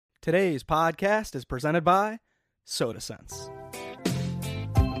Today's podcast is presented by Soda Sense.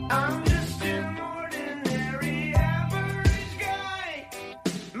 I'm just an ordinary average guy.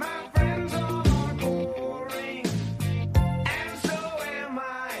 My friends all are boring, and so am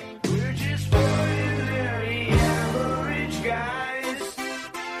I. We're just ordinary average guys.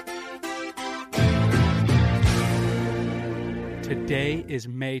 Today is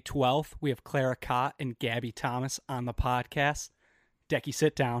May 12th. We have Clara, Cott, and Gabby Thomas on the podcast. Decky,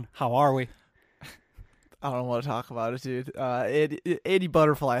 sit down. How are we? I don't want to talk about it, dude. Eddie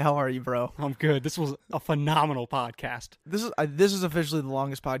Butterfly, how are you, bro? I'm good. This was a phenomenal podcast. This is officially the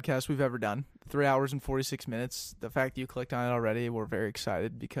longest podcast we've ever done. 3 hours and 46 minutes. The fact that you clicked on it already, we're very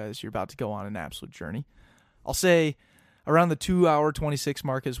excited because you're about to go on an absolute journey. I'll say around the 2 hour 26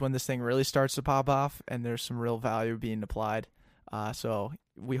 mark is when this thing really starts to pop off, and there's some real value being applied. So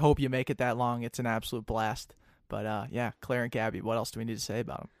we hope you make it that long. It's an absolute blast. But yeah, Clara and Gabby, what else do we need to say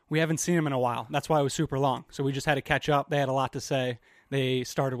about them? We haven't seen them in a while. That's why it was super long. So we just had to catch up. They had a lot to say. They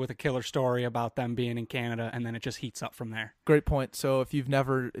started with a killer story about them being in Canada, and then it just heats up from there. Great point. So if you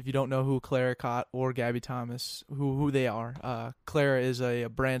don't know who Clara, Cott, or Gabby Thomas, who they are, Clara is a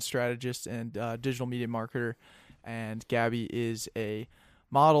brand strategist and digital media marketer, and Gabby is a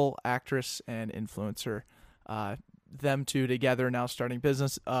model, actress, and influencer. Them two together now starting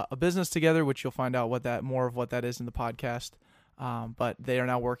a business together, which you'll find out more of what that is in the podcast. But they are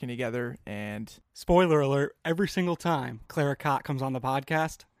now working together, and Spoiler alert, every single time Clara Cott comes on the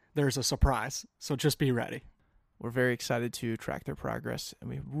podcast, there's a surprise. So just be ready. we're very excited to track their progress, and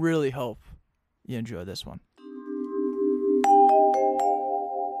we really hope you enjoy this one.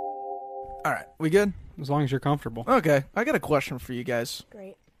 All right, we good? As long as you're comfortable. Okay, I got a question for you guys.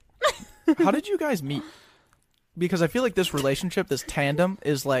 Great. How did you guys meet? Because I feel like this relationship, this tandem,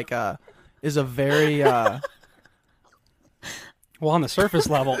 is a very Well, on the surface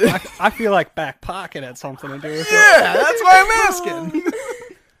level, I feel like back pocket had something to do with it. yeah. That's why I'm asking.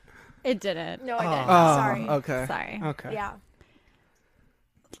 It didn't. No, I didn't. Oh, Sorry. okay. Sorry. Okay. Yeah.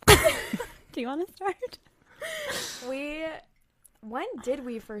 Do you want to start? When did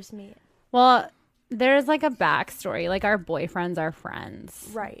we first meet? Well, there's like a backstory. Like our boyfriends are friends.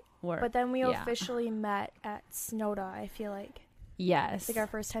 Right. We're- But then we yeah. officially met at Snowda, I feel like. Yes. It's like our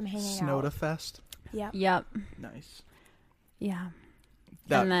first time hanging Snowda out. Fest. Yeah. Yep. Nice. Yeah.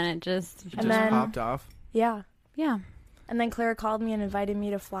 That And then it just. just And then- popped off. Yeah. Yeah. And then Clara called me and invited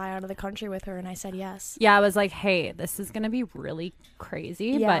me to fly out of the country with her, and I said yes. Yeah, I was like, hey, this is going to be really crazy,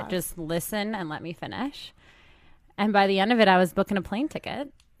 Yeah. but just listen and let me finish. And by the end of it, I was booking a plane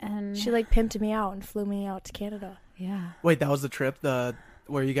ticket. And She like pimped me out and flew me out to Canada. yeah. Wait, that was the trip,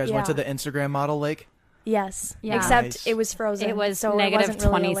 where you guys went to Yeah. the Instagram model lake? Yes. Yeah. Except Nice. it was frozen. It was so negative it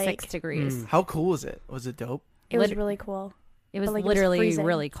wasn't really a 26 lake. degrees. How cool was it? Was it dope? It was Lit- really cool. It was But, like, it was literally freezing.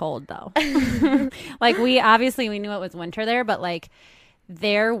 really cold though. Like we knew it was winter there, but like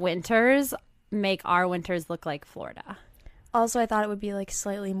their winters make our winters look like Florida. Also, I thought it would be like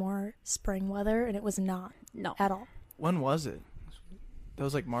slightly more spring weather, and it was not No. at all. When was it? That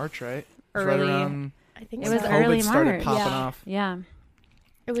was like March, right? It was Early. Right around I think It so. was COVID early started March. popping Yeah. off. Yeah.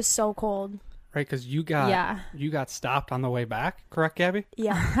 It was so cold. Right, because you got stopped on the way back, correct, Gabby?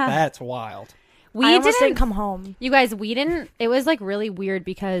 Yeah. That's wild. We I almost didn't didn't come home. You guys, we didn't. It was like really weird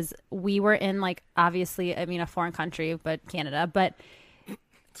because we were in like obviously, I mean, a foreign country, but Canada. But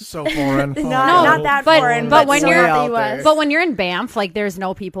So foreign. Not that but- foreign, but but when still you're not out the there. US. but when you're in Banff, like there's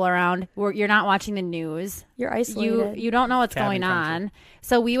no people around. You're not watching the news. You're isolated. You don't know what's Cabin going country. on.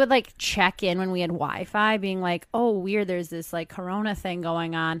 So we would like check in when we had Wi-Fi, being like, "Oh, weird. There's this like Corona thing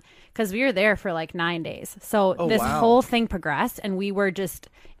going on," because we were there for like 9 days. So Oh, this wow. whole thing progressed, and we were just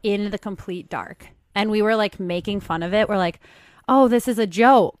in the complete dark, and we were like making fun of it. We're like, "Oh, this is a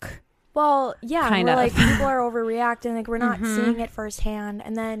joke." Well, yeah, Kind we're of. like people are overreacting, like we're not seeing it firsthand.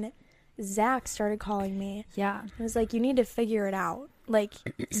 And then Zach started calling me. Yeah. He was like, "You need to figure it out. Like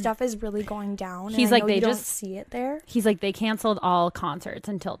stuff is really going down." and He's I like, know they you don't just- see it there. He's like, they canceled all concerts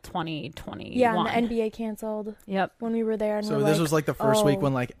until 2021. Yeah, and the NBA canceled Yep. when we were there, and So we're this like, was like the first week oh.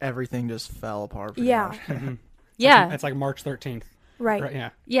 when like everything just fell apart. pretty Yeah. much. Yeah. It's like March 13th. right. Right, yeah.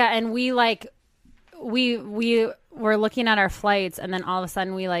 Yeah, and we like we were looking at our flights, and then all of a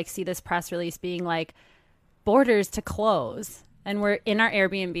sudden we like see this press release being like borders to close, and we're in our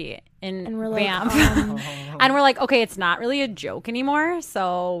Airbnb in And we're like, Banff. And we're like, okay, it's not really a joke anymore,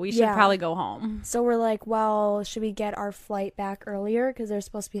 so we should Yeah. probably go home. So we're like, well, should we get our flight back earlier because there's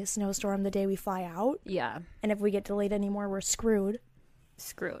supposed to be a snowstorm the day we fly out, Yeah, and if we get delayed anymore, we're screwed.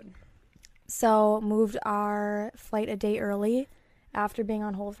 screwed. So moved our flight a day early after being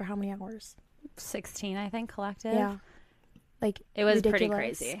on hold for how many hours? 16, I think, collective. Yeah. like It was pretty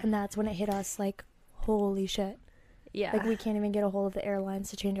ridiculous. crazy. And that's when it hit us like, holy shit. Yeah. Like we can't even get a hold of the airlines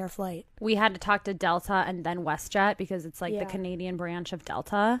to change our flight. We had to talk to Delta and then WestJet because it's like Yeah. the Canadian branch of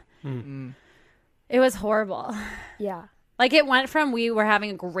Delta. Mm. It was horrible. Yeah. Like it went from we were having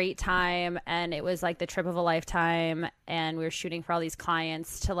a great time and it was like the trip of a lifetime and we were shooting for all these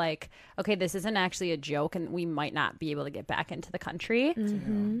clients to like, okay, this isn't actually a joke and we might not be able to get back into the country.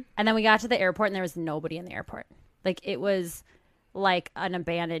 Mm-hmm. And then we got to the airport and there was nobody in the airport. Like it was like an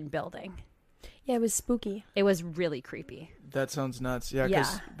abandoned building. Yeah, it was spooky. It was really creepy. That sounds nuts. Yeah,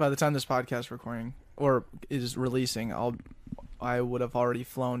 because by the time this podcast recording or is releasing, I would have already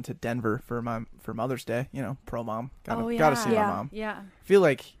flown to Denver for Mother's Day. You know, pro mom. Gotta see Yeah. my mom. Yeah. I feel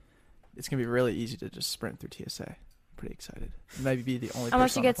like it's gonna be really easy to just sprint through TSA. I'm pretty excited. Maybe be the only.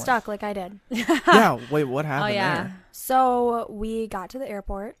 Unless person you on get the plane. stuck like I did. Yeah. Wait. What happened yeah. there? So we got to the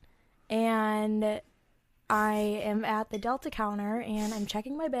airport and I am at the Delta counter and I'm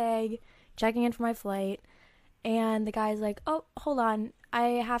checking my bag, checking in for my flight. And the guy's like, oh, hold on. I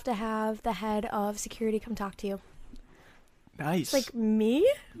have to have the head of security come talk to you. Nice. It's like, me?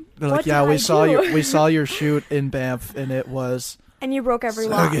 They're what like, yeah, did we I saw do?" we saw your shoot in Banff, and it was And you broke every so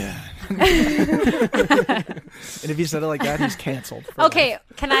law. good. And if he said it like that, he's canceled. for Okay, life.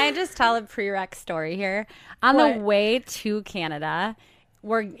 can I just tell a prereq story here? On What? the way to Canada,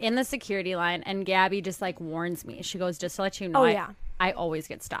 we're in the security line, and Gabby just like warns me. She goes, "Just to let you know, Oh, yeah. I always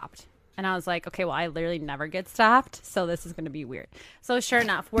get stopped." And I was like, "Okay, well, I literally never get stopped, so this is going to be weird." So sure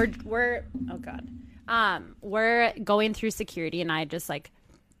enough, we're oh god, we're going through security, and I just like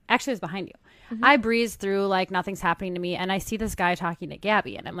actually it was behind you. I breeze through like nothing's happening to me, and I see this guy talking to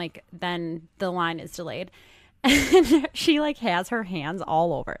Gabby, and I'm like, then the line is delayed. And she like has her hands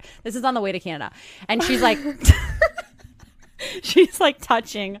all over. This is on the way to Canada. And she's like she's like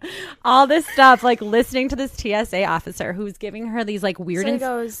touching all this stuff, like listening to this TSA officer who's giving her these like weird So he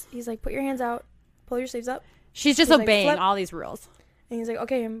goes, he's like, put your hands out, pull your sleeves up. she's just he's like, obeying flip. all these rules. And he's like,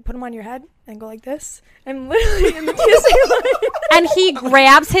 okay, and put them on your head and go like this. I'm literally in the TSA line. And he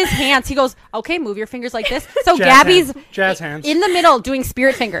grabs his hands. He goes, "Okay, move your fingers like this." So Jazz Gabby's hands. Jazz hands. in the middle doing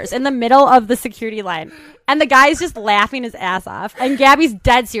spirit fingers in the middle of the security line. And the guy's just laughing his ass off. And Gabby's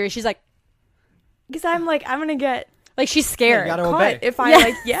dead serious. She's like Because I'm like, I'm going to get she's scared. gotta caught obey. if I Yeah.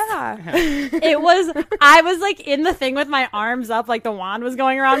 like, yeah. I was like in the thing with my arms up, like the wand was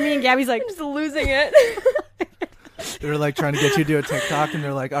going around me, and Gabby's like, Just losing it. They're like trying to get you to do a TikTok, and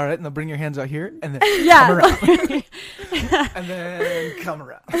they're like, "All right," and they'll bring your hands out here, and then come yeah. around, and then come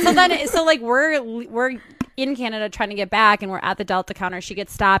around. So like we're in Canada trying to get back, and we're at the Delta counter. She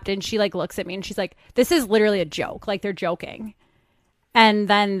gets stopped, and she like looks at me, and she's like, "This is literally a joke. Like they're joking." And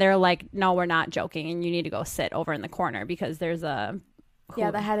then they're like, "No, we're not joking, and you need to go sit over in the corner because there's a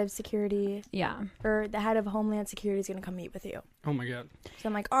Yeah, the head of security yeah." or the head of Homeland Security is going to come meet with you. Oh my god, So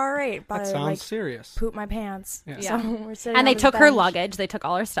I'm like, all right, but that I sounds like serious. poop my pants. Yeah. So we're sitting And on they this took her bench. luggage. They took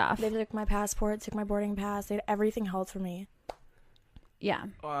all her stuff. They took my passport, took my boarding pass. They had everything held for me. Yeah,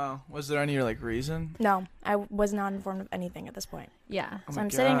 Wow. Was there any like reason? No, I was not informed of anything at this point. yeah. Oh So my I'm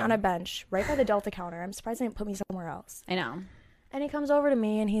sitting God. on a bench right by the Delta counter. I'm surprised they didn't put me somewhere else. I know. And he comes over to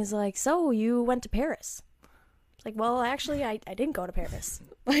me and he's like, so you went to Paris? It's like, well, actually, I didn't go to Paris.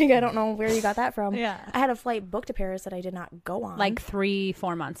 Like, I don't know where you got that from. Yeah. I had a flight booked to Paris that I did not go on. Like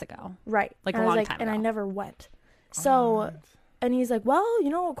 3-4 months ago. right. like And a I was long time And I ago. never went. So, and he's like, well,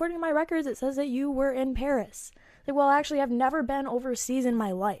 according to my records, it says that you were in Paris. Like, well, actually, I've never been overseas in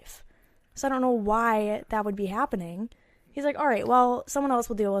my life. So I don't know why that would be happening. He's like, all right, well, someone else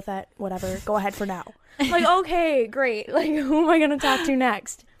will deal with that. Whatever. Go ahead for now. I'm like, okay, great. Like, who am I going to talk to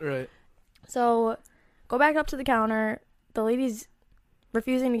next? Right. So go back up to the counter. The lady's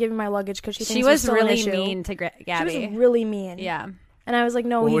refusing to give me my luggage because she thinks She there's was still an really issue. mean to Gabby. She was really mean. Yeah. And I was like,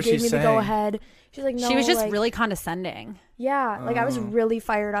 no, What he was gave she me the saying? go ahead. She's like, no. She was just like, really condescending. Yeah. Like, I was Oh. really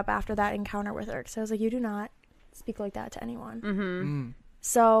fired up after that encounter with her. So I was like, you do not speak like that to anyone. Mm.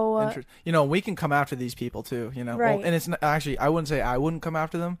 So, We can come after these people too. Right. Well, and it's not, actually, I wouldn't say I wouldn't come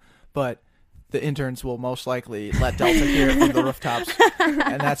after them, but the interns will most likely let Delta hear it from the rooftops,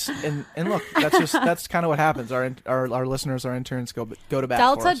 and look, that's kind of what happens. Our listeners, our interns go to bat. for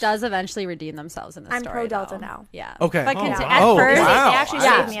Delta us. does eventually redeem themselves in the I'm story. pro Delta though. now. Yeah. Okay. But Oh, at wow. first, Wow. They actually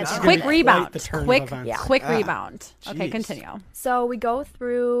yeah. saved me at This the is end. Quick gonna be rebound. quite the turn of Quick, events. Yeah. quick Ah. rebound. Okay, Jeez. continue. So we go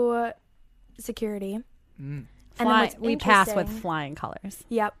through security. Mm. And then what's We pass with interesting- flying colors.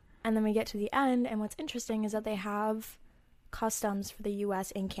 Yep. And then we get to the end, and what's interesting is that they have customs for the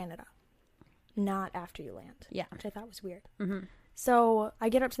U.S. in Canada, not after you land. Yeah. Which I thought was weird. Mhm. So I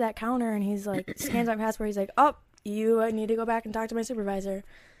get up to that counter, and he's like, scans my passport. He's like, oh, you need to go back and talk to my supervisor.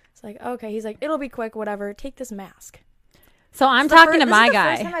 It's like, okay. He's like, it'll be quick, whatever. Take this mask. So I'm This talking to is my the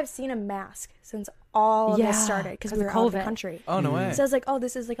first time guy. I've seen a mask since all of Yeah, this started because 'cause we of were out of the COVID. country. Oh, no way. So I was like, oh,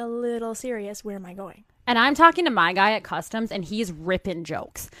 this is like a little serious. Where am I going? And I'm talking to my guy at customs, and he's ripping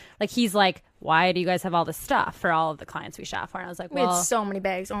jokes. Like, he's like, why do you guys have all this stuff for all of the clients we shop for? And I was like, We well, had so many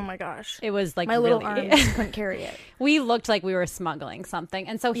bags. Oh my gosh. it was like My little really... arms couldn't carry it. we looked like we were smuggling something.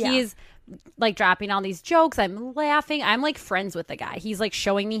 And so Yeah. he's like dropping all these jokes. I'm laughing. I'm like friends with the guy. He's like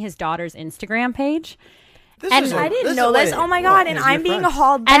showing me his daughter's Instagram page. And is a- I didn't this know is- this. wait, Oh my what? god! And Maybe I'm you're being friends.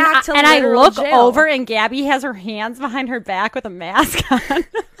 hauled And, back to I literal look jail. over, and Gabby has her hands behind her back with a mask on.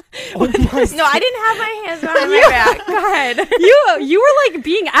 Oh my No, I didn't have my hands behind my back. Go ahead. you were like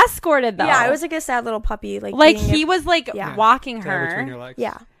being escorted though. Yeah, I was like a sad little puppy. Like being he was like Yeah. walking Tail between your her. legs.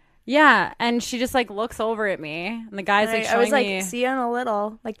 Yeah. Yeah, and she just like looks over at me, and the guy's like I showing was like, me. see you in a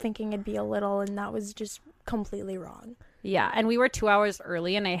little, like thinking it'd be a little, and that was just completely wrong. Yeah, and we were 2 hours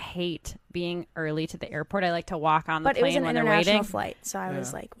early, and I hate being early to the airport. I like to walk on the But it was plane an when they're international waiting. flight, so I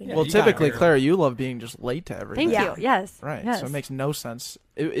was like, we Well, you got typically, it. Clara, you love being just late to everything. Thank Yeah. you. Yes. Right. Yes. So it makes no sense.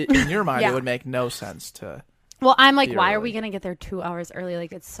 In your mind, Yeah. it would make no sense to. Well, I'm like, Be why are early. we gonna get there 2 hours early?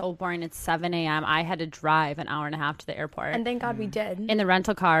 Like, it's so boring. It's 7 a.m. I had to drive an hour and a half to the airport and thank God we did. in the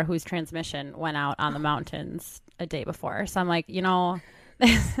rental car, whose transmission went out on the mountains a day before. So I'm like,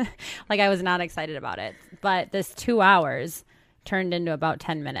 like I was not excited about it. But this 2 hours turned into about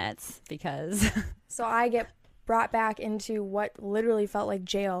 10 minutes because So I get brought back into what literally felt like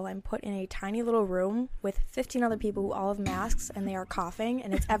jail. I'm put in a tiny little room with 15 other people who all have masks, and they are coughing,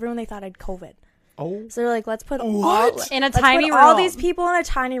 and it's everyone they thought had COVID. Oh, So they're like, let's put in a let's tiny put all room. these people in a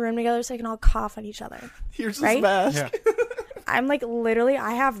tiny room together so they can all cough on each other. Here's this Right? mask. yeah. I'm like, literally,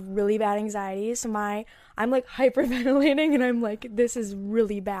 I have really bad anxiety, so I'm like hyperventilating, and I'm like, this is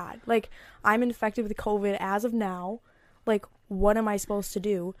really bad. Like, I'm infected with COVID as of now. Like, what am I supposed to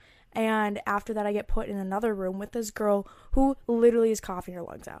do? And after that, I get put in another room with this girl who literally is coughing her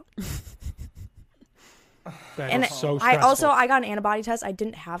lungs out. That And is so I stressful. got an antibody test. I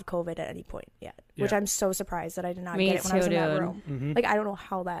didn't have COVID at any point yet, which Yeah. I'm so surprised that I did not Me get it when I was too, in that dude. room. Mhm. Like, I don't know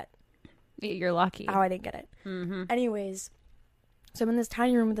how you're lucky. I didn't get it. Mm-hmm. Anyways, so I'm in this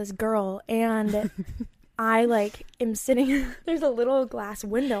tiny room with this girl, and I like am sitting. There's a little glass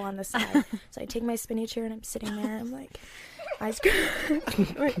window on the side, so I take my spinny chair and I'm sitting there. I'm like, eyes,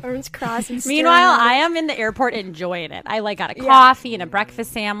 my arms crossed. And staring Meanwhile, at I it. am in the airport enjoying it. I like got a Yeah. coffee and a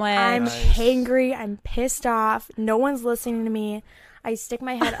breakfast sandwich. I'm Nice. hangry. I'm pissed off. No one's listening to me. I stick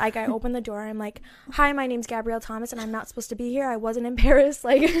my head, like, I open the door. I'm like, hi, my name's Gabrielle Thomas, and I'm not supposed to be here. I wasn't in Paris.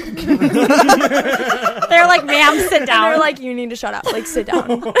 Like, and They're like, ma'am, sit down. they're like, you need to shut up. Like, sit down.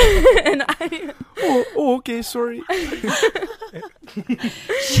 And I, Oh, okay, sorry.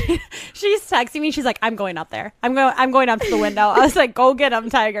 She's texting me. She's like, I'm going up there. I'm going up to the window. I was like, go get him,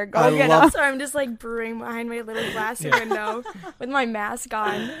 Tiger. Go I get love- him. so I'm just like brewing behind my little glass window with my mask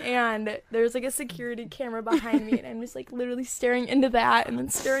on, and there's like a security camera behind me, and I'm just like literally staring into that and then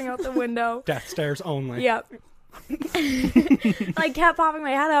staring out the window. Death stares only. Yep. I kept popping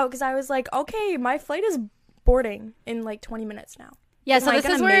my head out because I was like, okay, my flight is boarding in like 20 minutes now. Yeah, Am so I this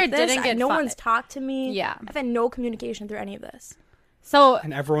is gonna where make it this? didn't get no fun. one's talked to me. Yeah. I've had no communication through any of this. So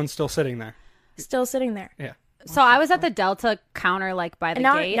And everyone's still sitting there. Still sitting there. Yeah. I was at the Delta counter, like by the And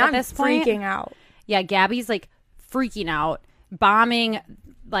now, gate now at this I'm point. freaking out. Yeah, Gabby's like freaking out, bombing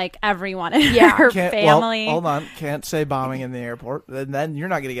like everyone in Yeah. her Can't, family. Well, hold on. Can't say bombing in the airport. Then you're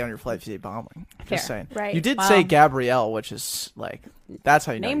not going to get on your flight if you say bombing. Just Fair. saying. Right. You did Well- say Gabrielle, which is like, that's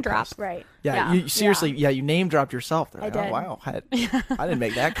how you know Name you're drop. pissed. Right. Yeah, Yeah. you seriously, yeah, you name dropped yourself. There. I did. Oh, wow, I didn't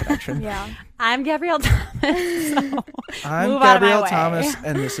make that connection. Yeah. I'm Gabrielle Thomas. So I'm Move out of my Gabrielle way. Thomas,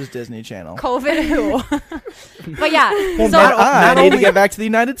 and this is Disney Channel. COVID who? But yeah, so And I need to get back to the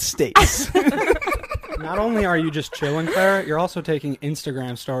United States. Not only are you just chilling, Clara, you're also taking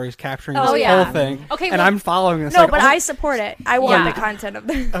Instagram stories, capturing Oh, this yeah. whole thing. Okay, and well- I'm following this. No, like, but oh, I support it. I want Yeah. the content of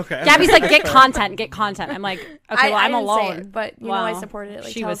this. Okay. Gabby's like, get content. I'm like, okay, well, I I'm didn't say alone. it, but you know, I Well, supported it.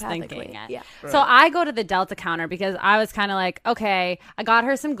 Like, she was telepathically. thinking it. Yeah. So I go to the Delta counter because I was kind of like, okay, I got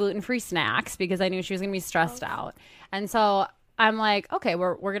her some gluten-free snacks because I knew she was going to be stressed out. And so I'm like, okay,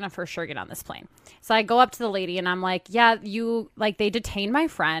 we're going to for sure get on this plane. So I go up to the lady and I'm like, yeah, they detained my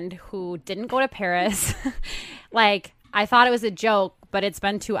friend who didn't go to Paris. Like, I thought it was a joke, but it's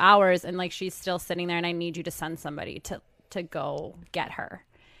been 2 hours and like she's still sitting there and I need you to send somebody to go get her.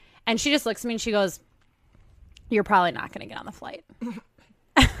 And she just looks at me and she goes, you're probably not going to get on the flight.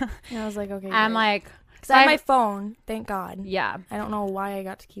 And I was like, okay. I'm great. like, because so I have I- my phone. Thank God. yeah. I don't know why I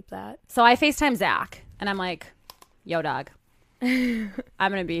got to keep that. So I FaceTime Zach and I'm like, yo, dog, I'm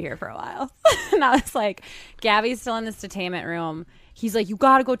going to be here for a while. And I was like, Gabby's still in this detainment room. he's like, you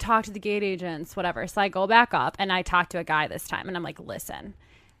got to go talk to the gate agents, whatever. So I go back up and I talk to a guy this time and I'm like, listen,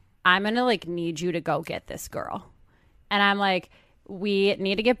 I'm going to like need you to go get this girl. And I'm like, we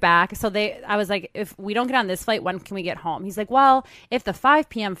need to get back. So I was like, if we don't get on this flight, when can we get home? He's like, well, if the 5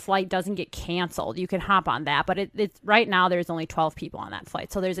 p.m. flight doesn't get canceled, you can hop on that. But it's right now there's only 12 people on that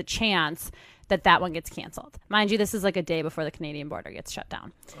flight. So there's a chance that one gets canceled. Mind you, this is like a day before the Canadian border gets shut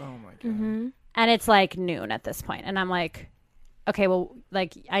down. Oh my God. And it's like noon at this point. And I'm like, okay, well,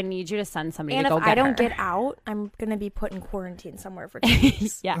 like I need you to send somebody And to go if get I don't her. get out, I'm going to be put in quarantine somewhere for 2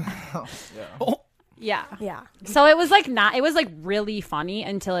 weeks. Yeah. Yeah. Yeah. Yeah. So it was like it was like really funny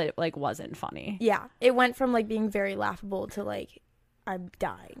until it like wasn't funny. Yeah. It went from like being very laughable to like, I'm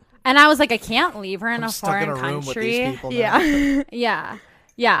dying. And I was like, I can't leave her in I'm a stuck foreign in a room with country. these people now. Yeah. Yeah.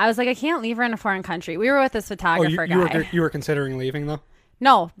 Yeah. I was like, I can't leave her in a foreign country. We were with this Oh, photographer guy. you were considering leaving though?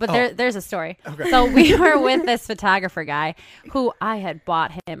 No, but there's a story. Okay. So we were with this photographer guy who I had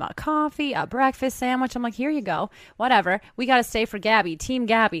bought him a coffee, a breakfast sandwich. I'm like, here you go. Whatever. We got to stay for Gabby, Team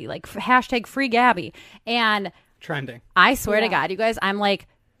Gabby, like hashtag free Gabby. And Trending. I swear to God, you guys, I'm like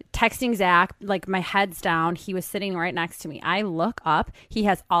texting Zach, like my head's down. He was sitting right next to me. I look up. He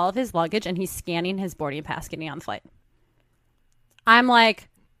has all of his luggage and he's scanning his boarding pass getting on the flight. I'm like,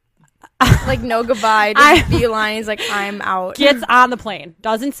 Like, no goodbye. Just beeline. He's like, I'm out. gets on the plane,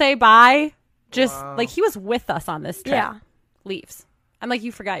 doesn't say bye. Just like he was with us on this trip. Yeah. Leaves. I'm like,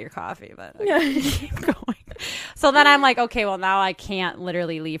 you forgot your coffee, but keep going. So then I'm like, okay, well now I can't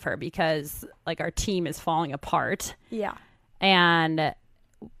literally leave her because like our team is falling apart. Yeah. And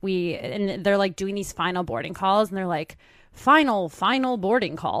they're like doing these final boarding calls and they're like, final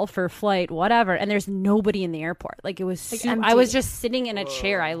boarding call for flight whatever, and there's nobody in the airport. Like it was Like I was empty. just sitting in a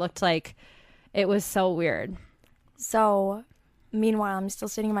chair. I looked like it was so weird. So, meanwhile, I'm still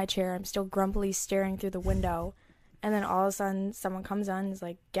sitting in my chair. I'm still grumpily staring through the window. And then all of a sudden, someone comes on and is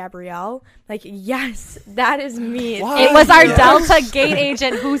like, Gabrielle? Like, yes, that is me. It was our Delta gate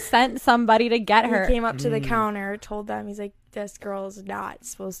agent who sent somebody to get He her. came up to the counter, told them, he's like, this girl's not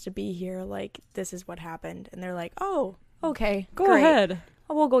supposed to be here. Like, this is what happened. And they're like, oh, okay, Go great. ahead.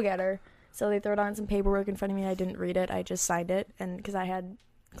 Oh, we'll go get her. So they throw down some paperwork in front of me. I didn't read it. I just signed it. And because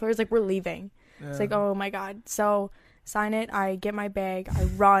Claire's like, we're leaving. It's like, oh my God. So sign it. I get my bag. I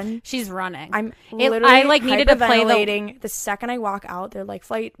run. She's running. I'm I literally like needed to play hyperventilating. The second I walk out, they're like,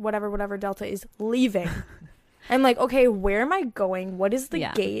 flight, whatever, Delta is leaving. I'm like, okay, where am I going? What is the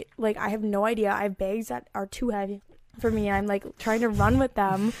gate? Like, I have no idea. I have bags that are too heavy for me. I'm like trying to run with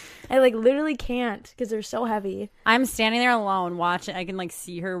them. I like literally can't because they're so heavy. I'm standing there alone watching. I can like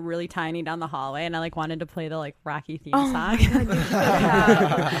see her really tiny down the hallway, and I like wanted to play the like Rocky theme song.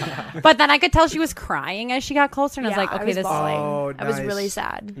 But then I could tell she was crying as she got closer, and I was like, okay, this. Oh, I was nice. really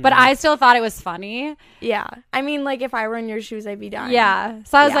sad. But I still thought it was funny. Yeah. I mean, like, if I were in your shoes, I'd be dying. Yeah.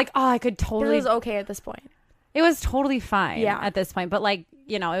 So I was Yeah. like, oh, I could But totally. it was okay at this point. It was totally fine. Yeah. At this point, but like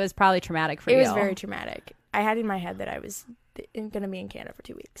it was probably traumatic for It you. was very traumatic. I had in my head that I was going to be in Canada for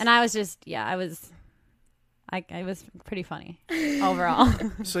 2 weeks. And I was just I was pretty funny overall.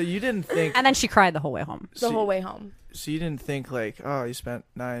 So you didn't think And then she cried the whole way home. the whole way home. So you didn't think like, oh, you spent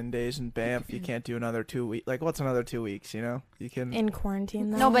 9 days in Banff, you can't do another 2 weeks. Like, what's another 2 weeks? You know, you can. In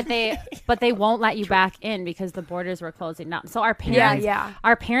quarantine, though. No, but they won't let you back in because the borders were closing down. So our parents, yeah.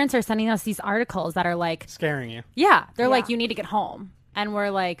 our parents are sending us these articles that are like, Scaring you. they're like, Yeah. you need to get home, and we're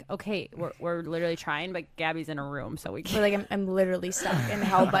like, okay, we're literally trying, but Gabby's in a room, so we But, can't. like, I'm literally stuck and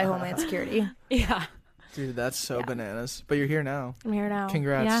held by Homeland Security. Yeah. Dude, that's so bananas. But you're here now. I'm here now.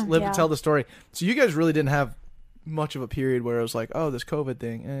 Congrats. Yeah. Live Yeah. to tell the story. So you guys really didn't have much of a period where it was like, oh, this COVID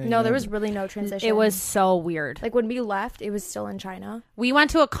thing. No, there was really no transition. It was so weird. like when we left, it was still in China. We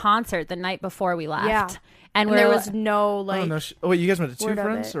went to a concert the night before we left. Yeah. And And there we're was no Oh, like no. Oh, wait, you guys went to Two word of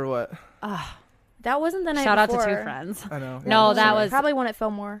Friends it. or what? that wasn't the night shout out before. to Two Friends. I know. No, Yeah, that sorry. was Probably one at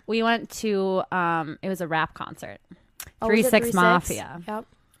Fillmore. we went to it was a rap concert. Oh, was it 3-6 Mafia. Yep.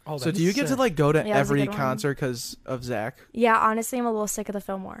 Oh, So that's do you get to sick. like go to Yeah, it was a every good one. concert because of Zach? Yeah, honestly, I'm a little sick of the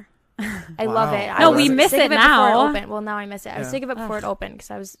Fillmore. I love Wow. it. No, I we was miss sick it of before now. opened. Well, now I miss it. I was Yeah. sick of it before it opened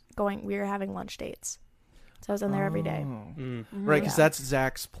because we were having lunch dates. So I was in there every day. Oh. Mm. Right, because Yeah. that's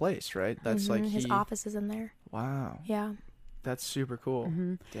Zach's place, right? That's like His office is in there. Wow, Yeah. that's super cool.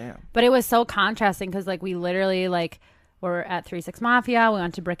 Mm-hmm. Damn. But it was so contrasting because like we literally like were at 3-6 Mafia. We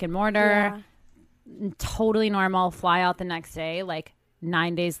went to Brick and Mortar. Yeah. Totally normal. Fly out the next day, like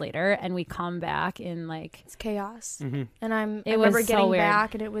 9 days later, and we come back in like It's chaos. Mhm. And I It remember was so getting weird.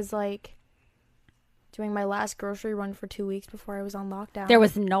 back and it was like doing my last grocery run for 2 weeks before I was on lockdown. there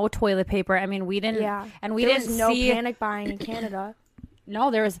was no toilet paper. I mean, we didn't. yeah. And we there didn't was no see. panic buying in Canada. No,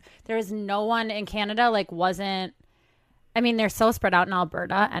 there was no one in Canada. Like wasn't. I mean, they're so spread out in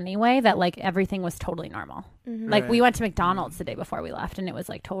Alberta anyway that like everything was totally normal. Like we went to McDonald's the day before we left and it was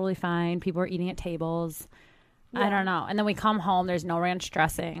like totally fine. People were eating at tables. I don't know. And then we come home. There's no ranch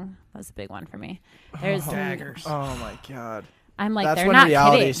dressing. That was a big one for me. There's Daggers. Oh my God. I'm like, That's they're when not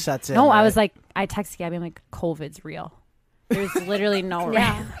reality kidding. sets in, No, I right? was like, I texted Gabby. I'm like, COVID's real. There's literally no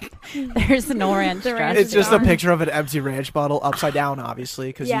Yeah. ranch. There's no ranch dressing. It's just a picture of an empty ranch bottle upside down, obviously,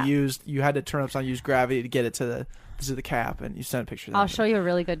 because Yeah. you had to turn upside, use gravity to get it to the cap, and you sent a picture of that. I'll show you a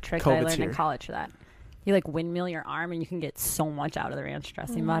really good trick that I COVID's learned in here. college for that. You like windmill your arm and you can get so much out of the ranch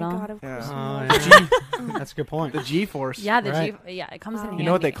dressing Oh my bottle. God, of Yeah. course. Oh, you will. That's a good point. The G-force. Yeah, the Right. it comes in Wow. handy. You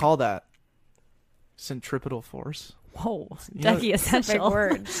know what they call that? Centripetal force. Whoa, You know- Decky Big essential.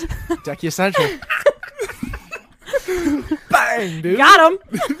 words. Decky essential. Bang, dude. Got him.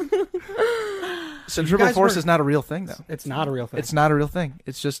 Centripetal guys force were- is not a real thing, though. It's not a real thing. It's not a real thing.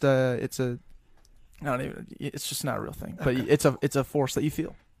 It's just I don't even. It's just not a real thing. But it's a force that you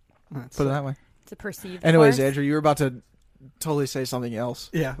feel. That's- Put it that way. It's a perceived. Anyways, force. Andrew, you were about to totally say something else.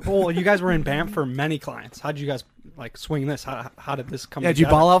 Yeah. Well, you guys were in Banff for many clients. How did you guys like swing this? How did this come Yeah, did you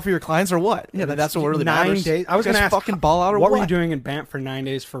together? ball out for your clients or what? Yeah, I mean, that's what really 9 matters. days. I was You going to guys ask, fucking ball out or what what? were you doing in Banff for 9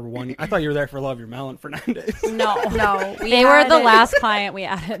 days for 1 year? I thought you were there for Love Your Melon for 9 days. No, No, they were the last client we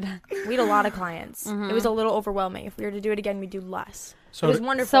added. We had a lot of clients. It was a little overwhelming. If we were to do it again, we'd do less. So it was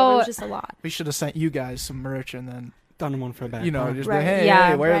wonderful. so- but it was just a lot. We should have sent you guys some merch and then done one for Banff. just Right. be, hey, Yeah,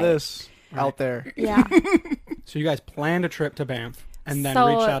 hey, wear right. this Right. out there. Yeah. So you guys planned a trip to Banff and then So-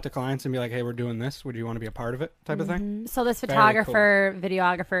 reached out to clients and be like, hey, we're doing this. Would you want to be a part of it? Type of thing? So this Very photographer,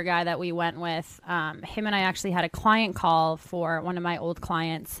 videographer guy that we went with, him and I actually had a client call for one of my old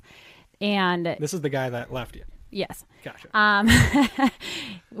clients, and This is the guy that left you. yes, Gotcha.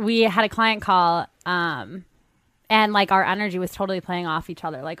 we had a client call, and like our energy was totally playing off each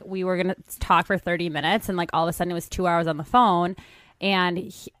other. Like we were gonna talk for 30 minutes, and like all of a sudden it was 2 hours on the phone,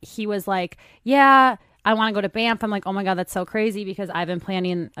 and he was like, "Yeah, I want to go to Banff." I'm like, "Oh my God, that's so crazy because I've been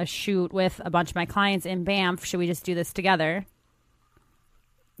planning a shoot with a bunch of my clients in Banff. Should we just do this together?"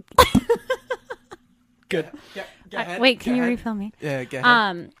 Good. Wait, can you refill me? Yeah, go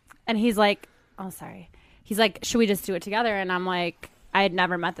ahead. And he's like, "Oh, sorry." He's like, "Should we just do it together?" And I'm like, I had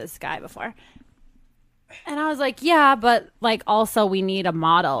never met this guy before. And I was like, "Yeah, but like also we need a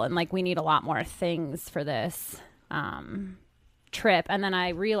model and like we need a lot more things for this trip." And then I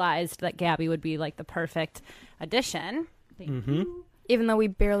realized that Gabby would be like the perfect addition. Even though we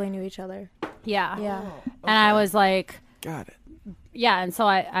barely knew each other. Yeah. Yeah. And I was like, Got it. yeah. And so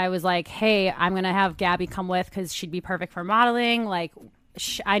I was like, hey, I'm going to have Gabby come with because she'd be perfect for modeling. Like,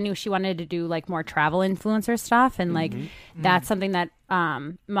 I knew she wanted to do like more travel influencer stuff. And like, that's something that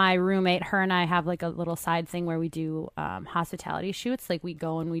my roommate, her and I have like a little side thing where we do hospitality shoots. Like, we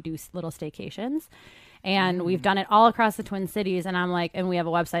go and we do little staycations. And we've done it all across the Twin Cities. And I'm like, and we have a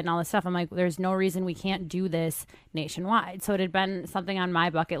website and all this stuff. I'm like, there's no reason we can't do this nationwide. So it had been something on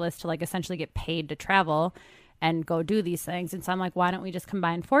my bucket list to like essentially get paid to travel and go do these things. And so I'm like, why don't we just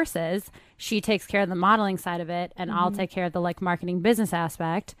combine forces? She takes care of the modeling side of it and I'll take care of the like marketing business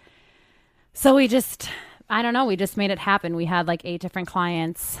aspect. So we just, I don't know, we just made it happen. We had like 8 different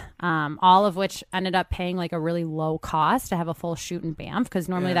clients, all of which ended up paying like a really low cost to have a full shoot in Banff, because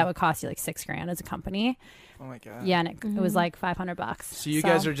normally that would cost you like $6,000 as a company. Oh my God. Yeah, and it was like $500. So you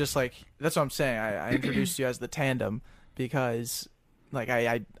guys are just like, that's what I'm saying. I introduced you as the tandem because like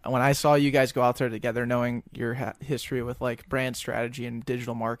I when I saw you guys go out there together, knowing your history with like brand strategy and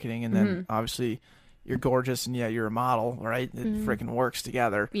digital marketing, and then obviously you're gorgeous and yeah, you're a model, right? It freaking works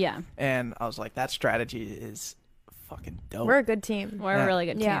together. Yeah, And I was like, that strategy is fucking dope. We're a good team. we're a really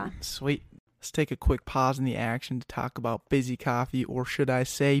good Yeah. team. Sweet. Let's take a quick pause in the action to talk about Busy Coffee, or should I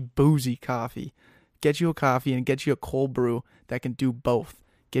say boozy coffee. Get you a coffee and get you a cold brew that can do both.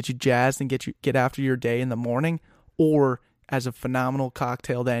 Get you jazzed and get after your day in the morning, or as a phenomenal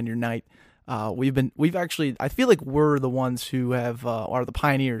cocktail to end your night. We've actually, I feel like we're the ones who have are the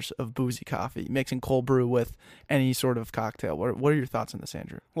pioneers of boozy coffee, mixing cold brew with any sort of cocktail. What are your thoughts on this,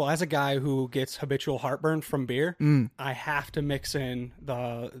 Andrew? Well, as a guy who gets habitual heartburn from beer, I have to mix in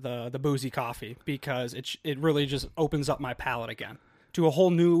the boozy coffee because it really just opens up my palate again to a whole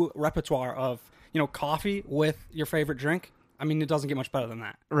new repertoire of, coffee with your favorite drink. I mean, it doesn't get much better than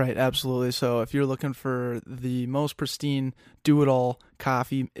that. Right, absolutely. So if you're looking for the most pristine, do-it-all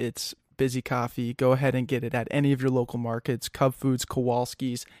coffee, it's Busy Coffee. Go ahead and get it at any of your local markets, Cub Foods,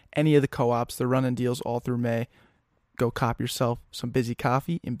 Kowalski's, any of the co-ops. They're running deals all through May. Go cop yourself some Busy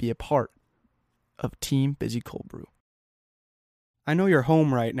Coffee and be a part of Team Busy Cold Brew. I know you're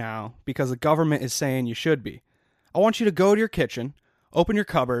home right now because the government is saying you should be. I want you to go to your kitchen, open your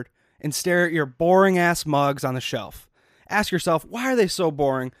cupboard, and stare at your boring-ass mugs on the shelf. Ask yourself, why are they so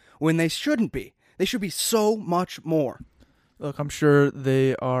boring when they shouldn't be? They should be so much more. Look, I'm sure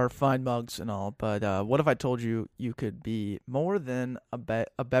they are fine mugs and all, but what if I told you you could be more than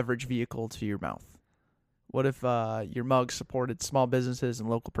a beverage vehicle to your mouth? What if your mug supported small businesses and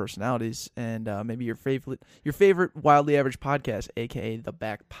local personalities, and maybe your favorite Wildly Average podcast, aka The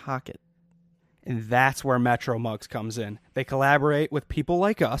Back Pocket? And that's where Metro Mugs comes in. They collaborate with people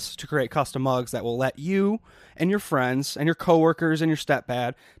like us to create custom mugs that will let you and your friends and your coworkers and your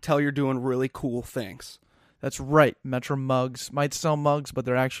stepdad tell you're doing really cool things. That's right. Metro Mugs might sell mugs, but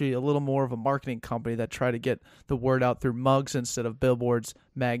they're actually a little more of a marketing company that try to get the word out through mugs instead of billboards,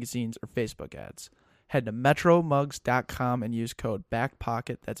 magazines, or Facebook ads. Head to metromugs.com and use code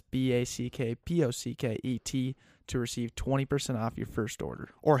BACKPOCKET, that's BACKPOCKET, to receive 20% off your first order.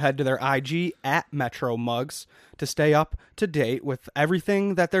 Or head to their IG at Metro Mugs to stay up to date with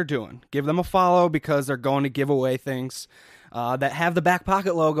everything that they're doing. Give them a follow because they're going to give away things that have the Back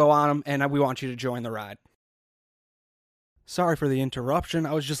Pocket logo on them, and we want you to join the ride. Sorry for the interruption.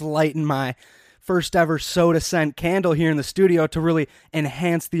 I was just lighting my first ever soda scent candle here in the studio to really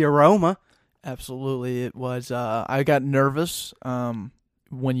enhance the aroma. Absolutely. It was, I got nervous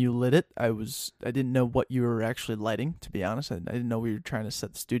when you lit it. I didn't know what you were actually lighting, to be honest. I didn't know we were trying to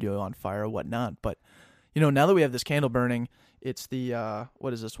set the studio on fire or whatnot. But, now that we have this candle burning, it's the,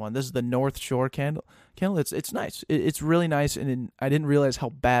 what is this one? This is the North Shore candle. It's nice. It's really nice, and I didn't realize how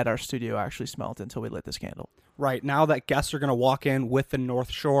bad our studio actually smelled until we lit this candle. Right, now that guests are going to walk in with the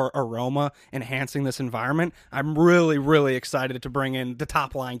North Shore aroma enhancing this environment, I'm really, really excited to bring in the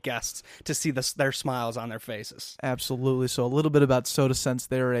top-line guests to see their smiles on their faces. Absolutely. So a little bit about Soda Sense.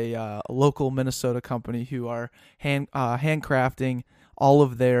 They're a local Minnesota company who are handcrafting all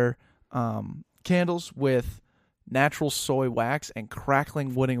of their candles with natural soy wax and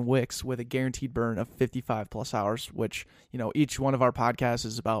crackling wooden wicks with a guaranteed burn of 55 plus hours, which, each one of our podcasts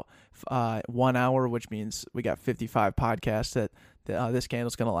is about 1 hour, which means we got 55 podcasts that this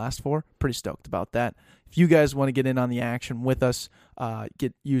candle's going to last for. Pretty stoked about that. If you guys want to get in on the action with us,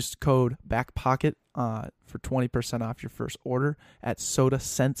 use code BACKPOCKET for 20% off your first order at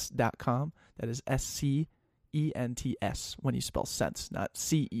sodasense.com. That is SCENTS when you spell sense, not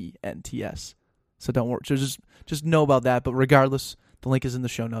CENTS. So don't worry. So just know about that. But regardless, the link is in the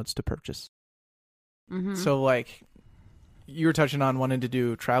show notes to purchase. Mm-hmm. So, you were touching on wanting to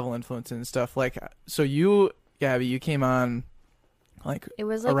do travel influencing and stuff. So you, Gabby, you came on, it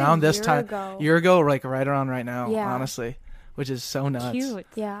was around this time. Year ago, right around right now, Yeah. honestly, which is so nuts. Cute.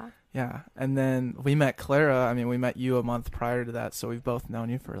 Yeah. Yeah. And then we met Clara. We met you a month prior to that. So we've both known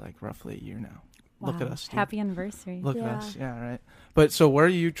you for roughly a year now. Wow. Look at us. Dude. Happy anniversary. Look at Yeah. us. Yeah, right. But so where are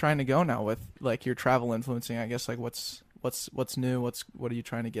you trying to go now with your travel influencing? I guess what's new? What are you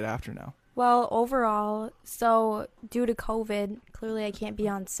trying to get after now? Well, overall, so due to COVID, clearly I can't be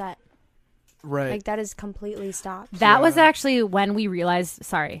on set. Right. That is completely stopped. That was actually when we realized,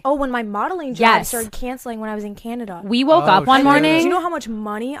 sorry. Oh, when my modeling job Yes. started canceling when I was in Canada. We woke Oh, up one shit. morning. Do you know how much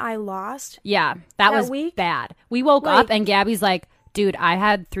money I lost? Yeah, that was week? bad. We woke Like- up and Gabby's like, dude, I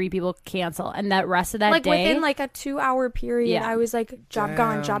had 3 people cancel. And that rest of that day. Within a 2-hour period, Yeah. I was job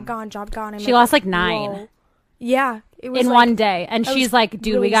gone, job gone, job gone. I'm She lost 9 whoa. Yeah. It was in one day. And that she's was like, dude,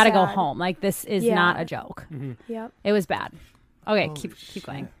 we really got to go sad. home. This is Yeah. not a joke. Yep. It was bad. Okay, Holy keep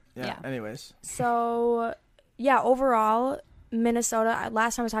going. shit. Yeah. Yeah. Anyways. So, yeah, overall, Minnesota,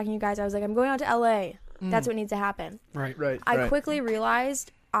 last time I was talking to you guys, I was like, I'm going out to LA. That's what needs to happen. Right. Right. I quickly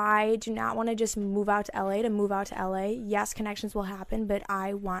realized I do not want to just move out to LA to move out to LA. Yes, connections will happen, but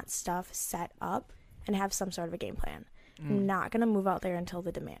I want stuff set up and have some sort of a game plan. I'm not going to move out there until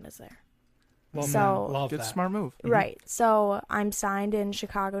the demand is there. Well, So- man, love Good that. smart move. Right. So I'm signed in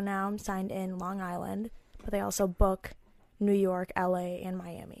Chicago now. I'm signed in Long Island, but they also book New York, LA, and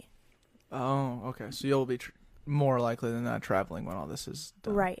Miami. Oh, okay. So you'll be more likely than not traveling when all this is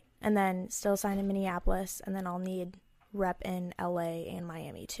done. Right. And then still signed in Minneapolis, and then I'll need rep in LA and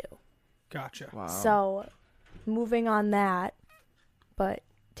Miami too. Gotcha. Wow. So moving on that, but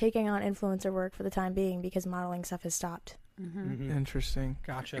taking on influencer work for the time being because modeling stuff has stopped. Mm-hmm. Interesting.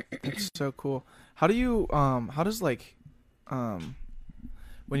 Gotcha. That's so cool. How do you how does when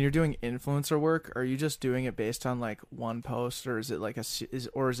you're doing influencer work, are you just doing it based on one post, or is it is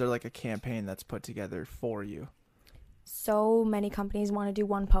there a campaign that's put together for you? So many companies want to do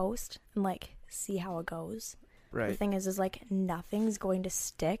one post and see how it goes. The Right. thing is nothing's going to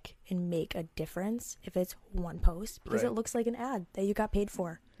stick and make a difference if it's one post because Right. it looks like an ad that you got paid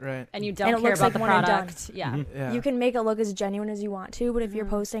for. Right. And you And don't it care looks about like the one and done. product. Yeah. Mm-hmm. Yeah. You can make it look as genuine as you want to, but if you're Mhm.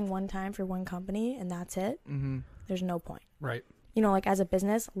 posting one time for one company and that's it, Mm-hmm. there's no point. Right. As a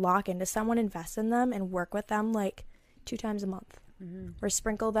business, lock into someone, invest in them, and work with them 2 times a month. Or be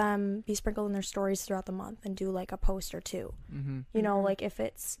sprinkled in their stories throughout the month and do like a post or 2. You know, like if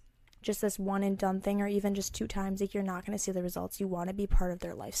it's just this one and done thing or even just 2 times, like you're not going to see the results. You want to be part of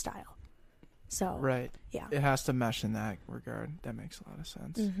their lifestyle. So, Right. yeah. It has to mesh in that regard. That makes a lot of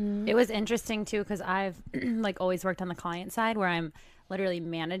sense. It was interesting too because I've like always worked on the client side where I'm literally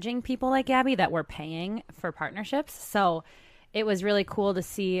managing people like Gabby that we're paying for partnerships. So it was really cool to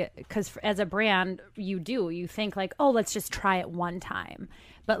see because as a brand, you think like, oh, let's just try it one time.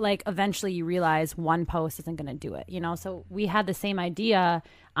 But like eventually you realize one post isn't going to do it, you know? So we had the same idea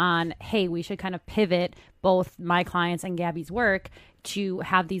on, hey, we should kind of pivot both my clients and Gabby's work to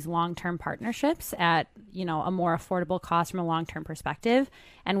have these long-term partnerships at, you know, a more affordable cost from a long-term perspective.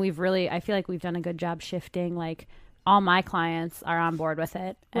 And I feel like we've done a good job shifting, like all my clients are on board with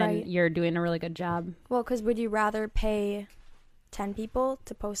it and Right. you're doing a really good job. Well, because would you rather pay 10 people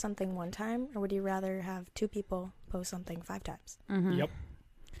to post something one time, or would you rather have 2 people post something 5 times? Yep.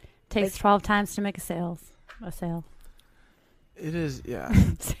 Takes 12 times to make a sale. It is, yeah.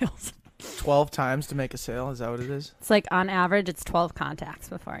 Sales. 12 times to make a sale. Is that what it is? It's like on average, it's 12 contacts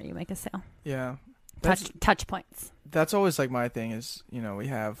before you make a sale. Yeah. Touch points. That's always like my thing is, you know, we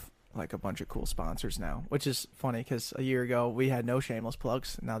have like a bunch of cool sponsors now, which is funny because a year ago we had no shameless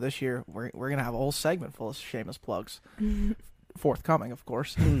plugs. Now this year we're going to have a whole segment full of shameless plugs. Forthcoming, of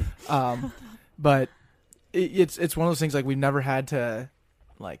course. But it's one of those things like we've never had to,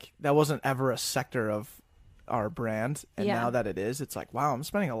 like, that wasn't ever a sector of our brand. And Yeah. now that it is, it's like, wow, I'm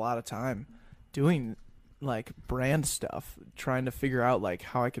spending a lot of time doing like brand stuff, trying to figure out like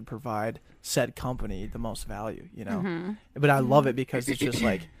how I could provide said company the most value, you know? But I love it because it's just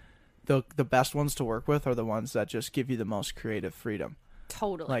like the best ones to work with are the ones that just give you the most creative freedom.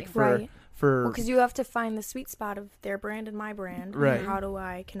 Totally. Like Right. for Because you have to find the sweet spot of their brand and my brand. Right. And how do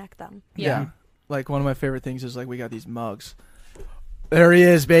I connect them? yeah. Like one of my favorite things is like we got these mugs. There he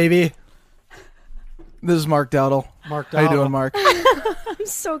is, baby. This is Mark Dowdle. Mark How you Dowdle. doing, Mark? I'm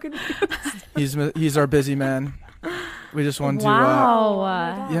so confused. He's our busy man. We just wanted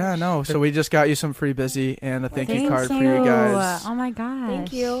Wow. to yeah, no. So we just got you some free busy and a thank you card for you guys. Oh my gosh.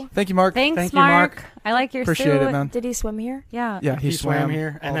 Thank you. Thank you, Mark. Thanks, Thank you, Mark. Mark. I like your Appreciate suit. it, man. Did he swim here? Yeah. Yeah, He swam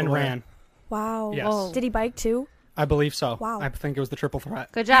here and all then the way. ran. Wow. Yes. Whoa. Did he bike too? I believe so. Wow. I think it was the triple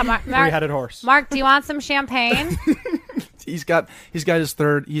threat. Good job, Mark. Three-headed horse. Mark, do you want some champagne? He's got his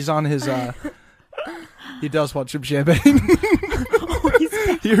third. He's on his. He does want some champagne.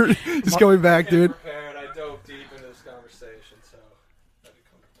 He's going back, dude. Prepared. I dove deep into this conversation, so I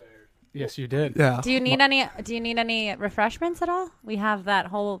become prepared. Yes, you did. Yeah. Do you need any refreshments at all? We have that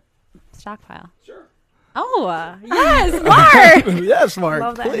whole stockpile. Sure. Oh, yes, Mark. Yes, Mark.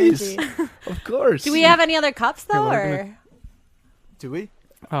 Love that please. energy. Of course. Do we have any other cups though, we're or Do we?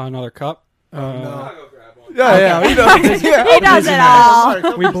 Another cup. No. I'll go grab one. Yeah, he does. Yeah, he does it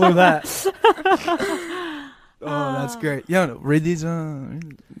all? We blew that. Oh, that's great. Yeah, no, read these.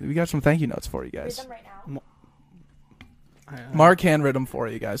 We got some thank you notes for you Read guys. them right now. Mark handwrote them for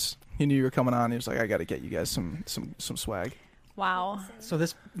you guys. He knew you were coming on. He was like, I got to get you guys some swag. Wow. So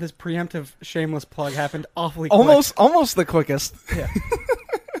this preemptive shameless plug happened awfully quick. Almost the quickest. Yeah.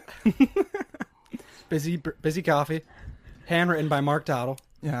 busy coffee, handwritten by Mark Dowdle.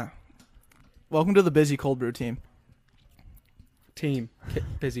 Yeah. Welcome to the busy cold brew team. Team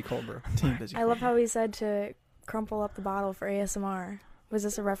busy cold brew. Team busy. I love how he said to crumple up the bottle for ASMR. Was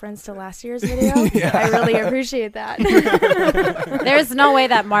this a reference to last year's video? Yeah. I really appreciate that. There's no way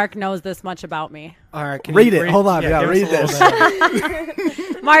that Mark knows this much about me. All right, can Read you it. Hold on. Yeah, give us read a little this. bit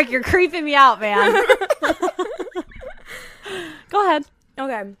of it. Mark, you're creeping me out, man. Go ahead.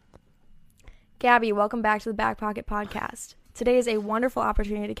 Okay. Gabby, welcome back to the Back Pocket Podcast. Today is a wonderful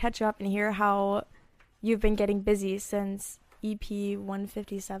opportunity to catch up and hear how you've been getting busy since EP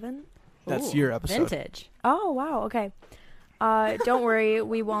 157. That's Ooh, your episode. Vintage. Oh, wow. Okay. Don't worry.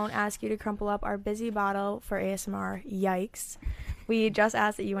 We won't ask you to crumple up our busy bottle for ASMR. Yikes. We just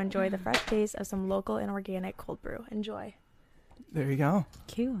ask that you enjoy the fresh taste of some local and organic cold brew. Enjoy. There you go.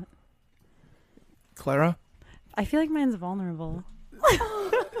 Cute. Clara, I feel like mine's vulnerable.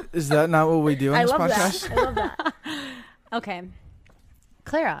 is that not what we do on I this love podcast? that. I love that. Okay.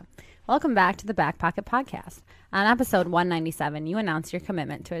 Clara, welcome back to the Back Pocket Podcast. On episode 197, you announced your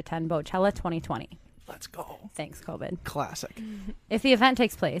commitment to attend Bochella 2020. Let's go. Thanks, COVID. Classic. If the event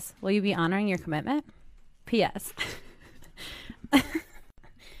takes place, will you be honoring your commitment? P.S.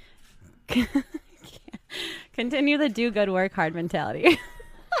 Continue the do good, work hard mentality.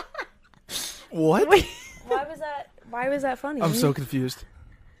 What? Why was that funny? I'm so confused.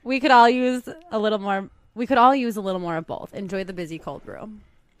 We could all use a little more. We could all use a little more of both. Enjoy the busy cold brew.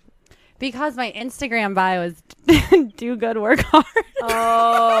 Because my Instagram bio is do good, work hard.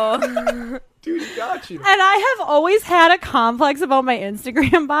 Oh. Dude, got you. And I have always had a complex about my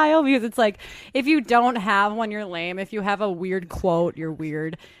Instagram bio because it's like, if you don't have one, you're lame. If you have a weird quote, you're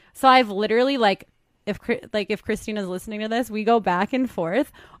weird. So I've literally if Christina's listening to this, we go back and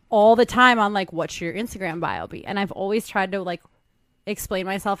forth all the time on like, what should your Instagram bio be? And I've always tried to like explain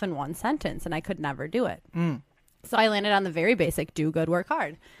myself in one sentence, and I could never do it. So I landed on the very basic, do good, work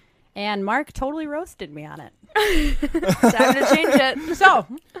hard. And Mark totally roasted me on it. Time to change it. So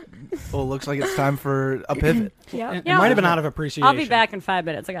Well, it looks like it's time for a pivot. Yeah. It might have been out of appreciation. I'll be back in 5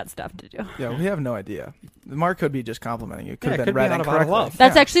 minutes. I got stuff to do. Yeah, we have no idea. Mark could be just complimenting you. Could Yeah, it have could been be read out of incorrectly. love.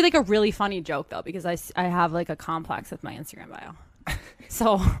 That's Yeah. actually like a really funny joke, though, because I have like a complex with my Instagram bio.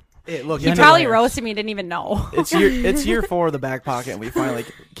 So Look, he you know, probably roasted me, didn't even know. it's year 4 of the back pocket, and we finally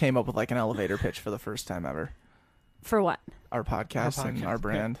came up with like an elevator pitch for the first time ever. For what? Our podcast and our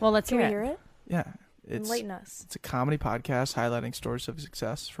brand. Well, let's Can we hear hear it. it? Yeah, it's Enlighten us. it's a comedy podcast highlighting stories of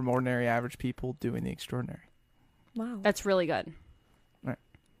success from ordinary, average people doing the extraordinary. Wow. That's really good.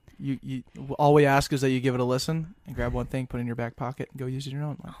 You all we ask is that you give it a listen and grab one thing, put it in your back pocket, and go use it in your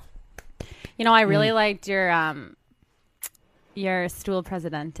own life. You know, I really liked your Stool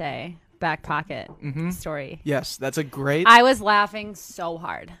Presidente back pocket story. Yes, that's a great. I was laughing so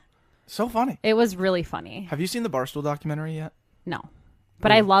hard. So funny. It was really funny. Have you seen the Barstool documentary yet? No.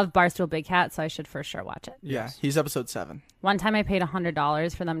 But I love Barstool Big Cat, so I should for sure watch it. Yeah, he's episode 7. One time I paid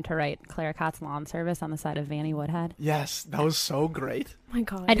 $100 for them to write Clara Cott's lawn service on the side of Vanny Woodhead. Yes, that was so great. Oh my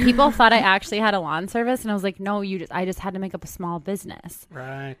God. And people thought I actually had a lawn service, and I was like, no, I just had to make up a small business.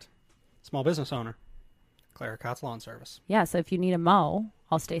 Right. Small business owner. Clara Cott's Lawn Service. Yeah, so if you need a mow,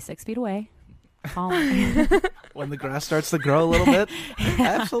 I'll stay 6 feet away. Call me. When the grass starts to grow a little bit,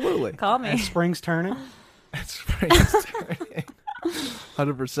 absolutely. Call me. As spring's turning. It's turning.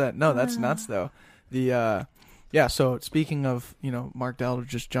 100%. No, that's nuts though. The yeah. So speaking of Mark Dell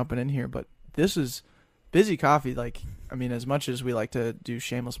just jumping in here, but this is Busy Coffee. Like, I mean, as much as we like to do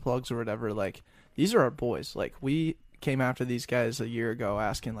shameless plugs or whatever, like these are our boys. Like we came after these guys a year ago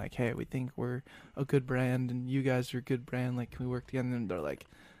asking like, hey, we think we're a good brand and you guys are a good brand. Like, can we work together? And they're like,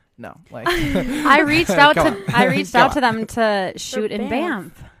 no. Like, I reached out Come to on. them to shoot in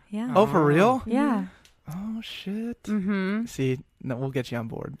Banff. Banff. Yeah. oh, for real? Yeah. Oh shit. Mm-hmm. See, no, we'll get you on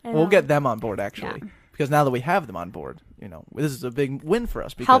board. I We'll know. get them on board actually, Yeah. because now that we have them on board, this is a big win for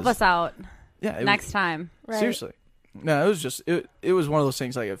us. Because, Help us out yeah, it next time. Right. Seriously, no, it was just it was one of those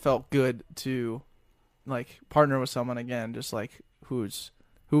things. Like, it felt good to like partner with someone again, just like who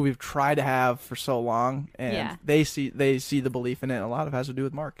we've tried to have for so long, and Yeah. they see the belief in it. And a lot of it has to do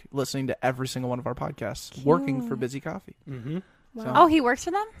with Mark listening to every single one of our podcasts, working for Busy Coffee. Mm-hmm. Wow. Oh, he works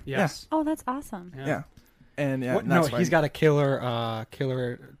for them? Yes. Oh, that's awesome. Yeah, and yeah, What- and no, that's why- he's got a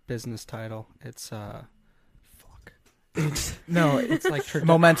killer business title. It's fuck. no, It's like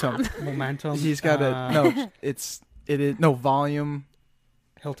momentum. momentum. He's got it is volume.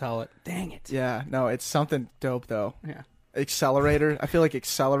 He'll tell it. Dang it. Yeah, no, it's something dope though. Yeah. Accelerator. I feel like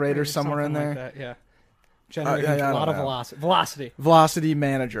accelerator Maybe somewhere in something there. like that, yeah. Generating yeah, I a lot don't of know. velocity. Velocity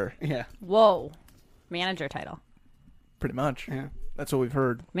manager, Yeah. Whoa. Manager title. pretty much. Yeah. That's what we've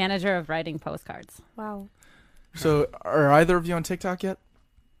heard. Manager of writing postcards. Wow. So, are either of you on TikTok yet?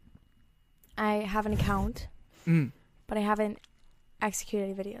 I have an account, Mm. but I haven't executed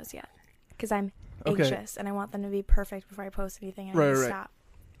any videos yet because I'm Okay. anxious and I want them to be perfect before I post anything. And I Right, need to right. stop.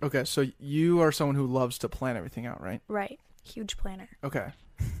 Okay, so you are someone who loves to plan everything out, right? Right. Huge planner. Okay.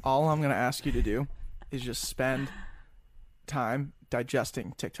 All I'm going to ask you to do is just spend time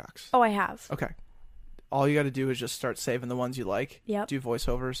digesting TikToks. Oh, I have. Okay. All you got to do is just start saving the ones you like. Yep. Do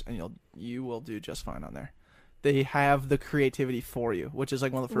voiceovers, and you will do just fine on there. They have the creativity for you, which is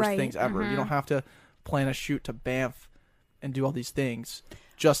like one of the first Right. things ever. You don't have to plan a shoot to Banff and do all these things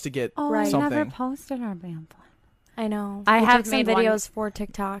just to get Oh, Right. I something. never posted our band plan. I know. I have took some made one- videos for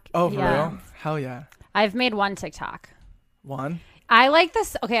TikTok. Oh, for Yeah. real? Hell yeah. I've made one TikTok. One? I like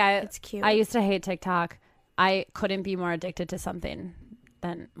this. Okay, It's cute. I used to hate TikTok. I couldn't be more addicted to something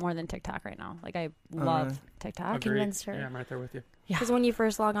more than TikTok right now. Like, I love TikTok. Agreed. convinced her. Yeah, I'm right there with you. Because when you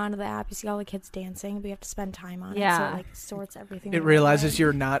first log on to the app, you see all the kids dancing, but you have to spend time on it. So Yeah. it like sorts everything. It the right realizes way.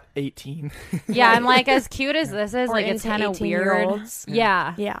 you're not 18. Yeah, I'm like, as cute as this is, Or like, it's into kind of weird. 18-year-olds.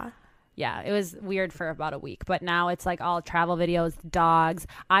 Yeah. Yeah. Yeah, it was weird for about a week, but now it's like all travel videos, dogs.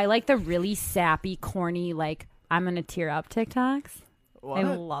 I like the really sappy, corny, like, I'm going to tear up TikToks. I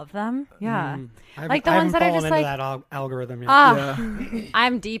love them. Yeah. Like the ones that are just into like- that algorithm yet. Yeah.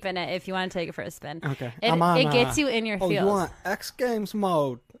 I'm deep in it if you want to take it for a spin. Okay. It, I'm on, it gets you in your Oh, feels. you want X Games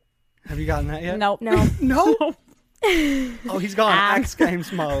mode? Have you gotten that yet? Nope. No. No. Oh, he's going X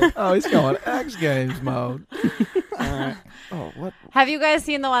Games mode. Oh, he's going X Games mode. All right. Oh, what? Have you guys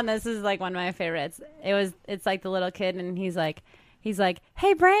seen the one? This is like one of my favorites. It's like the little kid, and he's like,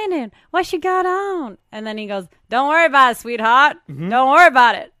 "Hey, Brandon, what you got on?" And then he goes, "Don't worry about it, sweetheart. Don't worry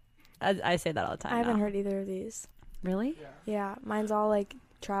about it." I say that all the time. I haven't now. heard either of these. Really? Yeah, mine's all like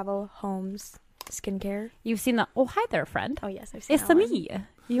travel, homes, skincare. You've seen the? Oh, hi there, friend. Oh yes, I've seen It's that one. me.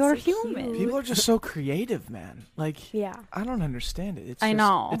 You're So human. cute. People are just so creative, man. Like, Yeah. I don't understand it. It's I just-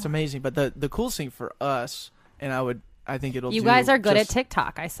 know. It's amazing. But the coolest thing for us, and I think it'll. You do guys are good just- at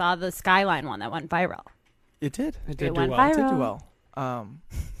TikTok. I saw the Skyline one that went viral. It did. It did do went well. It did do viral. well.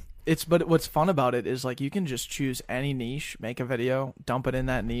 But what's fun about it is like you can just choose any niche, make a video, dump it in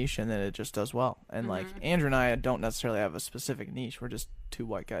that niche, and then it just does well. And like Andrew and I don't necessarily have a specific niche. We're just two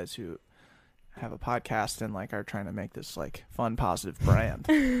white guys who have a podcast and like are trying to make this like fun, positive brand.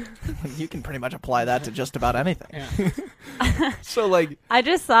 You can pretty much apply that to just about anything. Yeah. So like, I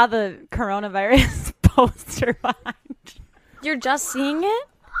just saw the coronavirus poster behind. You're just seeing it?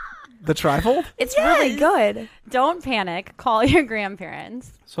 the trifold. It's really good. Don't panic. Call your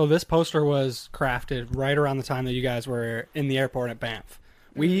grandparents. So this poster was crafted right around the time that you guys were in the airport at Banff.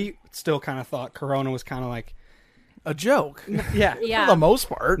 We still kind of thought Corona was kind of like, A joke. yeah, Yeah. For the most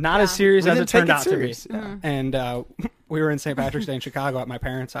part. not as serious We as didn't it turned take it out serious. to be. Yeah. And we were in St. Patrick's Day in Chicago at my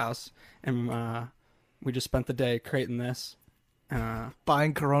parents' house, and we just spent the day creating this.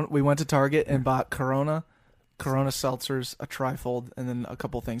 Buying Corona. We went to Target and bought Corona seltzers, a trifold, and then a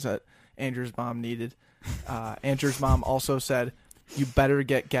couple things that Andrew's mom needed. Andrew's mom also said, "You better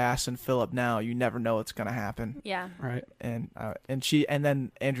get gas and fill up now. You never know what's gonna happen." Yeah. Right. And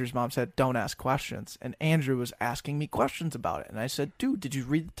then Andrew's mom said, "Don't ask questions." And Andrew was asking me questions about it, and I said, "Dude, did you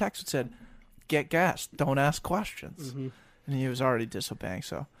read the text? It said, get gas. Don't ask questions." Mm-hmm. And he was already disobeying.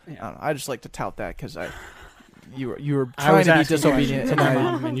 So Yeah. I don't know. I just like to tout that because you were I trying was to be asking disobedient, questions and, to my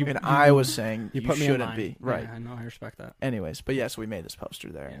mom, and I was saying You you, put me in shouldn't line. be right. Yeah, I know. I respect that. Anyways, but yes, we made this poster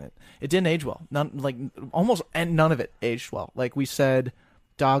there, and it didn't age well. None of it aged well. Like we said,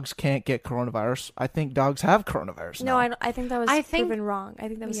 dogs can't get coronavirus. I think dogs have coronavirus No, now. I think that was I think- proven wrong. I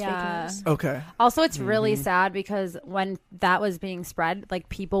think that was Yeah. fake news. Okay. Also, it's really sad because when that was being spread, like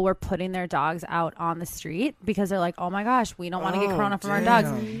people were putting their dogs out on the street because they're like, "Oh my gosh, we don't want to get Oh, corona from our dogs,"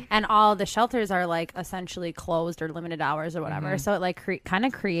 damn. and all the shelters are like essentially closed or limited hours or whatever. So it like kind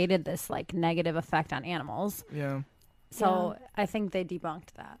of created this like negative effect on animals. Yeah. So I think they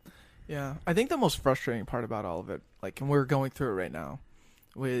debunked that. Yeah. I think the most frustrating part about all of it, like, and we're going through it right now,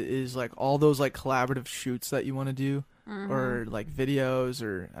 is like all those like collaborative shoots that you want to do, or like videos,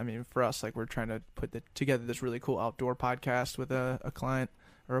 or I mean, for us, like we're trying to put together this really cool outdoor podcast with a client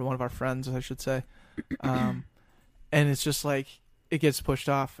or one of our friends, I should say, and it's just like it gets pushed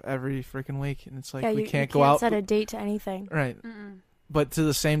off every freaking week, and it's like Yeah, we you can't go out. set a date to anything. Right. But to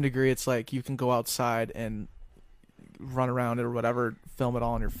the same degree, it's like you can go outside and run around it or whatever, film it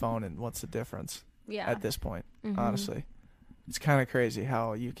all on your phone, and what's the difference Yeah. at this point? Mhm. Honestly, it's kind of crazy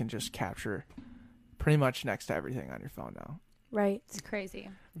how you can just capture pretty much next to everything on your phone now. Right. It's crazy.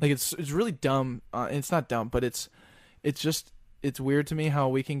 Like it's really dumb. It's not dumb, but it's weird to me how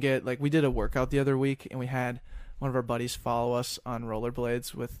we can get, like, we did a workout the other week and we had one of our buddies follow us on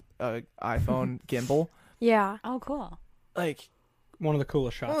rollerblades with a iPhone gimbal. Yeah. Oh, cool. Like, One of the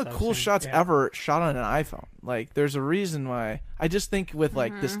coolest shots. one of the I've coolest seen. shots Yeah. ever shot on an iPhone. Like, there's a reason why. I just think with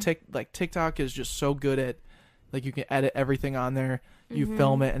like this TikTok is just so good at, like, you can edit everything on there, you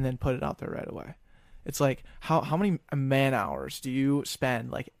film it, and then put it out there right away. It's like how many man hours do you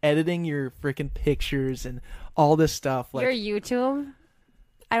spend like editing your freaking pictures and all this stuff? Like, Your YouTube,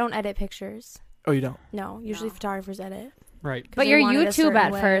 I don't edit pictures. oh, you don't? No, usually photographers edit. Right. 'Cause but they your want it a YouTube certain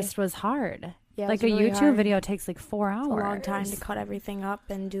at way. first was hard. Yeah, Like it a was really YouTube hard. video takes like 4 hours. It's a long time to cut everything up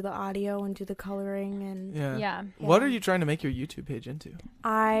and do the audio and do the coloring and Yeah. Yeah. What Yeah. are you trying to make your YouTube page into?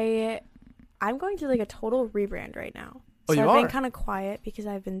 I'm going through like a total rebrand right now. Oh, so you I've are? been kind of quiet because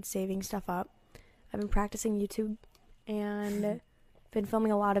I've been saving stuff up. I've been practicing YouTube and been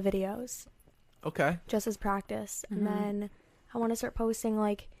filming a lot of videos Okay. just as practice. Mhm. And then I want to start posting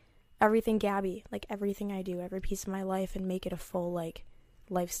like everything Gabby, like everything I do, every piece of my life, and make it a full like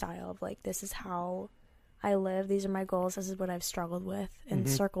lifestyle of like, this is how I live, these are my goals, this is what I've struggled with, and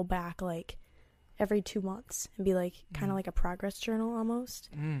circle back like every 2 months and be like kind of like a progress journal almost.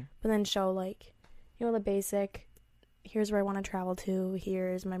 But then show like, you know, the basic, here's where I want to travel to,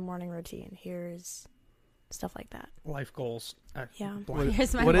 here's my morning routine, here's stuff like that. Life goals. Yeah.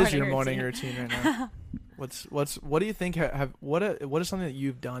 Here's my What is morning your morning routine. routine right now? What do you think what is something that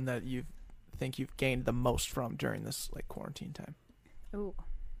you've done that you think you've gained the most from during this like quarantine time? Ooh.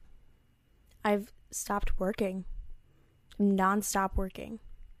 I've stopped working. nonstop working.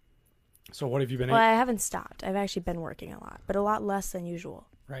 So what have you been? Well, I haven't stopped. I've actually been working a lot, but a lot less than usual.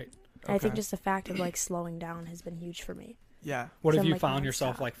 Right. And I think Okay. just the fact of like slowing down has been huge for me. Yeah. What So have I'm, you like, found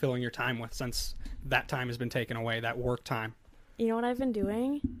yourself nonstop. like filling your time with since that time has been taken away, that work time? You know what I've been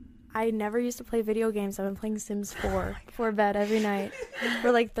doing? I never used to play video games. I've been playing Sims 4 before bed every night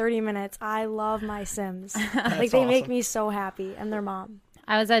for like 30 minutes. I love my Sims. Like they make awesome. me so happy. And their mom.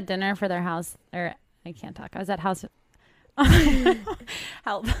 I was at dinner for their house, or I can't talk. I was at house.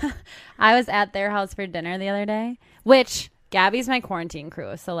 Help. I was at their house for dinner the other day, which Gabby's my quarantine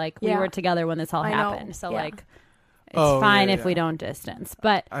crew. So like we Yeah. were together when this all I know. happened. So Yeah. like it's Oh, fine yeah, if we yeah. don't distance.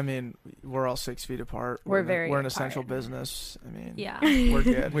 But I mean, we're all 6 feet apart. We're in a- very We're an apart. essential business. I mean, yeah. we're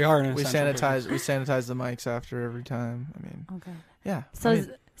good. We are in We essential sanitize. business. We sanitize the mics after every time. I mean, Okay. yeah. So I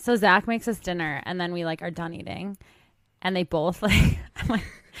mean, so Zach makes us dinner, and then we like are done eating, and they both like I'm like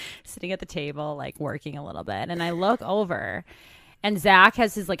sitting at the table like working a little bit, and I look over, and Zach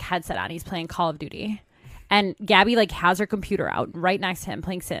has his like headset on. He's playing Call of Duty. And Gabby like has her computer out right next to him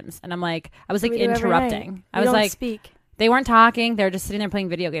playing Sims, and I'm like, I was like We do every night. interrupting. I We was don't like, speak. they weren't talking; they were just sitting there playing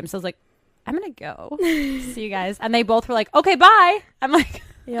video games. So I was like, I'm gonna go see you guys, and they both were like, okay, bye. I'm like,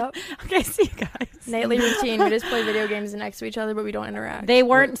 Yep. okay, see you guys. Nightly routine. We just play video games next to each other, but we don't interact. They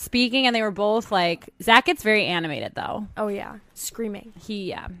weren't speaking, and they were both like, Zach gets very animated though. Oh yeah, screaming.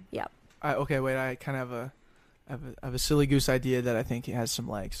 Yeah. okay, wait. I kind of have a silly goose idea that I think has some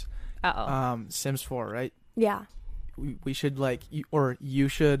legs. Uh-oh. Sims 4, right? Yeah. We should like you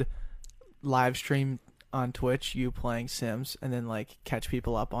should live stream on Twitch you playing Sims and then like catch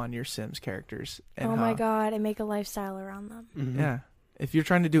people up on your Sims characters. And Oh my how- god, and make a lifestyle around them. Mhm. Yeah. If you're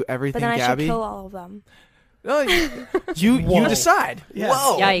trying to do But everything, then I Gabby, should kill all of them. no, you Whoa. decide. Yeah.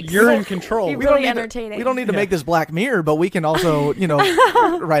 Whoa. Yikes. You're in control. Be We don't really need to- entertaining. We don't need to Yeah. make this Black Mirror, but we can also,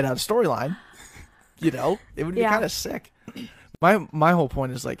 write out a storyline. It would be Yeah. kind of sick. My whole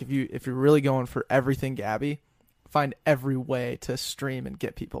point is like if you're really going for everything, Gabby, find every way to stream and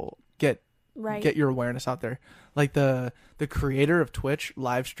get people get your awareness out there. Like the creator of Twitch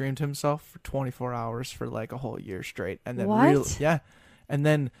live streamed himself for 24 hours for like a whole year straight, and then What? and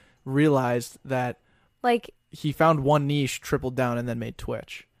then realized that Like he found one niche, tripled down, and then made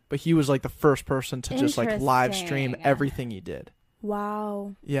Twitch. But he was like the first person to just like live stream Interesting. everything he did.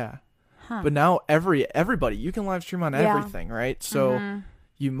 wow. Yeah. Huh. But now everybody you can live stream on Yeah. everything, right? So Mhm.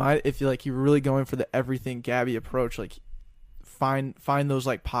 you might, if you're really going for the everything Gabby approach, like find those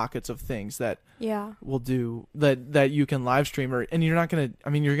like pockets of things that Yeah. will do that you can live stream, and you're not gonna. I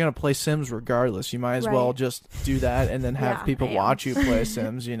mean, you're gonna play Sims regardless. You might as well Right. just do that and then have Yeah, people I am. watch you play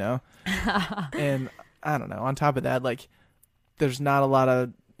Sims. And I don't know. On top of that, like there's not a lot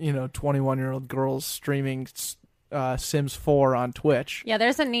of 21-year-old girls streaming Sims 4 on Twitch. Yeah,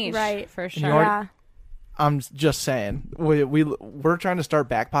 there's a niche Right. for you sure. already- Yeah. I'm just saying, we're trying to start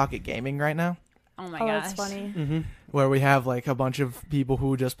back pocket gaming right now, Oh my Oh, gosh. that's funny. Mm-hmm. where we have like a bunch of people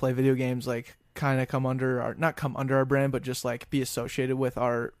who just play video games, like kind of not come under our brand, but just like be associated with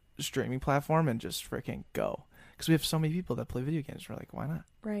our streaming platform and just freaking go. Because we have so many people that play video games. We're like, why not?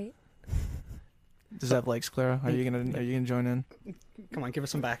 Right. Does that have legs, Clara? Are you gonna join in? Come on, give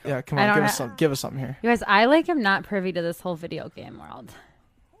us some backup. Yeah, come I on, don't give us something here. You guys, I like am not privy to this whole video game world.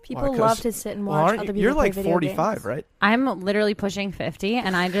 People Why, 'cause- love to sit and Well, watch aren't other you, people you're play like video 45, games. right? I'm literally pushing 50,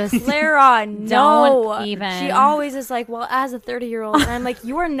 and I just Clara, no. Don't even. She always is like, well, as a 30-year-old. And I'm like,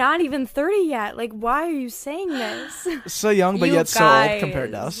 you are not even 30 yet. Like, why are you saying this? So young, but You yet so old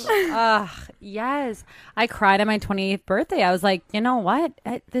compared to guys. us. Ugh, yes. I cried on my 28th birthday. I was like, you know what?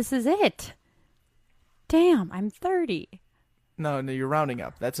 This is it. Damn, I'm 30. No, you're rounding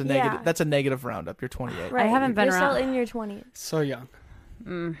up. That's a Yeah. negative. That's a negative roundup. You're 28. Right. haven't been You're around. still in your 20s. So young.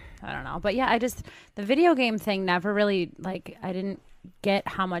 I don't know. But yeah, the video game thing never really, like, I didn't get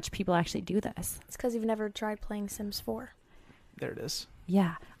how much people actually do this. It's because you've never tried playing Sims 4. There it is.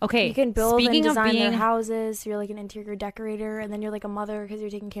 Yeah. Okay. You can build speaking and design of being, their houses. You're like an interior decorator, and then you're like a mother because you're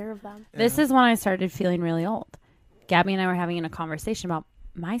taking care of them. This is when I started feeling really old. Gabby and I were having a conversation about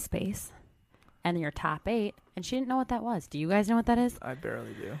MySpace and your top 8, and she didn't know what that was. Do you guys know what that is? I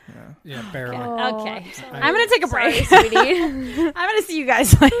barely do. Yeah. Yeah, barely. Okay. I'm sorry. I'm going to take a Sorry, break. sweetie. I'm going to see you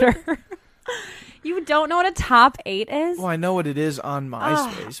guys later. You don't know what a top 8 is? Well, I know what it is on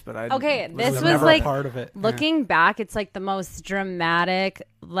MySpace, but I Okay, was this was was never like a part of it. looking back, it's like the most dramatic,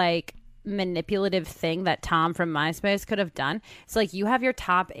 like manipulative thing that Tom from MySpace could have done. So like you have your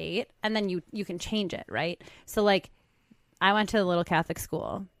top 8 and then you can change it, right? So like I went to a little Catholic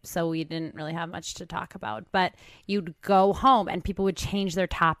school, so we didn't really have much to talk about. But you'd go home, and people would change their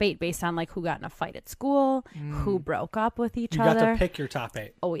top 8 based on like who got in a fight at school, who broke up with each You other. got to pick your top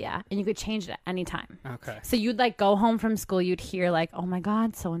 8. Oh yeah, and you could change it at any time. Okay. So you'd like go home from school, you'd hear like, oh my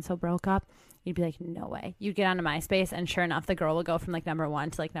God, so and so broke up. You'd be like, no way. You'd get onto MySpace, and sure enough, the girl would go from like number 1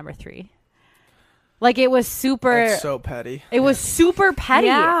 to like number 3. Like it was super. That's so petty. It was super petty.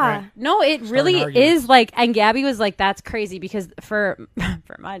 Yeah. Right. No, it really arguments. is like, and Gabby was like, that's crazy because for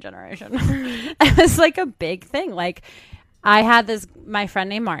my generation, it was like a big thing. Like I had my friend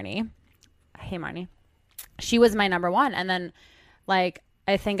named Marnie. Hey, Marnie. She was my number 1. And then like,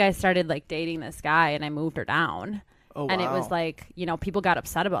 I think I started like dating this guy and I moved her down. Oh, And it wow. was like, people got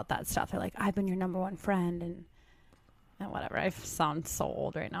upset about that stuff. They're like, I've been your number 1 friend and whatever. I sound so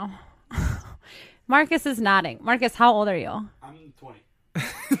old right now. Marcus is nodding. Marcus, how old are you? I'm 20.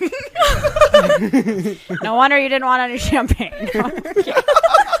 No wonder you didn't want any champagne.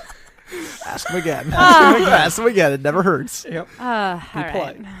 Ask him again. Ask him again. It never hurts. Yep. All right.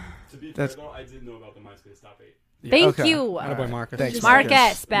 polite. To be fair, That's- though, I did know about the MySpace top 8. Thank Okay. you. Attaboy, Marcus. Thanks,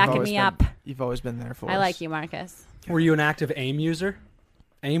 Marcus, You've backing always me been- up. You've always been there for us. I like you, Marcus. Were you an active AIM user?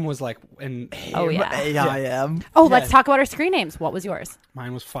 AIM was like, and Oh, yeah. AIM. Oh, Yeah. let's talk about our screen names. What was yours?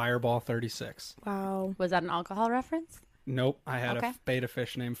 mine was Fireball 36. Wow. Was that an alcohol reference? Nope, I had Okay. a beta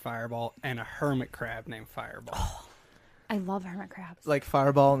fish named Fireball and a hermit crab named Fireball. I love hermit crabs. Like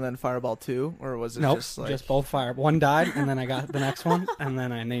Fireball and then Fireball 2? Or was it Nope, just like... both fire. One died, and then I got the next one, and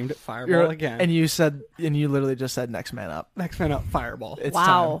then I named it Fireball You're- again. And you literally just said next man up. next man up, Fireball. It's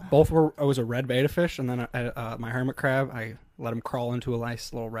Wow. time. Both were. I was a red beta fish, and then my hermit crab. I let him crawl into a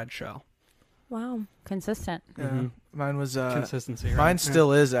nice little red shell. Wow. Consistent. Yeah. Mhm. Mine was... Consistency. Right? Mine Yeah.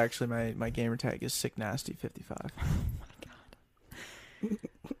 still is actually my gamer tag is Sick Nasty 55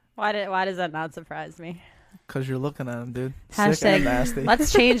 Why does that not surprise me? because you're looking at him, dude. Sick Hashtag- and nasty.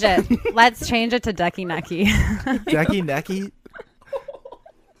 Let's change it. Let's change it to Decky Necky. Decky Necky.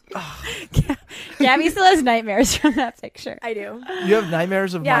 Gabby still has nightmares from that picture. I do. You have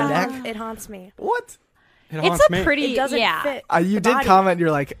nightmares of Yeah, my neck. it haunts me. What? It It's haunts a me. pretty. It doesn't yeah. fit. You the did body. comment.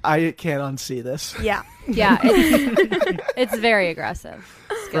 You're like, I can't unsee this. Yeah. Yeah. It's very aggressive.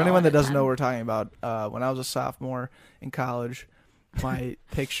 For anyone that doesn't know what we're talking about, when I was a sophomore in college, my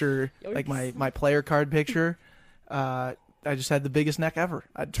picture, like my player card picture, I just had the biggest neck ever.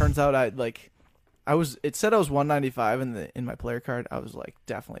 It turns out it said I was 195 in my player card. I was like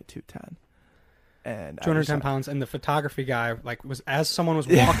definitely 210. And 210 pounds, and the photography guy was as someone was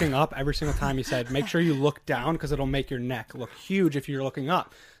walking up every single time he said, "Make sure you look down because it'll make your neck look huge if you're looking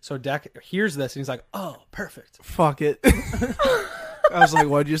up." So Deck hears this and he's like, "Oh, perfect." Fuck it. I was like,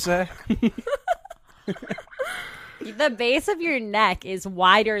 what'd you say? The base of your neck is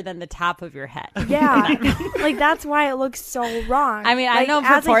wider than the top of your head. Yeah. Like, that's why it looks so wrong. I mean, I'm like, no as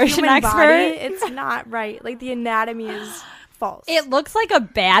a proportion human expert. body, it's not right. Like, the anatomy is false. It looks like a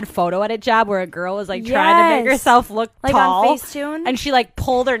bad photo edit job where a girl is like trying to make Yes. herself look like tall, on Facetune. and she like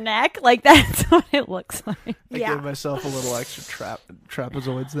pulled her neck. Like that's what it looks like. I Yeah. gave myself a little extra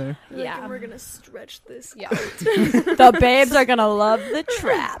trapezoids there. Like, Yeah. and we're gonna stretch this. Yeah. The babes are gonna love the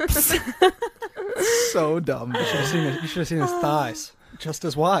traps. So dumb. You should have seen his thighs, just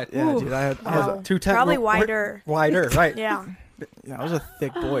as wide. Yeah, dude. I was Wow. 210. Probably wider. Wider, right? Yeah. I was a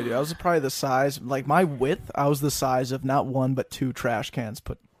thick boy, dude. I was probably the size, like my width. I was the size of not one but two trash cans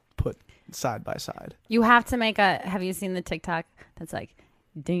put side by side. You have to make a. Have you seen the TikTok that's like,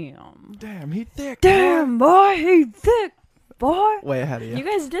 damn, Damn, he thick. damn boy, he thick boy Way ahead of you. You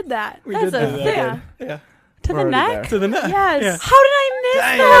guys did that. We That's did a do thick- that. Yeah. to We're the already neck. there. To the neck. Yes. Yeah. How did I miss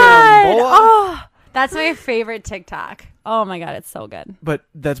Damn, that? boy. Oh, that's my favorite TikTok. Oh my god, it's so good. But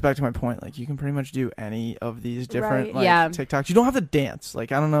that's back to my point. Like you can pretty much do any of these different Right. like Yeah. TikToks. You don't have to dance.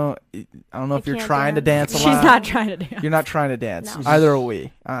 Like I don't know if you're can't trying to dance. dance a She's lot. not trying to do. You're not trying to dance. No. Either are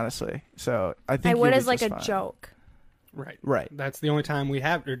we, honestly. So I think I would you'll as be like just a fine. joke. Right. Right. That's the only time we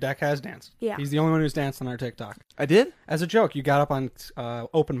have. Or Deck has danced. Yeah. He's the only one who's danced on our TikTok. I did? As a joke, you got up on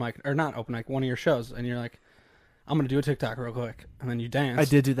open mic or not open mic, one of your shows, and you're like, "I'm gonna do a TikTok real quick," and then you danced. I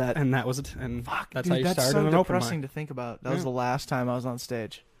did do that. and that was it. And that's Dude, how you that's started so an open depressing mic. to think about. That was Yeah. the last time I was on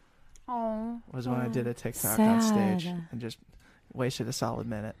stage. Oh, Was when I did a TikTok on stage sad. and just wasted a solid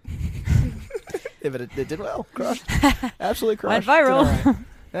minute. It did well. Crushed. Absolutely went crushed. viral.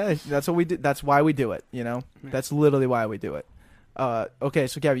 Hey, that's what we did. That's why we do it. You know, that's literally why we do it. Okay,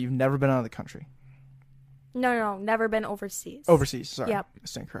 so Gabby, you've never been out of the country, No, never been overseas. overseas. Sorry, Yep. I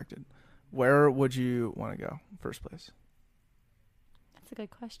stand corrected. Where would you want to go first place? That's a good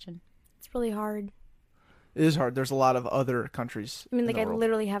question. It's really hard. It is hard. There's a lot of other countries. I mean, in like the I world.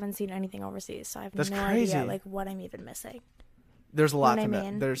 literally haven't seen anything overseas, so I have That's no crazy. idea like what I'm even missing. There's a lot what to I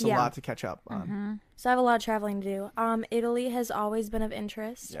mean? There's a Yeah. lot to catch up on. So I have a lot of traveling to do. Italy has always been of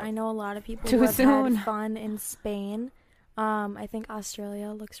interest. Yeah. I know a lot of people Too who have soon. had fun in Spain. I think Australia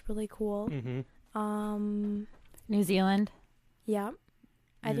looks really cool. Mm-hmm. New Zealand. Yeah.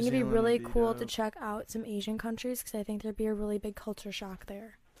 I New think it'd be Zealand really would be cool dope. to check out some Asian countries because I think there'd be a really big culture shock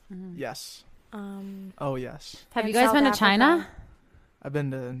there. Yes. Um, Oh yes. Have you and guys South been to Africa. China? I've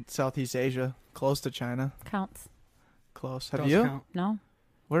been to Southeast Asia, close to China. Counts. Close. Have Does you? count. No,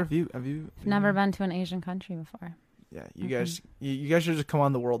 Where have you? Have you? never been to an Asian country before. Yeah, you guys. You guys should just come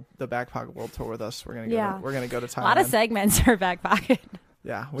on the Back Pocket World Tour with us. We're gonna go. Yeah. We're gonna go to A Thailand. lot of segments for back pocket.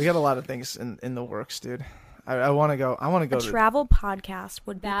 Yeah, we got a lot of things in the works, dude. I want to go. I want to a go to. travel podcast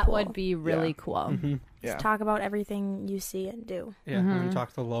would be That cool. would be really Yeah. cool. Mm-hmm. Yeah. Talk about everything you see and do. Yeah, and talk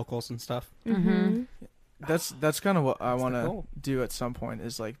to the locals and stuff. Mm-hmm. That's kind of what I That's want the to goal. do at some point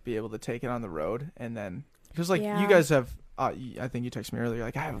is like be able to take it on the road and then because like Yeah. you guys have I think you texted me earlier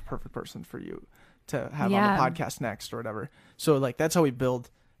like I have a perfect person for you to have Yeah. on the podcast next or whatever. So like that's how we build.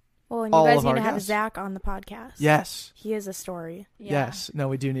 Well, and you All guys of need our to have guests. Zach on the podcast. Yes. He is a story. Yes. No,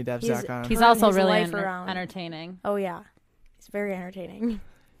 we do need to have He's- Zach on. He's Turn also his really life around. entertaining. Oh, yeah. He's very entertaining.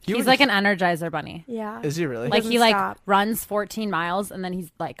 He He's was- like an Energizer bunny. Yeah. Is he really? Like doesn't he like stop. runs 14 miles and then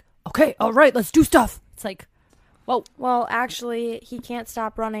he's like, okay, all right, let's do stuff. It's like, whoa. Well, actually, he can't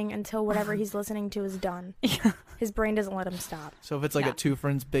stop running until whatever he's listening to is done. His brain doesn't let him stop. So if it's like Yeah. a Two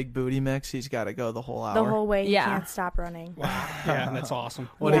Friends Big Booty mix, he's got to go the whole hour. The whole way, he Yeah. can't stop running. Wow. Yeah, that's awesome.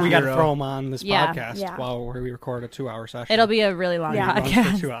 What a we got to hero. throw him on this Yeah. podcast Yeah. while we record a 2-hour session. It'll be a really long Yeah. He runs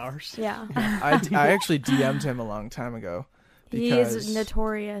podcast. for 2 hours. Yeah. I actually DM'd him a long time ago. He Because, is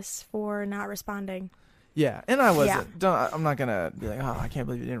notorious for not responding. Yeah, and I wasn't. Yeah. I'm not gonna be like, oh, I can't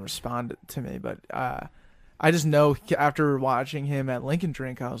believe you didn't respond to me. But I just know after watching him at Lincoln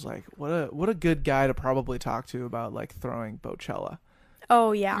Drink, I was like, what a good guy to probably talk to about like throwing Bocella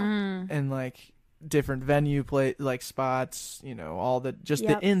Oh, yeah. and like different venue play like spots. You know, all the just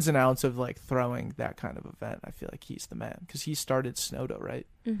Yep. the ins and outs of like throwing that kind of event. I feel like he's the man because he started Snowdo, right?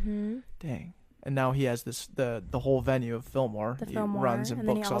 Mm-hmm. Dang. And now he has this the whole venue of Fillmore. The he Fillmore. runs and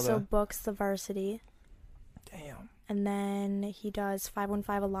then he books all also the. books the Varsity. Damn. And then he does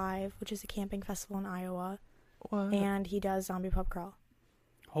 515 Alive, which is a camping festival in Iowa. What? And he does Zombie Pub Crawl.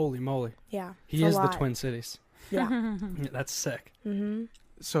 Holy moly. Yeah. He it's a is the lot. Twin Cities. Yeah. Yeah, that's sick. Mm-hmm.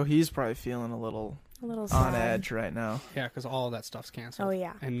 So he's probably feeling a little A little on sad. edge right now. Yeah, because all of that stuff's canceled. Oh,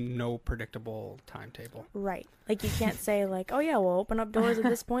 yeah. And no predictable timetable. Right. Like, you can't say, like, oh, yeah, we'll open up doors at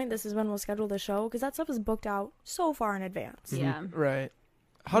this point. This is when we'll schedule the show. Because that stuff is booked out so far in advance. Yeah. Right.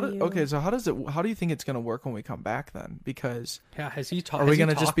 You- So how do you think it's gonna work when we come back then? Because Yeah, has he talked? are we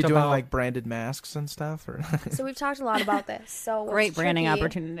gonna just be doing like branded masks and stuff? Or So we've talked a lot about this. So what's Great branding tricky-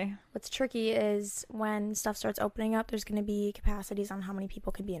 opportunity. What's tricky is when stuff starts opening up, there's going to be capacities on how many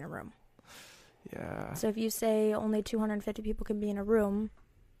people can be in a room. yeah, So if you say only 250 people can be in a room,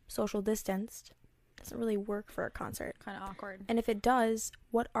 social distanced, doesn't really work for a concert. Kind of awkward. And if it does,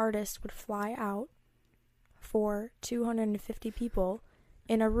 what artist would fly out for 250 people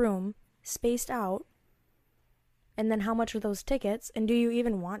in a room, spaced out? And then how much are those tickets? And do you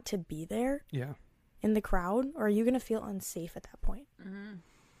even want to be there Yeah. in the crowd? Or are you going to feel unsafe at that point?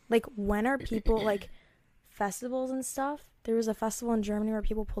 Like, when are people, like, festivals and stuff? There was a festival in Germany where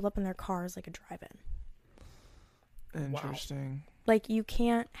people pulled up in their cars like a drive-in. interesting. Like, you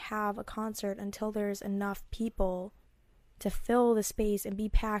can't have a concert until there's enough people to fill the space and be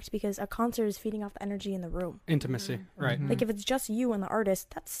packed because a concert is feeding off the energy in the room. Intimacy. Right. Mhm. Like, if it's just you and the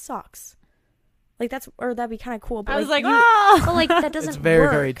artist, that sucks. Like, that'd be kind of cool. But I was like, you- oh! but, like, that doesn't very,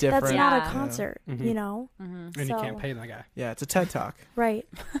 work. very different. That's not Yeah. a concert, Mhm. you know? And you can't pay the guy. Yeah, it's a TED Talk. Right.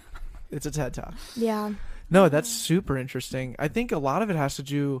 It's a TED Talk. Yeah. No, that's super interesting. I think a lot of it has to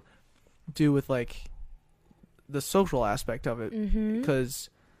do with like the social aspect of it Mm-hmm. because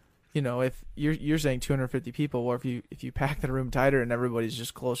you know if you're saying 250 people, or if you pack the room tighter and everybody's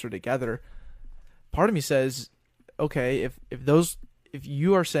just closer together, part of me says, okay, if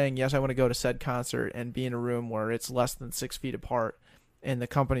you are saying yes, I want to go to said concert and be in a room where it's less than 6 feet apart, and the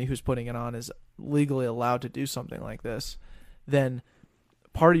company who's putting it on is legally allowed to do something like this, then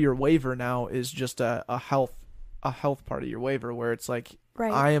part of your waiver now is just a health part of your waiver where it's like,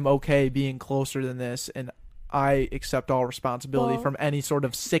 Right. I am okay being closer than this, and I accept all responsibility Well- from any sort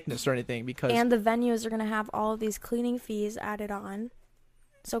of sickness or anything because And the venues are going to have all of these cleaning fees added on.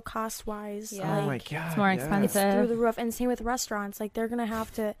 So cost-wise, Yeah. oh my like, god, It's more yeah. expensive. it's through the roof. And same with restaurants. Like, they're going to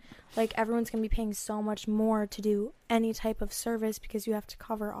have to, like, everyone's going to be paying so much more to do any type of service because you have to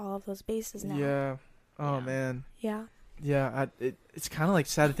cover all of those bases now. Yeah. Oh man. Yeah. Yeah, it's kind of like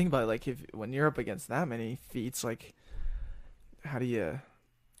sad to think about. Like when you're up against that many feats, like how do you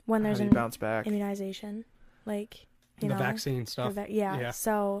When there's an bounce back? immunization, like you The know, vaccine for stuff. yeah. Yeah.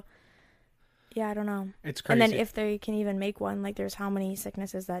 So yeah, I don't know. It's crazy. And then if they can even make one, like there's how many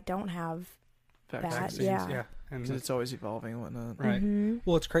sicknesses that don't have that. Vaccines, Yeah. And Because it's always evolving and whatnot. right. Mhm.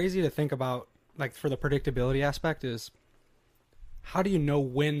 Well, it's crazy to think about, like, for the predictability aspect is, how do you know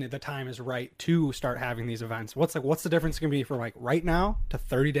when the time is right to start having these events? What's the difference going to be from like right now to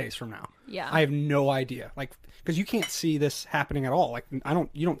 30 days from now? Yeah. I have no idea. Like, because you can't see this happening at all. Like,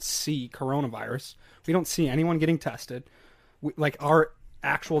 you don't see coronavirus. We don't see anyone getting tested. Like, our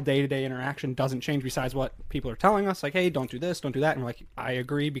actual day-to-day interaction doesn't change besides what people are telling us. Like, hey, don't do this, don't do that. And we're like, I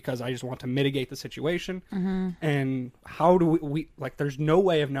agree because I just want to mitigate the situation. And how do we like, there's no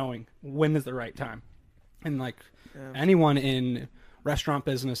way of knowing when is the right time. And like, anyone in restaurant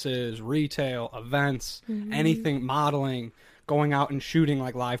businesses, retail, events, anything, modeling, going out and shooting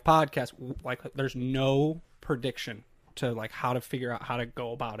like live podcasts, like there's no prediction to like how to figure out how to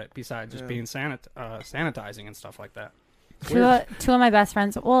go about it besides just being sanitizing and stuff like that. Two of my best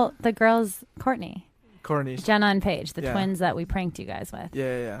friends. Well, the girls, Courtney's, Jenna and Paige, the Yeah. twins that we pranked you guys with.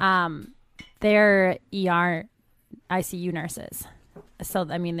 Yeah. They're ER ICU nurses. So,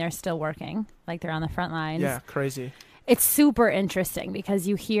 I mean, they're still working. Like, they're on the front lines. Yeah, crazy. It's super interesting because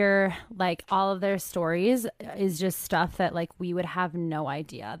you hear, like, all of their stories is just stuff that, like, we would have no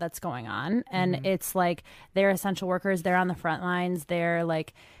idea that's going on. And it's, like, they're essential workers. They're on the front lines. They're,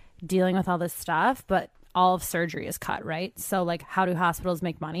 like, dealing with all this stuff. But all of surgery is cut, right? So, like, how do hospitals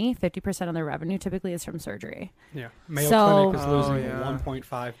make money? 50% of their revenue typically is from surgery. Yeah. Mayo So- Clinic is losing yeah.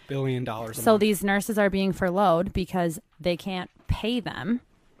 $1.5 billion a month. So these nurses are being furloughed because they can't pay them.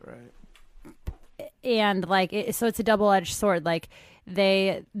 Right. And like so it's a double-edged sword. Like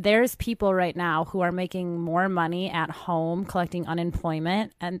there's people right now who are making more money at home collecting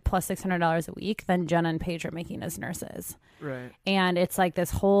unemployment and plus $600 a week than Jenna and Paige are making as nurses. Right. And it's like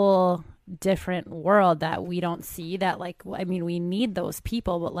this whole different world that we don't see, that like, I mean, we need those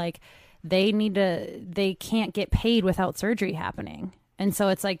people, but like they can't get paid without surgery happening. And so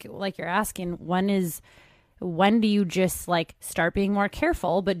it's like you're asking, when do you just like start being more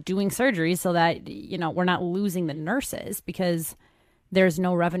careful but doing surgery so that, you know, we're not losing the nurses because there's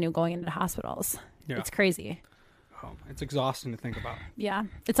no revenue going into the hospitals. Yeah. It's crazy. Oh, it's exhausting to think about. Yeah.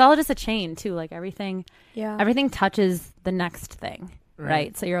 It's all just a chain too. Like everything touches the next thing.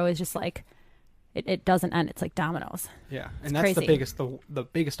 Right. So you're always just like, it doesn't end. It's like dominoes. Yeah, It's and that's crazy. the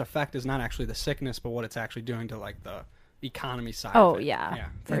biggest effect is not actually the sickness, but what it's actually doing to like the economy side. Oh, of it. yeah.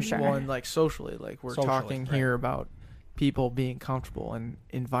 For And, sure. Well, and like socially, like we're Socially, talking right. here about people being comfortable in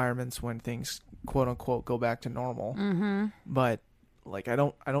environments when things quote unquote go back to normal. Mm-hmm. But like I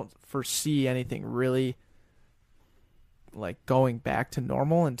don't foresee anything really like going back to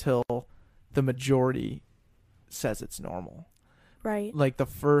normal until the majority says it's normal. Right. Like the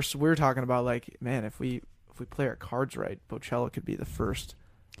first we were talking about, like, man, if we play our cards right, Bochella could be the first.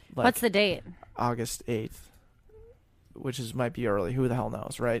 Like, What's the date? August 8th, which might be early. Who the hell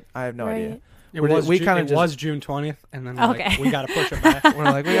knows, right? I have no Right. idea. It We're- was we Ju- kinda it just- was June 20th, and then like, Okay. we got to push it back. We're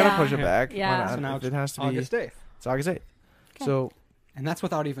like, we Yeah. gotta push it back. Yeah. Why not? So now If it's it has to be. August 8th, It's August 8th. Okay. So and that's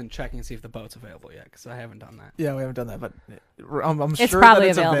without even checking to see if the boat's available yet, because I haven't done that. yeah, we haven't done that, but I'm It's sure probably that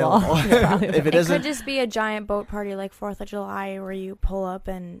it's available. available. It's probably If it It could isn't, just be a giant boat party like 4th of July where you pull up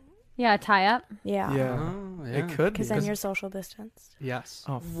and Yeah, tie up. yeah. yeah, Oh, yeah. it could be. Because then you're social distanced. Yes.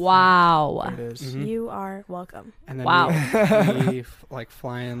 Oh, Wow. there it is. Mhm. You are welcome. And then Wow. we like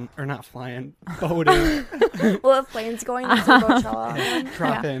flying or not flying, boating, Well, if planes going into Coachella, then,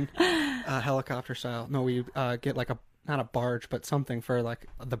 drop yeah. in, helicopter style. No, we get like not a barge, but something for like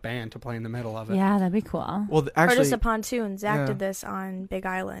the band to play in the middle of it. Yeah, that'd be cool. Well, Or actually, just a pontoon. Zach yeah. did this on Big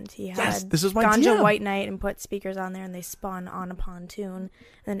Island. He had yes, this is my Ganja jam. White Night and put speakers on there, and they spun on a pontoon. And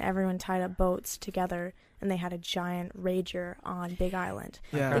then everyone tied up boats together, and they had a giant rager on Big Island.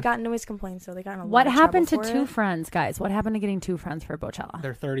 Yeah. They got noise complaints, so they got in a lot What of happened to trouble for Two it. Friends, guys? What happened to getting Two Friends for Bochella?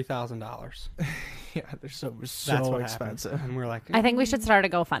 They're $30,000. yeah, they're so That's what expensive. happened. And we're like, I think we should start a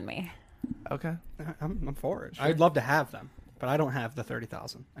GoFundMe. Okay, I'm for it. Sure. I'd love to have them, but I don't have the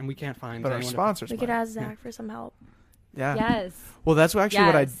 30,000, and we can't find. but our anyone to- sponsors. We could might. ask Zach for some help. Yeah. Yes. Well, that's actually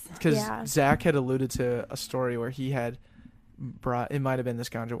what I Yes. because Yeah. Zach had alluded to a story where he had brought. It might have been this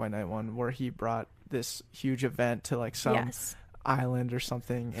Ganja White Night one where he brought this huge event to like some Yes. island or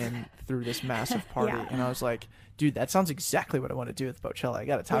something and threw this massive party. Yeah. And I was like, dude, that sounds exactly what I want to do with Bochella. I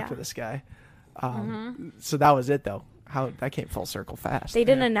got to talk Yeah. to this guy. So that was it though. how that came full circle fast. They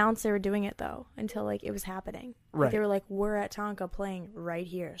didn't announce they were doing it though until like it was happening. Like, Right. they were like, "We're at Tonka playing right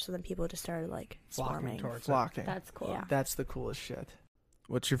here," so then people just started like Flocking swarming. towards it. Flocking. That's cool. Yeah. That's the coolest shit.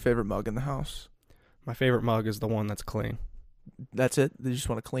 What's your favorite mug in the house? My favorite mug is the one that's clean. That's it? You just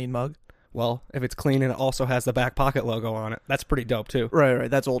want a clean mug? Well, if it's clean and it also has the back pocket logo on it, that's pretty dope too. Right.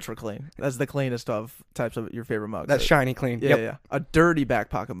 That's ultra clean. That's the cleanest of types of your favorite mug. That's shiny clean. Yeah, Yep. yeah. A dirty back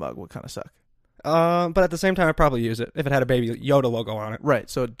pocket mug would kind of suck. But at the same time, I'd probably use it if it had a Baby Yoda logo on it. Right.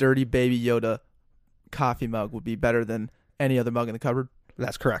 So a dirty Baby Yoda coffee mug would be better than any other mug in the cupboard.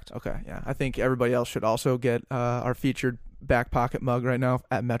 That's correct. Okay, yeah. I think everybody else should also get our featured back pocket mug right now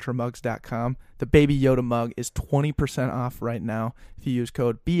at metromugs.com. The Baby Yoda mug is 20% off right now if you use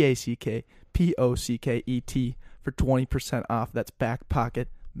code BACKPOCKET for 20% off. That's back pocket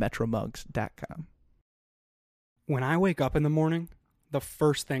metromugs.com. When I wake up in the morning, the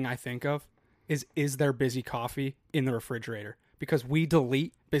first thing I think of is there busy coffee in the refrigerator? Because we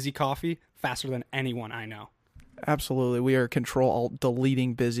delete busy coffee faster than anyone I know. Absolutely. We are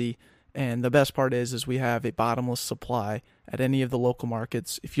Control-Alt-Deleting busy. And the best part is we have a bottomless supply at any of the local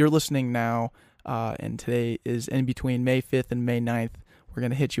markets. If you're listening now, and today is in between May 5th and May 9th, we're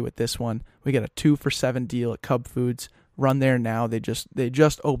going to hit you with this one. We got a 2-for-7 deal at Cub Foods. Run there now. They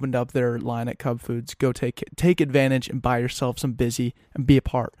just opened up their line at Cub Foods. Go take advantage and buy yourself some busy and be a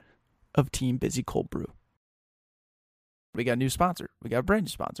part of Team Busy Cold Brew. We got a new sponsor. We got a brand new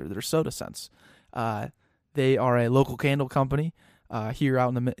sponsor. They're Soda Sense. They are a local candle company here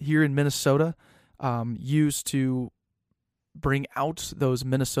in Minnesota, used to bring out those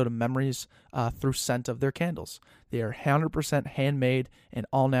Minnesota memories through scent of their candles. They are 100% handmade and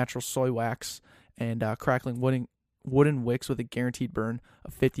all natural soy wax and crackling wooden wicks with a guaranteed burn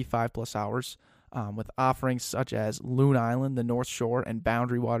of 55 plus hours. With offerings such as Loon Island, the North Shore, and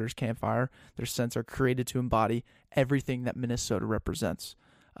Boundary Waters Campfire, their scents are created to embody everything that Minnesota represents.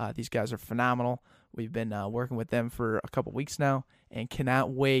 These guys are phenomenal. We've been working with them for a couple weeks now, and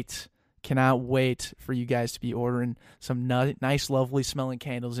cannot wait for you guys to be ordering some nice, lovely smelling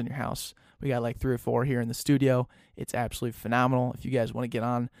candles in your house. We got like 3 or 4 here in the studio. It's absolutely phenomenal. If you guys want to get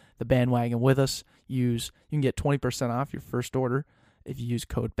on the bandwagon with us, you can get 20% off your first order if you use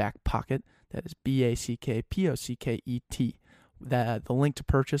code BACKPOCKET. That is BACKPOCKET. The link to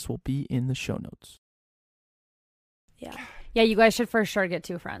purchase will be in the show notes. Yeah. Yeah, you guys should for sure get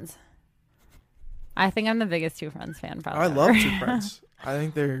Two Friends. I think I'm the biggest Two Friends fan probably. I love ever. Two Friends. I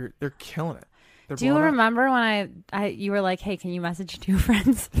think they're killing it. They're Do you blowing up. remember when you were like, "Hey, can you message Two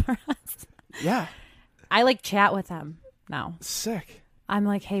Friends for us?" Yeah. I like chat with them now. Sick. I'm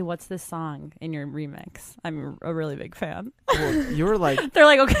like, "Hey, what's this song in your remix?" I'm a really big fan. Well, you were like, They're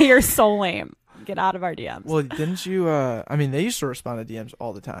like, "Okay, you're so lame. Get out of our DMs." well, didn't you? I mean, they used to respond to DMs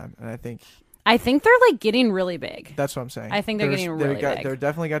all the time, and I think they're like getting really big. that's what I'm saying. I think they're getting really big. They're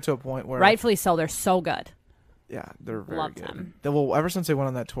definitely got to a point where, Rightfully so. They're so good. yeah, they're very Love good. them. Well, ever since they went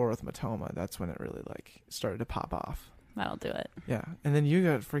on that tour with Matoma, that's when it really like started to pop off. That'll do it. Yeah, and then you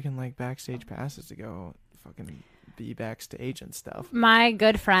got freaking like backstage passes to go fucking be backstage and stuff. My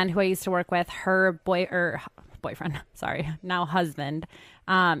good friend who I used to work with, her boyfriend, sorry, now husband,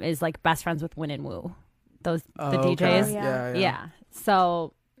 is like best friends with Win and Woo. The Okay. DJs. Yeah. Yeah.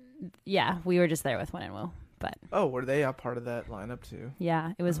 So, yeah, we were just there with Win and Woo. But Oh, were they a part of that lineup too?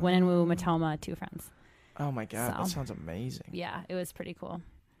 yeah, it was Win and Woo, Matoma, Two Friends. Oh my god, that So. sounds amazing. Yeah, it was pretty cool.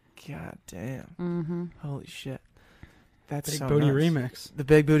 God damn. Mm-hmm. Holy shit. That's Big so Booty nuts. remix. The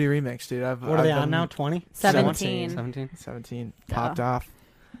Big Booty remix, dude. What are they on now? 20? 17. 17. Popped off.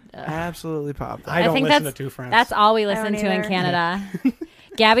 Absolutely popped off. I don't think listen to that's- Two Friends. That's all we I listen don't to in either. Canada.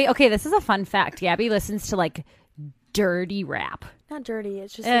 Gabby, okay, this is a fun fact. Gabby listens to like dirty rap. Not dirty.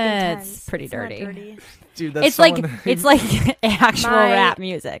 It's just like intense. It's pretty Not dirty. Dude, that's It's like someone- it's like actual My- rap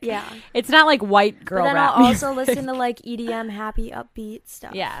music. Yeah. It's not like white girl But then rap. I'll music. also listen to like EDM, happy, upbeat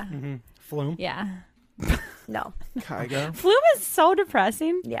stuff. Yeah. Mm-hmm. Flume. Yeah. No. Kygo. Flume is so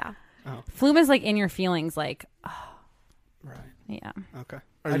depressing. Yeah. Flume is like in your feelings, like, Right. yeah. Okay.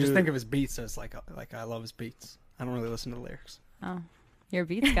 Are I just you- think of his beats as like I love his beats. I don't really listen to the lyrics. Oh, you're a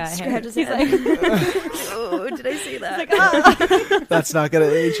beats guy. Scratch his He's head. like, Oh, did I see that? That's not gonna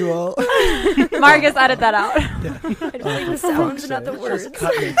age you well. Marcus, edit that out. I just like the sounds, not the words.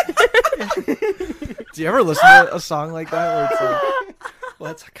 Cut me. Do you ever listen to a song like that where it's like, Well,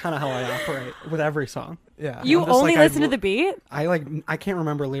 that's kind of how I operate with every song. yeah, You I'm just only like, listen to the beat? I can't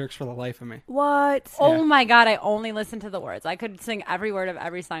remember lyrics for the life of me. What? Oh my God, I only listen to the words. I could sing every word of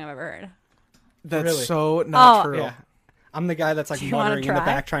every song I've ever heard. that's Really? so not Oh. true. Yeah. I'm the guy that's like Do you wanna muttering in the try?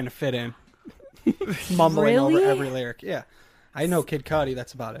 back trying to fit in. Mumbling Really? over every lyric. Yeah. I know Kid Cudi,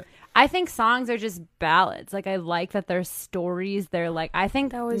 that's about it. I think songs are just ballads. Like I like that they're stories. They're like I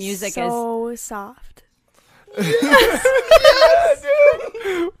think That was music so soft.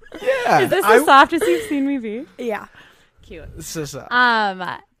 Yeah. is this the softest you've seen me be? Yeah. Cute. This is,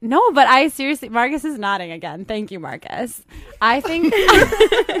 No, but I seriously, Marcus is nodding again. Thank you, Marcus. I think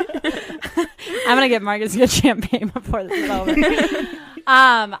I'm gonna get Marcus to get champagne before this is over.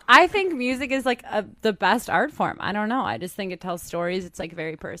 I think music is like the best art form. I don't know. I just think it tells stories. It's like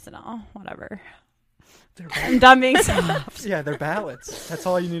very personal. Whatever. I'm done being soft. Yeah, they're ballads. That's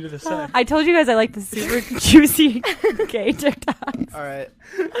all you needed to say. I told you guys I like the super juicy gay TikToks. all right.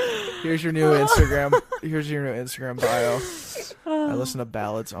 Here's your new Instagram. Here's your new Instagram bio. I listen to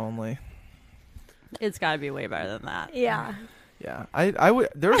ballads only. It's got to be way better than that. Yeah. Yeah, I would.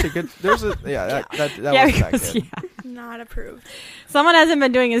 There was a good. There's a yeah. That Yeah, wasn't that because, good. yeah. Not approved. Someone hasn't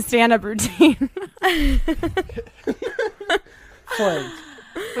been doing his stand-up routine. Flagged.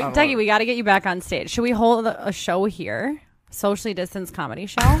 Wait, Dougie, we got to get you back on stage. Should we hold a show here? Socially distanced comedy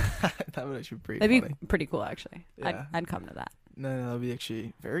show? That would actually be pretty That'd funny. be pretty cool, actually. Yeah. I'd come to that. No, that would be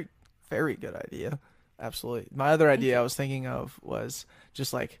actually very, very good idea. Absolutely. My other idea I was thinking of was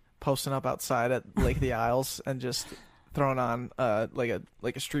just like posting up outside at Lake of the Isles and just throwing on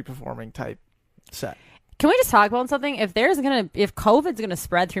like a street performing type set. Can we just talk about something? If COVID's gonna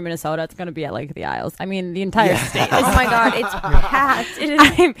spread through Minnesota, it's gonna be at Lake of the Isles. I mean, the entire state. Oh my God, it's packed. It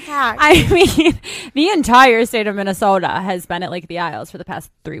is packed. I mean, the entire state of Minnesota has been at Lake of the Isles for the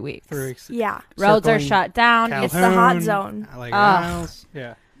past 3 weeks. 3 weeks. Yeah. Roads are Circling shut down. Calhoun, It's the hot zone. Like Ugh. Isles.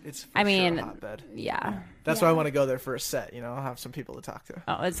 Yeah. It's I mean, a hotbed. yeah. That's why I want to go there for a set. You know, I'll have some people to talk to.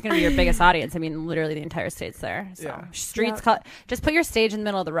 Oh, it's gonna be your biggest audience. I mean, literally the entire state's there. So Yeah. streets, Yep. just put your stage in the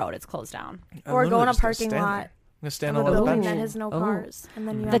middle of the road. It's closed down. I'm Or go literally in a just gonna parking stand lot there. I'm gonna stand of on a one of the building benches. that has no Oh. cars. And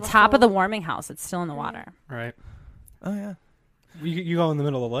then you The have a top of the full- warming house. It's still in the water. Right. Oh yeah, You go in the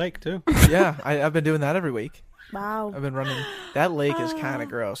middle of the lake too. yeah. I've been doing that every week. Wow. I've been running. That lake is kind of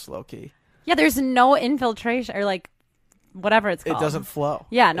gross, low key. Yeah, there's no infiltration or like whatever it's called. It doesn't flow.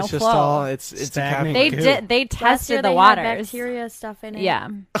 Yeah, no it's just flow. all. It's Stagnant. They Good. they Last year tested the they had waters. bacteria stuff in it. Yeah,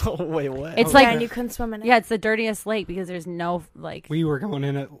 oh wait, what? It's Oh, like- Yeah, and you couldn't swim in it. yeah, it's the dirtiest lake because there's no like. We were going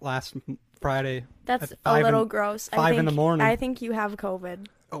in it last Friday. That's At a 5 little in- gross. 5 in the morning. I think you have COVID.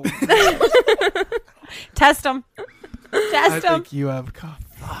 Oh, Test them. I Test them. think you have cough.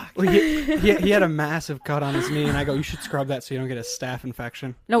 Fuck. well, he had a massive cut on his knee, and I go, "You should scrub that so you don't get a staph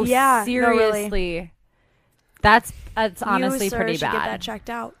infection." No, Yeah, no, really. seriously. That's honestly you, sir, pretty should bad. Get that checked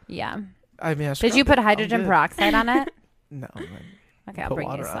out. Yeah. I mean, I Did you scrubbed put it. I'm hydrogen good. peroxide on it? No. Man. Okay, I'll Put bring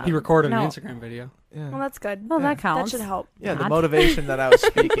you water on some. it. He recorded No. an Instagram video. Yeah. Well, that's good. Well, Yeah. that That counts. should help. Yeah, the Not. motivation that I was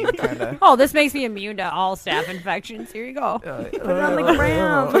speaking kind of. Oh, this makes me immune to all staph infections. Here you go. Put it on the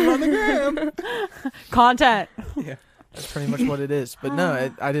gram. Content. That's pretty much what it is. But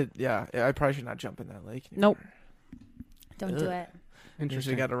no, I did. Yeah, I probably should not jump in that lake. Nope. Don't do Ugh. it. Usually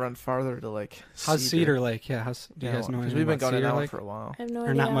Interesting. got to run farther to like. How's Cedar Lake? Yeah, do you Yeah, guys know? because anything we've been about going in Cedar that one Lake? for a while. I have no They're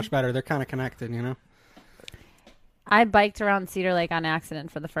idea. not much better. They're kind of connected, you know. I biked around Cedar Lake on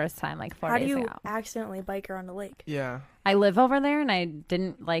accident for the first time like 4 How do days you ago. accidentally bike around a lake? Yeah. I live over there and I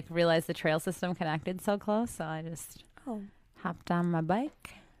didn't like realize the trail system connected so close, so I just Oh. hopped on my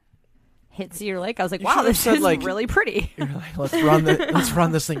bike, hit Cedar Lake. I was like, You wow, should have this said, is like- really pretty. You're like, let's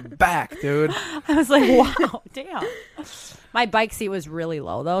run this thing back, dude. I was like, wow, damn. My bike seat was really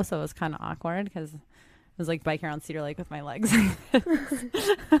low though, so it was kind of awkward because I was like biking around Cedar Lake with my legs.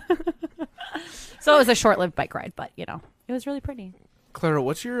 So it was a short-lived bike ride, but you know, it was really pretty. Clara,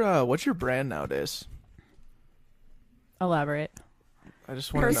 what's your brand nowadays? Elaborate. I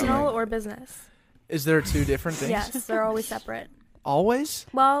just want to Personal know. or business? Is there two different things? Yes, they're always separate. Always?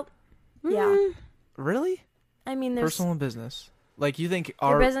 Well, yeah. Really? I mean, there's Personal and business. Like you think your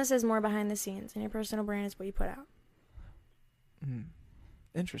our business is more behind the scenes, and your personal brand is what you put out.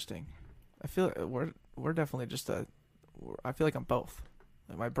 Interesting. I feel we're definitely just I feel like I'm both.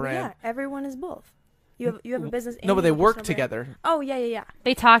 Like my brand. Yeah, everyone is both. You have a business. No, and but they a work personal brand. together. Oh yeah, yeah, yeah.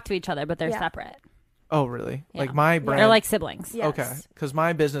 They talk to each other, but they're Yeah. separate. Oh, really? Yeah. Like my brand. They're like siblings. Yes. Okay, because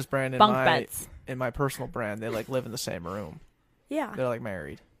my business brand and Bunk my beds. and my personal brand, they like live in the same room. Yeah, They're like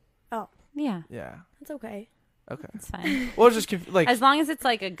married. Yeah, Yeah. that's okay. Okay. it's fine. Well, it's just like As long as it's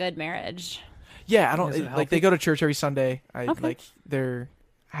like a good marriage. yeah, I don't Is it like healthy? they go to church every Sunday. I Okay. like they're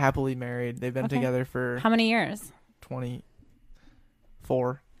happily married. They've been Okay. together for How many years?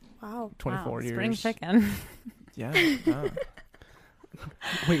 24 Wow. 24 Wow, years. Spring chicken. Yeah. no.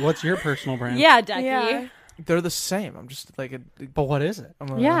 Wait, what's your personal brand? Yeah, Ducky. Yeah. They're the same. I'm just like But what is it? I'm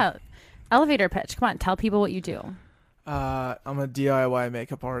a, Yeah. Elevator pitch. Come on, tell people what you do. I'm a DIY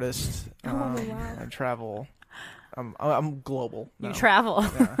makeup artist. Oh, wow. I travel I'm global. You now. travel.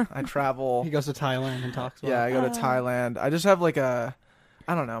 Yeah, I travel. He goes to Thailand and talks. Yeah, I go to Thailand. I just have like I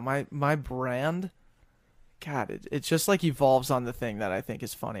don't know, my brand. God, it just like evolves on the thing that I think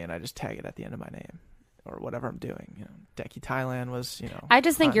is funny, and I just tag it at the end of my name or whatever I'm doing. You know, Decky Thailand was, you know. I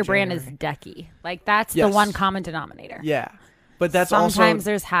just think hot your in brand is January. Decky. Like that's the Yes. one common denominator. Yeah, but that's Sometimes also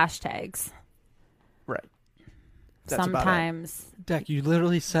there's hashtags. right. That's about it. Sometimes Deck, you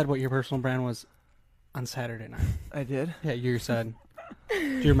literally said what your personal brand was on Saturday night. I did. Yeah, you said. Do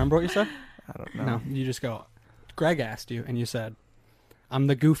you remember what you said? I don't know. No, you just go. Greg asked you, and you said, "I'm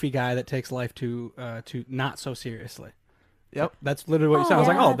the goofy guy that takes life to not so seriously." Yep. That's literally what you said. I was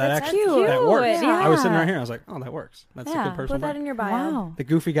like, yeah, "Oh, that that's actually cute. that works." Yeah. I was sitting right here. I was like, "Oh, that works. That's a Yeah. good personal Put that brand." in your bio. wow. The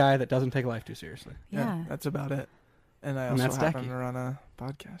goofy guy that doesn't take life too seriously. Yeah. That's about it. And I And also that's happen Decky. to run a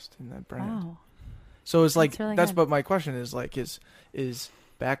podcast in that brand. Wow. So it's like That's really that's good. what my question is like is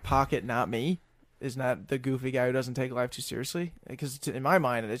Back Pocket not me? Is not the goofy guy who doesn't take life too seriously? Because in my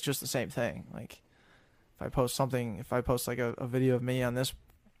mind it's just the same thing. Like if I post like a video of me on this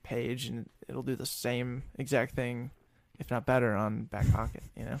page, and it'll do the same exact thing, if not better, on Back Pocket,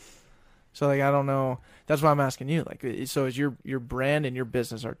 you know? So like I don't know. That's why I'm asking you. Like so is your brand and your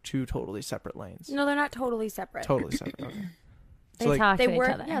business are two totally separate lanes? No, they're not totally separate. Totally separate. Okay. They So, like- talk They to work.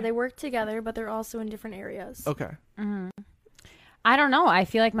 each other. Yeah, they work together, but they're also in different areas. Okay. hmm I don't know. I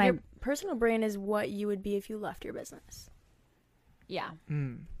feel like my Your personal brand is what you would be if you left your business. yeah.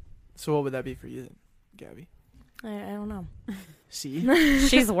 So what would that be for you then, Gabby? I don't know. See?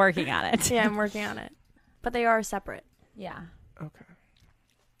 She's working on it. Yeah, I'm working on it, but they are separate. Yeah. Okay.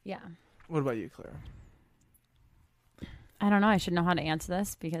 Yeah. What about you, Clara? I don't know. I should know how to answer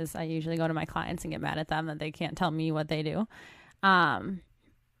this because I usually go to my clients and get mad at them that they can't tell me what they do.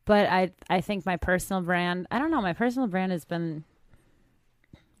 But I think my personal brand, I don't know. My personal brand has been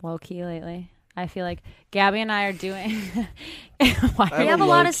low key lately. I feel like Gabby and I are doing. Why I We have have a a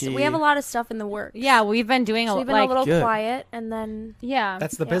lot low-key- of we have a lot of stuff in the works. Yeah, we've been doing So a we've been like a little Good. quiet, and then yeah,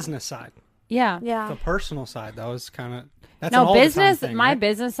 That's the Yeah. business side. yeah. yeah, The personal side, though, is kind of that's No an all the time business. thing, My right?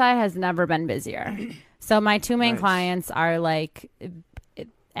 business side has never been busier. So my two main Nice. clients are like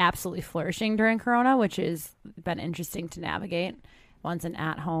absolutely flourishing during Corona, which has been interesting to navigate. One's an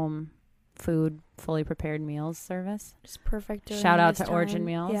at-home food, fully prepared meals service. just perfect. during Shout out this to Origin time.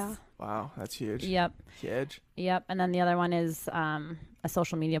 Meals. Yeah, Wow, that's huge. Yep. Huge. Yep. And then the other one is a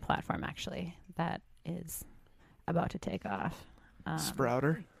social media platform actually that is about to take off.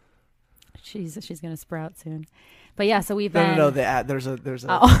 Sprouter? She's gonna sprout soon. But yeah, so we've No, been no, the app. There's a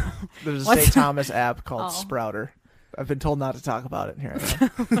Oh. there's a What's St. that? Thomas app called Oh. Sprouter. I've been told not to talk about it, and here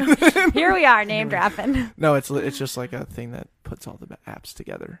I am. Here we are, name dropping. No, it's just like a thing that puts all the apps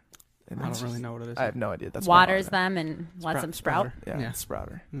together. And I it's don't really just- know what it is. I have no idea. That's Waters about them and lets them sprout. it. Yeah, Yeah.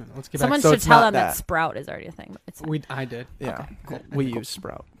 Sprouter. No, let's get Someone back. So should it's tell not them that that. sprout is already a thing. But it's fine. I did. Yeah, Okay, cool. we Cool. use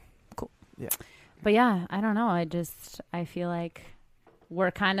Sprout. But yeah, I don't know. I feel like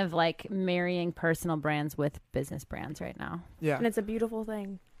we're kind of like marrying personal brands with business brands right now. Yeah. and it's a beautiful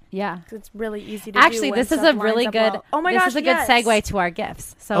thing. Yeah. 'Cause it's really easy to Actually, do when this is stuff a really lines up good. well. Oh my this gosh, is a good yes. segue to our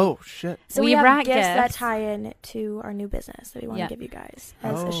gifts. So Oh shit. So we we have brought gifts that gifts. tie in to our new business that we want Yeah. to give you guys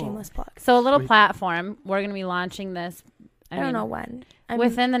as Oh. a shameless plug. So a little Sweet. platform. We're going to be launching this. I don't know when.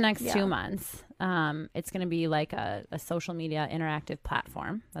 Within the next yeah. 2 months. It's going to be like a social media interactive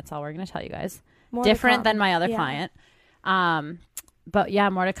platform. That's all we're going to tell you guys. more to Different come. than my other Yeah. client. But yeah,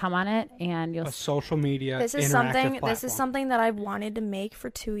 more to come on it, and you'll. A social media. This is interactive something. This platform. is something that I've wanted to make for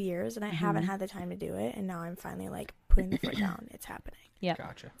 2 years, and I haven't had the time to do it. And now I'm finally like putting the foot down. It's happening.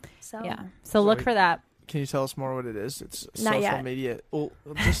 Gotcha. So Yeah. So look Sweet. for that. Can you tell us more what it is? It's Not social yet. media. Well,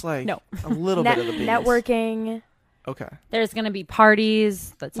 just like No. a little Net- bit of the beans. networking. Okay. There's going to be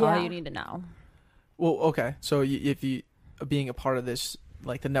parties. That's all Yeah. you need to know. Well, okay. So if you being a part of this,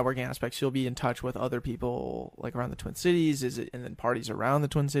 like the networking aspects, you'll be in touch with other people like around the Twin Cities. Is it and then parties around the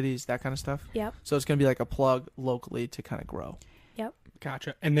Twin Cities, that kind of stuff. Yep. So it's gonna be like a plug locally to kind of grow.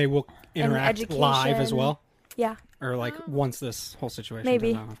 Gotcha. And they will And interact live as education. well, Yeah. or like once this whole situation.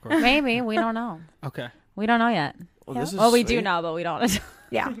 Maybe. goes on, of course. Maybe. We don't know. Okay. We don't know yet. Well, Yeah. this is Well, we do sweet. know, but we don't.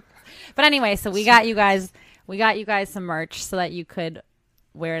 Yeah. But anyway, so we got you guys some merch so that you could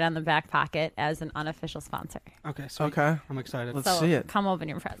wear it on the back pocket as an unofficial sponsor. Okay. So Okay. I'm excited. Let's So see it. come open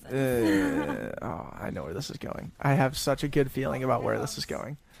your presents. Oh, I know where this is going. I have such a good feeling about where this is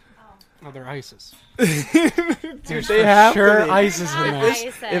going. Oh, they're ices. Dude, they have Sure, to be. ices in there.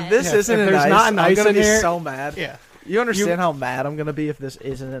 If this Yeah, isn't if an there's ice, not an I'm ice gonna in be here- so mad. Yeah. You understand how mad I'm gonna be if this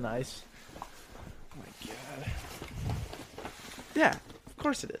isn't an ice? Oh my god. Yeah, of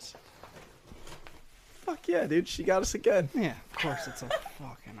course it is. Fuck yeah, dude. She got us again. Yeah. Of course, it's a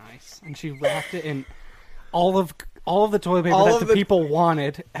fucking ice, and she wrapped it in. all of the toilet paper All that of the the- people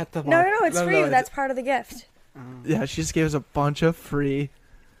wanted at the No, market. it's No, for no, you. it's- That's part of the gift. Yeah, she just gave us a bunch of free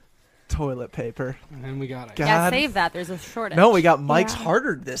toilet paper. And then we got ice. God. Yeah, save that. There's a shortage. No, we got Mike's Yeah.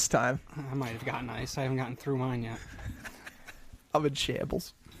 harder this time. I might have gotten ice. I haven't gotten through mine yet. I'm in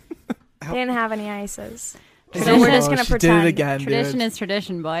shambles. They didn't have any ices. So Tradition- we're just Oh, gonna she pretend. did it again, Tradition dude. is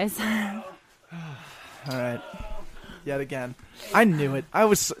tradition, boys. All right. Yet again. I knew it. I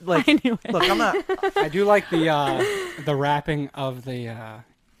was like, I knew it. look, I'm not. I do like the wrapping of the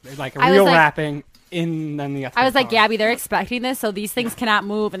like I was real like- wrapping in then the. I was like, ethylene Gabby, they're expecting this, so these things cannot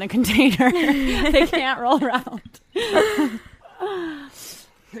move in the container. They can't roll around.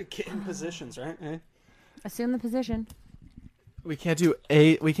 Get in positions, right? Eh? Assume the position. We can't do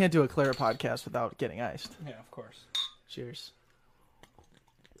a Clara podcast without getting iced. Yeah, of course. Cheers.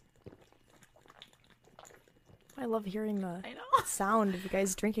 I love hearing the I know. sound of you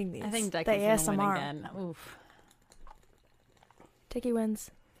guys drinking these. I think Deck the is gonna win ASMR. again. Oof. Tiki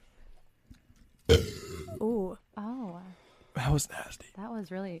wins. Ooh. Oh, That was nasty. that was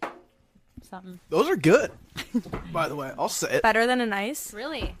really something. Those are good. By the way, I'll say it. Better than an ice?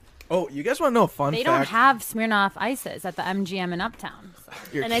 Really? Oh, you guys want to know a fun They fact? don't have Smirnoff ices at the MGM in Uptown. So.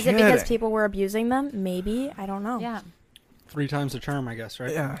 You're And is it because kidding. people were abusing them? Maybe. I don't know. Yeah. 3 times the charm, I guess,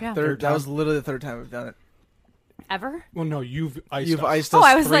 right? Yeah, Yeah. third, Third that was time. literally the third time we've done it. Ever? Well, no, you've iced. You've us. iced Oh, us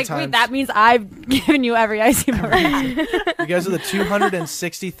I was 3 like, times. wait, that means I've given you every ice you've ever had. You guys are the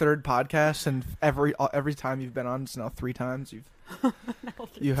 263rd podcast, and every time you've been on, it's now 3 times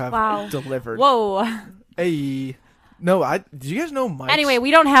you have Wow. delivered. Whoa. Hey, no, do you guys know Mike's? Anyway,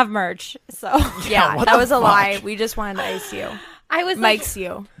 we don't have merch, so Yeah, what that the was a fuck? lie. We just wanted to ice you. I was like, Mike's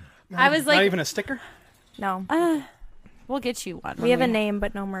you. I was Not like, even a sticker. No. we'll get you one. We when have a name,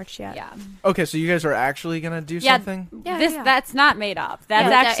 but no merch yet. Yeah. Okay, so you guys are actually gonna do Yeah. something? Yeah, this yeah. that's not made up. That's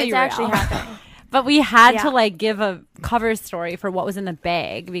Yeah, actually it's real. actually happening. But we had Yeah. to like give a cover story for what was in the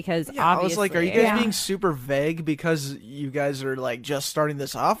bag because Yeah, I was obviously like, are you guys Yeah. being super vague because you guys are like just starting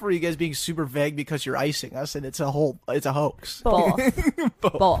this off, or are you guys being super vague because you're icing us and it's a hoax? both,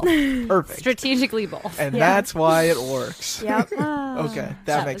 both, Perfect. strategically both. And Yeah. that's why it works. Yep. Okay,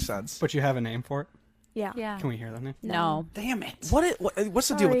 that makes sense. But you have a name for it. Yeah. Yeah. Can we hear that name? No. Damn it! What's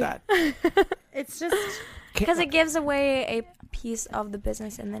the deal with Sorry. that? It's just Because it gives away a piece of the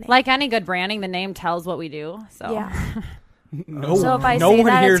business in the name. like any good branding, the name tells what we do. So Yeah. No, So if I no say one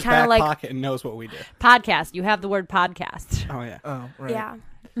that, it's hears kinda back like- pocket and knows what we do. podcast, you have the word podcast. Oh yeah. Oh, right. Yeah.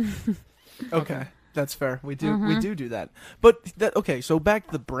 Okay, that's fair. We do that. But that okay. So back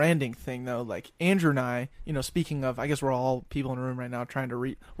to the branding thing though. Like Andrew and I, speaking of, I guess we're all people in a room right now trying to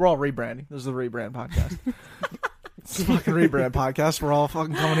we're all rebranding. This is the rebrand podcast. It's a fucking rebrand podcast. We're all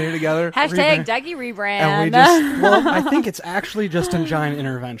fucking coming here together. Hashtag Dougie rebrand. And we just Well, I think it's actually just a giant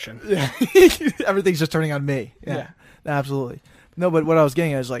intervention. everything's just turning on me. Yeah, absolutely. No, but what I was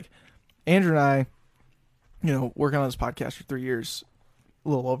getting at is like Andrew and I, working on this podcast for 3 years, a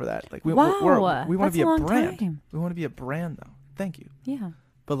little over that. Like we Wow, we want that's to be a a long brand. time. We want to be a brand though. Thank you. Yeah.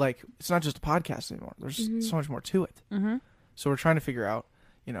 But like it's not just a podcast anymore. There's so much more to it. Mm-hmm. So we're trying to figure out,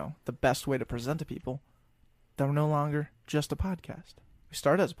 the best way to present to people that we're no longer just a podcast. We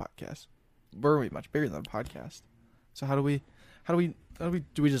started as a podcast. We're gonna be much bigger than a podcast. So how do we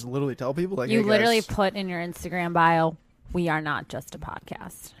do we just literally tell people like You hey, literally guys, put in your Instagram bio, we are not just a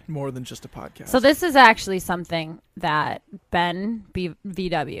podcast. more than just a podcast? So this is actually something that Ben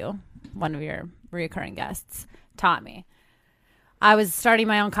VW, one of your reoccurring guests, taught me. I was starting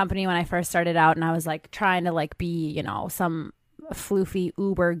my own company when I first started out, and I was like trying to like be, some floofy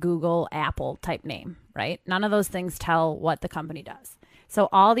Uber, Google, Apple type name, right? None of those things tell what the company does. So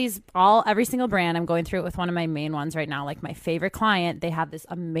every single brand, I'm going through it with one of my main ones right now, like my favorite client, they have this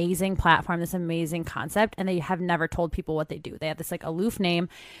amazing platform, this amazing concept, and they have never told people what they do. They have this like aloof name.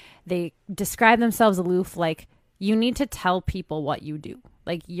 They describe themselves aloof, like you need to tell people what you do.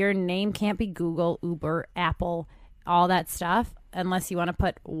 Like your name can't be Google, Uber, Apple, all that stuff, unless you want to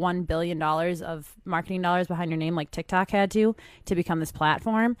put $1 billion of marketing dollars behind your name like TikTok had to become this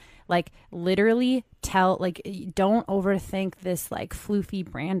platform. Like literally don't overthink this like floofy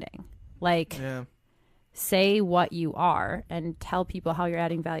branding. Like yeah. say what you are and tell people how you're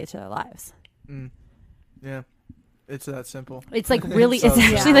adding value to their lives. Yeah. It's that simple. It's like really, so it's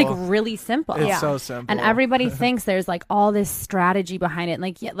actually simple. like really simple. It's so simple. And everybody thinks there's like all this strategy behind it.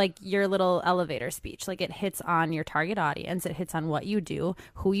 And like your little elevator speech, like it hits on your target audience. It hits on what you do,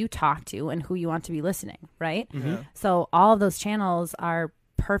 who you talk to, and who you want to be listening. Right. Yeah. So all of those channels are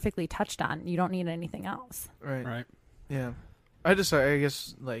perfectly touched on. You don't need anything else. Right. Yeah. I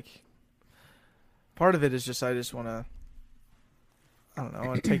guess like part of it is just I just want to I don't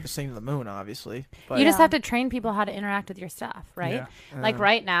know, take this thing to the moon, obviously. But You just have to train people how to interact with your stuff, right? Yeah. Like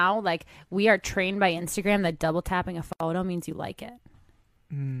right now, like we are trained by Instagram that double tapping a photo means you like it.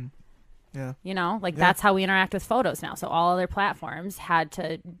 Yeah. You know, like Yeah. that's how we interact with photos now. So all other platforms had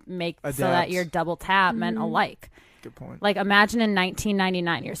to make so that Adapt. your double tap meant a like. Good point. Like imagine in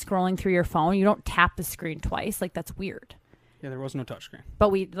 1999, you're scrolling through your phone, you don't tap the screen twice. Like that's weird. Yeah, there was no touchscreen. But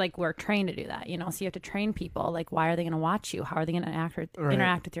we're trained to do that, you know. So you have to train people. Like, why are they going to watch you? How are they going to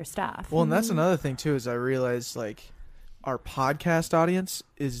interact with your stuff? Well, and that's another thing too. Is I realized like our podcast audience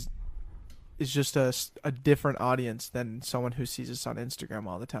is just a different audience than someone who sees us on Instagram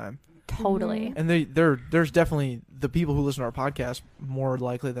all the time. Totally. And there's definitely the people who listen to our podcast more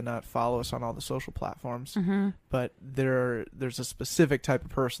likely than not follow us on all the social platforms. But there's a specific type of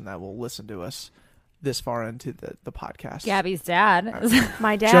person that will listen to us this far into the podcast. Gabby's dad.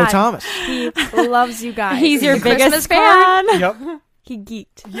 My dad. Joe Thomas. He loves you guys. He's your The biggest Christmas card, fan. Yep. He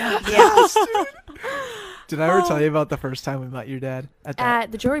geeked. Yes, dude. Did I ever tell you about the first time we met your dad at that?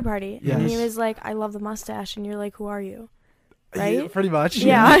 At the jewelry party. Yes. And he was like, I love the mustache. And you're like, who are you? Right? Yeah, pretty much.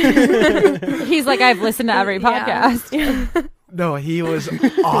 Yeah. He's like, I've listened to every podcast. Yeah. No, he was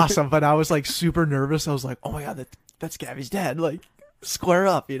awesome, but I was like super nervous. I was like, oh my God, that's Gabby's dad. Like, square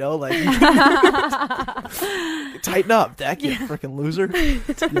up, you know? Like, tighten up, Deck, you freaking loser.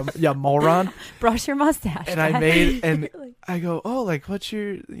 You moron. Brush your mustache. And I go, oh, like, what's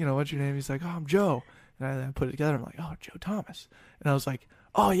your name? He's like, oh, I'm Joe. And I put it together. I'm like, oh, Joe Thomas. And I was like,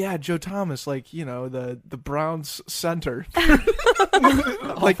 oh yeah, Joe Thomas, like, you know, the Browns center,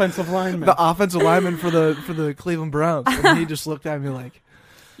 like Offensive lineman. the offensive lineman for the Cleveland Browns. And he just looked at me like,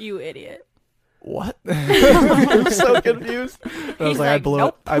 You idiot. what? I was so confused. And I was He's like, like,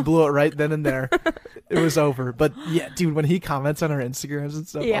 nope. I blew it right then and there. It was over. But yeah, dude, when he comments on our Instagrams and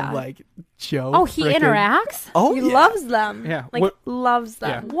stuff, Yeah. I'm like, Joe. Oh, he interacts? Oh, He yeah. loves them. Yeah. Like, What- loves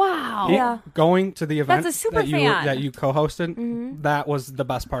them. Wow. He- Yeah. Going to the event That's a super that fan. you co-hosted, that was the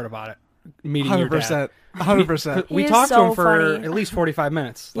best part about it. Meeting your dad. 100%. We He is talked to so him for funny. at least 45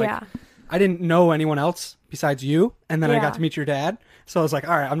 minutes. Like, Yeah. I didn't know anyone else besides you, and then I Yeah. got to meet your dad. So I was like,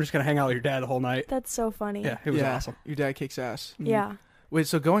 all right, I'm just gonna hang out with your dad the whole night. That's so funny. Yeah, it was Yeah, awesome. your dad kicks ass. Yeah. Wait,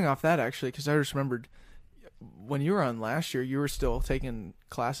 so going off that actually, because I just remembered when you were on last year, you were still taking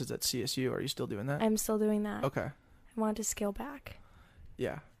classes at CSU. Are you still doing that? I'm still doing that. Okay. I want to scale back.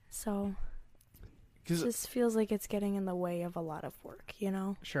 Yeah. So it 'Cause just feels like it's getting in the way of a lot of work, you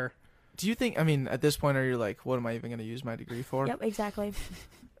know? Sure. do you think? I mean, at this point, are you like, what am I even going to use my degree for? Yep, exactly.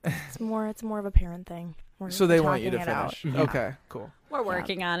 It's more of a parent thing. We're So they want you to talking it out. finish. Yeah. Okay, cool. We're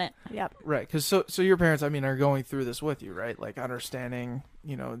working on it. Yep. Right, because so your parents, I mean, are going through this with you, right? Like understanding,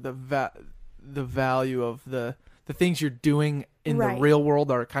 you know, the value of the things you're doing in Right. the real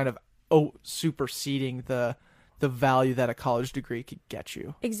world are kind of superseding the value that a college degree could get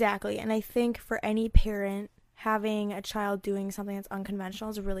you. Exactly. And I think for any parent, having a child doing something that's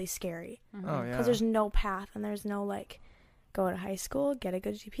unconventional is really scary. Oh yeah. Because there's no path and there's no, like, go to high school, get a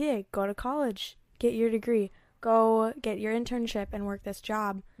good GPA, go to college, get your degree, go get your internship and work this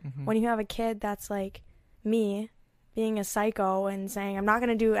job. Mhm. When you have a kid that's like me, being a psycho and saying, I'm not going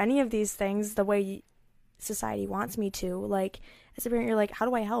to do any of these things the way society wants me to, like, as a parent, you're like, how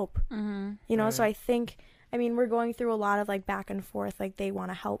do I help? Mm-hmm. You know, so Right. I think, I mean, we're going through a lot of, like, back and forth. Like, they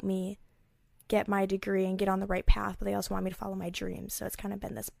want to help me get my degree and get on the right path, but they also want me to follow my dreams. So it's kind of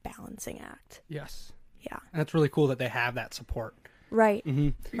been this balancing act. Yes. Yeah. And it's really cool that they have that support. Right.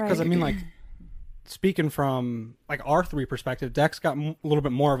 Because Right. I mean, like, speaking from like our three perspective, Dex got a little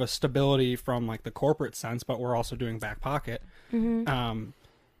bit more of a stability from like the corporate sense, but we're also doing back pocket.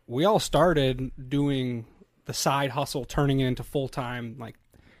 We all started doing the side hustle, turning it into full time, like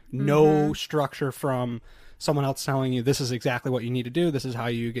no structure from someone else telling you this is exactly what you need to do. This is how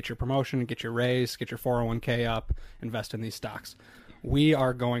you get your promotion, get your raise, get your 401k up, invest in these stocks. We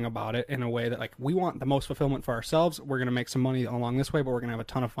are going about it in a way that, like, we want the most fulfillment for ourselves. We're going to make some money along this way, but we're going to have a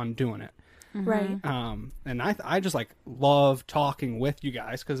ton of fun doing it. Right. And I just like love talking with you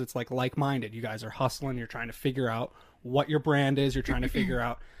guys because it's like-minded. You guys are hustling. You're trying to figure out what your brand is. You're trying to figure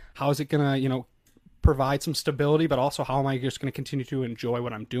out how is it going to, you know, provide some stability, but also how am I just going to continue to enjoy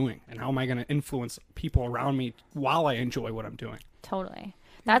what I'm doing? And how am I going to influence people around me while I enjoy what I'm doing? Totally.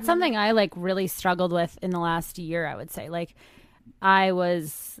 That's something I like really struggled with in the last year, I would say. Like I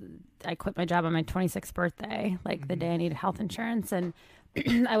quit my job on my 26th birthday, like the day I needed health insurance, and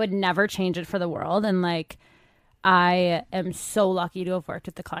I would never change it for the world. And like I am so lucky to have worked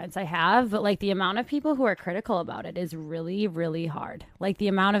with the clients I have, but like the amount of people who are critical about it is really, really hard. Like the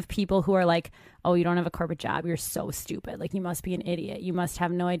amount of people who are like, oh, you don't have a corporate job, you're so stupid. Like you must be an idiot. You must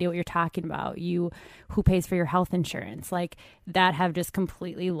have no idea what you're talking about. Who pays for your health insurance? Like that have just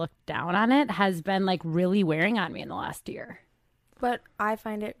completely looked down on it has been like really wearing on me in the last year. But I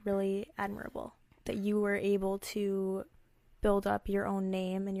find it really admirable that you were able to build up your own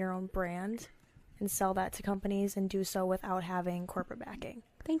name and your own brand and sell that to companies and do so without having corporate backing.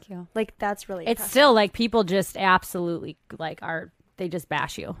 Thank you. Like, that's really It's impressive. still like people just absolutely like they just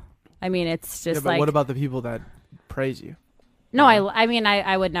bash you. I mean, it's just but like. what about the people that praise you? No, I mean,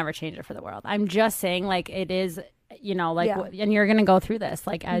 I would never change it for the world. I'm just saying, like, it is, you know, like, Yeah. and you're going to go through this,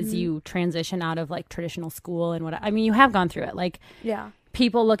 like, as you transition out of, like, traditional school and what, I mean, you have gone through it. Like, Yeah.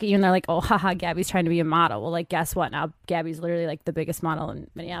 people look at you and they're like, oh, haha, Gabby's trying to be a model. Well, like, guess what? Now Gabby's literally, like, the biggest model in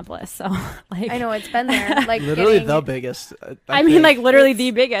Minneapolis. So, like. I know, it's been there. Like, Literally getting- the biggest. I mean, think. like, literally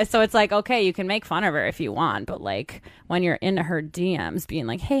the biggest. So it's like, okay, you can make fun of her if you want. But, like, when you're into her DMs being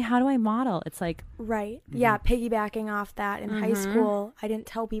like, hey, how do I model? It's like. Right. Yeah, piggybacking off that in high school, I didn't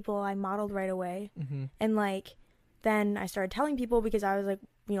tell people I modeled right away. And, like, then I started telling people because I was like,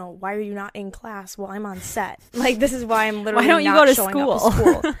 you know, why are you not in class? Well, I'm on set. Like, this is why I'm literally Why don't you not go to showing school? up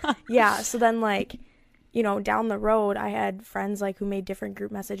to school. Yeah, so then, like, you know, down the road, I had friends, like, who made different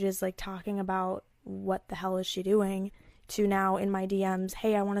group messages, like, talking about what the hell is she doing, to now in my DMs,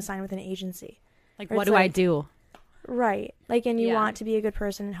 hey, I want to sign with an agency. Like, Or what it's do I like- do? Right. Like, and you Yeah. want to be a good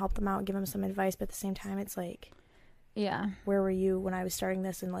person and help them out and give them some advice, but at the same time, it's like, Yeah. where were you when I was starting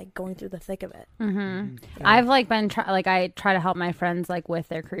this and, like, going through the thick of it? I've like been I try to help my friends like with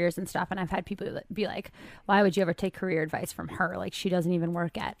their careers and stuff, and I've had people be like, why would you ever take career advice from her? Like, she doesn't even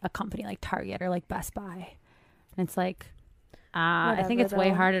work at a company like Target or like Best Buy. And it's like, I think Whatever, it's way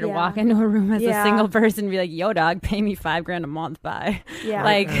though. harder to Yeah. walk into a room as a Yeah. single person and be like, yo dog, pay me $5,000 a month. Bye. Yeah.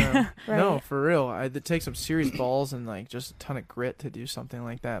 Like, Yeah. Right. No, for real. It takes some serious balls and like just a ton of grit to do something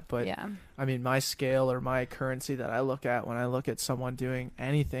like that. But yeah. I mean, my scale or my currency that I look at when I look at someone doing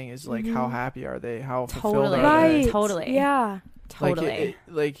anything is like, how happy are they? How fulfilled Totally. are Right. they? Totally. Yeah. Totally.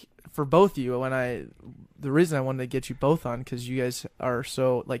 Like for both of you, the reason I wanted to get you both on because you guys are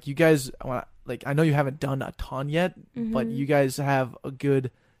so like you guys like I know you haven't done a ton yet, but you guys have a good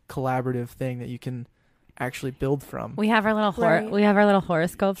collaborative thing that you can actually build from. We have our little Right. we have our little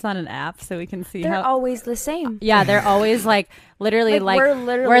horoscopes on an app so we can see They're how. always the same. Yeah, they're always like literally Like, we're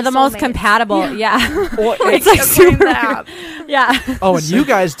literally we're the most soulmates. compatible. Yeah. It's like according to super. the app. Yeah. Oh, and you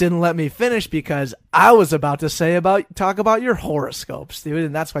guys didn't let me finish because I was about to talk about your horoscopes, dude,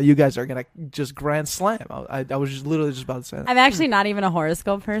 and that's why you guys are gonna just grand slam. I was just literally just about to say that. I'm actually not even a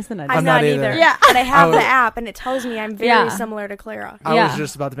horoscope person. I I'm I'm not not either. either. Yeah. But I have I was- the app, and it tells me I'm very Yeah. similar to Clara. I Yeah. was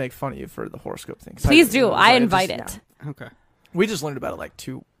just about to make fun of you for the horoscope thing. Please do. was I like, invite just- it. Okay. We just learned about it like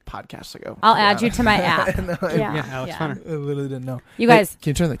 2 podcasts ago. I'll add you to my app. Yeah. Yeah, Alex Yeah. Hunter. I literally didn't know. You Hey, guys.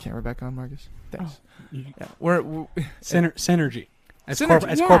 can you turn the camera back on, Marcus? Thanks. You- Yeah, we're Synergy. As, Synergy.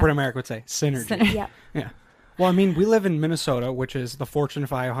 as Yeah. corporate America would say, synergy. Synergy. Yeah. Yeah. Well, I mean, we live in Minnesota, which is the Fortune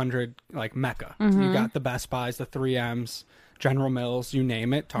 500 like mecca. You got the Best Buys, the 3Ms, General Mills, you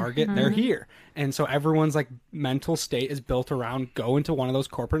name it, Target, they're here. And so everyone's like mental state is built around go into one of those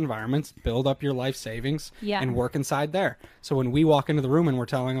corporate environments, build up your life savings, Yeah. and work inside there. So when we walk into the room and we're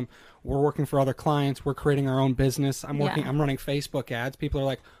telling them we're working for other clients, we're creating our own business, I'm running Facebook ads, people are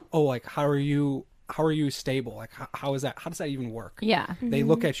like, "Oh, like how are you stable? Like how is that? How does that even work?" Yeah. They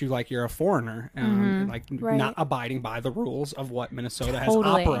look at you like you're a foreigner, like Right. not abiding by the rules of what Minnesota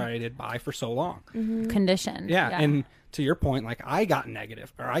Totally. has operated by for so long. Condition. Yeah, and to your point, like I got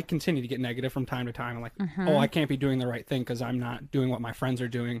negative, or I continue to get negative from time to time. I'm like, oh, I can't be doing the right thing because I'm not doing what my friends are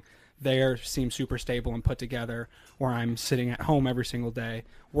doing. They seem super stable and put together, where I'm sitting at home every single day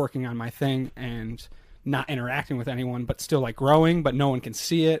working on my thing and not interacting with anyone, but still like growing, but no one can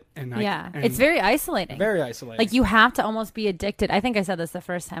see it. And It's very isolating. very isolating. Like you have to almost be addicted. I think I said this the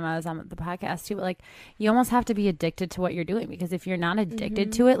first time I was on the podcast too, but like you almost have to be addicted to what you're doing because if you're not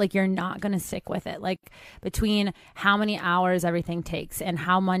addicted to it, like you're not going to stick with it. Like between how many hours everything takes and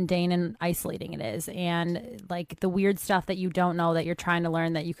how mundane and isolating it is and like the weird stuff that you don't know that you're trying to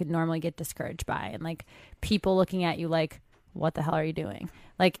learn that you could normally get discouraged by and like people looking at you like, what the hell are you doing?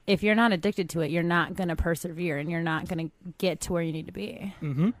 Like if you're not addicted to it, you're not going to persevere and you're not going to get to where you need to be.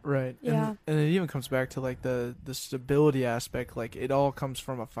 right. Yeah. And it even comes back to like the stability aspect. Like it all comes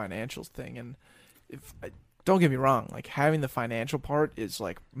from a financial thing. And don't get me wrong, like having the financial part is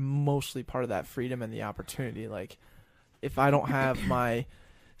like mostly part of that freedom and the opportunity. Like if I don't have my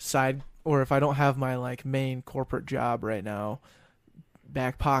side or if I don't have my like main corporate job right now,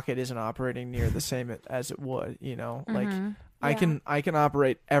 back pocket isn't operating near the same as it would, you know, like Mm-hmm. I can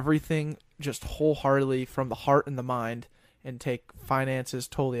operate everything just wholeheartedly from the heart and the mind and take finances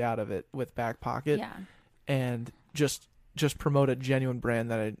totally out of it with back pocket Yeah. and just promote a genuine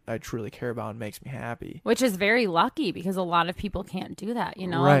brand that I truly care about and makes me happy. Which is very lucky because a lot of people can't do that. You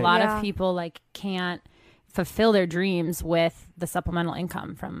know, Right. a lot Yeah. of people like can't fulfill their dreams with the supplemental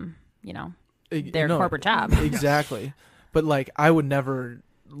income from, you know, their No, corporate job. Exactly. But like I would never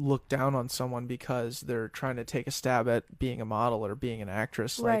look down on someone because they're trying to take a stab at being a model or being an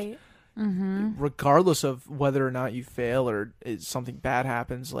actress. Like Right. Mm-hmm. regardless of whether or not you fail or something bad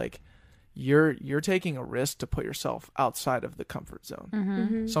happens, like you're taking a risk to put yourself outside of the comfort zone.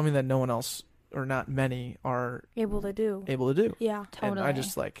 Mm-hmm. Something that no one else or not many are Able to do. able to do. Yeah. Totally. And I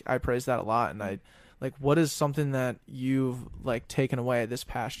just like I praise that a lot, and I like what is something that you've like taken away this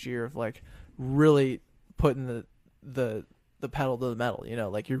past year of like really putting the pedal to the metal, you know,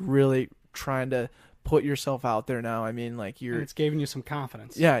 like you're really trying to put yourself out there now. I mean, like And you're it's giving you some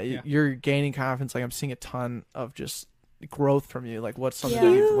confidence. you're gaining confidence. Like I'm seeing a ton of just growth from you. Like what's something Yeah.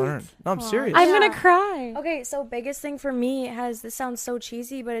 that you've learned? No, I'm Aw. serious. I'm Yeah. gonna cry. Okay, so biggest thing for me this sounds so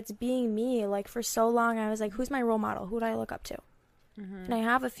cheesy, but it's being me. Like for so long I was like, who's my role model? Who do I look up to? And I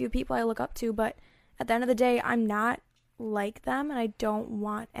have a few people I look up to, but at the end of the day, I'm not like them, and I don't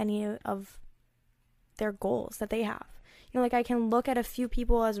want any of their goals that they have. You know, like I can look at a few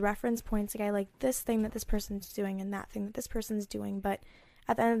people as reference points. Like I like this thing that this person's doing and that thing that this person's doing, but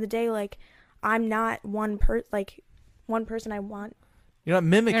at the end of the day, like I'm not one person I want. You're not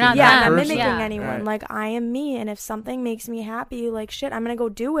mimicking. You're not Yeah, that I'm not them. person. mimicking Yeah. anyone. Right. Like I am me, and if something makes me happy, like shit, I'm gonna go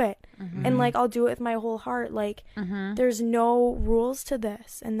do it, Mm-hmm. and like I'll do it with my whole heart. Like there's no rules to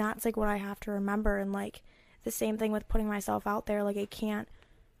this, and that's like what I have to remember. And like the same thing with putting myself out there. Like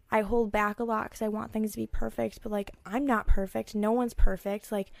I hold back a lot because I want things to be perfect, but like I'm not perfect. No one's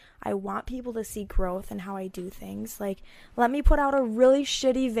perfect. Like I want people to see growth in how I do things. Like let me put out a really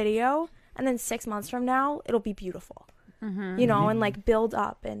shitty video, and then 6 months from now it'll be beautiful. You know, and like build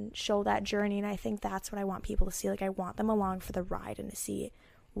up and show that journey. And I think that's what I want people to see. Like I want them along for the ride and to see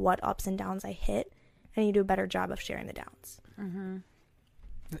what ups and downs I hit, and you do a better job of sharing the downs.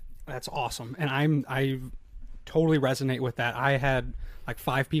 That's awesome. And I totally resonate with that. I had like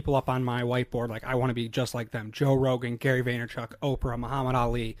 5 people up on my whiteboard. Like I want to be just like them. Joe Rogan, Gary Vaynerchuk, Oprah, Muhammad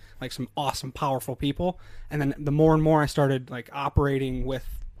Ali, like some awesome, powerful people. And then the more and more I started like operating with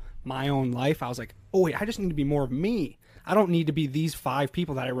my own life, I was like, oh wait, I just need to be more of me. I don't need to be these 5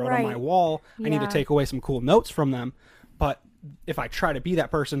 people that I wrote on my Right. wall. I need to Yeah. take away some cool notes from them. But if I try to be that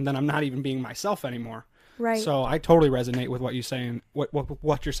person, then I'm not even being myself anymore. Right. So I totally resonate with what you're saying.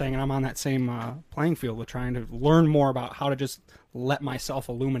 What you're saying, and I'm on that same playing field with trying to learn more about how to just let myself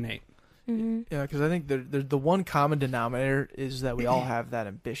illuminate. Yeah, because I think the one common denominator is that we all have that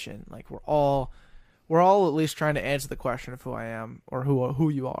ambition. Like we're all at least trying to answer the question of who I am or who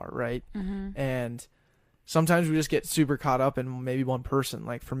you are, right? And sometimes we just get super caught up in maybe one person.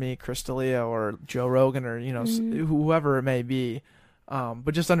 Like for me, Chris D'Elia or Joe Rogan or you know whoever it may be.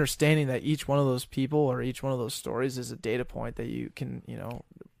 But just understanding that each one of those people or each one of those stories is a data point that you can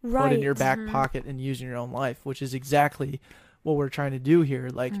right. put in your back pocket and use in your own life, which is exactly what we're trying to do here.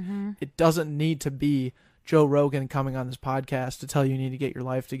 Like it doesn't need to be Joe Rogan coming on this podcast to tell you need to get your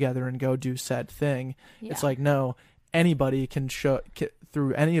life together and go do said thing. Yeah. It's like, no, anybody can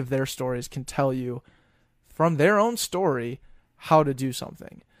through any of their stories can tell you from their own story how to do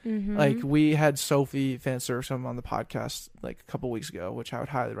something. Like we had Sophie Van Sursum on the podcast like a couple weeks ago, which I would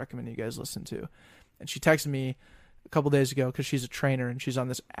highly recommend you guys listen to. And she texted me a couple days ago because she's a trainer and she's on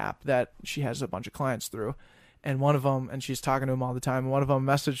this app that she has a bunch of clients through. And one of them, and she's talking to him all the time. And one of them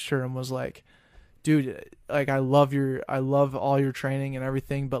messaged her and was like, dude, like I love all your training and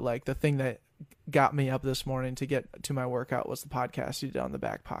everything, but like the thing that got me up this morning to get to my workout was the podcast you did on the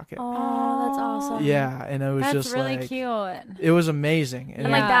back pocket. Oh, that's awesome. Yeah, and it was That's just really like cute. it was amazing. And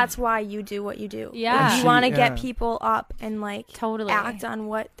Yeah. like that's why you do what you do. Yeah. You want to Yeah. get people up and like Totally. act on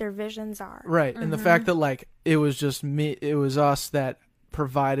what their visions are. Right. And the fact that like it was just me, it was us that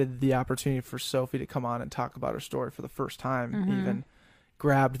provided the opportunity for Sophie to come on and talk about her story for the first time, even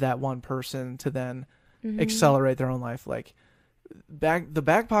grabbed that one person to then accelerate their own life. Like the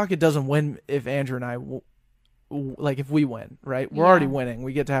back pocket doesn't win if Andrew and I like if we win, right? We're already winning.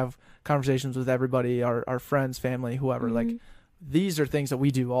 We get to have conversations with everybody, our friends, family, whoever. Like these are things that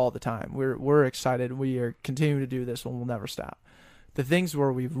we do all the time. We're excited. We are continuing to do this and we'll never stop. The things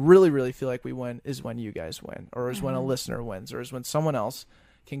where we really, really feel like we win is when you guys win, or is when a listener wins, or is when someone else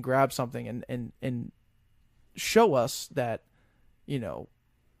can grab something and show us that,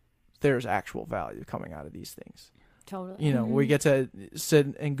 there's actual value coming out of these things. Totally. You know, we get to sit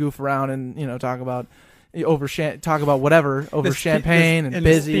and goof around and, you know, talk about whatever over This- champagne this- and in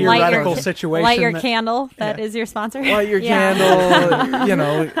this busy. theoretical Light situation. Light your that- candle. That is your sponsor. Light your Yeah. candle, you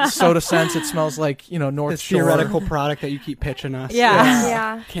know, soda scents. It smells like, you know, North this Shore. theoretical product that you keep pitching us. Yeah.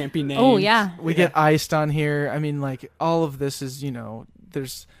 Yeah. Can't be named. Oh yeah. We get iced on here. I mean, like, all of this is, you know,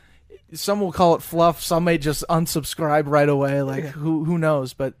 there's some will call it fluff. Some may just unsubscribe right away. Like, who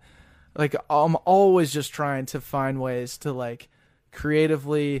knows? But like, I'm always just trying to find ways to like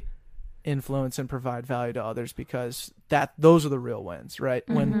creatively influence and provide value to others, because those are the real wins, right?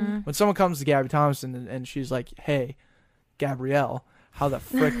 When someone comes to Gabby Thompson and she's like, "Hey, Gabrielle, how the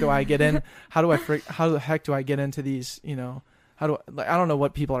frick do I get in? How the heck do I get into these? You know, I don't know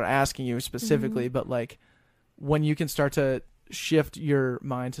what people are asking you specifically, but like when you can start to shift your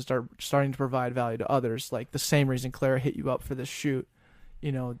mind to starting to provide value to others, like the same reason Clara hit you up for this shoot,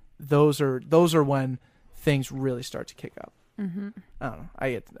 you know, those are when things really start to kick up. I don't know.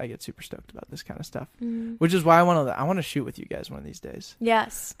 I get super stoked about this kind of stuff, which is why I want to shoot with you guys one of these days.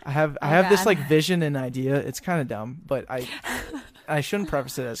 Yes. I have this like vision and idea. It's kind of dumb, but I shouldn't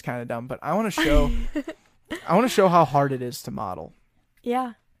preface it as kind of dumb, but I want to show how hard it is to model.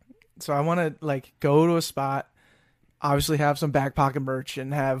 Yeah. So I want to like go to a spot, obviously have some back pocket merch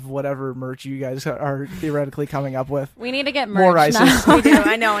and have whatever merch you guys are theoretically coming up with. We need to get More merch ices. now. We do.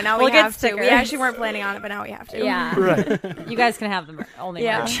 I know. And now We'll we get have to. We stickers. actually weren't planning on it, but now we have to. Yeah. Right. You guys can have the only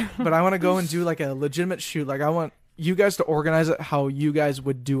Yeah. merch. But I want to go and do like a legitimate shoot. Like I want you guys to organize it how you guys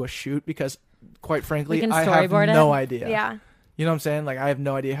would do a shoot, because quite frankly, We can I have storyboard no it. idea. Yeah. You know what I'm saying? Like I have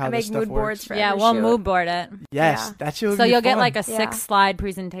no idea how I this make stuff mood works. boards for Yeah, every we'll shoot. mood board it. Yes, Yeah. that should So be you'll get fun. like a Yeah. 6-slide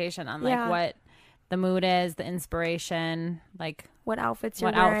presentation on like Yeah. what the mood is, the inspiration, like What outfits you're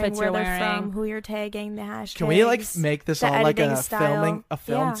What wearing, outfits where you're they're wearing. from, who you're tagging, the hashtags. Can we like make this the all like editing a style.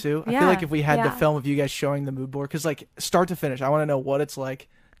 film Yeah. too? I Yeah. feel like if we had the Yeah. film of you guys showing the mood board, because like start to finish, I want to know what it's like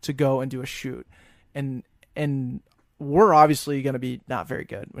to go and do a shoot, and we're obviously going to be not very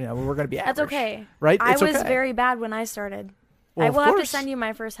good. You know, we're going to be average. That's okay. Right? I It's was okay. very bad when I started. Well, I of will have to course. send you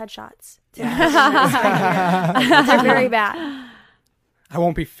my first headshots. They're very bad. I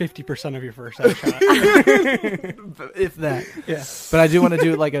won't be 50% of your first headshot. if that. Yeah. But I do want to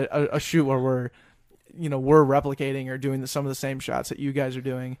do like a shoot where we're replicating or doing some of the same shots that you guys are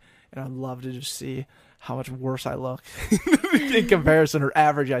doing, and I'd love to just see how much worse I look in comparison, or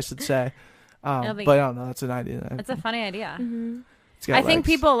average, I should say. It'll be- But I don't know. That's an idea. it's a funny idea. It's got I think legs.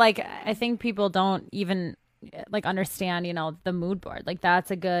 people don't even like understand, you know, the mood board. Like that's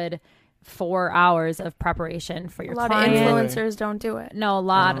a good 4 hours of preparation for your A lot client. of influencers don't do it. No, a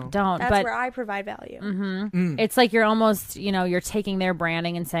lot Oh. don't. That's but where I provide value. it's like you're almost, you know, you're taking their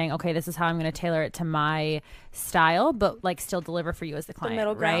branding and saying, okay, this is how I'm going to tailor it to my style, but like still deliver for you as the client,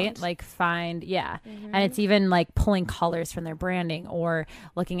 middle right? ground. Like find, and it's even like pulling colors from their branding or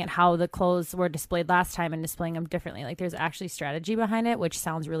looking at how the clothes were displayed last time and displaying them differently. Like there's actually strategy behind it, which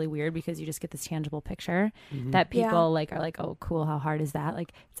sounds really weird because you just get this tangible picture that people Yeah. like are like, oh, cool. How hard is that?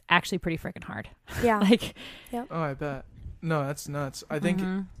 Like it's actually pretty freaking hard. Yeah. Like, Oh, I bet. No, that's nuts. I think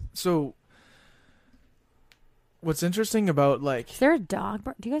Mm-hmm. so. What's interesting about like is there a dog?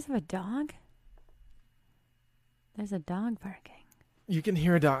 Do you guys have a dog? There's a dog barking. you can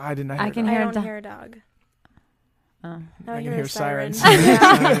hear a dog. I didn't. I can I hear a don't dog. hear a dog. Oh. I can hear hear a siren. sirens.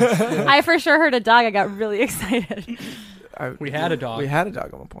 Yeah. I for sure heard a dog. I got really excited. We had a dog. We had a dog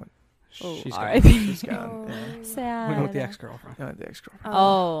at one point. She's gone. R.I.P. She's gone. Oh. Yeah. Sad. We went with the ex-girlfriend. The ex-girlfriend.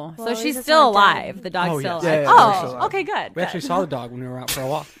 Oh, Well, so at she's least it's still not dead. alive. The dog's Oh, still yes. alive. Yeah, they're still Oh, alive. okay, good. We actually saw the dog when we were out for a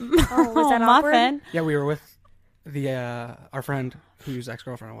walk. Oh, was that awkward? Muffin. Yeah, we were with the our friend whose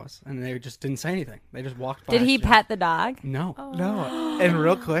ex-girlfriend was, and they just didn't say anything. They just walked by. Did us, he you know. pet the dog? No. No, and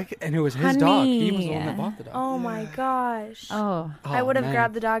real quick, And it was his dog. He was the Honey. one that bought the dog. Oh my gosh. Oh, I would have man.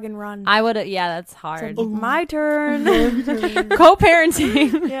 grabbed the dog and run. I would. Yeah, that's hard. My turn.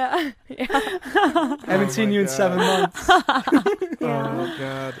 Co-parenting. yeah. Haven't seen my you in God. 7 months. Yeah. Oh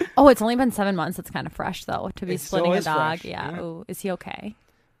god. Oh, it's only been 7 months. It's kind of fresh though to be It still splitting a is dog. fresh, Yeah. yeah. Ooh, is he okay?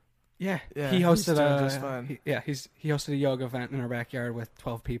 Yeah. Yeah, He he's hosted doing a just fine. he hosted a yoga event in our backyard with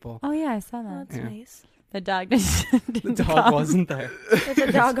 12 people. Oh yeah, I saw Oh, that. that's Yeah. nice. The dog didn't The dog come. wasn't there. If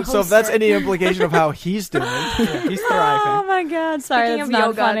the dog So if that's hosted- any implication of how he's doing, Yeah, he's Oh thriving. my god! Sorry, Speaking that's of not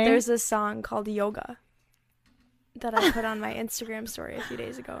yoga, funny. there's a song called Yoga that I put on my Instagram story a few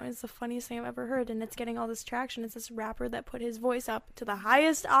days ago, and it's the funniest thing I've ever heard, and it's getting all this traction. It's this rapper that put his voice up to the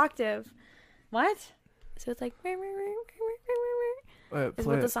highest octave. What? So it's like is play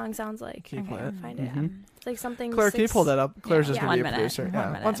what the it. song sounds like. Can you play it? Find it. Mhm. It's like something. Claire, can you pull that up? Claire's just Yeah. gonna be 1 a minute. producer. 1 Yeah,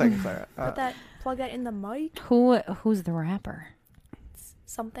 minute. 1 second, Claire. Plug that in the mic. Who's the rapper?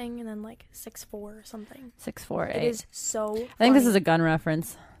 something and then like 6'4" or something. 648. It is so I think this funny. is a gun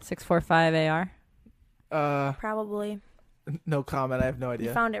reference. 645 AR. Probably. No comment. I have no You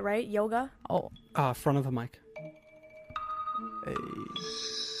idea. found it, right? Yoga? Oh, Front of the mic. Hey.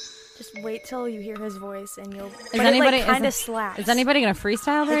 Just wait till you hear his voice and you'll. Is anybody- Like, kind of is- slaps. is anybody gonna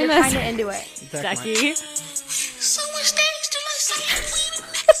freestyle Like during you're this? kind of into it. Ducky.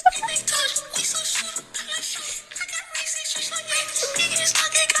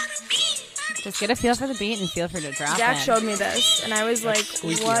 Just get a feel for the beat and feel free to drop Jack in. showed me this, and I was like,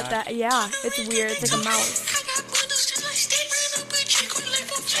 squeaky "What? hot. That? Yeah, it's weird. It's like a mouse."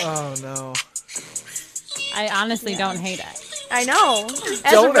 Oh no. I honestly don't hate it. I know. That's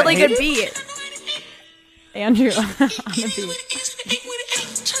a Don't really hate good it? beat. Andrew on the beat.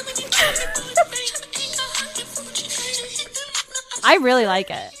 I really like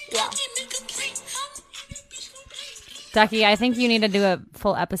it. Yeah. Ducky, I think you need to do a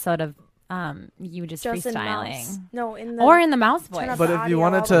full episode of you just Just in freestyling. mouse. No, in the. Or in the mouse voice. up But the if you audio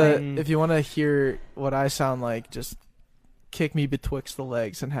wanted all the to, way. if you want to hear what I sound like, just kick me betwixt the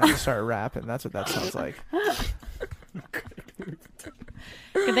legs and have to start rapping. That's what that sounds like.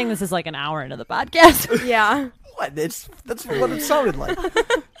 Good thing this is like an hour into the podcast. Yeah. What? That's what it sounded like.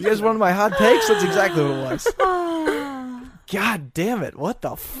 You guys wanted my hot takes? That's exactly what it was. God damn it! What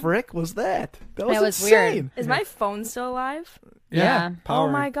the frick was that? That was weird. insane. Is my phone still alive? Yeah. Power.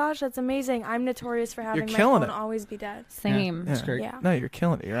 Oh my gosh, that's amazing. I'm notorious for having my killing phone it. always be dead. Same. That's Yeah. great. Yeah. No, you're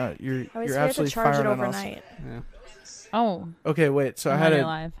killing it. You're I always you're forget to absolutely charge it firing on us. overnight. Yeah. Oh, Okay, wait. So I I'm had on a your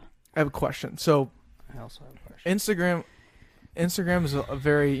live. I have a question. So I also have a question. Instagram is a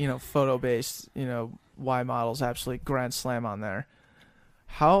very photo based. Y models absolutely grand slam on there.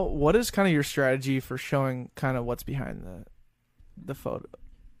 What is kind of your strategy for showing kind of what's behind the photo,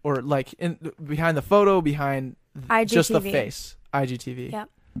 or like behind the photo, behind just the IGTV. face? IGTV. Yep.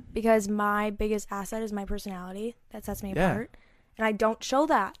 Because my biggest asset is my personality. That sets me Yeah. apart. And I don't show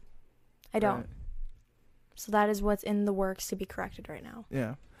that. I don't. Right. So that is what's in the works to be corrected right now.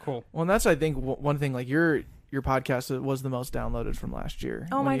 Yeah. Cool. Well, and that's I think one thing. Like your podcast was the most downloaded from last year.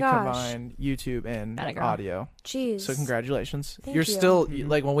 Oh when my you gosh. combine YouTube and Atta girl. audio. Jeez. So congratulations. Thank You're you. still Mhm.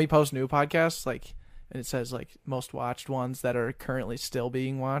 like when we post new podcasts, like and it says like most watched ones that are currently still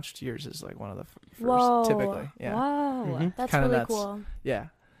being watched. Yours is like one of the first, Whoa. typically. Yeah, Whoa. Mhm. That's kinda really nuts. cool. yeah.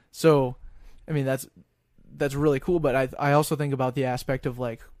 So, I mean that's really cool. But I also think about the aspect of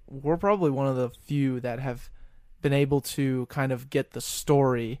like we're probably one of the few that have been able to kind of get the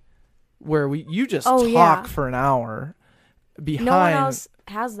story where you just Oh, talk yeah. for an hour behind No one else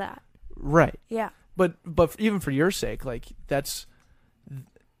has that. right. Yeah. But even for your sake, like that's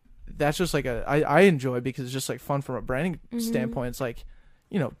just like I enjoy because it's just like fun from a branding Mhm. standpoint. It's like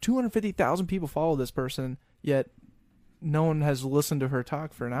 250,000 people follow this person, yet no one has listened to her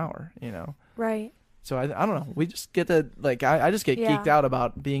talk for an hour. Right. So I don't know. We just get to like I just get Yeah. geeked out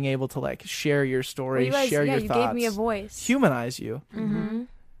about being able to like share your Well, story, you guys, share yeah, your you thoughts, gave me a voice. humanize you. Mm-hmm.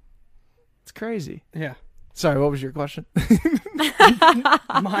 It's crazy. Yeah. Sorry, what was your question?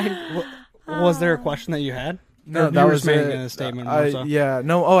 Mine. Was there a question that you had? No, Or that you were was just making it. a statement. more so? Yeah,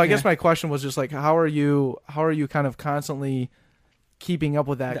 no. Oh, I guess Yeah. my question was just like, how are you kind of constantly keeping up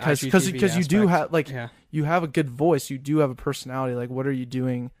with that? The Because IGTV you do aspect. have like Yeah. you have a good voice, you do have a personality. Like, what are you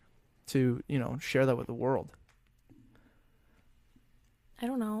doing to share that with the world? I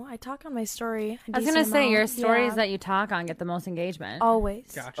don't know. I talk on my story. I was gonna say your stories that you talk on get the most engagement.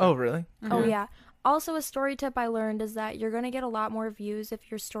 always. Gotcha. Oh, really? Oh yeah. Also, a story tip I learned is that you're gonna get a lot more views if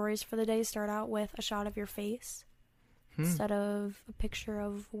your stories for the day start out with a shot of your face instead of a picture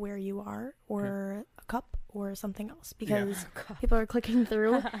of where you are or a cup or something else, because people are clicking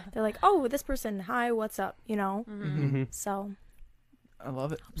through. They're like, "Oh, this person. Hi, what's up?" Mm-hmm. So I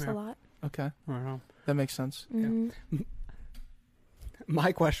love it. helps a lot. Okay, I don't know. that makes sense. Mhm.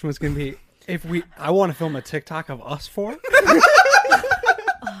 My question was going to be I want to film a TikTok of us four.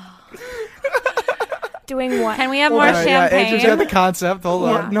 Doing what? Can we have Well, more All right, yeah, Andrew's got champagne? the concept. Hold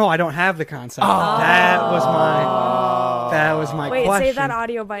Yeah. on. No, I don't have the concept. That was my Wait, question. save that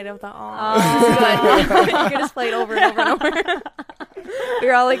audio bite of the This is good. You can just play it over and over and over. We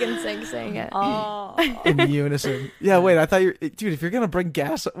were all like in sync saying it. Oh. In unison. Yeah, wait. I thought dude. If you're gonna bring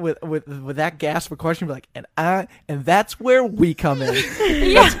gas with that gas for question, be like, and that's where we come in.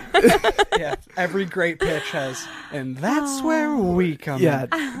 Yeah, every great pitch has, and that's where we come Yeah,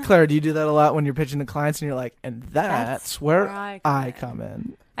 in. Clara, do you do that a lot when you're pitching to clients and you're like, and that's where where I I come come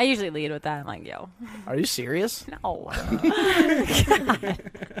in? I usually lead with that. I'm like, yo, Are you serious? no.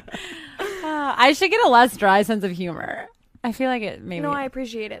 I should get a less dry sense of humor. I feel like it maybe. No, I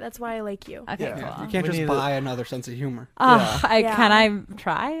appreciate it. That's why I like you. Okay, Yeah. cool. You can't We just need buy another sense of humor. Oh, Yeah. can I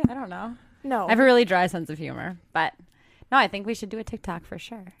try? I don't know. No. I have a really dry sense of humor, but no, I think we should do a TikTok for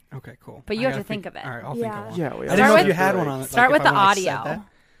sure. Okay, cool. But you I have to gotta think of it. All right, I'll Yeah. think of one. Yeah, we I Start didn't know with- if you had one on it. Start like, with if the I, like, said audio. that.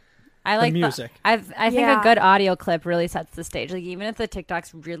 I like music. I think a Yeah. good audio clip really sets the stage. Like even if the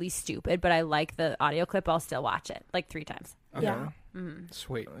TikTok's really stupid, but I like the audio clip, I'll still watch it like 3 times. Okay. Yeah.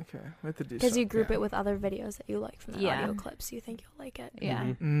 Sweet. Okay, we have to do Because you something. group it with other videos that you like from the Yeah. audio clips. You think you'll like it. Yeah,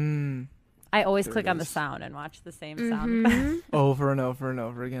 Mhm. I always There click it on the is. sound and watch the same sound. Mhm. Over and over and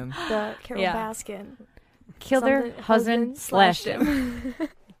over again. The Carol Yeah. Baskin. Killed her Something- husband, slashed him.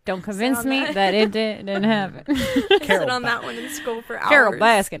 Don't convince on me that. that it didn't happen. Sit on that one and scroll for hours. Carol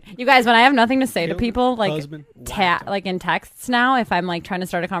Baskin. You guys, when I have nothing to say to Killed people, like husband, whacked him. like in texts now, if I'm like trying to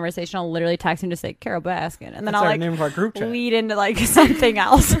start a conversation, I'll literally text him to say Carol Baskin, and then That's I'll our like name of our group chat. lead into like something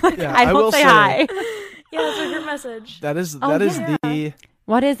else. Like, Yeah, I I don't will say say- hi. Yeah, that's a group message. That is Oh, that is yeah. the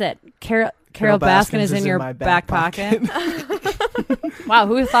What is it? Carol Baskin is in your my back pocket. Wow,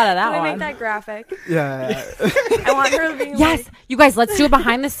 who thought of that Can I one? make that graphic? yeah. I want her being Yes, like, you guys, let's do a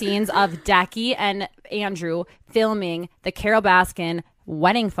behind the scenes of Decky and Andrew filming the Carol Baskin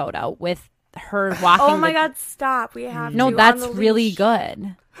wedding photo with her walking. oh my the- God, stop. We have No, to that's on the really leash.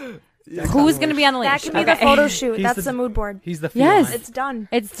 good. Yeah. Who's going to be on the leash? That could be Okay. the photo shoot. He's That's the- the mood board. He's the Yes. feline. It's done.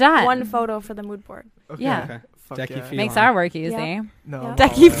 It's done. One photo for the mood board. Okay. Yeah. Okay. Fuck Decky yeah. feline. Makes our work easy. Yeah. No. Yeah. I'm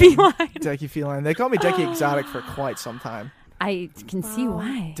Decky all in. feline. Decky feline. They call me Decky Exotic for quite some time. I can see Wow.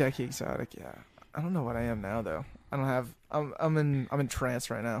 why. Decky Exotic. Yeah. I don't know what I am now though. I don't have. I'm in trance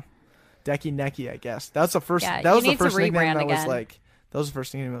right now. Decky Necky, I guess. That's the first. Yeah, that you was the need to first nickname rebrand that was again. like. That was the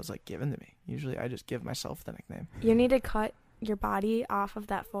first nickname that was like given to me. Usually, I just give myself the nickname. You need to cut your body off of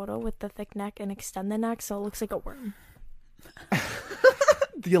that photo with the thick neck and extend the neck so it looks like a worm.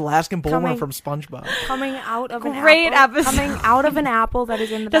 The Alaskan bullworm Coming- from SpongeBob. Coming out of an Great apple. episode. Coming out of an apple that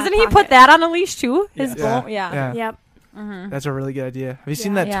is in the Doesn't back he pocket. put that on a leash too? His Yeah. bull? Yeah. Yeah. Yep. That's a really good idea. Have you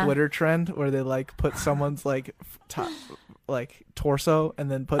seen Yeah. that Yeah. Twitter trend where they like put someone's like like torso and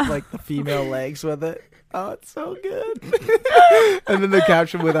then put like the female legs with it? Oh, it's so good. And then the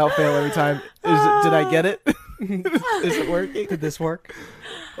caption without fail every time is, "Did I get it? Is it working? Did this work?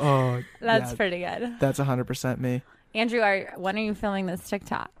 Oh, That's yeah, pretty good. that's 100% me. Andrew, when are you filming this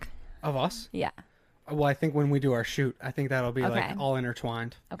TikTok? Of us? Yeah. Well, I think when we do our shoot, I think that'll be Okay. like all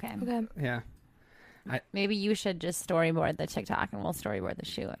intertwined. Okay. Okay. Yeah. Maybe you should just storyboard the TikTok and we'll storyboard the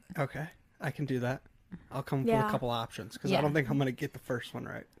shoot. Okay. I can do that. I'll come up with Yeah. a couple options because Yeah. I don't think I'm gonna get the first one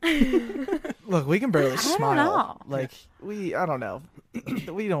right. Look, we can barely don't smile. know. Like I don't know.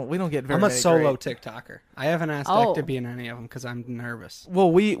 we don't get very. I'm a many solo great- TikToker. I haven't asked Oh. Deck to be in any of them because I'm nervous. Well,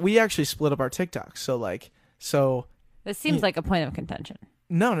 we actually split up our TikToks. So This seems like a point of contention.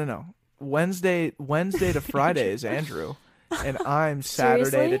 no. Wednesday to Friday is Andrew, and I'm Saturday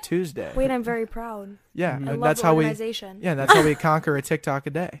Seriously? to Tuesday. Wait, I'm very proud. Yeah, I and love that's how we. organization. Yeah, that's how we conquer a TikTok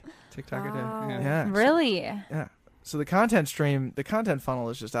a day. TikTok Wow. a day. Yeah. Yeah. Really? Yeah. So the content funnel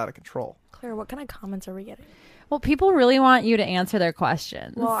is just out of control. Claire, what kind of comments are we getting? Well, people really want you to answer their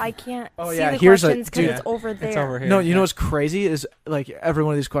questions. Well, I can't Oh, see yeah, the here's a- questions because dude, it's over there. It's over here. No, you yeah. know what's crazy is like every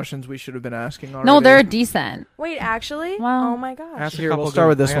one of these questions we should have been asking already. no, they're decent. Wait, actually? Well- oh my gosh. Ask a Here, couple we'll start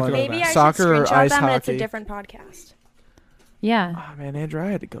with good- this I have one. to go Maybe back. I Soccer or should screenshot ice them and it's a hockey? different podcast. Yeah. Oh man, Andrew, I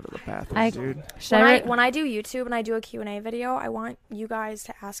had to go to the bathroom, I- dude. Should I When I do YouTube and I do a Q&A video, I want you guys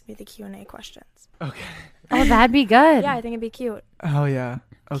to ask me the Q&A questions. Okay. Oh, that'd be good. Yeah, I think it'd be cute. Oh yeah.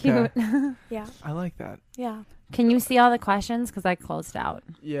 Okay. Cute. Yeah. I like that. Yeah. Can you see all the questions? Because I closed out.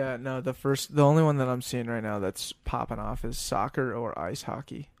 Yeah, no, the only one that I'm seeing right now that's popping off is soccer or ice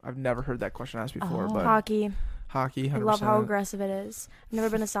hockey. I've never heard that question asked before, Oh. but Hockey. hockey, 100%. I love how aggressive it is. I've never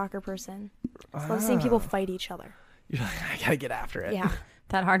been a soccer person. So I love seeing people fight each other. You're like, I gotta get after it. Yeah.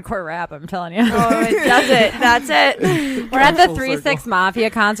 That hardcore rap, I'm telling you. Oh, it does it. That's it. We're at the Full 3-6 circle. Mafia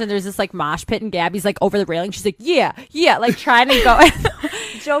concert. There's this like mosh pit, and Gabby's like over the railing. She's like, yeah, like trying to go.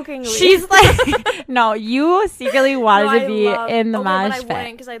 Jokingly. She's like, no, you secretly wanted No, to I be love- in the okay, but mosh I pit.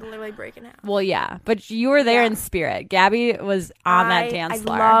 wouldn't because I'd literally break in half. Well, yeah, but you were there Yeah. in spirit. Gabby was on that dance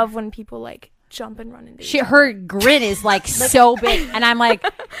floor. I love when people like jump and run into each other. Her grin is like so big, and I'm like,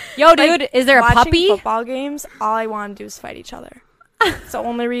 yo, dude, is there a Watching puppy? football games, all I want to do is fight each other. It's the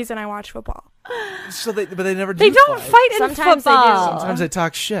only reason I watch football. So but they never They do don't fight in Sometimes they do. football. Sometimes they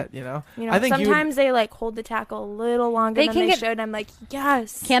talk shit, you know. You know, I think sometimes they like hold the tackle a little longer They than can they get- should. I'm like,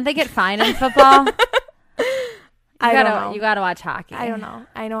 yes. Can't they get fined in football? I don't know. You gotta watch hockey. I don't know.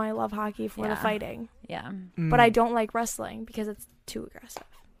 I know I love hockey for Yeah. the fighting, Yeah, but I don't like wrestling because it's too aggressive.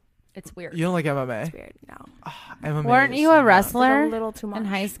 it's weird. You don't like MMA? It's weird. No, MMA Weren't is you a nuts. it's like wrestler a little too much. in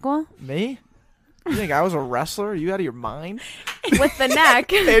high school? Me? You think I was a wrestler? Are you out of your mind? With the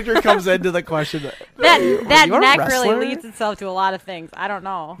neck. Andrew comes into the question. That you a neck really wrestler? leads itself to a lot of things. I don't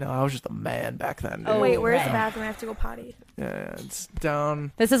know. No, I was just a man back then. Dude. Oh, Wait, where's right. the bathroom? I have to go potty. Yeah, it's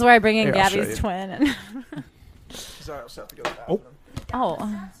down. This is where I bring in Here, I'll show Gabby's you. twin. And Sorry, I also have to go to the bathroom.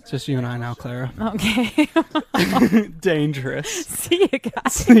 oh, It's just you and I now, Clara. okay. Dangerous. See you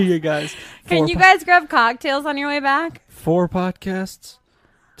guys. See you guys. Can you guys grab cocktails on your way back? 4 podcasts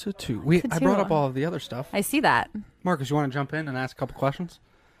to 2. I brought two. up all of the other stuff. I see that. Marcus, you want to jump in and ask a couple questions?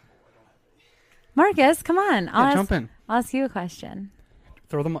 Marcus, come on. I'll Jump in. I'll ask you a question.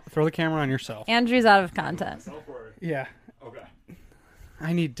 Throw the camera on yourself. Andrew's out of content. Yeah. Okay.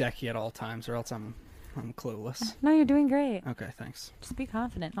 I need Decky at all times, or else I'm clueless. No, you're doing great. Okay, thanks. Just be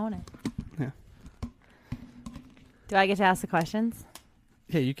confident. Own it. Yeah. Do I get to ask the questions?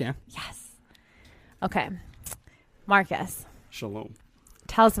 Yeah, you can. Yes. Okay. Marcus, Shalom.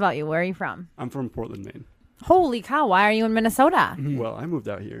 tell us about you. Where are you from? I'm from Portland, Maine. Holy cow. Why are you in Minnesota? Well, I moved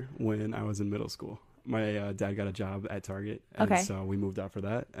out here when I was in middle school. My dad got a job at Target, and Okay. so we moved out for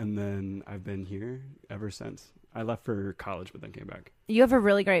that, and then I've been here ever since. I left for college, but then came back. You have a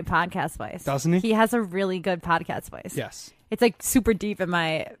really great podcast voice. Doesn't he? He has a really good podcast voice. Yes. It's like super deep in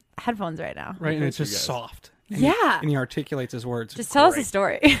my headphones right now. Right, and it's Thank you, just guys. soft. Yeah. And he articulates his words. Just tell us a great.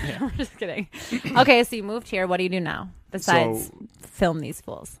 story. I'm just kidding. Okay, so you moved here. What do you do now besides So- film these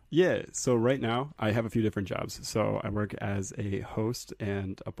fools? Yeah, so right now I have a few different jobs. So I work as a host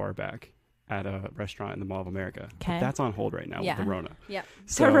and a bar back at a restaurant in the Mall of America. But Okay. that's on hold right now Yeah. with the Rona. Yep.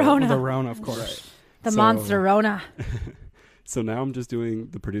 So, Rona. The Rona, of course. The So- Monster Rona. So now I'm just doing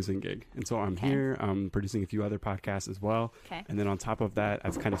the producing gig. And so I'm Okay. here. I'm producing a few other podcasts as well. Okay. And then on top of that,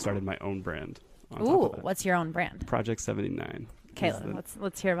 I've kind of started my own brand. On top Ooh, of that. what's your own brand? Project 79. Okay, is the-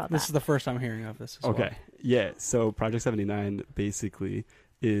 let's hear about This that. is the first I'm hearing of this. As Okay. well. Yeah. So Project 79 basically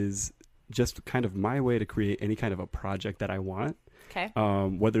is just kind of my way to create any kind of a project that I want. Okay.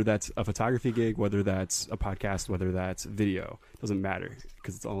 Whether that's a photography gig, whether that's a podcast, whether that's video, doesn't matter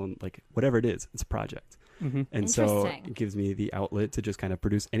because it's all like whatever it is, it's a project. Mm-hmm. And so Interesting. it gives me the outlet to just kind of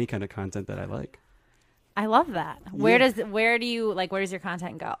produce any kind of content that I like. I love that. Where Yeah. does your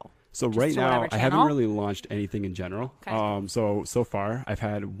content go? So Just right to now, whatever I haven't channel? really launched anything in general. Okay. So far, I've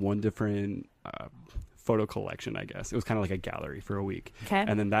had one different photo collection, I guess. It was kind of like a gallery for a week. Okay.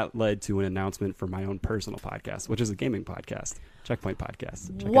 And then that led to an announcement for my own personal podcast, which is a gaming podcast, Checkpoint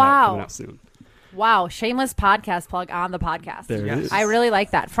Podcast. Check it Wow. out, coming out soon. Wow, shameless podcast plug on the podcast. There Yes. it is. I really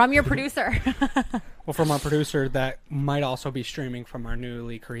like that. From your producer. Well, from our producer, that might also be streaming from our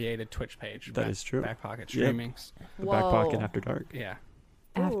newly created Twitch page. That is true. Back Pocket Yep. Streamings. The Back Pocket Whoa. After Dark. Yeah.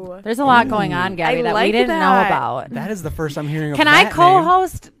 Ooh. There's a lot going on, Gabby, I that we like didn't know that. about. That is the first I'm hearing of Can that I name.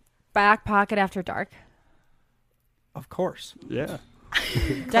 co-host Back Pocket After Dark? Of course. Yeah.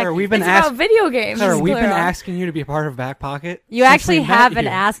 Clara, we've been It's about asking. video games. Clara, we've been Clara. asking you to be a part of Back Pocket. You since actually we met have been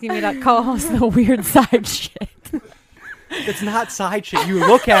you. asking me to co-host the weird side shit. It's not side shit. You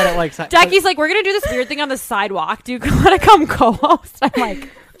look at it like side. Jackie's like, we're going to do this weird thing on the sidewalk. Do you want to come co-host? I'm like,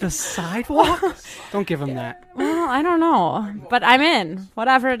 the sidewalk. Don't give him that. well, I don't know. But I'm in.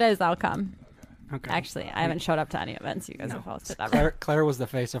 Whatever it is, I'll come. Okay. Actually, I haven't showed up to any events you guys have hosted ever. Claire was the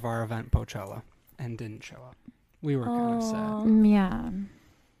face of our event, Pochella, and didn't show up. We were kind of sad. Yeah.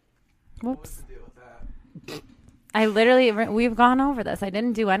 Whoops. I literally, we've gone over this. I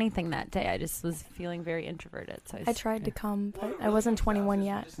didn't do anything that day. I just was feeling very introverted. So I tried to come, but I wasn't 21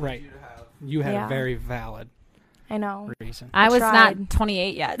 yet. Right. You had Yeah. a very valid I know. reason. I was tried. not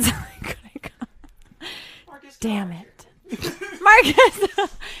 28 yet, so I couldn't come. Damn it. Marcus.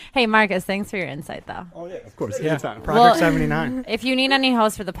 Hey, Marcus, thanks for your insight, though. Oh, yeah. Of course. Yeah. Anytime. Project Well- 79. If you need any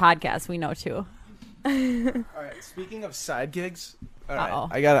hosts for the podcast, we know too. All right. Speaking of side gigs, all right, Uh-oh.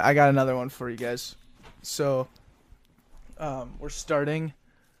 I got another one for you guys. So, we're starting.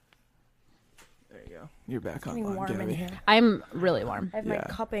 There you go. You're back It's on. getting warm in Gabby. here. I'm really warm. I have Yeah.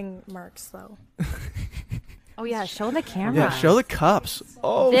 my cupping marks though. Oh, yeah, show the camera. Yeah, show the cups.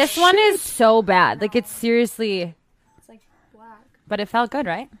 Oh, This one is so bad. Like, it's seriously, It's like black. but it felt good,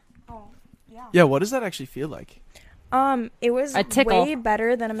 right? Oh, yeah. Yeah, what does that actually feel like? It was A tickle. way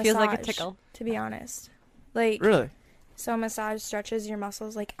better than a massage. Feels like a tickle. To be honest. Like, Really? so a massage stretches your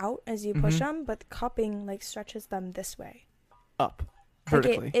muscles like out as you push Mhm. them, but the cupping like stretches them this way. Up. Like,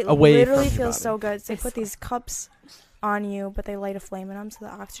 Vertically. it Away literally from your feels body. so good. So they It's put so- these cups on you, but they light a flame in them so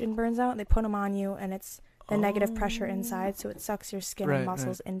the oxygen burns out. They put them on you, and it's the negative pressure inside, so it sucks your skin Right, and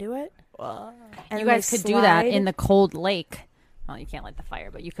muscles into it. And You then guys they could do that slide. in the cold lake. Well, you can't light the fire,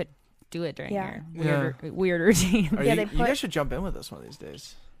 but you could do it during Yeah. your weird routine. Are Yeah, you, they you put- guys should jump in with us one of these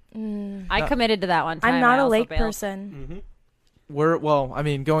days. Mm. I No. committed to that one time. I'm not I a also lake bailed. person.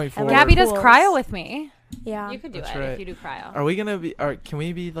 going forward. Gabby does Pools. cryo with me. Yeah. You could do That's it right. if you do cryo. Are we gonna be? Can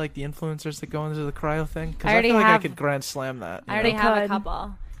we be like the influencers that go into the cryo thing? Because I I already feel like I have- could grand slam that. I already know? have a Could.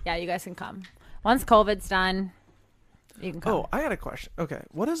 couple. Yeah, you guys can come. Once COVID's done, you can come. Oh, I got a question. Okay,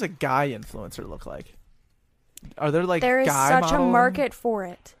 what does a guy influencer look like? Are there like There is guy such a model- market for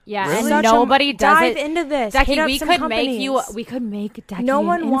it. yeah, Really? and Such a- nobody does dive it. into this. Hit Decky, up we some could make you. companies. We could make Decky No an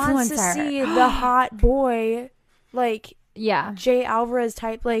one wants to influencer. see the hot boy, like Yeah. Jay Alvarez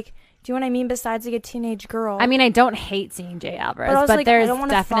type. Like, do you know what I mean? Besides, like a teenage girl. I mean, I don't hate seeing Jay Alvarez, But I was like, I there's don't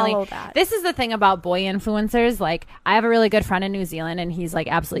wanna definitely follow that. This is the thing about boy influencers. Like, I have a really good friend in New Zealand, and he's like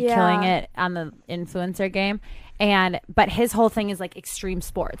absolutely Yeah. killing it on the influencer game. But his whole thing is like extreme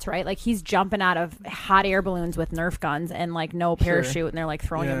sports, right? Like he's jumping out of hot air balloons with Nerf guns and like no parachute, and they're like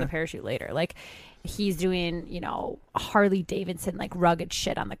throwing him Yeah. the parachute later. Like he's doing, Harley Davidson like rugged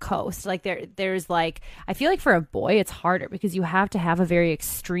shit on the coast. Like there's like, I feel like for a boy it's harder because you have to have a very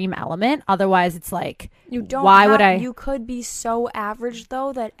extreme element. Otherwise it's like, you don't. why would I? You could be so average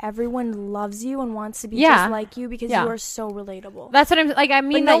though that everyone loves you and wants to be Yeah. just like you because Yeah. you are so relatable. That's what I'm like. I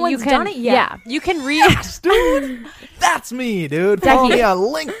mean, no that you one's can. done it yet. Yeah, you can read. Dude, that's me, dude. Follow me on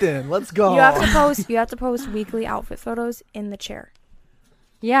LinkedIn. Let's go. You have to post. You have to post weekly outfit photos in the chair.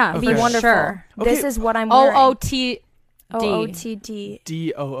 Yeah, Okay. Be for wonderful. sure. This Okay. is what I'm wearing. OOTD. OOTD.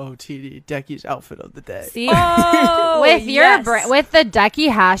 DOOTD. Decky's outfit of the day. See, Oh, with your yes. with the Decky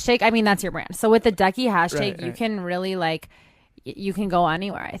hashtag. I mean, that's your brand. So with the Decky hashtag, Right, you right. can really like, you can go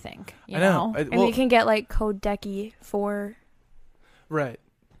anywhere. I think. You I know. know? And you can get like code Decky for Right.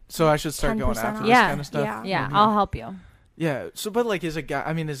 So I should start going 10% after off. this Yeah. kind of stuff. Yeah. Yeah, Mhm. I'll help you. Yeah. So, but like, is a guy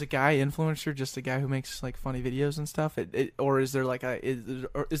influencer just a guy who makes like funny videos and stuff? Or is there like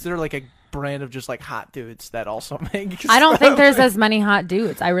is there like a brand of just like hot dudes that also make? I don't think stuff? there's as many hot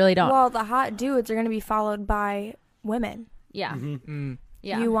dudes. I really don't. well, the hot dudes are going to be followed by women. yeah, Mm,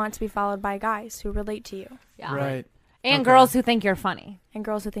 yeah, You want to be followed by guys who relate to you yeah. right. And Okay. girls who think you're funny. and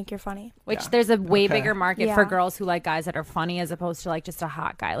girls who think you're funny. Which Yeah. there's a way Okay. bigger market for Yeah. girls who like guys that are funny as opposed to like just a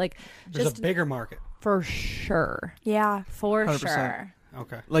hot guy. Like There's just a bigger market. for sure. Yeah. For 100%. sure.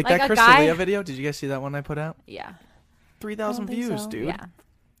 Okay. Like Like that a Crystal guy- Leah video. Did you guys see that one I put out? Yeah. 3,000 I don't think views, so. dude. Yeah.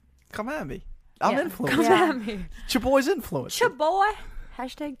 Come at me. I'm Yeah. influenced. Come Yeah. at me. It's your boy's influence. Chaboy.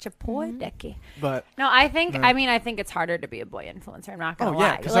 Hashtag Chaboy Mm-hmm. Decky. But No, I think, No. I think it's harder to be a boy influencer. I'm not going oh to lie.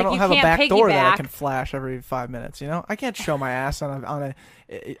 yeah, because like, I don't you have a can't back door that I piggyback. can flash every 5 minutes. You know, I can't show my ass on a.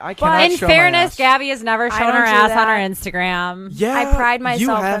 I But cannot in show my fairness, ass. Gabby has never I shown don't her do ass on her that. Instagram. Yeah, I pride you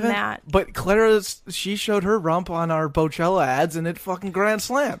myself on haven't, that. But she showed her rump on our Bocella ads, and it fucking grand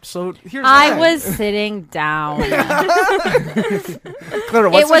slammed. So here's I that. was sitting down. Clara,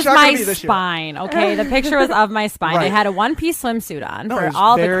 what's It was the shot gonna my be this year? spine, okay? The picture was of my spine. I Right. had a one-piece swimsuit on No, it for was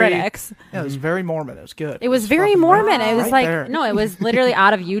all the very- critics. Yeah, it was very Mormon. It was good. It was very fucking Mormon. It was right like, there. no, it was literally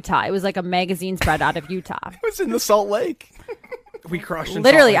out of Utah. It was like a magazine spread out of Utah. It was in the Salt Lake. We crushed. in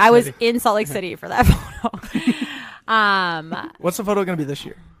Literally, Salt Lake I was City. in Salt Lake City for that photo. What's the photo gonna be this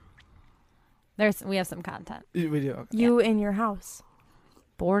year? We have some content. We do. Okay. You in your house.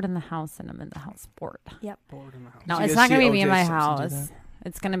 Bored in the house, and I'm in the house bored. Yep. Bored in the house. No, So you it's guys not gonna see be me in O.J. my Simpson do house.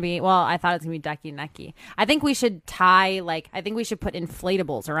 It's gonna be, well, I thought it was gonna be Decky Necky. I think we should tie, I think we should put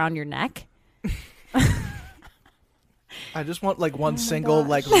inflatables around your neck. I just want like one my single, gosh.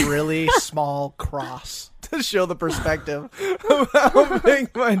 like really small cross to show the perspective of how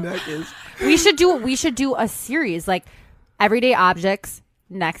big my neck is. We should do a series like everyday objects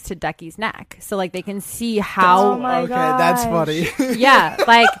next to Decky's neck, so like they can see Oh how. my Okay, that's gosh. funny. Yeah,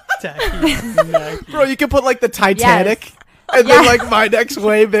 like Bro, you can put like the Titanic and then like my neck's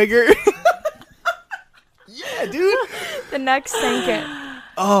way bigger. Yeah, dude. The next sank it.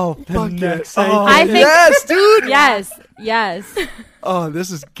 Oh, fuck next yeah. thing. Oh, I think- yes, dude. yes. Oh, this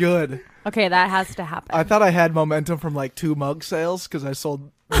is good. Okay, that has to happen. I thought I had momentum from like 2 mug sales because I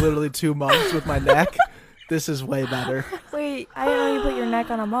sold literally 2 mugs with my neck. This is way better. Wait, I didn't know you put your neck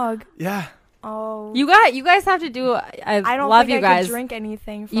on a mug. Yeah. Oh. You guys have to do. I I don't love think you I guys. could drink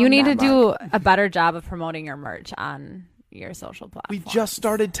anything from You need to that do mug. a better job of promoting your merch on your social We platforms. just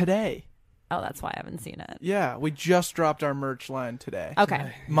started today. Oh, that's why I haven't seen it. Yeah, we just dropped our merch line today.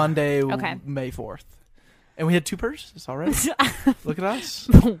 Okay. Monday, Okay. May 4th. And we had 2 purses already. Look at us.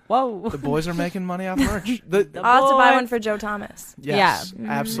 Whoa. The boys are making money off merch. I'll have to buy boy. one for Joe Thomas. Yes, Yeah.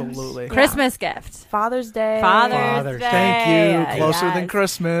 absolutely. Yeah. Christmas gift. Father's Day. Father's Day. Thank you. Yeah, Closer yes. than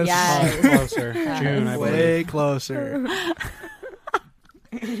Christmas. Yes. Oh, closer. June, I believe. Way closer.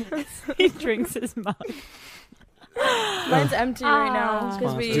 He drinks his mug. Mine's empty right now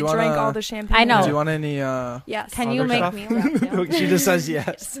because we Do you drank wanna- all the champagne. I know. Do you want any? Yes. Can you Other make stuff? me one? She just says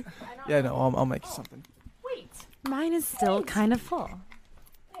yes. Yeah, no, I'll make you something. Wait. Mine is still kind of full.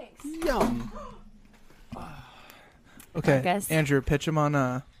 Yum. Okay, guys. Andrew, pitch them on.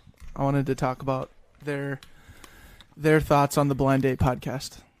 I wanted to talk about their thoughts on the Blind Date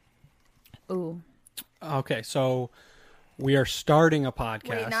podcast. Ooh. Okay, so we are starting a podcast.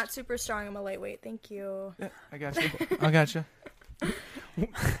 Wait, not super strong. I'm a lightweight. Thank you. Yeah, I got you. I got you.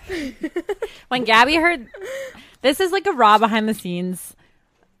 When Gabby heard, this is like a raw behind the scenes.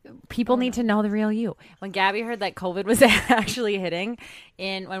 People need to know the real you. When Gabby heard that COVID was actually hitting,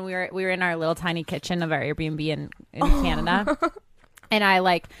 when we were in our little tiny kitchen of our Airbnb in Canada, and I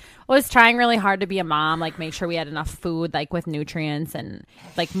was trying really hard to be a mom, make sure we had enough food, with nutrients and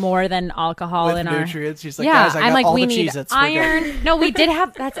more than alcohol With in our nutrients, she's like, yeah. guys, I I'm got all we the need Cheez-Its. We're good. iron. No, we did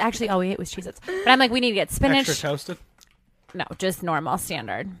have. That's actually all we ate was Cheez-Its. But I'm we need to get spinach. Extra toasted. No, just normal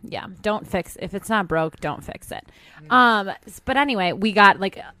standard. Yeah. Don't fix if it's not broke, don't fix it. But anyway, we got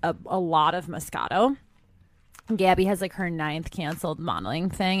a lot of Moscato. Gabby has her 9th canceled modeling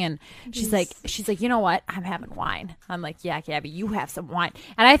thing, and she's like, you know what? I'm having wine. I'm like, yeah, Gabby, you have some wine.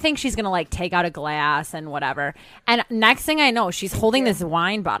 And I think she's gonna take out a glass and whatever. And next thing I know, she's holding this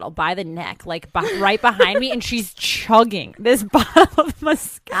wine bottle by the neck, right behind me, and she's chugging this bottle of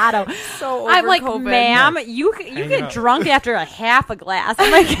Moscato. So I'm like, COVID. ma'am, you get drunk after a half a glass.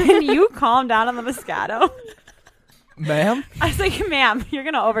 I'm like, can you calm down on the Moscato? Ma'am? I was like, ma'am, you're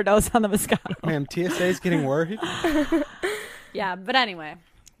going to overdose on the Moscato. Ma'am, TSA's getting worried. Yeah, but anyway.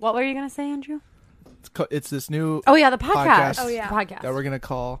 What were you going to say, Andrew? It's this new Oh, yeah, the podcast. Podcast. Oh, yeah. The podcast. that we're going to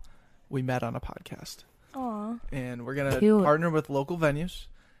call We Met on a Podcast. Aw. And we're going to Cute. partner with local venues,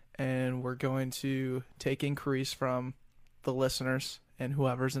 and we're going to take inquiries from the listeners and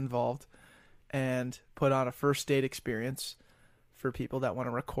whoever's involved and put on a first date experience for people that want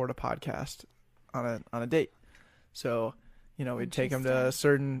to record a podcast on a date. So, we'd take them to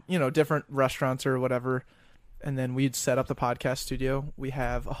certain, different restaurants or whatever, and then we'd set up the podcast studio. We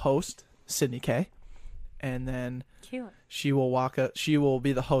have a host, Sydney K, and then Cute. she will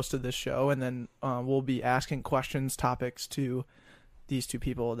be the host of this show, and then we'll be asking questions, topics to these two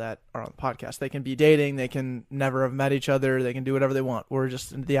people that are on the podcast. They can be dating, they can never have met each other, they can do whatever they want. We're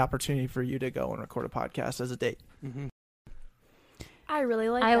just the opportunity for you to go and record a podcast as a date. Mm-hmm. I really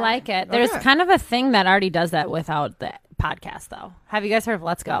like I that. like it. There's Okay. kind of a thing that already does that without the podcast, though. Have you guys heard of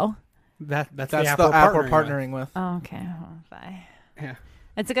Let's Go? That's That's the app the app we're with. partnering with. Oh, okay. Oh, bye. Yeah.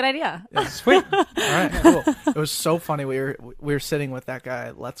 It's a good idea. Sweet. All right, cool. It was so funny. We were sitting with that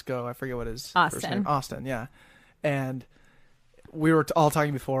guy. Let's go. I forget what his first Austin. name. Austin. Yeah, and we were all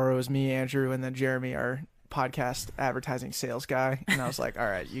talking before. It was me, Andrew, and then Jeremy, our podcast advertising sales guy. And I was like, "All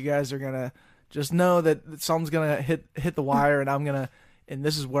right, you guys are gonna just know that something's gonna hit the wire, and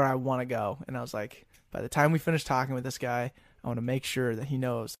this is where I want to go." And I was like, by the time we finish talking with this guy, I want to make sure that he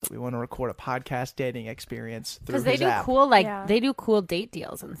knows that we want to record a podcast dating experience through Because they his do app. cool, Yeah. they do cool date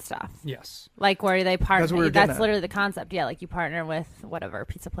deals and stuff. Yes. Where they That's what we partner. were That's getting at. literally the concept. Yeah, you partner with whatever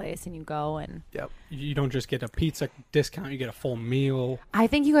pizza place and you go and. Yep. You don't just get a pizza discount; you get a full meal. I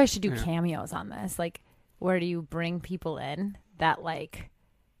think you guys should do Yeah. cameos on this. Where do you bring people in that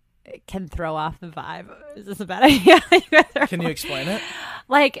can throw off the vibe? Is this a bad idea? Can you explain it?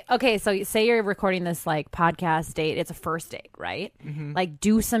 Okay, so say you're recording this podcast date. It's a first date, right? Mm-hmm.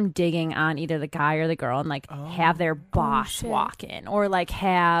 Do some digging on either the guy or the girl, and have their boss shit. walk in, or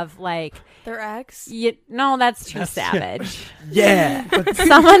have Their ex. no, that's too savage. Yeah.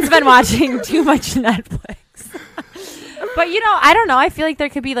 Someone's been watching too much Netflix. But I don't know. I feel like there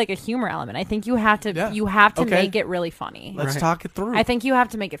could be a humor element. I think you have to Okay. make it really funny. Let's Right. talk it through. I think you have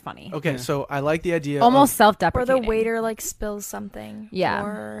to make it funny. Okay, so I like the idea. Almost Or self-deprecating. the waiter spills something. Yeah.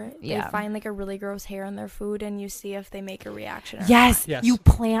 Or they Yeah. find a really gross hair on their food and you see if they make a reaction. Or Yes, Yes. you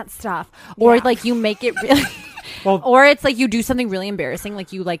plant stuff, or Yeah. you make it really, Well- or it's you do something really embarrassing,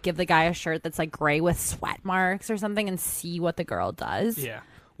 you give the guy a shirt that's gray with sweat marks or something, and see what the girl does. Yeah.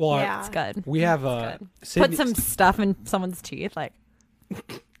 Well, Yeah. It's good. we have Good. Sydney, Put some stuff in someone's teeth,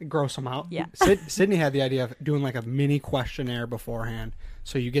 gross them out. Yeah. Sydney had the idea of doing a mini questionnaire beforehand,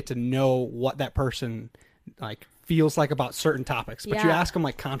 so you get to know what that person feels about certain topics. But you Yeah. ask them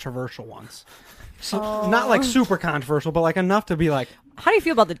controversial ones, so not super controversial, but enough to be how do you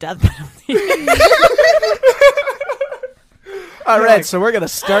feel about the death penalty? All right, so we're gonna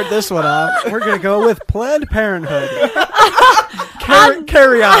start this one off. We're gonna go with Planned Parenthood.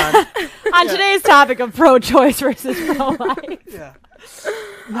 Carry on. On today's topic of pro-choice versus pro-life, Yeah.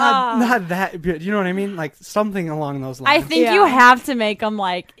 not that. But you know what I mean? Something along those lines. I think Yeah. you have to make them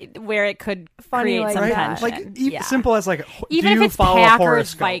where it could Funny create like some that. tension. Yeah. simple as Even do if you it's follow a Packers,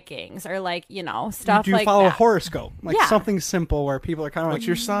 horoscope? Vikings, or stuff Do you like follow a that. horoscope? Yeah. Something simple where people are kind of What's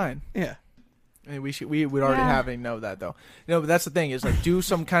your sign? yeah. I mean, we would already know that though. But that's the thing is like do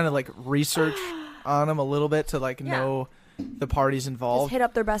some kind of like research on them a little bit to like know the parties involved. Just hit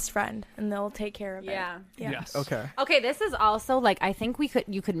up their best friend and they'll take care of it. Yeah. Yes. Okay, this is also like I think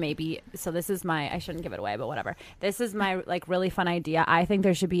you could maybe this is my I shouldn't give it away, but whatever. This is my like really fun idea. I think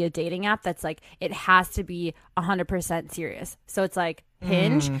there should be a dating app that's like it has to be 100% serious. So it's like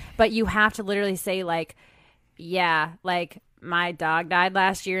Hinge, but you have to literally say like, yeah, like my dog died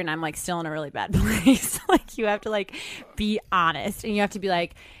last year and I'm like still in a really bad place. Like you have to like be honest and you have to be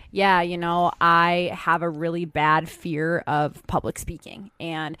like, yeah, I have a really bad fear of public speaking,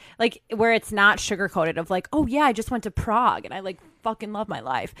 and like where it's not sugar coated of like, oh yeah, I just went to Prague and I like fucking love my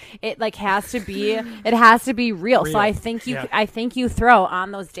life. It like has to be real. So I think you throw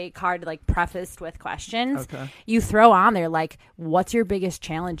on those date card like prefaced with questions. Okay. You throw on there like, what's your biggest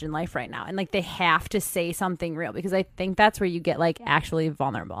challenge in life right now? And like they have to say something real because I think that's where you get like actually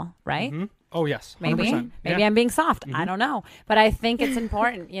vulnerable, right? Mm-hmm. Oh yes, 100%. Maybe I'm being soft. I don't know, but I think it's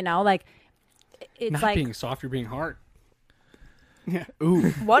important. Like it's not like being soft, you're being hard. Yeah.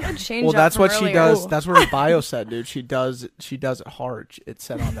 Ooh. What a change. Well, that's what she earlier. does. That's what her bio said, dude. She does it hard. It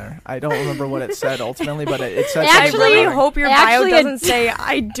said on there. I don't remember what it said ultimately, but it said. I Actually, really hope your bio actually, doesn't say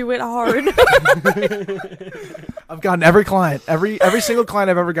I do it hard. I've gotten every client, every single client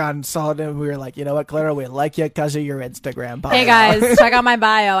I've ever gotten saw it, and we were like, you know what, Clara, we like you because of your Instagram bio. Hey guys, check out my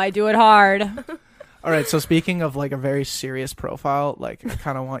bio. I do it hard. All right. So speaking of like a very serious profile, like I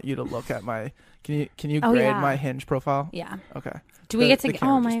kind of want you to look at my. Can you grade my Hinge profile? Yeah. Okay. Do we get to?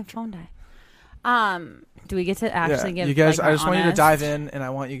 Oh, my phone died. Do we get to actually give you guys? like, I just want you to honest- dive in, and I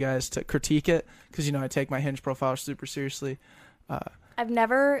want you guys to critique it because I take my Hinge profile super seriously. I've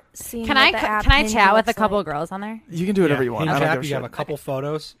never seen. Can what I the app can I Hinge chat with a looks couple like. girls on there? You can do whatever you want. Hinge I don't app, give a you have shit. a couple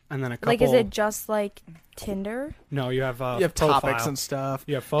photos and then a couple. Like, is it just like Tinder? No, you have You have profile. topics and stuff.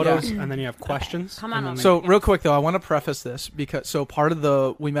 You have photos and then you have questions. Come on and then over. So real quick though, I want to preface this because part of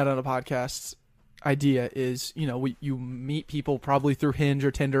the We Met on a Podcast idea is you meet people probably through Hinge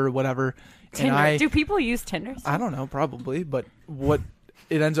or Tinder or whatever. Tinder. And Do people use Tinder? I don't know, probably, but what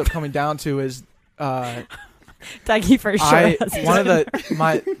it ends up coming down to is Dougie for sure.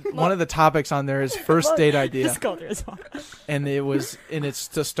 One of the topics on there is first date idea. Just go through this one. And it's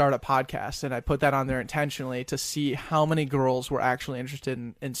to start a podcast, and I put that on there intentionally to see how many girls were actually interested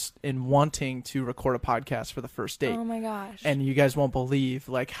in wanting to record a podcast for the first date. Oh my gosh! And you guys won't believe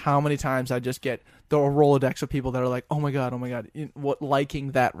like how many times I just get the Rolodex of people that are like, oh my god,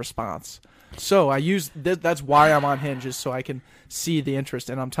 liking that response. So I use that's why I'm on Hinge, is so I can see the interest,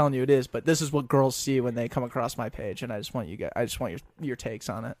 and I'm telling you it is. But this is what girls see when they come across my page, and I just want your takes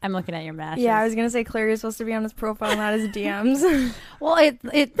on it. I'm looking at your matches. Yeah, I was gonna say Clary's supposed to be on his profile, not his DMs. Well,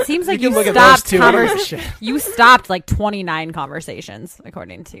 it seems like You you can look at those stopped too. I don't give a shit. You stopped like 29 conversations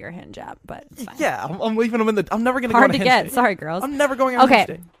according to your Hinge app, but it's fine. Yeah, I'm leaving them in the. I'm never gonna Hard go to on a Hinge get. date. Sorry, girls. I'm never going on a Okay. Hinge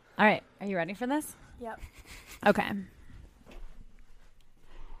date. All right. Are you ready for this? Yep. Okay.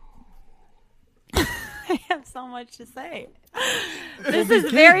 I have so much to say. This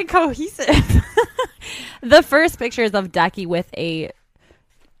is very cohesive. The first picture is of Ducky with a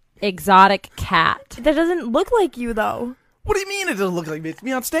exotic cat. That doesn't look like you though. What do you mean it doesn't look like me? It's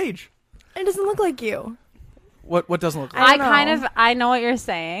me on stage. It doesn't look like you. What doesn't look like? I don't know. I know what you're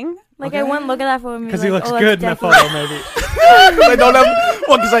saying. Like I wouldn't look at that photo and be because like, he looks oh, good in the that's Ducky. photo, maybe. I don't have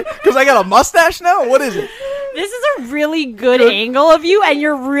what because I got a mustache now. What is it? This is a really good angle of you, and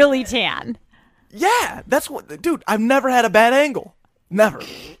you're really tan. Yeah, that's what, dude. I've never had a bad angle. Never.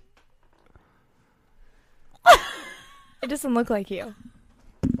 It doesn't look like you.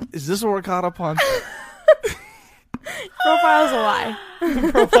 Is this what we're caught up on? Profile's a lie.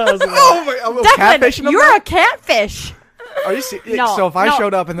 Oh my! I'm Declan, catfishing them you're now? a catfish. Are you serious? No, So if I no,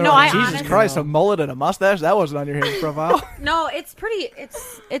 showed up and they're no, like, I Jesus honestly- Christ, a mullet and a mustache, that wasn't on your Hinge profile. No, it's pretty.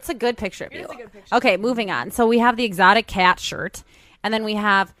 It's a good picture of you. It's a good picture. Okay, moving on. So we have the exotic cat shirt, and then we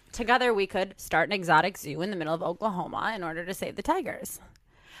have together we could start an exotic zoo in the middle of Oklahoma in order to save the tigers.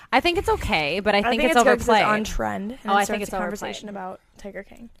 I think it's okay, but I think it's good 'cause overplayed. it's on trend. And Oh, it I think starts it's a conversation overplayed. about Tiger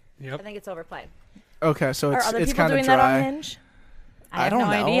King. I think it's overplayed. Okay, so Are it's other it's people kind of doing that on dry. Hinge? I have don't no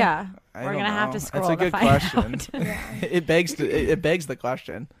know. idea. I We're don't gonna have know. to scroll That's a to good find question. out. It begs the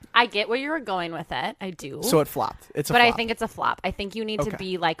question. I get where you were going with it. I do. So it flopped. It's a but flop. I think it's a flop. I think you need to Okay.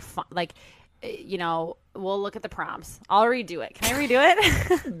 be like, we'll look at the prompts. I'll redo it. Can I redo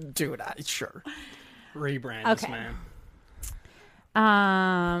it? dude, sure. Rebrand this Okay. man.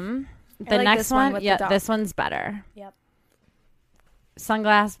 The like next this one one, with the yeah, dog. this one's better. Yep.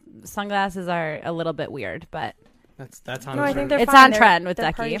 Sunglasses are a little bit weird, but That's on. No, I his think road. they're It's fine. on trend with they're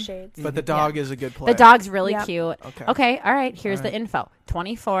Ducky. party shades. But the dog is a good play. the dog's really Yep. cute. Okay. Okay, all right. Here's All the right. info.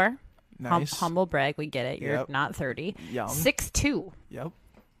 24, Nice. Humble brag. We get it. You're Yep. not 30. Young. 6'2". Yep.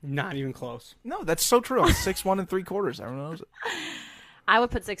 Not even close. No, that's so true. I'm 6'1" and 3/4. Everyone knows it. I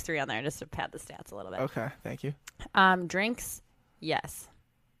would put 6'3" on there just to pad the stats a little bit. Okay, thank you. Drinks, yes.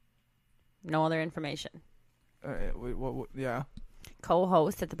 No other information. Yeah.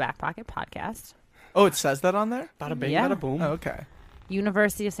 Co-host at the Back Pocket Podcast. Oh, it says that on there? Bada bing, Yeah. bada boom. Oh, okay.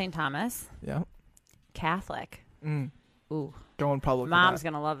 University of St. Thomas. Yeah. Catholic. Mm. Ooh, Going public. with mom's that.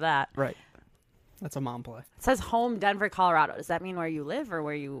 gonna love that. Right. That's a mom play. It says home, Denver, Colorado. Does that mean where you live or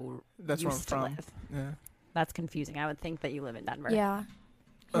where you That's where I'm used to from. live? Yeah. That's confusing. I would think that you live in Denver. Yeah.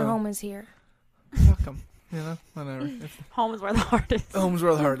 Your Oh. home is here. Fuck 'em. You know, whatever. Home is where the heart is. Home's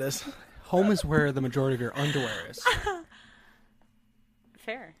where the heart is. Home is where the majority of your underwear is.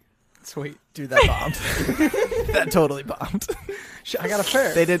 Fair. Sweet. Dude, that bombed. That totally bombed. I got a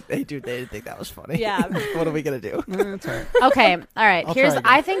pair. They didn't think that was funny. Yeah. What are we gonna do? That's all right. Okay. All right. I'll Here's. try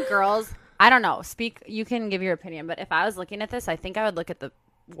again. I think girls. I don't know. You can give your opinion, but if I was looking at this, I think I would look at the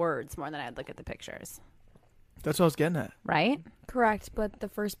words more than I'd look at the pictures. That's what I was getting at. Right? Correct, but the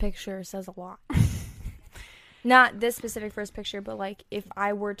first picture says a lot. Not this specific first picture, but like if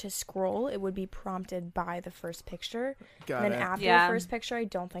I were to scroll, it would be prompted by the first picture. Got And then it. after Yeah. the first picture, I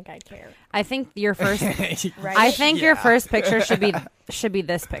don't think I'd care. I think your first. Right? I think your Yeah. first picture should be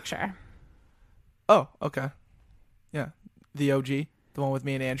this picture. Oh, okay. Yeah. The OG, the one with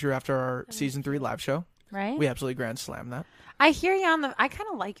me and Andrew after our season 3 live show. Right? We absolutely grand slammed that. I hear you on the. I kind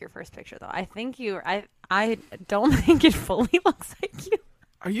of like your first picture though. I think you. I don't think it fully looks like you.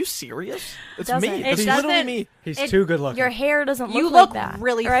 Are you serious? It's doesn't. me. It It's literally doesn't. me. He's It- too good looking. Your hair doesn't look You like look that.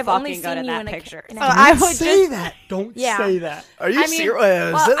 really Or I've only fucking good seen in you that in a picture. in So a I hat. would say just. that. Don't Yeah. say that. Are you I mean,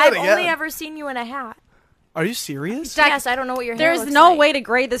 serious? Well, Say that I've again. only ever seen you in a hat. Are you serious? Yes, I don't know what your hair There's looks no like. way to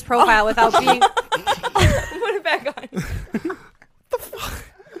grade this profile without being. Put it back on.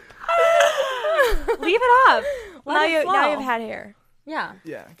 Leave it up. now, it now flow. you've had hair. Yeah.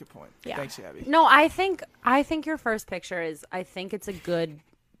 Yeah, good point. Yeah. Thanks, Gabby. No, I think your first picture is. I think it's a good.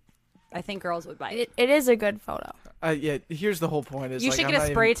 I think girls would buy it. It is a good photo. Yeah, here's the whole point. Is You like, should I'm get a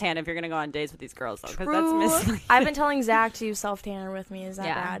not spray even- tan if you're gonna go on dates with these girls, though, because True. that's misleading. I've been telling Zach to use self tanner with me. Is that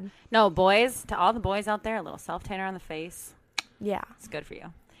bad? No, boys, to all the boys out there, a little self tanner on the face. Yeah. It's good for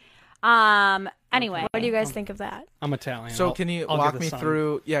you. Anyway, What do you guys think of that? I'm Italian. So I'll- can you I'll walk give the me sun.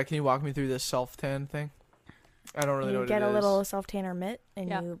 through? Yeah, can you walk me through this self tan thing? I don't really know You what get it a is. little self tanner mitt and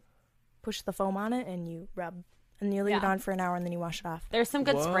Yeah. you push the foam on it and you rub and you leave it Yeah. on for an hour and then you wash it off. there's some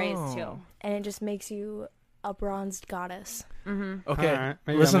good sprays Whoa. too. And it just makes you a bronzed goddess Mm-hmm. Okay, All right,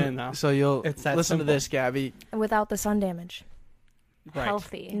 maybe listen. I'm in now. So you'll It's that listen simple. to this, Gabby. without the sun damage. Right.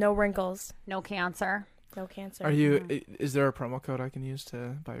 Healthy, No wrinkles, no cancer. no cancer. Are you? Is there a promo code I can use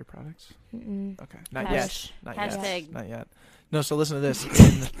to buy your products? Mm-mm. Okay, not Hash- yet. Not hashtag- yet. Not yet. No. So listen to this.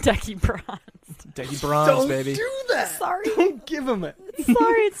 Ducky bronze. Decky Bronze, baby. do that. Sorry, Don't give him it.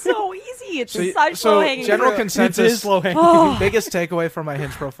 sorry, it's so easy. It's such So low hanging general fruit. consensus. It is low hanging. Biggest takeaway from my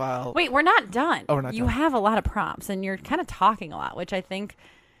Hinge profile. Wait, we're not done. Oh, we're not you done. have a lot of prompts, and you're kind of talking a lot, which I think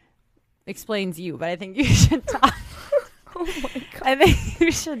explains you. But I think you should talk. Oh my god. I think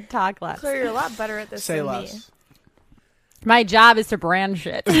you should talk less. Claire, you're a lot better at this Say than less. My job is to brand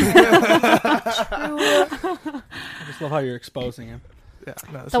shit. I just love how you're exposing him. Yeah,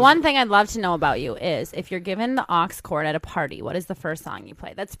 no, this The is- one thing I'd love to know about you is if you're given the aux chord at a party, what is the first song you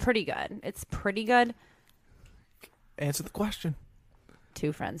play? That's pretty good. It's pretty good. Answer the question.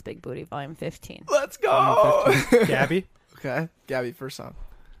 Two Friends, Big Booty, Volume 15. Let's go. Gabby? Okay, Gabby, first song.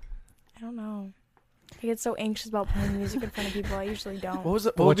 I don't know. I get so anxious about playing music in front of people. I usually don't. What was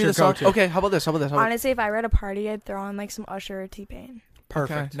it? But What would what's be your the song? go-to? Okay, how about this? How about this? How about Honestly, if I were at a party, I'd throw on like some Usher or T-Pain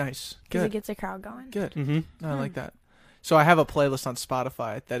Perfect. Okay, nice. because it Good. gets a crowd going. Good. Mm-hmm. No, I like that. So I have a playlist on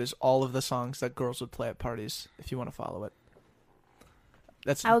Spotify that is all of the songs that girls would play at parties. If you want to follow it,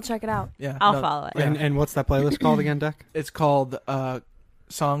 that's I'll check it out. yeah. I'll no, follow it. Yeah. And what's that playlist called again, Deck? It's called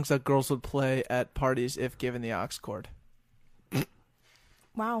songs that girls would play at parties if given the aux chord.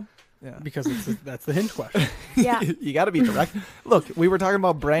 Wow. Yeah. Because that's the hinge question. Yeah. You got to be direct. Look, we were talking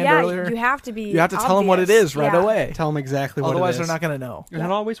about brand yeah, earlier. you have to be. You have to tell them what it obvious. is right Yeah. away. Tell them exactly what Otherwise, it they're is. not going to know. And it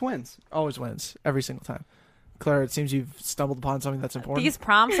always wins. Always wins every single time. Clara, it seems you've stumbled upon something that's important. These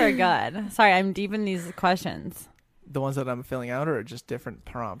prompts are good. Sorry, I'm deep in these questions. The ones that I'm filling out are just different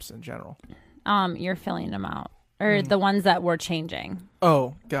prompts in general. You're filling them out. Or the ones that we're changing.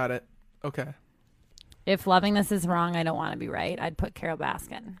 Oh, got it. Okay. If loving this is wrong, I don't want to be right. I'd put Carol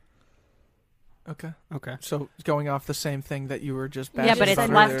Baskin. Okay. Okay. So going off the same thing that you were just Yeah, but bashing it's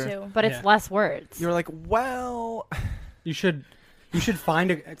about less earlier. to. But it's Yeah. less words. You're like, well, You should You should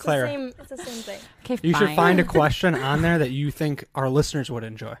find a Clara. It's the same thing. Okay, You should fine. find a question on there that you think our listeners would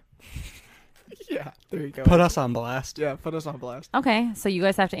enjoy. Yeah, there you go. Put us on blast. Yeah, put us on blast. Okay, so you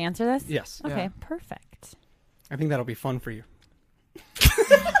guys have to answer this? Yes. Okay, Yeah. perfect. I think that'll be fun for you.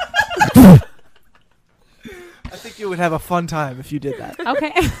 I think you would have a fun time if you did that.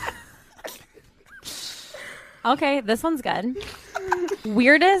 Okay. Okay, this one's good.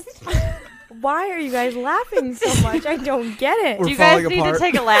 Weirdest? Why are you guys laughing so much? I don't get it. We're Do you guys falling need apart. to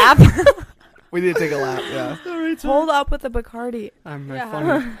take a lap? We need to take a lap, yeah. Hold up with the Bacardi. I'm Yeah.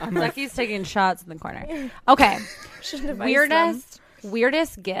 funny. I'm like, Becky's taking shots in the corner. Okay. Shouldn't have iced them.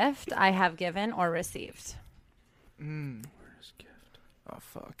 Weirdest gift I have given or received. Oh,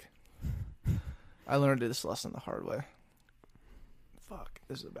 fuck. I learned this lesson the hard way. Fuck,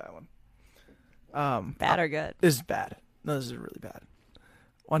 this is a bad one. Bad or good? This is bad. No, this is really bad.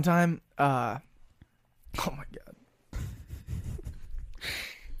 One time, oh my god.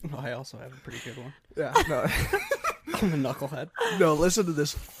 oh, I also have a pretty good one. Yeah, no. I'm a knucklehead. No, listen to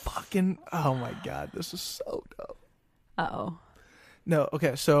this fucking, oh my god, this is so dope. Uh-oh. No,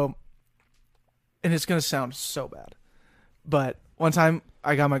 okay, so, and it's gonna sound so bad, but one time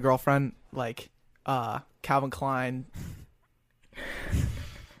I got my girlfriend, like, Calvin Klein.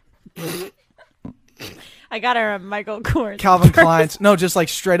 I got her a Michael Kors. Calvin Klein's, no, just like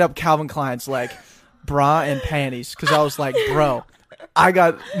straight up Calvin Klein's, like, bra and panties, because I was like, bro,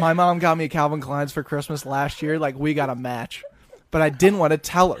 my mom got me a Calvin Klein's for Christmas last year, like, we got a match, but I didn't want to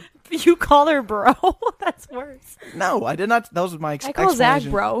tell her. You call her bro? That's worse. No, I did not, that was my I call Zach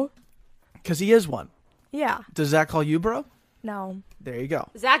explanation. bro. Because he is one. Yeah. Does Zach call you bro? No. There you go.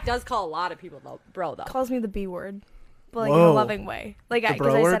 Zach does call a lot of people bro, though. Calls me the B word. But like in Whoa. a loving way. Like The because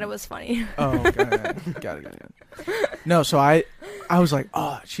bro I word? said it was funny. Oh, okay. Got it. No, so I was like,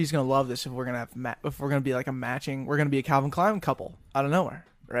 oh, she's gonna love this if we're gonna have if we're gonna be like we're gonna be a Calvin Klein couple out of nowhere,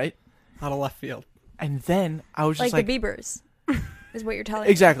 right? Out of left field. And then I was just like like, the Biebers is what you're telling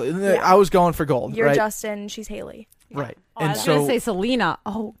exactly. Yeah. I was going for gold, You're right? Justin, she's Haley. Right. Oh, I And was so gonna say Selena.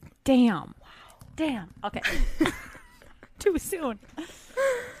 Oh, damn. Damn. Okay. Too soon.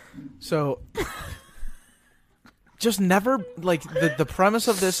 So just never like the premise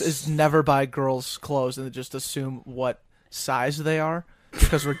of this is never buy girls clothes and just assume what size they are,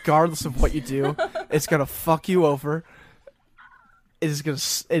 because regardless of what you do, it's gonna fuck you over. It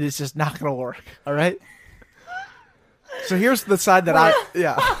is just not gonna work. All right. So here's the side that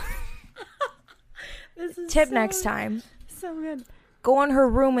This is Tip next time. So good. Go in her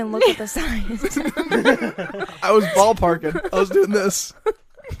room and look at the size. I was ballparking. I was doing this.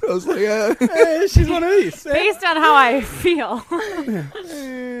 I was like, Hey, she's one of these. Based on how I feel.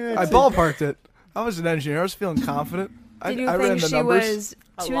 I ballparked it. I was an engineer. I was feeling confident. Did you I ran think the she numbers. was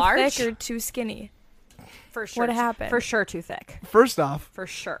A too large? thick or too skinny? For sure. What happened? For sure too thick. First off, For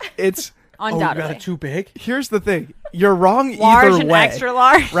sure. it's Oh, you Undoubtedly. got it too big? here's the thing. You're wrong Large either and way. extra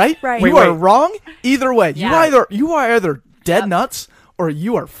large. Right? Right. You Wait, are wrong either way. Yeah. You are either dead nuts or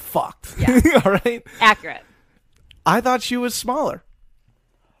you are fucked. Yeah. All right? Accurate. I thought she was smaller.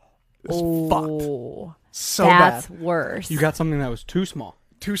 It was fucked. Oh, So that's bad. worse. You got something that was too small.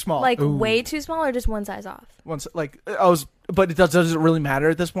 Too small. Like way too small or just one size off? once but it does it really matter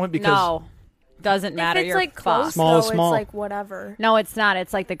at this point because No. Doesn't matter. If it's You're like close, fucked. Small is though, small. it's like whatever. No, it's not.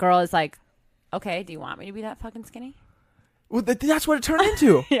 It's like the girl is like, okay, do you want me to be that fucking skinny? well, that's what it turned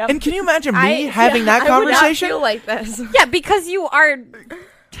into. Yep. And can you imagine me having that conversation? I would not feel like this. Yeah, because you are.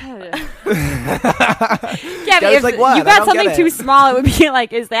 Gabby, Gabby's if like, "What? you I got don't something get too it." small, it would be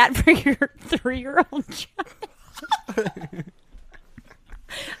like, is that for your 3-year-old child?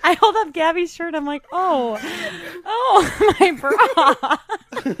 I hold up Gabby's shirt. I'm like, oh, my bra.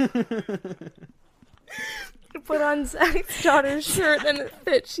 Put on Zach's daughter's shirt and it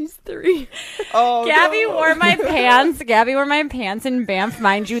fits. She's 3. Oh, Gabby no. wore my pants. Gabby wore my pants in Banff.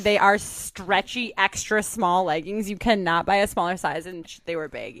 Mind you, they are stretchy, extra small leggings. You cannot buy a smaller size, and they were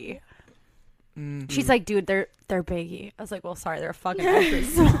baggy. She's like, dude, they're baggy. I was like, well, sorry, they're fucking extra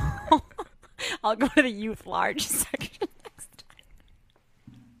small. I'll go to the youth large section next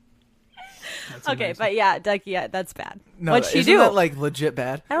time. Okay, but yeah, Ducky, yeah, that's bad. No, What'd she isn't do? that like legit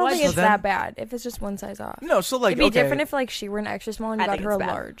bad? I don't What? think So it's then- that bad if it's just one size off. No, so like It'd be okay, different if like she were an extra small and you I got think her a it's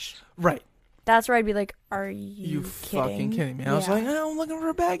bad. large. right. That's where I'd be like, are You you fucking kidding me? I was Yeah. like, I'm looking for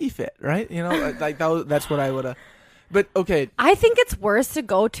a baggy fit, right? You know, like that's what I would have. But okay, I think it's worse to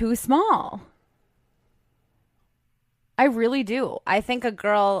go too small. I really do. I think a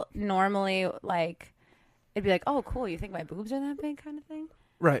girl normally, like, it'd be like, oh, cool, you think my boobs are that big kind of thing?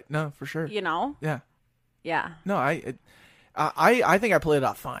 right? No, for sure. You know? Yeah. Yeah. No, I think I played it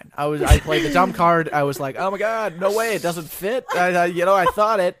off fine. I played the dumb card. I was like, oh my god, no way, it doesn't fit. I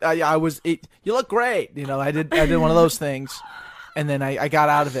thought it. You look great. I did one of those things, and then I got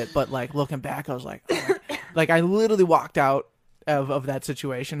out of it. But like looking back, I was like, oh like I literally walked out of that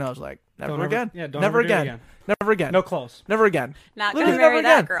situation. I was like, never again. Yeah, don't never ever do it again. again. Never again. No clothes. Never again. Not Literally gonna marry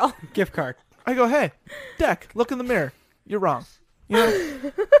never that again. girl. Gift card. I go, hey, Deck, look in the mirror. You're wrong.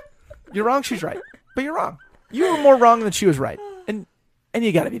 You're wrong. She's right, but you're wrong. You were more wrong than she was right, and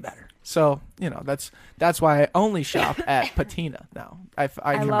you got to be better. So that's why I only shop at Patina now. I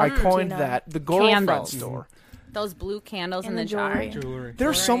love coined Patina. that the girlfriend Candles. store. Those blue candles in And the the jar. jewelry. Jewelry. There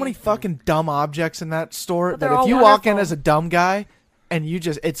are so many fucking dumb objects in that store But that they're if all you walk in wonderful. as a dumb guy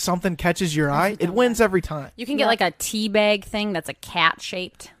and something catches your eye, it wins every time. You can get like a tea bag thing that's a cat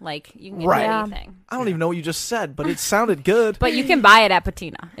shaped. Like you can get Right. anything. I don't even know what you just said, but it sounded good. But you can buy it at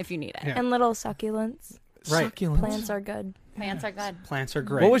Patina if you need it. Yeah. And little succulents. Right. Succulents. Plants are good. Plants are good. Plants are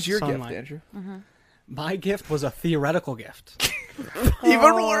great. What was your Sunlight. gift, Andrew? My gift was a theoretical gift.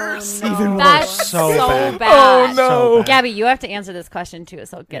 Even worse. no. Even That's worse. so bad. bad. Oh, no. So bad. Gabby, you have to answer this question too,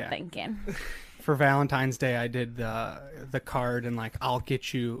 so good Yeah. thinking. For Valentine's Day, I did the card and like I'll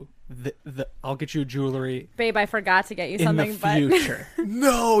get you I'll get you jewelry Babe, I forgot to get you in something, the but future.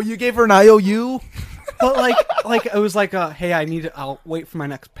 No, you gave her an IOU? But like it was like hey, I'll wait for my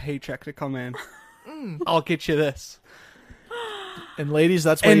next paycheck to come in. I'll get you this. And ladies,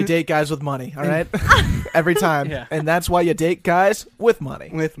 that's why you And- date guys with money, all right? Every time. Yeah. And that's why you date guys with money.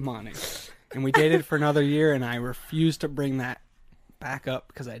 With money. And we dated for another year, and I refused to bring that back up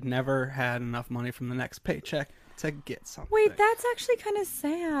because I'd never had enough money from the next paycheck to get something. wait, that's actually kind of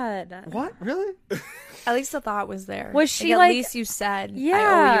sad. What? Really? At least the thought was there. Was she at like- least you said I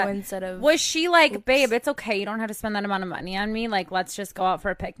Yeah. owe you instead of Was she like, Oops. babe, it's okay, you don't have to spend that amount of money on me, like let's just go out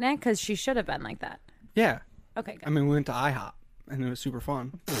for a picnic? Because she should have been like that. Yeah. Okay, good. I mean, we went to IHOP, and it was super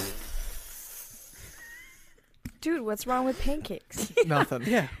fun. dude, what's wrong with pancakes? Nothing.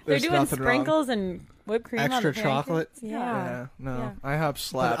 Yeah. They're There's doing nothing wrong. sprinkles and whipped cream on Extra the chocolate. pancakes. Yeah, no. Yeah. I have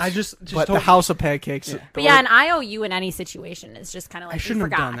slaps. But I just But the told- house of pancakes. Yeah. But yeah, an IOU in any situation is just kind of like I shouldn't you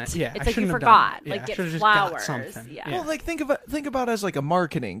have forgot. done that. Yeah, it's I like you shouldn't have forgot. done that. Yeah, like I get should've just got flowers. something. Yeah. Yeah. Well, like think about it as like a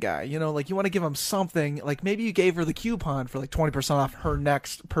marketing guy, like you want to give him something, like maybe you gave her the coupon for like 20% off her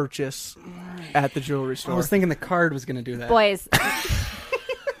next purchase at the jewelry I store. was thinking the card was going to do that. Boys.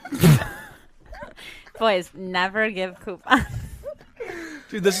 Boys, never give coupons.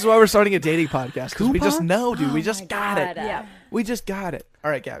 Dude, this is why we're starting a dating podcast, because we just Coupons? know, dude. We Oh just my got God. it. Yeah. We just got it.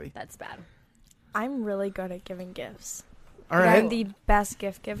 All right, Gabby. That's bad. I'm really good at giving gifts. All Like, right. I'm the best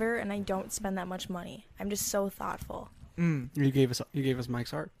gift giver, and I don't spend that much money. I'm just so thoughtful. You gave us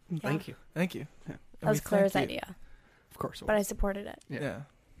Mike's art. Thank you. Thank you. Yeah. That was Clara's thank you. idea, Of course. It but I was. supported it. Yeah.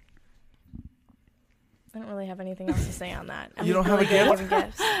 I don't really have anything else to say on that. I'm You don't really have a good at gift? giving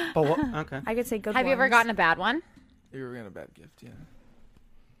gifts. But what? Okay. I could say good Have you ever ones. gotten a bad one? You were getting a bad gift, yeah.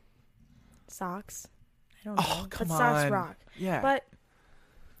 Socks? I don't know. Oh, come but socks on. rock. Yeah. But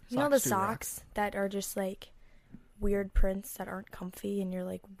you know the Socks do rock. socks that are just like weird prints that aren't comfy, and you're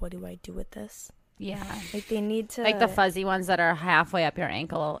like, what do I do with this? Yeah. Like they need to Like the fuzzy ones that are halfway up your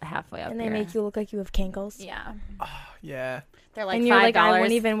ankle, halfway up and they your... make you look like you have cankles. Yeah. Yeah. They're like and you're $5. like, I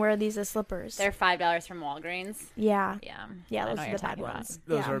wouldn't even wear these as slippers. They're $5 from Walgreens. yeah. Yeah. Yeah, I know those what are you're the bad talking about. ones.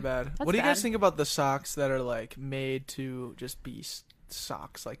 Those Yeah. are bad. That's What do you guys bad. think about the socks that are like made to just be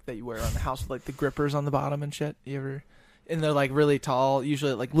socks, like that you wear on the house with like the grippers on the bottom and shit? You ever? And they're like really tall.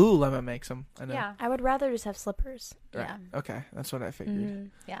 Usually, like Lululemon makes them. I know. Yeah. I would rather just have slippers. Right. Yeah. Okay, that's what I figured. Mhm.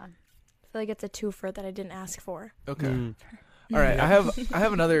 Yeah. I feel like it's a twofer that I didn't ask for. Okay. Mm. All right. I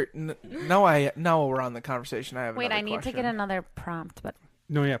have another. Now we're on the conversation. I have. Wait, another I need to question. get another prompt, but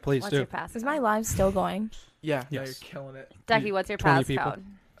No, yeah, please what's do. your pass? Is my live still going? Yeah. Yes. No, you're killing it. Ducky, what's your 20 pass people. code?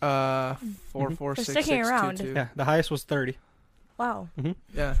 446 sticking around. 622. Yeah, the highest was 30. Wow.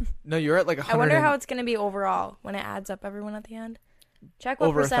 Yeah. No, you're at like 100. I wonder how it's going to be overall when it adds up everyone at the end. Check what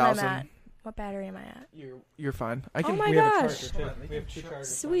Over percent I'm 1,000. at. What battery am I at? You're fine. I can. Oh my we have a gosh. charger, too. We have 2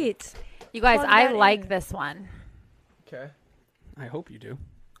 chargers. Sweet. You guys, Plug I that like in. this one. Okay. I hope you do.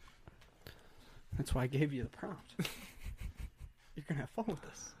 That's why I gave you the prompt. You're going to have fun with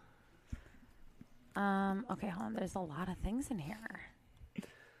this. Okay, hold on. There's a lot of things in here.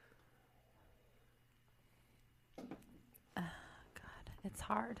 God, it's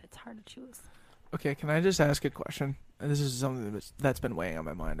hard. It's hard to choose. Okay. Can I just ask a question? And this is something that's been weighing on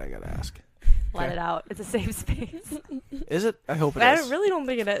my mind. I gotta ask. Let Okay. it out. It's a safe space. Is it? I hope it I is. really don't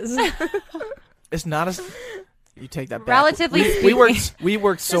think it is. It's not as. You take that back. Relatively we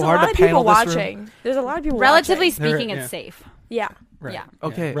worked so There's hard a lot to of people panel this room. watching. There's a lot of people Relatively watching. speaking, There- it's yeah. safe. Yeah. Right. Yeah.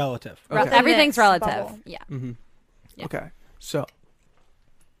 Okay. Relative. Okay. Within Everything's this relative. bubble. Yeah. Mm-hmm. Yeah. Okay. So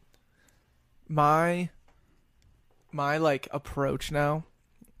my like approach now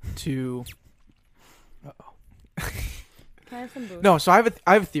to Can I have some booze? no, so I have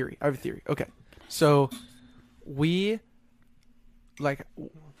a theory. Okay, so we like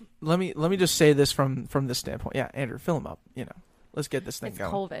let me just say this from this standpoint. Yeah, Andrew, fill him up. Let's get this thing It's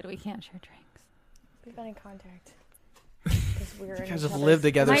going. COVID. We can't share drinks. We've been in contact. 'Cause we're in guys each have other's- lived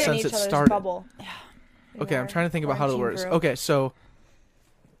together we're in since each it other's started. Bubble. Okay, I'm trying to think about how to word this. Okay, so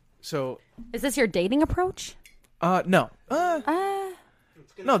Is this your dating approach? no.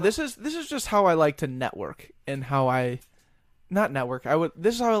 No, this is just how I like to network and how I not network.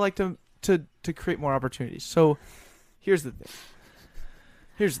 This is how I like to create more opportunities. So here's the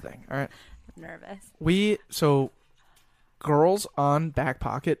thing. All right. I'm nervous. Girls on Back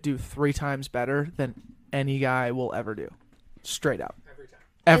Pocket do 3 times better than any guy will ever do. Straight up.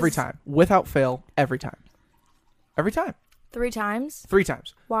 Every time. Without fail, every time. 3 times? 3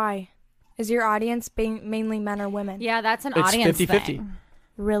 times. Why? Is your audience mainly men or women? Yeah, that's an It's audience 50-50. thing.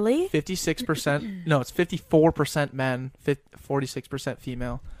 Really? 56%. No, it's 54% men, 46%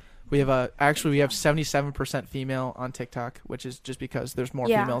 female. We have 77% female on TikTok, which is just because there's more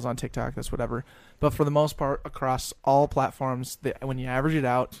Yeah. females on TikTok. That's whatever. But for the most part, across all platforms, when you average it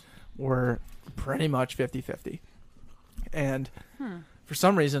out, we're pretty much 50-50. And for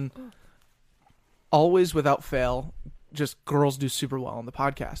some reason, always without fail, just girls do super well on the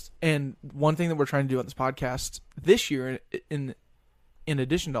podcast. And one thing that we're trying to do on this podcast this year, in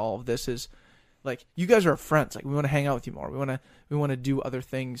addition to all of this, is like, you guys are friends. Like, we want to hang out with you more. We want to do other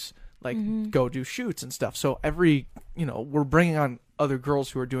things, like go do shoots and stuff. So we're bringing on other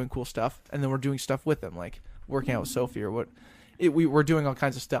girls who are doing cool stuff, and then we're doing stuff with them, like working out with Sophie or we're doing all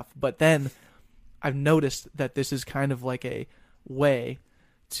kinds of stuff. But then I've noticed that this is kind of like a way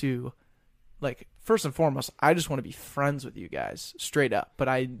to, like, first and foremost, I just want to be friends with you guys straight up. But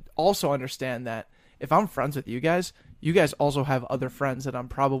I also understand that if I'm friends with you guys also have other friends that I'm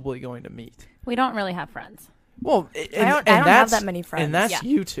probably going to meet. We don't really have friends. Well, I don't have that many friends. And that's Yeah.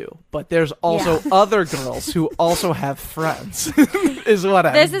 you two. But there's also other girls who also have friends, is what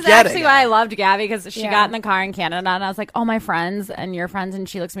I'm This is getting actually at. why I loved Gabby, because she Yeah. got in the car in Canada, and I was like, oh, my friends and your friends. And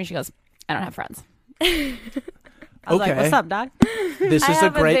she looks at me, she goes, I don't have friends. I was like, Okay. what's up, dog? This I is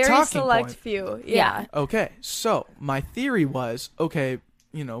have a great very talking select point. few. Yeah. Okay, so my theory was,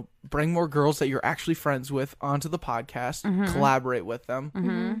 bring more girls that you're actually friends with onto the podcast, collaborate with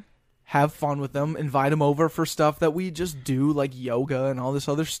them, have fun with them, invite them over for stuff that we just do, like yoga and all this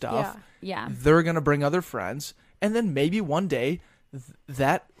other stuff. Yeah. They're going to bring other friends, and then maybe one day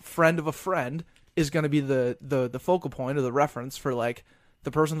that friend of a friend is going to be the focal point or the reference for, like, the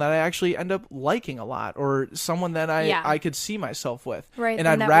person that I actually end up liking a lot, or someone that I could see myself with. Right, And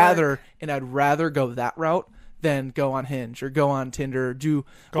the I'd network. rather go that route than go on Hinge or go on Tinder, Go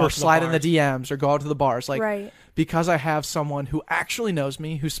or out to the slide in the bars. DMs or go out to the bars. Like, Right. because I have someone who actually knows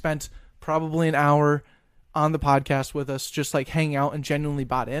me, who spent probably an hour on the podcast with us, just like hanging out and genuinely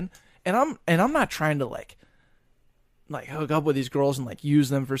bought in. And I'm not trying to like hook up with these girls and like use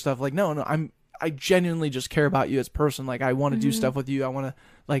them for stuff. Like, no, I genuinely just care about you as a person. Like, I want to do stuff with you. I want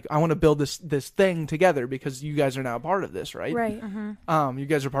to build this thing together because you guys are now a part of this, right? Right. You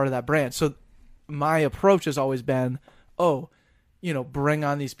guys are part of that brand. So my approach has always been, bring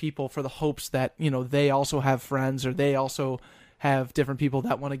on these people for the hopes that, they also have friends, or they also have different people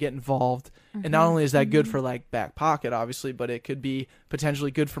that want to get involved. And not only is that good for like Back Pocket, obviously, but it could be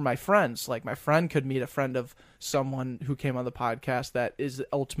potentially good for my friends. Like, my friend could meet a friend of someone who came on the podcast that is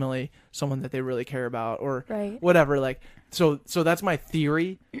ultimately someone that they really care about, or Right. whatever. Like, so that's my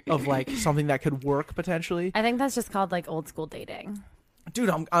theory of like something that could work potentially. I think that's just called like old school dating. Dude,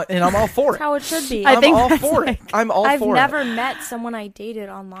 I'm all for That's it. how it should be. I I'm think all that's for it. like- I'm all I've for never it. met someone I dated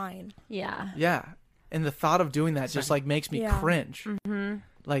online. Yeah. Yeah. And the thought of doing that just like makes me Yeah. cringe.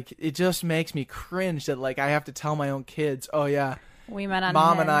 Like, it just makes me cringe that like I have to tell my own kids, oh yeah, We met on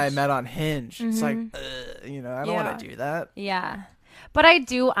mom and I Hinge. met on Hinge. It's like, I don't Yeah. want to do that. Yeah. But I'm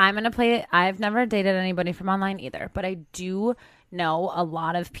going to play, I've never dated anybody from online either, but I do know a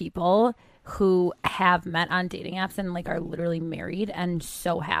lot of people who have met on dating apps and like are literally married and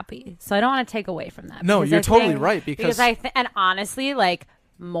so happy. So I don't want to take away from that. No, because you're I totally think- right, because and honestly, like,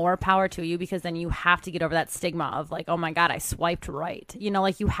 more power to you, because then you have to get over that stigma of like, oh my God, I swiped right.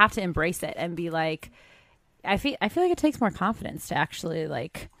 Like, you have to embrace it and be like, I feel like it takes more confidence to actually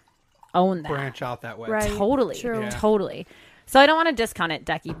like own that. Branch out that way. Right. Totally. True. Yeah. Totally. So I don't want to discount it,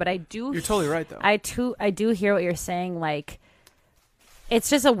 Decky, but I do. You're totally right, though. I do hear what you're saying. Like, it's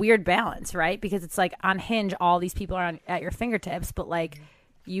just a weird balance, right? Because it's like on Hinge, all these people are at your fingertips, but like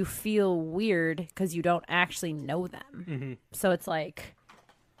you feel weird because you don't actually know them. So it's like,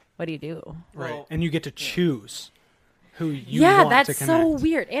 what do you do? Right. And you get to choose who you Yeah, want that's to connect. so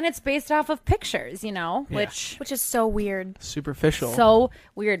weird. And it's based off of pictures, you know, Yeah. Which is so weird. Superficial. so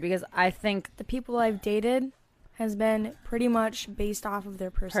weird because I think The people I've dated has been pretty much based off of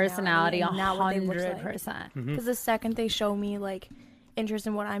their personality and not what they look 100%. like. Because the second they show me like interest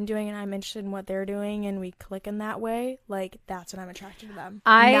in what I'm doing and I'm interested in what they're doing and we click in that way, like that's when I'm attracted to them.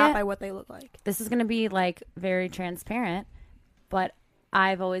 Not by what they look like. This is going to be like very transparent, but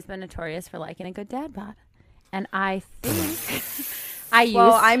I've always been notorious for liking a good dad bod. And I think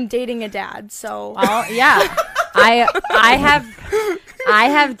I'm dating a dad, so yeah. I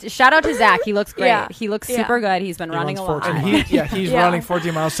have shout out to Zach. He looks great. Yeah. He looks super good. He's been running a runs lot. 14 He's Yeah. running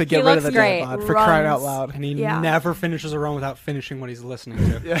 14 miles to get He rid of looks the great. dad bod, for crying out Runs. loud. And he Yeah. never finishes a run without finishing what he's listening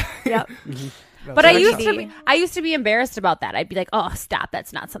to. Yeah. yep. But I Zach's used to be embarrassed about that. I'd be like, "Oh, stop!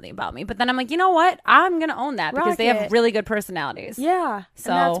 That's not something about me." But then I'm like, you know what? I'm gonna own that because Rock they have it. really good personalities. Yeah.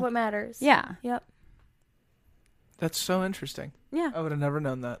 So- and that's what matters. Yeah. Yep. That's so interesting. Yeah. I would have never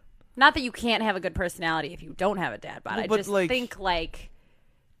known that. Not that you can't have a good personality if you don't have a dad bod. Well, I but, just like- think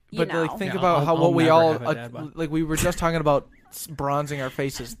you But know. like, think Yeah, about how I'll what we never all have a dad bod. like. We were just talking about bronzing our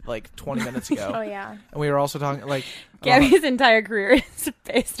faces like 20 minutes ago, Oh yeah. and we were also talking like Gabby's entire career is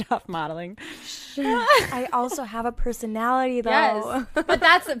based off modeling. I also have a personality though.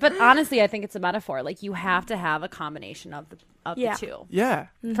 Yes, but honestly, I think it's a metaphor. Like you have to have a combination of Yeah. the two yeah,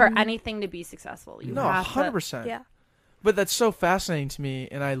 for anything to be successful. You no, have 100%. Yeah. But that's so fascinating to me,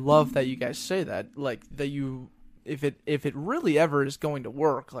 and I love that you guys say that. Like that you, if it really ever is going to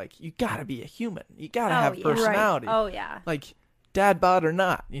work, like you gotta be a human. You gotta have yeah. personality. Oh yeah. Like dad bod or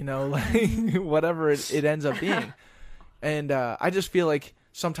not, you know, like whatever it ends up being. And I just feel like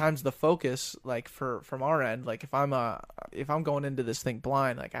sometimes the focus, like from our end, like if I'm going into this thing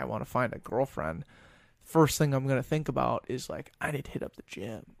blind, like I want to find a girlfriend, first thing I'm gonna think about is like I need to hit up the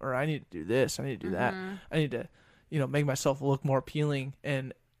gym, or I need to do this, I need to do that, I need to, you know, make myself look more appealing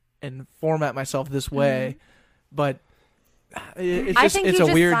and format myself this way. But it's I just think it's you a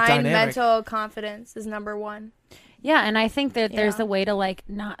just weird find dynamic. mental confidence is number one. Yeah, and I think that there's Yeah. a way to like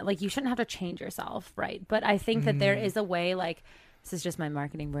not like you shouldn't have to change yourself, right? But I think that there is a way like this is just my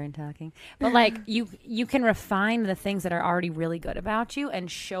marketing brain talking. But like you can refine the things that are already really good about you and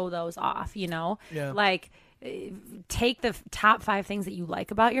show those off, you know? Yeah. Like take the top 5 things that you like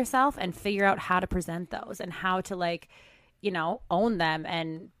about yourself and figure out how to present those and how to like, you know, own them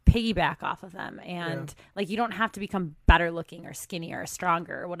and piggyback off of them. And like you don't have to become better looking or skinnier or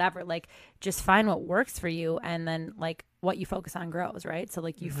stronger or whatever. Like just find what works for you and then like what you focus on grows, right? So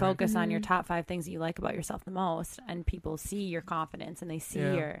like you focus on your top 5 things that you like about yourself the most and people see your confidence and they see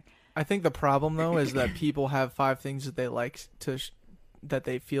your I think the problem though is that people have 5 things that they like that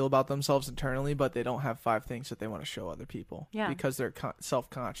they feel about themselves internally, but they don't have 5 things that they want to show other people. Yeah. Because they're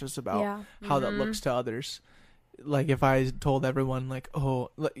self-conscious about Yeah. how that looks to others. Like if I told everyone like, oh,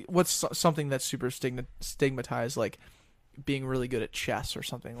 like, what's something that's super stigmatized, like being really good at chess or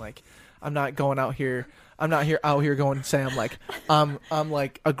something. Like I'm not out here going and saying I'm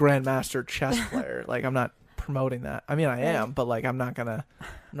like a grandmaster chess player. Like I'm not promoting that. I mean I am, but like I'm not gonna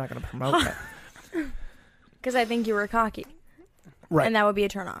promote that. Because I think you were cocky. Right. And that would be a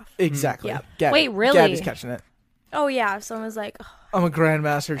turnoff. Exactly. Yeah. Gabby, Wait, really? Gabby's catching it. Oh yeah, if someone was like, oh, I'm a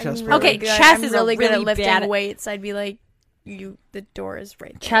grandmaster chess I'm player. Okay, really good. chess I'm is a really good at really lifting bad- weights, I'd be like, the door is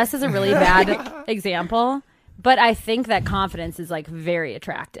right there. chess is a really bad example, but I think that confidence is like very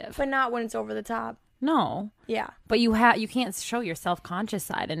attractive. But not when it's over the top. No, Yeah. but you can't show your self-conscious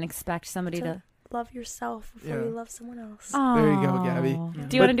side and expect somebody to Love yourself before Yeah. you love someone else. There you go, Gabby.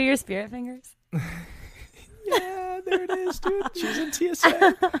 Do you want to do your spirit fingers? Yeah, there it is, dude. She's in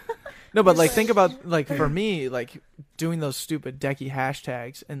TSA. No, but like think about like for me, like doing those stupid decky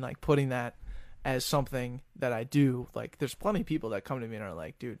hashtags and like putting that as something that I do. Like there's plenty of people that come to me and are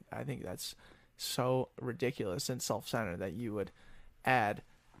like, dude, I think that's so ridiculous and self-centered that you would add.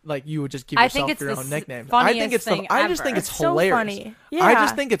 Like you would just give I think yourself it's your the own nickname. funniest I think it's thing I just ever. think it's So hilarious. funny. I Yeah.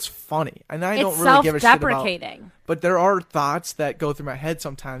 just think it's funny, and I It's don't really give a shit about. self-deprecating. But there are thoughts that go through my head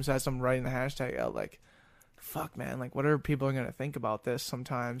sometimes as I'm writing the hashtag out, like, fuck, man, like, what are people going to think about this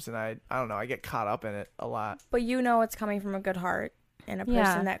sometimes? And I don't know, I get caught up in it a lot. But you know it's coming from a good heart. And a person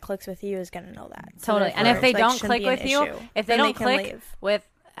Yeah. that clicks with you is going to know that. So Totally. And if therefore, they it's, don't shouldn't click be an with you, issue. if they Then don't can click leave. with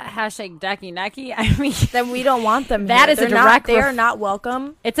hashtag decky necky, I mean, Then we don't want them. That here. is a They're not- direct They ref- are not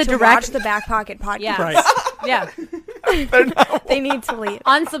welcome. It's a to direct- watch the Back Pocket podcast. yeah, Right. yeah. They need to leave.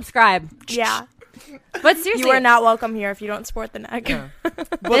 Unsubscribe. Yeah. But seriously, You are not welcome here if you don't sport the neck.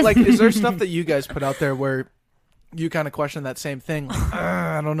 But, like, is there stuff that you guys put out there where you kind of question that same thing. Like,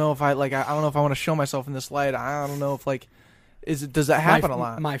 I don't know if I don't know if I want to show myself in this light. I don't know if does that happen a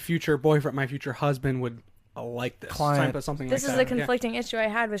lot? My future boyfriend, my future husband would like this Client. type of something This like is that. the conflicting issue I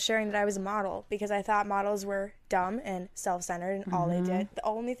had with sharing that I was a model, because I thought models were dumb and self-centered, and all they did, the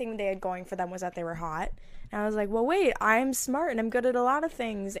only thing they had going for them was that they were hot. And I was like, well, wait, I'm smart and I'm good at a lot of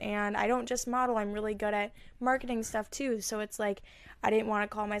things, and I don't just model, I'm really good at marketing stuff too. So it's like, I didn't want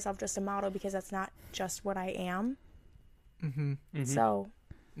to call myself just a model because that's not just what I am. So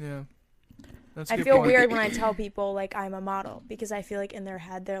Yeah. That's a I good feel point. weird when I tell people like I'm a model, because I feel like in their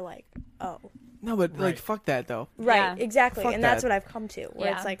head they're like, oh, No, but Right. fuck that though. right, Yeah. exactly. Fuck And that's that. what I've come to, where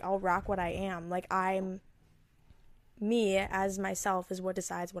Yeah. it's like, I'll rock what I am. Like, I'm me as myself is what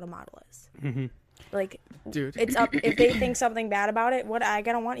decides what a model is. Mm-hmm. Like, Dude. it's up. If they think something bad about it, what I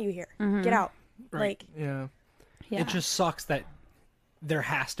don't want you here. Get out. Right. Like, Yeah. Yeah. It just sucks that there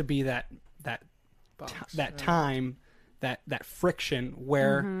has to be that time, that friction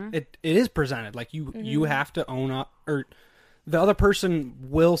where it is presented. Like you have to own up, or the other person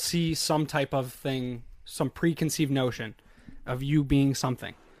will see some type of thing, some preconceived notion of you being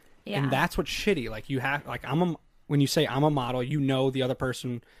something. Yeah. And that's what's shitty. Like you have, like when you say I'm a model, you know the other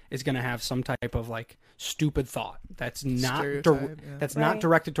person is going to have some type of like stupid thought that's not Stereotype, yeah. that's not Right.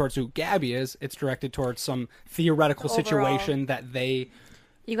 directed towards who Gabby is. It's directed towards some theoretical Overall. situation that they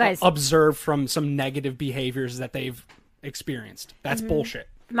You guys, observe from some negative behaviors that they've experienced. That's bullshit.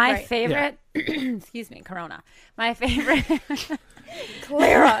 my Right. favorite, excuse me, Corona. My favorite,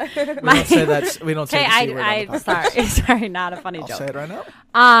 Clara. We don't say that. We don't say okay, the C word on the podcast. sorry, not a funny I'll joke. say it right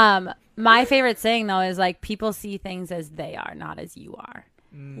now. My favorite saying though is like, people see things as they are, not as you are.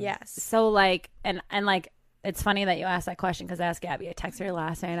 Yes. So like, and like, it's funny that you asked that question, because I asked Gabby. I texted her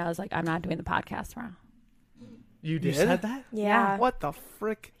last night and I was like, I'm not doing the podcast tomorrow. You You did? said that? Yeah. What the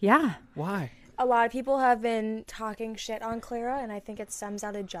frick? Yeah. Why? A lot of people have been talking shit on Clara, and I think it stems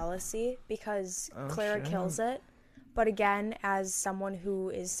out of jealousy, because Clara shit. kills it. But again, as someone who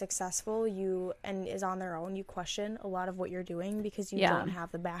is successful, and is on their own, you question a lot of what you're doing because you Yeah. don't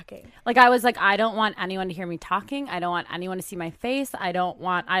have the backing. Like, I was like, I don't want anyone to hear me talking. I don't want anyone to see my face. I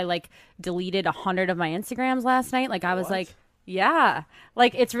like deleted 100 of my Instagrams last night. Like, I was like, yeah.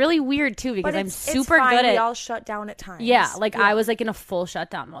 Like, it's really weird too, because But I'm it's super fine. good We at all shut down at times. Yeah, like I was like in a full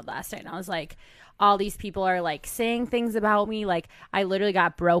shutdown mode last night, and I was like, all these people are like saying things about me. Like, I literally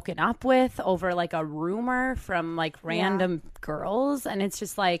got broken up with over like a rumor from like random girls, and it's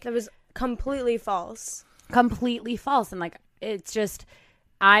just like That was completely false. completely false. And like, it's just,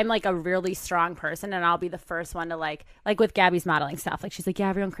 I'm like a really strong person, and I'll be the first one to like with Gabby's modeling stuff. Like, she's like, yeah,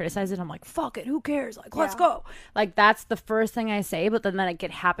 everyone criticizes it. I'm like, fuck it, who cares? Like, let's Yeah. go. Like, that's the first thing I say. But then like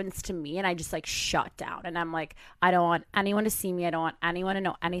it happens to me, and I just like shut down, and I'm like, I don't want anyone to see me. I don't want anyone to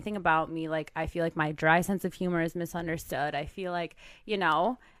know anything about me. Like, I feel like my dry sense of humor is misunderstood. I feel like,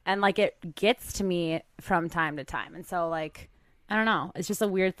 and like it gets to me from time to time, and so like, I don't know. It's just a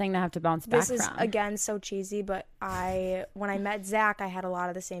weird thing to have to bounce back This is from. again so cheesy, but when I met Zach, I had a lot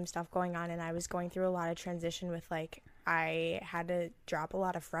of the same stuff going on, and I was going through a lot of transition with like, I had to drop a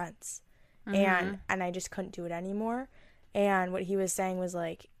lot of friends, and I just couldn't do it anymore. And what he was saying was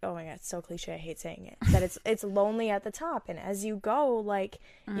like, oh my god, it's so cliche, I hate saying it, that it's lonely at the top, and as you go, like,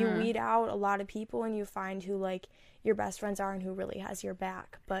 you weed out a lot of people, and you find who like your best friends are and who really has your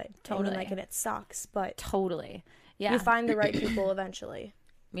back. But Totally. and it sucks, but Totally. Yeah. you find the right people eventually.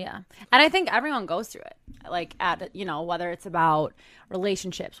 Yeah. And I think everyone goes through it. Like, whether it's about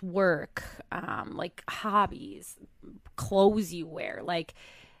relationships, work, like hobbies, clothes you wear, like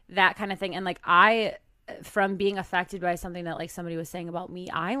that kind of thing. And like, from being affected by something that like somebody was saying about me,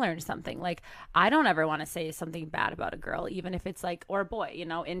 I learned something. Like, I don't ever want to say something bad about a girl, even if it's like, or a boy,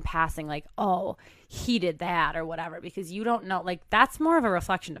 in passing, like, oh, he did that or whatever, because you don't know, like, that's more of a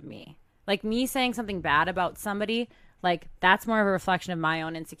reflection of me. Like, me saying something bad about somebody, like, that's more of a reflection of my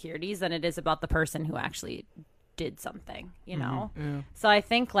own insecurities than it is about the person who actually did something, Yeah. So I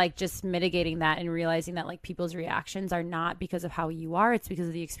think like just mitigating that and realizing that like people's reactions are not because of how you are, it's because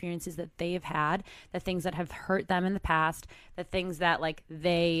of the experiences that they've had, the things that have hurt them in the past, the things that like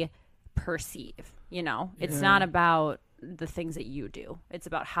they perceive, it's not about the things that you do, it's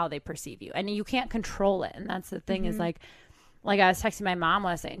about how they perceive you, and you can't control it. And that's the thing, is like I was texting my mom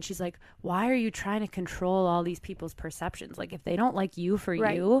last night, and she's like, why are you trying to control all these people's perceptions? Like, if they don't like you for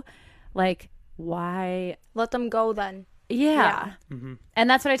Right. you, like, why? Let them go then. Yeah. And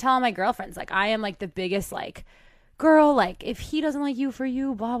that's what I tell all my girlfriends. Like, I am like the biggest like, girl, like, if he doesn't like you for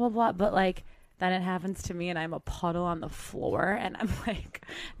you, blah, blah, blah. But like, then it happens to me, and I'm a puddle on the floor, and I'm like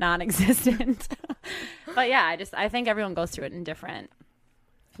non-existent. But yeah, I think everyone goes through it in different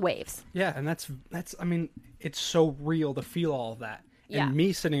waves. Yeah, and that's I mean, it's so real to feel all of that. Yeah. And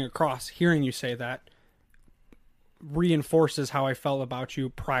me sitting across, hearing you say that, reinforces how I felt about you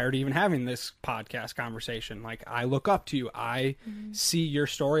prior to even having this podcast conversation. Like, I look up to you. I see your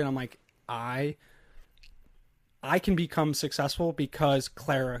story, and I'm like, I can become successful because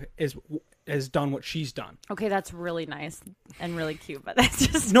Clara has done what she's done. Okay, that's really nice and really cute, but that's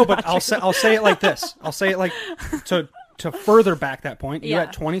just No, but not I'll say it like this. I'll say it like to further back that point. You Yeah.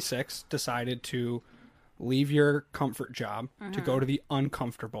 at 26 decided to leave your comfort job to go to the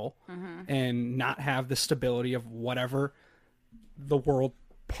uncomfortable and not have the stability of whatever the world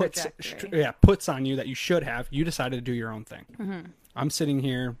puts on you that you should have. You decided to do your own thing. I'm sitting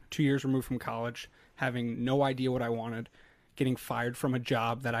here 2 years removed from college, having no idea what I wanted, getting fired from a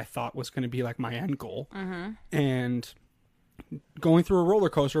job that I thought was going to be like my end goal, and going through a roller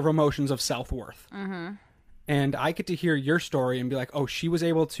coaster of emotions of self-worth. And I get to hear your story and be like, oh, she was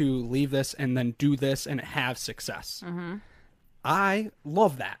able to leave this and then do this and have success. I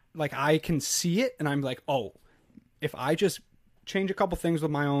love that. Like, I can see it and I'm like, oh, if I just change a couple things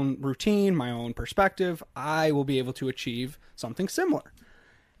with my own routine, my own perspective, I will be able to achieve something similar.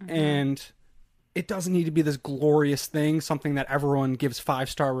 And it doesn't need to be this glorious thing, something that everyone gives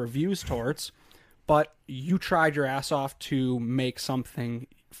 5-star reviews towards, but you tried your ass off to make something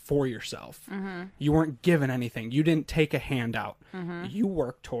for yourself. You weren't given anything. You didn't take a handout. You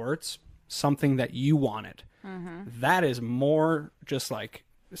worked towards something that you wanted. That is more just like,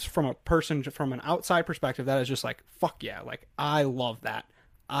 from an outside perspective, that is just like, fuck yeah, like, I love that.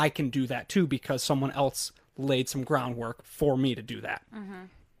 I can do that too because someone else laid some groundwork for me to do that.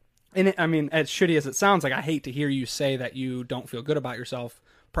 And I mean, as shitty as it sounds, like, I hate to hear you say that you don't feel good about yourself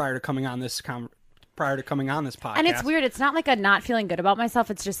prior to coming on this podcast. And it's weird. It's not like a not feeling good about myself.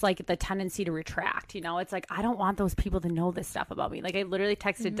 It's just like the tendency to retract, you know? It's like, I don't want those people to know this stuff about me. Like, I literally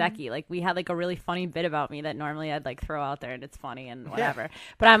texted Decky. Like, we had like a really funny bit about me that normally I'd like throw out there and it's funny and whatever.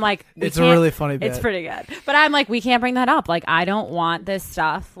 But I'm like, It's a really funny bit. It's pretty good. But I'm like, we can't bring that up. Like, I don't want this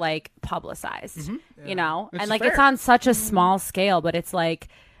stuff like publicized, you know? It's and like, fair. it's on such a small scale, but it's like,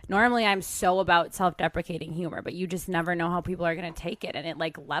 normally I'm so about self-deprecating humor, but you just never know how people are going to take it, and it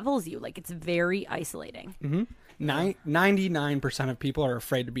like levels you. Like, it's very isolating. 99% of people are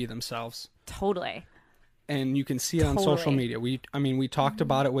afraid to be themselves, Totally. and you can see it on social Totally. media. We talked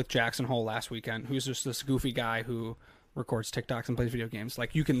about it with Jackson Hole last weekend, who's just this goofy guy who records TikToks and plays video games.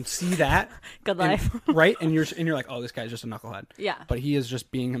 Like, you can see that. Good and- life. right? And you're like, oh, this guy's just a knucklehead. Yeah. But he is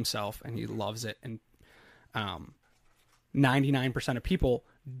just being himself, and he loves it. And 99% of people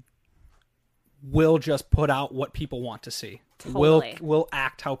will just put out what people want to see. Totally. Will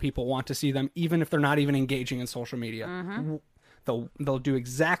act how people want to see them, even if they're not even engaging in social media. They'll do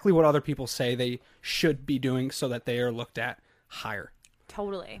exactly what other people say they should be doing so that they are looked at higher.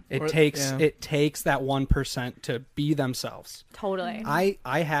 Totally. It takes that 1% to be themselves. Totally. I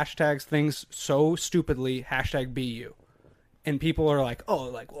hashtags things so stupidly, hashtag be you. And people are like, oh,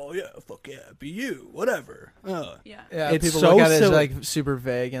 like, well, yeah, fuck yeah, be you, whatever. Yeah. Yeah, It's people so look at it as silly. like super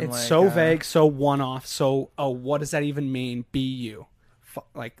vague and It's like so vague, so one-off, so, oh, what does that even mean, be you?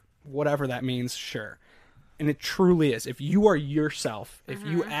 Like, whatever that means, sure. And it truly is. If you are yourself, if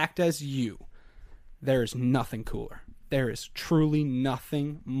you act as you, there is nothing cooler. There is truly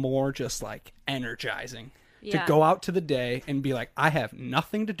nothing more just, like, energizing. To Yeah. go out to the day and be like, I have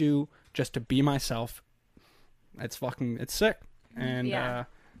nothing to do just to be myself. It's sick. And Yeah.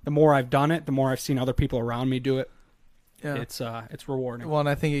 the more I've done it, the more I've seen other people around me do it. Yeah. It's rewarding. Well, and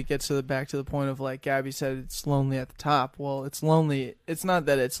I think it gets back to the point of, like Gabby said, it's lonely at the top. Well, it's lonely. It's not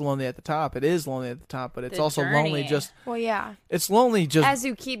that it's lonely at the top. It is lonely at the top, but it's The also journey. lonely just. Well, yeah. It's lonely just. As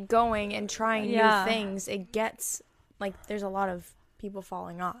you keep going and trying Yeah. new things, it gets like there's a lot of people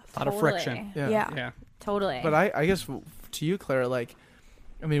falling off. a lot of Totally. friction. Yeah. Yeah. Totally. But I guess to you, Clara, like,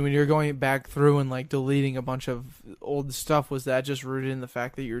 I mean, when you're going back through and like deleting a bunch of old stuff, was that just rooted in the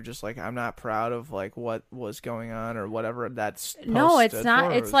fact that you're just like, I'm not proud of like what was going on or whatever that's no, it's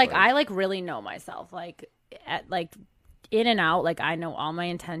not. It's like I like really know myself. Like like in and out. Like, I know all my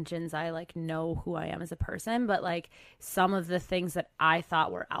intentions. I like know who I am as a person. But like some of the things that I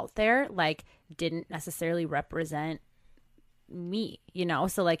thought were out there, like, didn't necessarily represent me, you know?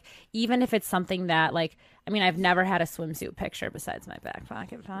 So like, even if it's something that like, I mean, I've never had a swimsuit picture besides my back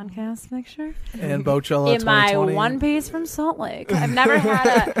pocket podcast picture and Bochella in my 2020. one piece from Salt Lake. I've never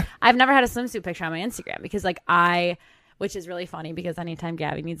had a swimsuit picture on my Instagram because like which is really funny because anytime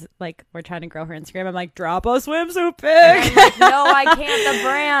Gabby needs, like, we're trying to grow her Instagram, I'm like, drop a swimsuit pic. I'm like, no, I can't. The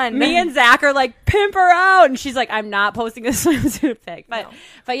brand. Me and Zach are like, pimp her out, and she's like, I'm not posting a swimsuit pic.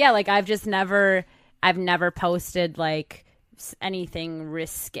 But yeah, like, I've never posted like anything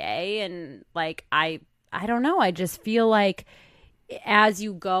risque. And like, I don't know. I just feel like as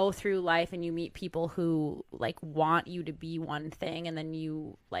you go through life and you meet people who like want you to be one thing and then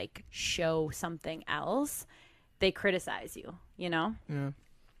you like show something else, they criticize you, you know? Yeah.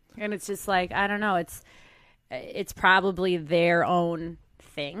 And it's just like, I don't know. It's probably their own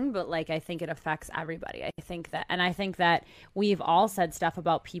thing, but like I think it affects everybody. I think that we've all said stuff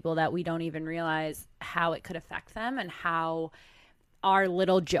about people that we don't even realize how it could affect them, and how our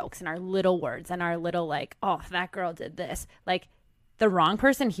little jokes and our little words and our little like, oh, that girl did this, like the wrong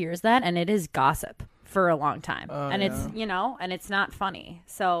person hears that and it is gossip for a long time. And it's, you know, and it's not funny.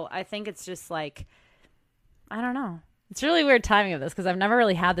 So I think it's just like, I don't know. It's really weird timing of this, because I've never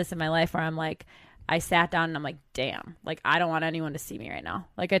really had this in my life where I'm like, I sat down and I'm like, damn, like I don't want anyone to see me right now.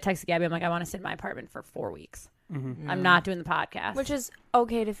 Like I texted Gabby, I'm like, I want to sit in my apartment for 4 weeks. I'm not doing the podcast. Which is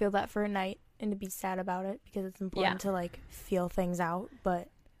okay to feel that for a night and to be sad about it, because it's important to like feel things out. But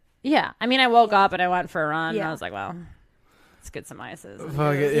yeah, I mean, I woke up and I went for a run and I was like, well, let's get some ices.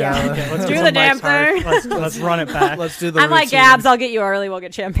 Fuck it, yeah. Let's do the damn thing. Let's run it back. Let's do the I'm like, routine. Gabs, I'll get you early. We'll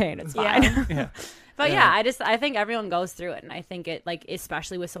get champagne. It's fine. Yeah. But I think everyone goes through it. And I think it, like,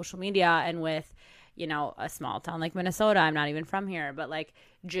 especially with social media and with, you know, a small town like Minnesota, I'm not even from here, but like,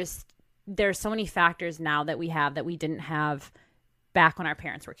 just there's so many factors now that we have that we didn't have back when our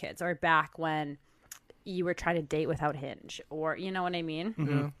parents were kids, or back when you were trying to date without Hinge, or, you know what I mean?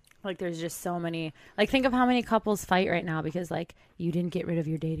 Mm-hmm. Like, there's just so many, like, think of how many couples fight right now because, like, you didn't get rid of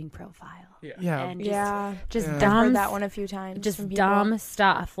your dating profile. Yeah. And just I've dumb, heard that one a few times. just from people. dumb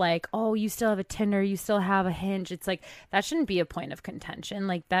stuff. Like, oh, you still have a Tinder, you still have a Hinge. It's like, that shouldn't be a point of contention.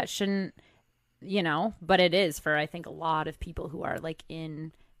 Like, that shouldn't, you know, but it is for, I think, a lot of people who are, like,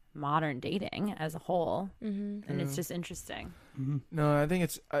 in modern dating as a whole. And it's just interesting. No, I think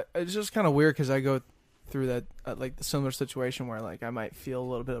it's just kind of weird because I go through that like the similar situation where like I might feel a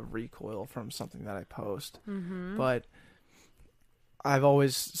little bit of recoil from something that I post, but I've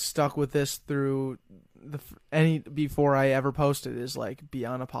always stuck with this through before I ever posted is like be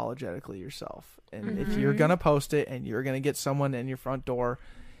unapologetically yourself, and if you're gonna post it and you're gonna get someone in your front door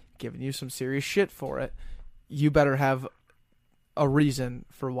giving you some serious shit for it, you better have a reason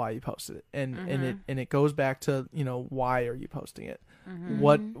for why you posted it, and it goes back to, you know, why are you posting it?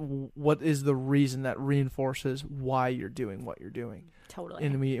 What is the reason that reinforces why you're doing what you're doing? Totally.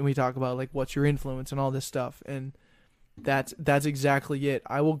 And we talk about like what's your influence and all this stuff, and that's exactly it.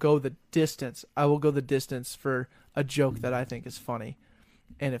 I will go the distance for a joke that I think is funny,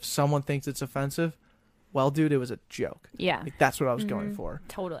 and if someone thinks it's offensive, well, dude, it was a joke. Yeah. Like, that's what I was going for.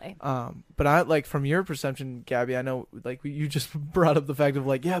 Totally. But I like from your perception, Gabby, I know like you just brought up the fact of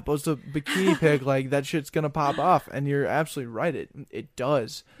like, yeah, post a bikini pic, like that shit's gonna pop off, and you're absolutely right. It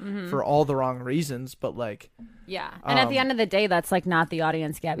does for all the wrong reasons, but like, yeah. And at the end of the day, that's like not the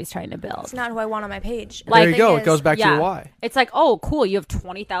audience Gabby's trying to build. It's not who I want on my page. Like, there you go. It goes back to your why. It's like, oh, cool, you have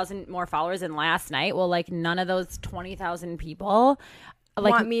 20,000 more followers than last night. Well, like none of those 20,000 people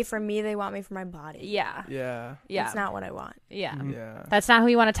like want me for me. They want me for my body. Yeah. Yeah. That's not what I want. Yeah. Yeah. That's not who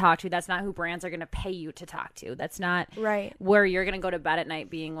you want to talk to. That's not who brands are going to pay you to talk to. That's not Right. where you're going to go to bed at night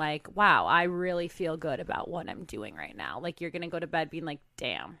being like, wow, I really feel good about what I'm doing right now. Like, you're going to go to bed being like,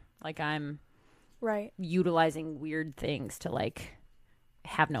 damn, like I'm Right. utilizing weird things to like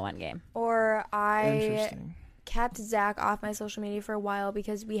have no end game. Or I Interesting. kept Zach off my social media for a while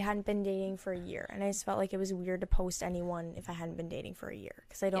because we hadn't been dating for a year, and I just felt like it was weird to post anyone if I hadn't been dating for a year,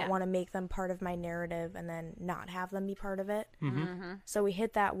 because I don't want to make them part of my narrative and then not have them be part of it. So we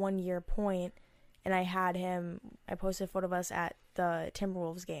hit that 1 year point, and I posted a photo of us at the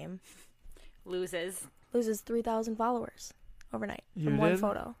Timberwolves game. Loses 3,000 followers overnight You from one did?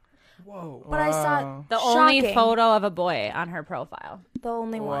 photo. Whoa. But I saw the only shocking. photo of a boy on her profile. The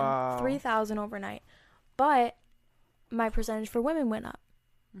only Wow. one. 3,000 overnight. But my percentage for women went up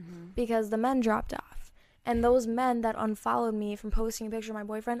because the men dropped off. And those men that unfollowed me from posting a picture of my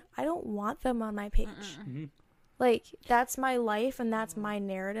boyfriend, I don't want them on my page. Like, that's my life and that's my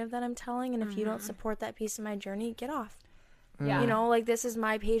narrative that I'm telling. And if you don't support that piece of my journey, get off. Yeah. You know, like, this is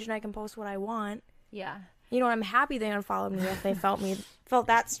my page and I can post what I want. Yeah. You know, I'm happy they unfollowed me if they felt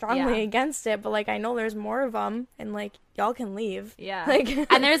that strongly against it. But, like, I know there's more of them, and, like, y'all can leave. Yeah. Like,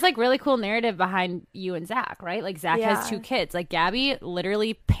 and there's, like, really cool narrative behind you and Zach, right? Like, Zach has Yeah. 2 kids. Like, Gabby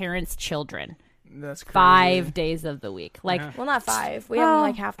literally parents children That's crazy. 5 days of the week. Like, well, not 5. We have them,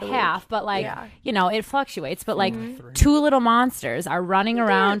 like, half the week. but, like, Yeah. you know, it fluctuates. But, like, 2 little monsters are running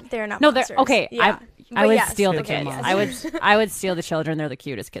around. They're not No, monsters. they're okay. Yeah. I would yes, steal the okay, kids. yes. I would steal the children. They're the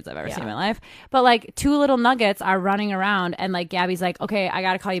cutest kids I've ever Yeah. seen in my life. But like 2 little nuggets are running around, and like Gabby's like, okay, I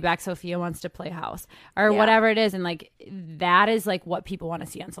gotta call you back. Sophia wants to play house or Yeah. whatever it is, and like that is like what people want to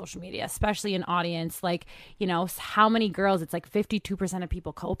see on social media, especially an audience like how many girls. It's like 52% of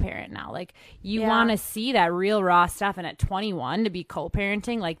people co-parent now. Like you Yeah. want to see that real raw stuff, and at 21 to be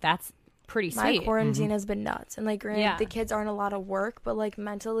co-parenting, like that's pretty My sweet. quarantine has been nuts, and like granted, Yeah. the kids aren't a lot of work, but like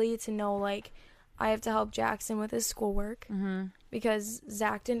mentally to know like I have to help Jackson with his schoolwork because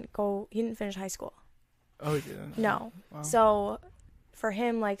Zach he didn't finish high school. Oh, you didn't. No. Wow. So for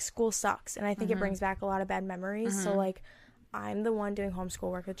him, like school sucks, and I think it brings back a lot of bad memories. So like I'm the one doing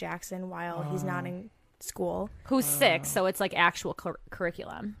homeschool work with Jackson while he's not in school. Who's 6, so it's like actual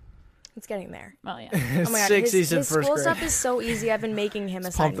curriculum. It's getting there. Well, yeah. Oh my god, 6, he's in his first school grade. stuff is so easy. I've been making him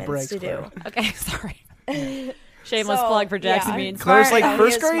pump the assignments brakes, to do. Clara. Okay, sorry. Shameless So, plug for Jackson yeah. being Claire's smart. like No, he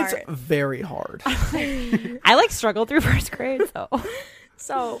first is grade's smart. very hard. I like struggled through first grade, so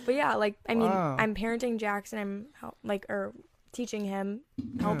So, but yeah, like I mean, Wow. I'm parenting Jackson. I'm teaching him,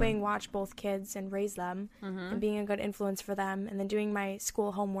 helping watch both kids and raise them, and being a good influence for them, and then doing my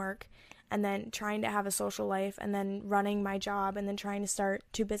school homework, and then trying to have a social life, and then running my job, and then trying to start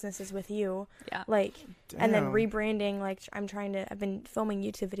 2 businesses with you. Yeah. Like, and then Damn. rebranding. Like, I've been filming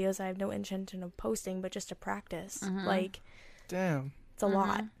YouTube videos. I have no intention of posting, but just to practice. Like, Damn. it's a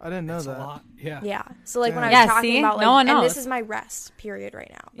lot. I didn't know It's a that. lot. Yeah. Yeah. So like when I Yeah, was talking see? about like, No one and this knows. is my rest period right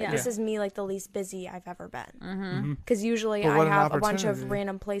now. Like Yeah. this is me like the least busy I've ever been. Mm-hmm. Because usually But I what an have a bunch of opportunity.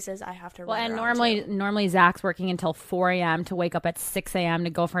 random places I have to well, run and around normally Zach's working until 4 a.m. to wake up at 6 a.m. to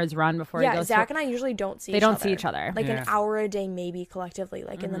go for his run before to. he Yeah, goes. Zach to, and I usually don't see they each don't other. see each other. Like Yeah. an hour a day maybe collectively.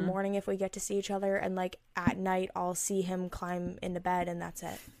 Like in the morning if we get to see each other, and like at night I'll see him climb into bed, and that's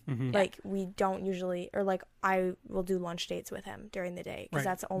it. Like we don't usually, or like I will do lunch dates with him during the day because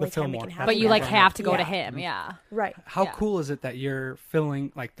Right. that's the only The time we film can work. have but you together. like have to go to Yeah. him. Yeah. Right. How Yeah. cool is it that you're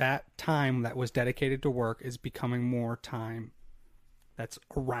filling like that time that was dedicated to work is becoming more time that's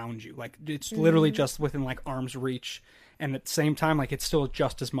around you? Like it's literally just within like arm's reach, and at the same time, like it's still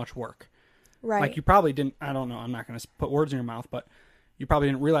just as much work. Right. Like you probably didn't. I don't know. I'm not going to put words in your mouth, but you probably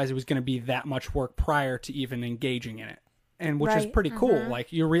didn't realize it was going to be that much work prior to even engaging in it, and which is Right. pretty cool.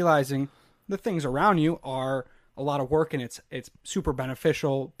 Like you're realizing the things around you are a lot of work, and it's super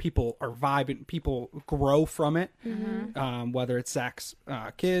beneficial. People are vibing. People grow from it. Whether it's Zach's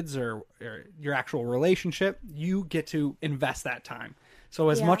kids or your actual relationship, you get to invest that time. So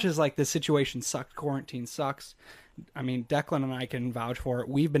as Yeah. much as like the situation sucks, quarantine sucks. I mean, Declan and I can vouch for it.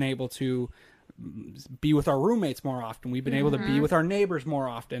 We've been able to be with our roommates more often. We've been able to be with our neighbors more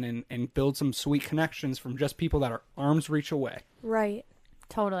often and build some sweet connections from just people that are arm's reach away. Right.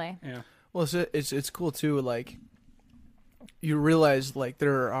 Totally. Yeah. Well, it's cool too. Like you realize like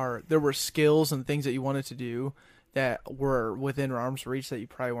there were skills and things that you wanted to do that were within arm's reach that you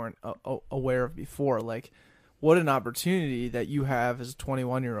probably weren't aware of before. Like what an opportunity that you have as a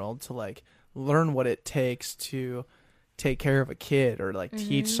 21-year-old to like learn what it takes to take care of a kid or like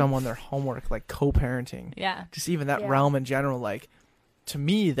teach someone their homework, like co-parenting. Yeah. Just even that Yeah. realm in general. Like to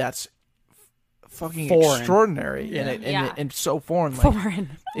me, that's fucking Foreign. extraordinary Yeah. and so foreign. Like,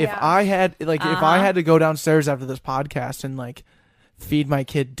 Foreign. if Yeah. I had if I had to go downstairs after this podcast and like feed my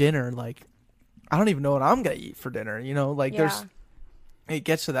kid dinner, like I don't even know what I'm gonna eat for dinner. You know, like there's it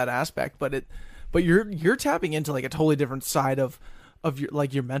gets to that aspect, but you're tapping into like a totally different side of your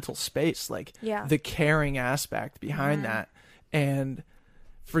like your mental space, like Yeah. the caring aspect behind that, and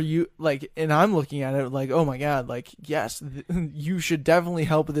for you like, and I'm looking at it like, oh my god, like yes, you should definitely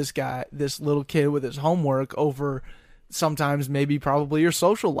help this little kid with his homework over sometimes maybe probably your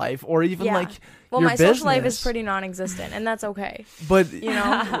social life or even Yeah. like Well, your my social life is business. pretty non-existent, and that's okay. But You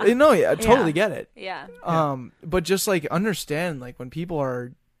know. no, yeah, I totally Yeah. get it. Yeah. But just like understand, like when people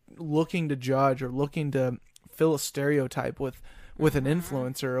are looking to judge or looking to fill a stereotype with an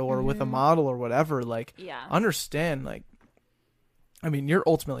influencer or with a model or whatever, like Yeah. understand, like, I mean, you're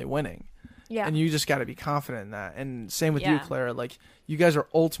ultimately winning. Yeah. And you just got to be confident in that. And same with you, Yeah. Clara. Like you guys are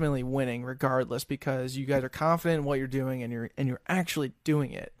ultimately winning regardless because you guys are confident in what you're doing and you're actually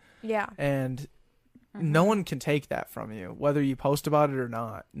doing it. Yeah. And no one can take that from you, whether you post about it or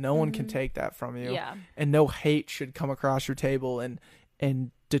not. No one can take that from you. Yeah. And no hate should come across your table and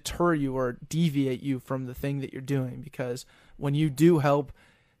deter you or deviate you from the thing that you're doing. Because when you do help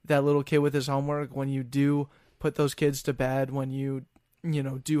that little kid with his homework, when you do put those kids to bed, when you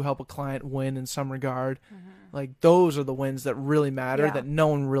do help a client win in some regard, like those are the wins that really matter, Yeah. that no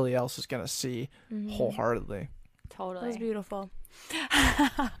one really else is going to see wholeheartedly. Totally. That was beautiful.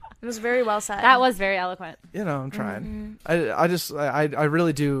 It was very well said. That was very eloquent. I'm trying. I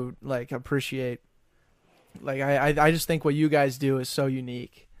really do like appreciate Like I just think what you guys do is so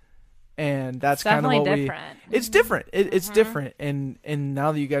unique, and that's It's kind of definitely what different. It's different. It's different, and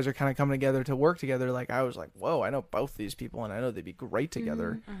now that you guys are kind of coming together to work together, like I was like, whoa, I know both these people, and I know they'd be great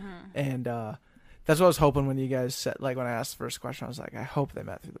together, and that's what I was hoping when you guys said, like when I asked the first question, I was like, I hope they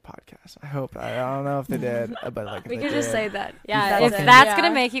met through the podcast. I don't know if they did, but like if We they could just did. say that. Yeah, You if fucking- that's Yeah.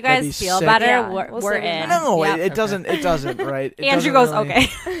 gonna make you That'd be guys feel sick. better, Yeah, we're, we'll we're say in. that. No, Yep. it doesn't. It doesn't. Right? It Andrew doesn't goes, really-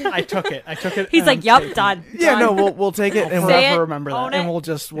 okay. I took it. He's and like, I'm yup, taking done. it. Yeah, done. no, we'll take it and I'll we'll, Say it, remember that. own and it. we'll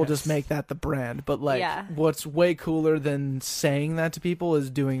just Yes. make that the brand. But like, Yeah. what's way cooler than saying that to people is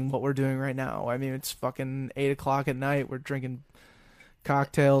doing what we're doing right now. I mean, it's fucking 8 o'clock at night. We're drinking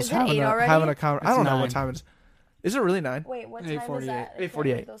cocktails, Is it having 8 a already? having a conversation. I It's don't know 9. what time it is. Is it really 9? Wait, what time is 8:48. that?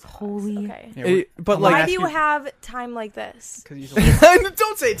 8:48. Holy- Okay. Yeah, we're- But I'm like, gonna Why ask do you have time like this? 'cause you-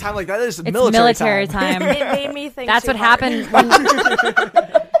 don't say time like that. It's It's military, time. It made me think. That's too what hard.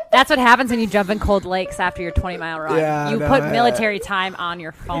 happened. That's what happens when you jump in cold lakes after your 20-mile run. Yeah, you no, put yeah. military time on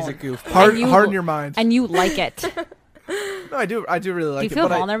your phone. He's a goof. Hard, you- harden your mind. And you like it. No, I do really like Do you it. feel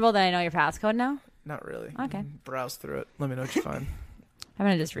but vulnerable that I know your passcode now? not really. Okay. Browse through it. Let me know what you find. I'm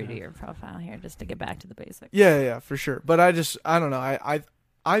going to just redo your profile here just to get back to the basics. Yeah, for sure. But I don't know.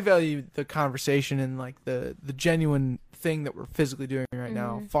 I value the conversation and like the genuine thing that we're physically doing right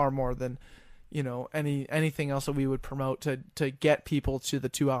now far more than, you know, anything else that we would promote to get people to the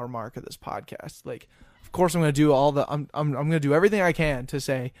 2-hour mark of this podcast. Like, of course, I'm going to do I'm going to do everything I can to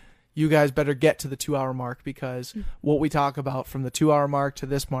say you guys better get to the 2-hour mark, because what we talk about from the 2-hour mark to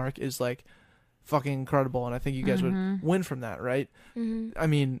this mark is like fucking incredible, and I think you guys would win from that, right? I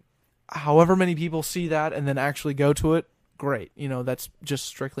mean, however many people see that and then actually go to it, great. You know, that's just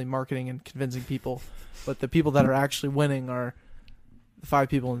strictly marketing and convincing people. But the people that are actually winning are the 5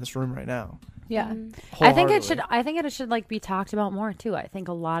 people in this room right now. Yeah. I think it Wholeheartedly. should like be talked about more too. I think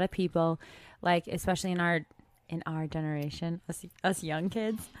a lot of people, like especially in our generation, us young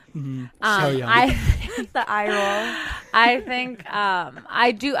kids. So young. The eye roll. I think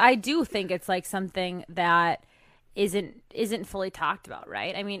I do think it's like something that isn't fully talked about,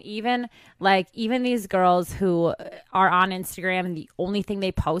 right? I mean, even these girls who are on Instagram and the only thing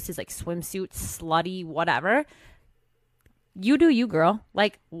they post is like swimsuit, slutty, whatever. You do you, girl.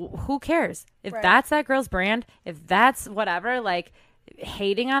 Like, who cares? If Right. that's that girl's brand, if that's whatever, like,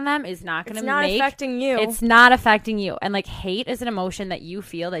 hating on them is not going It's to not make affecting you. It's not affecting you. And like, hate is an emotion that you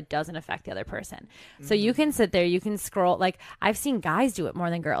feel that doesn't affect the other person. So you can sit there, you can scroll. Like, I've seen guys do it more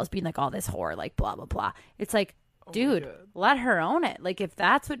than girls, being like, "Oh, this whore," like blah blah blah. It's like, dude, let her own it. Like, if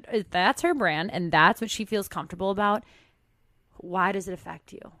that's her brand and that's what she feels comfortable about, why does it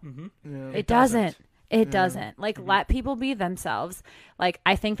affect you? Yeah. It doesn't. It doesn't. Like, let people be themselves. Like,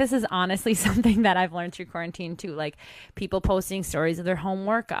 I think this is honestly something that I've learned through quarantine too. Like, people posting stories of their home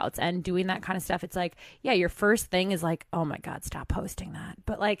workouts and doing that kind of stuff. It's like, yeah, your first thing is like, oh my God, stop posting that.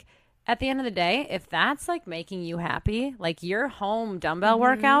 But like, at the end of the day, if that's like making you happy, like your home dumbbell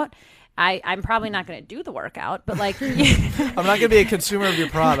workout, I'm probably not going to do the workout, but like, I'm not going to be a consumer of your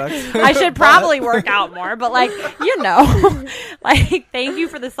product. I should probably work out more, but like, you know, like, thank you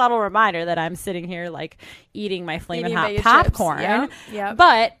for the subtle reminder that I'm sitting here like eating my flaming Eating hot bag of popcorn. chips. Yep.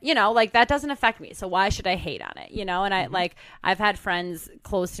 But, you know, like, that doesn't affect me. So why should I hate on it? You know, and I've had friends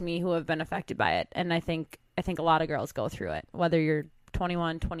close to me who have been affected by it. And I think a lot of girls go through it, whether you're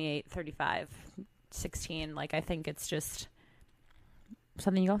 21, 28, 35, 16. Like, I think it's just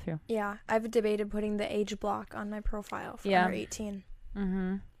something you go through. Yeah, I've debated putting the age block on my profile for Yeah. under 18.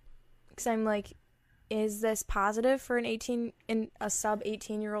 Mm-hmm. Because I'm like, is this positive for a sub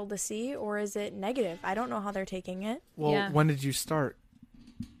 18-year-old to see, or is it negative? I don't know how they're taking it. Well, Yeah. when did you start?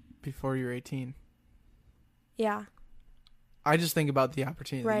 Before you're 18. Yeah. I just think about the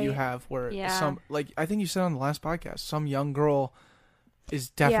opportunity that you Right. have where Yeah. I think you said on the last podcast, some young girl is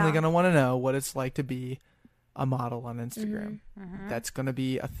definitely Yeah. going to want to know what it's like to be a model on Instagram. Mm-hmm. That's going to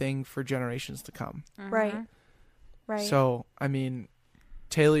be a thing for generations to come. Right. Right. So, I mean,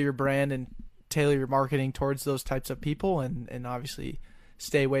 tailor your brand and tailor your marketing towards those types of people, and obviously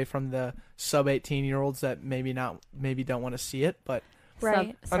stay away from the sub 18-year-olds that maybe don't want to see it, but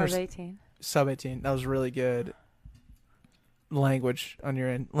Right. Sub 18. sub 18, that was really good language on your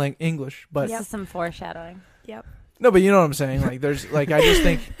end, English, but This is some foreshadowing. Yep. no, but you know what I'm saying? Like, there's like, I just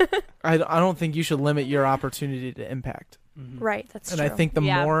think I don't think you should limit your opportunity to impact. Right. That's And true. I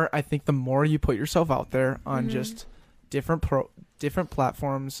think the more you put yourself out there on Mhm. just different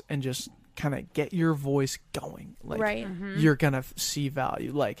platforms and just kind of get your voice going, like right. Mm-hmm. you're gonna see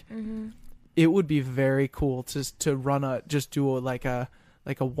value. Like, Mm-hmm. it would be very cool to run a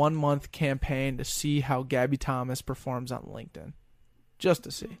 1 month campaign to see how Gabby Thomas performs on LinkedIn, just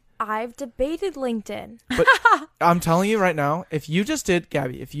to see. I've debated LinkedIn. But I'm telling you right now, if you just did,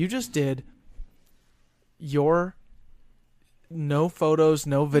 Gabby, if you just did your no photos,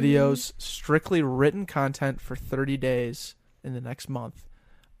 no videos, strictly written content for 30 days in the next month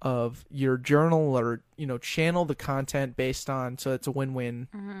of your journal, or, you know, channel the content based on, so it's a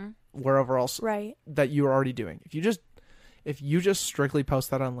win-win wherever else Right. that you're already doing. If you just strictly post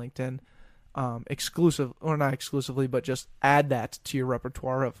that on LinkedIn, exclusive, or not exclusively, but just add that to your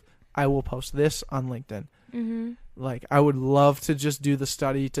repertoire of, I will post this on LinkedIn. Mm-hmm. Like, I would love to just do the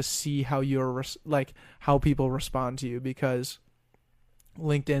study to see how how people respond to you, because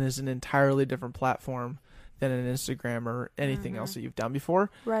LinkedIn is an entirely different platform than an Instagram or anything else that you've done before.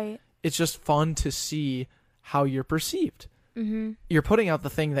 Right. It's just fun to see how you're perceived. Mm-hmm. You're putting out the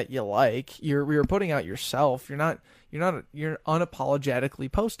thing that you like. You're putting out yourself. You're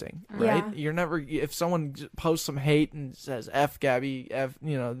unapologetically posting, right? Yeah. You're never, if someone posts some hate and says F Gabby, F,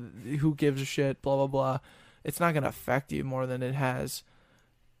 you know, who gives a shit, blah blah blah, it's not going to affect you more than it has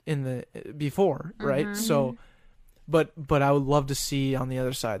in the before, right? So but I would love to see on the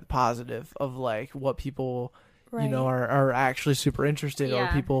other side the positive of, like, what people you know are actually super interested, or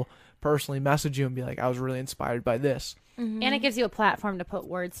Yeah. people personally message you and be like, I was really inspired by this. Mm-hmm. And it gives you a platform to put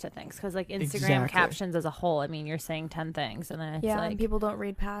words to things, because like Instagram Exactly. captions as a whole, I mean, you're saying 10 things and then it's Yeah, like and people don't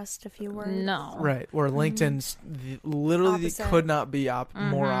read past a few words. no. Right, where LinkedIn's literally Opposite. could not be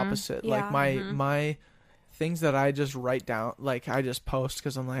more opposite. Yeah. Like my things that I just write down, like I just post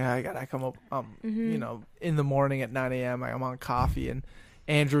because I'm like, I gotta come up, you know, in the morning at 9 a.m. I'm on coffee, and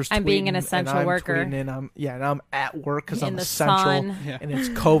Andrew's I'm being an tweeting, essential and I'm worker. tweeting, and I'm at work because In I'm the essential, sun. Yeah. and it's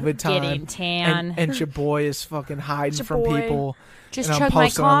COVID time, Getting tan. and your boy is fucking hiding Your from boy. people, Just and I'm chug my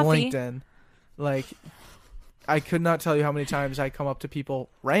posting on coffee. LinkedIn. Like, I could not tell you how many times I come up to people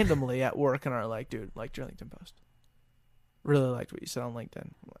randomly at work and are like, dude, liked your LinkedIn post. Really liked what you said on LinkedIn.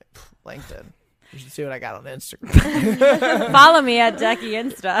 I'm like, LinkedIn. You should see what I got on Instagram. Follow me at Decky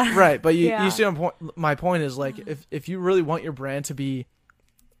Insta. Right, but you Yeah. see my point is, like, if you really want your brand to be,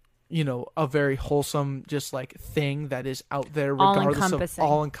 you know, a very wholesome, just like thing that is out there regardless of All-encompassing.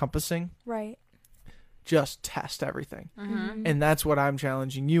 all encompassing, Right. just test everything. Mm-hmm. And that's what I'm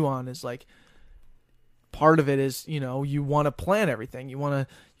challenging you on, is like, part of it is, you know, you want to plan everything. You want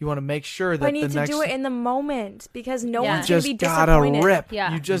to make sure that But I need the to next do it in the moment, because no Yeah. one's going just to be gotta disappointed. rip.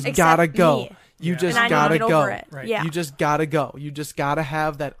 Yeah. You just Except gotta go. me. You Yeah. just And I gotta need to get go. over it. Right. Yeah. You just gotta go. You just gotta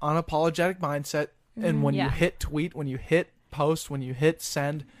have that unapologetic mindset. And when Yeah. you hit tweet, when you hit post, when you hit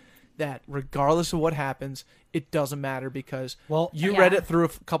send, that regardless of what happens, it doesn't matter, because you Yeah. read it through a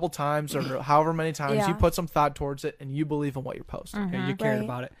couple times, or however many times, Yeah. you put some thought towards it, and you believe in what you're posting. and you cared Right.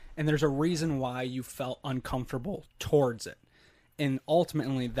 about it, and there's a reason why you felt uncomfortable towards it, and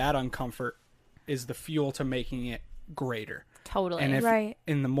ultimately that uncomfort is the fuel to making it greater. Totally. And if Right.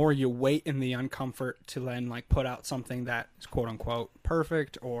 and the more you wait in the uncomfort to then, like, put out something that is quote unquote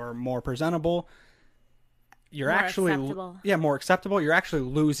perfect or more presentable, you're More actually acceptable. more acceptable. You're actually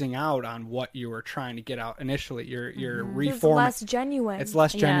losing out on what you were trying to get out initially. You're It's reforming. less genuine. It's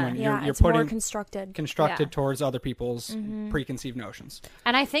less Yeah. genuine. Yeah, You're it's more putting constructed. constructed Yeah. towards other people's preconceived notions.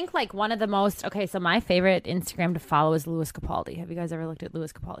 And I think, like, one of the most, okay, so my favorite Instagram to follow is Louis Capaldi. Have you guys ever looked at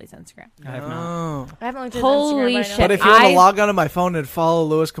Louis Capaldi's Instagram? I have not. Oh. I haven't looked at his Holy Instagram, but I know shit. But that- if you want I- to log onto my phone and follow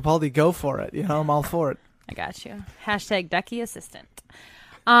Louis Capaldi, go for it. You know, I'm all for it. I got you. Hashtag Decky Assistant.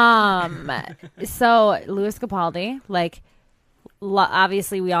 So Louis Capaldi, like,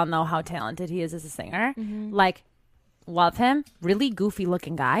 obviously we all know how talented he is as a singer. Like, love him. Really goofy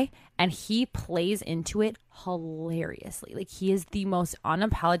looking guy, and he plays into it hilariously. Like, he is the most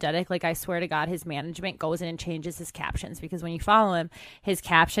unapologetic. Like, I swear to God, his management goes in and changes his captions, because when you follow him, his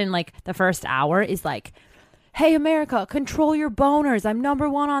caption, like, the first hour is like, "Hey America, control your boners. I'm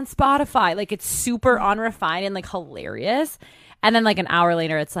 #1 on Spotify." Like, it's super unrefined and, like, hilarious. And then, like, an hour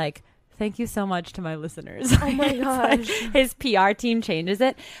later, it's like, "Thank you so much to my listeners." Oh my It's like, gosh. his PR team changes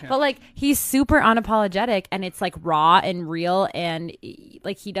it. But, like, he's super unapologetic, and it's, like, raw and real, and,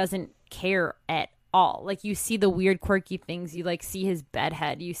 like, he doesn't care at all. Like, you see the weird quirky things. You, like, see his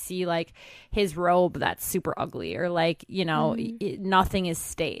bedhead. You see, like, his robe that's super ugly, or, like, you know, nothing is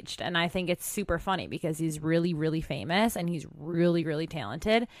staged. And I think it's super funny, because he's really, really famous, and he's really, really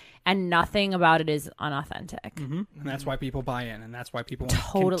talented, and nothing about it is unauthentic. And that's why people buy in, and that's why people want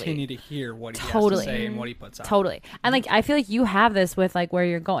Totally. to continue to hear what he Totally. has to say and what he puts out. Totally. And, like, I feel like you have this with, like, where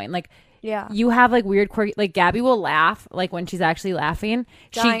you're going. Like, Yeah. you have, like, weird quirky, like, Gabby will laugh, like, when she's actually laughing.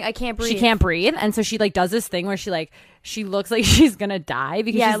 Dying. I can't She breathe. can't breathe. And so she, like, does this thing where she, like, she looks like she's gonna die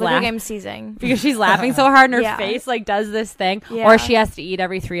because Yeah, she's it looked like laughing I'm seizing. because she's laughing so hard and her Yeah. face like does this thing, Yeah. or she has to eat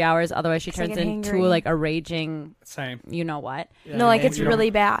every 3 hours, otherwise she It's like turns an into hangry. like a raging, Same. you know what? No, like it's you really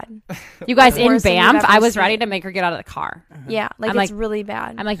bad. You guys in Worse than you've Banff, ever I was seen. ready to make her get out of the car. Yeah, like I'm it's like- really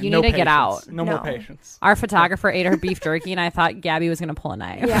bad. I'm like, you No need to get out. patience. No more No. patience. Our photographer ate her beef jerky, and I thought Gabby was gonna pull a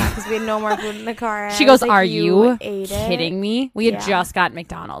knife. yeah, because we had no more food in the car. and She I goes, was like, "Are you ate kidding it?" me? We had Yeah. just got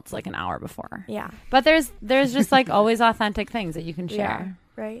McDonald's like an hour before." Yeah, But there's just like always authentic things that you can yeah, share.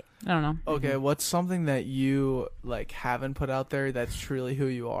 right. I don't know. Okay, what's something that you like haven't put out there that's truly who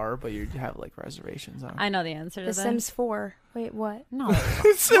you are, but you have like reservations on? I know the answer to The this. Sims 4. Wait, what? No,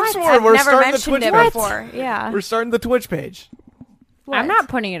 Sims 4, I've we're never starting the mentioned Twitch it page. before. Yeah. We're starting the Twitch page. I'm What? not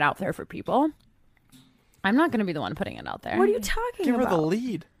putting it out there for people. I'm not going to be the one putting it out there. What are you talking Give her about? the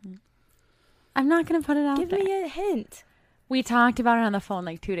lead. I'm not going to put it out Give there. me a hint. We talked about it on the phone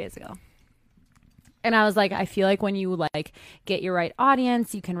like 2 days ago. And I was like, I feel like when you like get your right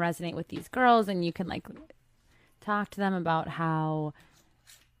audience, you can resonate with these girls and you can like talk to them about how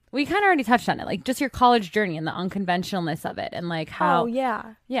we kind of already touched on it, like just your college journey and the unconventionalness of it and like how, Oh,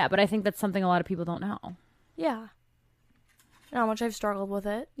 yeah. yeah, but I think that's something a lot of people don't know. Yeah. And how much I've struggled with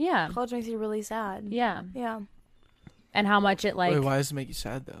it. Yeah. College makes me really sad. Yeah. Yeah. And how much it like, Wait, why does it make you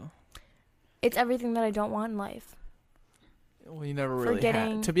sad though? It's everything that I don't want in life. Well, you never really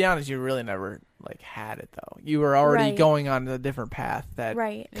Forgetting- had. To be honest, you really never like had it though. You were already Right. going on a different path. That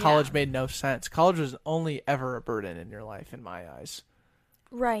Right. college Yeah. made no sense. College was only ever a burden in your life, in my eyes.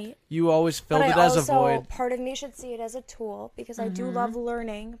 Right. You always filled but it I as also, a void. part of me should see it as a tool because I do love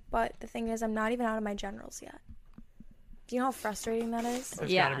learning, but the thing is I'm not even out of my generals yet. Do you know how frustrating that is?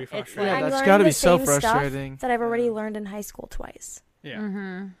 It's yeah, gotta be it's frustrating. Yeah, I'm that's learning gotta the be so same stuff frustrating. that I've already learned in high school twice. Yeah.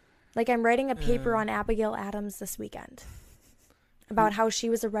 mm-hmm. Like I'm writing a paper on Abigail Adams this weekend about how she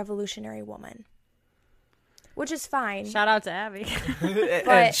was a revolutionary woman, which is fine. Shout out to Abby.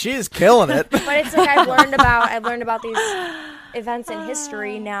 And she's killing it. But it's like I've learned about these events in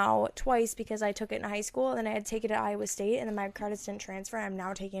history now twice because I took it in high school and then I had to take it at Iowa State and then my credits didn't transfer. I'm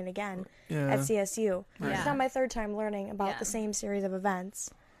now taking it again Yeah. at CSU. Yeah. It's not my third time learning about Yeah. the same series of events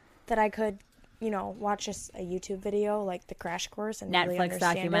that I could, watch a YouTube video like the crash course and really Netflix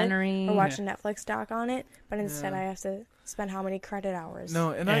understand documentary. it, or watch a Netflix doc on it. But instead, Yeah. I have to spend how many credit hours No,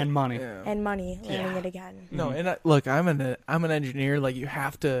 and And money. Yeah. and money learning it again. No, and look, I'm an engineer. Like you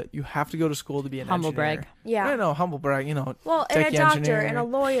have to go to school to be an Humble engineer. brag. Yeah. I know, humble brag. Well, and a tech doctor engineer. and a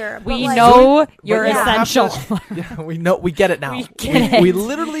lawyer. We but like, know you're you don't have essential. to- Yeah, we know. We get it now. We get it. We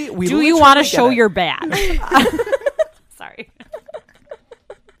literally. We Do you literally want to get show it. you're bad? Sorry.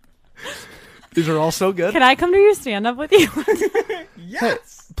 These are all so good. Can I come to your stand up with you?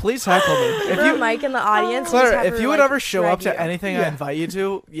 Yes. Please heckle me. If you're Mike in the audience, just Clara, have if her, you would like, ever show up drag to you. anything I invite you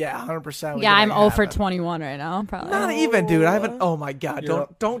to, yeah, 100%. Yeah, I'm 0 for 21 right now. Probably. Not even, dude. I haven't. Oh my god! You're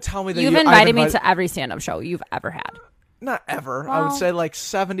Don't tell me that You've I've invited me to every stand up show you've ever had. Not ever. I would Well, say like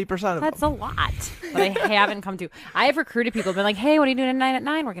 70% of That's them. a lot that I haven't come to. I have recruited people, been like, hey, what are you doing tonight at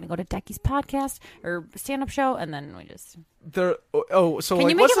 9? We're going to go to Decky's podcast or stand up show. And then we just. They're, so Can like,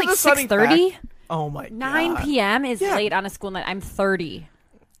 you make what's it like the deciding 6:30? fact? Oh my god. 9 p.m. is Yeah. late on a school night. I'm 30.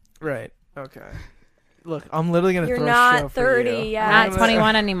 Right. Okay. Look, I'm literally gonna You're throw a not show for 30 you. yet. I'm not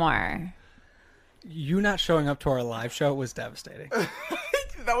 21 anymore. You not showing up to our live show was devastating.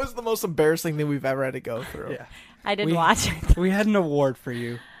 That was the most embarrassing thing we've ever had to go through. Yeah. I did We- watch it. We had an award for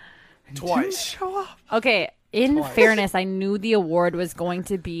you. And you didn't Twice. show up. Okay, in Twice. fairness, I knew the award was going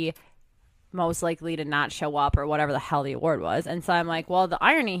to be most likely to not show up or whatever the hell the award was. And so I'm like, well, the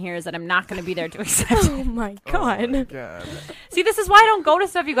irony here is that I'm not going to be there to accept Oh it. my god. God. See, this is why I don't go to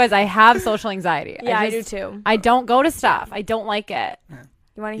stuff, you guys. I have social anxiety. Yeah, I do just- too. I don't go to stuff. I don't like it,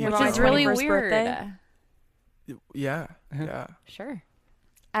 You want to hear which about is my really 21st weird. birthday? Yeah. Uh-huh. Yeah. Sure.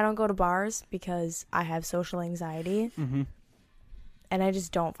 I don't go to bars because I have social anxiety, Mm-hmm. and I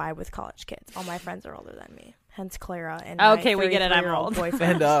just don't vibe with college kids. All my friends are older than me. Hence Clara and Okay, my we get it, I'm 33-year-old old.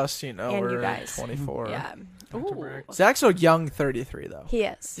 boyfriend. And us, you know, And you we're guys. 24. Yeah. Ooh. Zach's so young, 33 though. He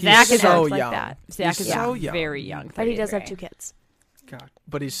is. Zach He is so acts like young. that. Zach He's is so young. very young. But he does have 33. 2 kids. God.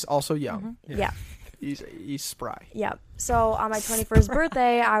 But he's also young. Yeah. Yeah. He's spry. Yeah. So on my 21st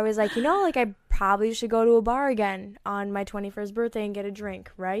birthday, I was like, like I probably should go to a bar again on my 21st birthday and get a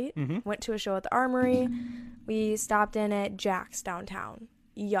drink, right? Mm-hmm. Went to a show at the Armory. We stopped in at Jack's downtown.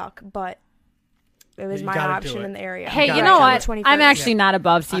 Yuck, but it was You my gotta do option it. in the area. Hey, Got you it. know On what? the 21st. I'm actually not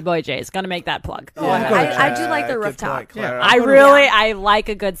above C-Boy J's. Gonna make that plug. Oh, I do like the Good rooftop. point, Clara. Yeah. I really, I like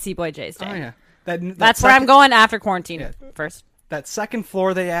a good C-Boy J's day. Oh yeah. That That's where I'm second- going after quarantine Yeah. first. That second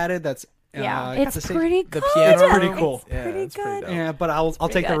floor they added. That's Yeah. It's the same- pretty The good. piano It's pretty room? cool. Yeah, pretty it's pretty good. dope. Yeah, but I'll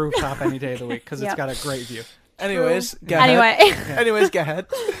take good. the rooftop any day of the week because Yep. it's got a great view. Anyways, go ahead. Anyways, go ahead.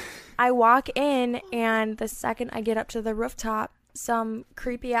 I walk in, and the second I get up to the rooftop, some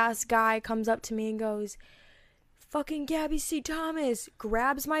creepy ass guy comes up to me and goes, "Fucking Gabby C. Thomas,"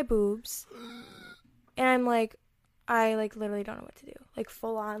 grabs my boobs, and I'm like, I like literally don't know what to do. Like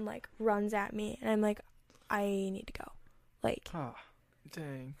full on like runs at me, and I'm like, I need to go. Like,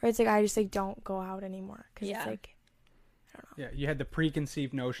 Dang. or it's like I just like don't go out anymore because Yeah. it's like, Yeah, you had the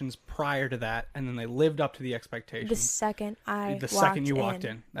preconceived notions prior to that, and then they lived up to the expectations. the second you walked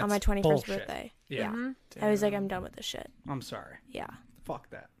in. on my That's 21st bullshit. birthday. Yeah. I was like, I'm done with this shit. I'm sorry. Yeah, Fuck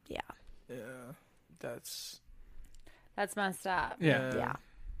that. yeah, Yeah. That's messed up. yeah.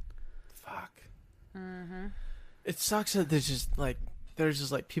 Fuck. It sucks that there's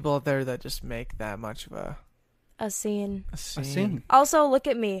just like people out there that just make that much of a A scene. scene. Also, look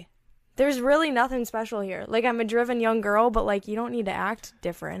at me. There's really nothing special here. Like, I'm a driven young girl, but like, you don't need to act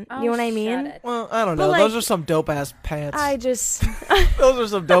different. You know what I mean? Well, I don't But, know. like, Those are some dope ass pants. I just Those are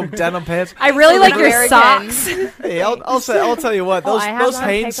some dope denim pants. I really like your American. socks. Hey, I'll tell you what. Those I have those some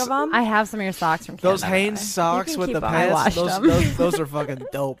Hanes pic of 'em. I have some of your socks from Canada. those Hanes socks can with keep the 'em. I pants. washed Those, 'em. those are fucking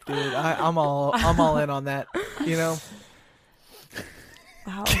dope, dude. I'm all in on that. You know,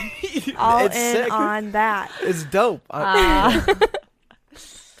 wow. All it's in sick. on that. It's dope.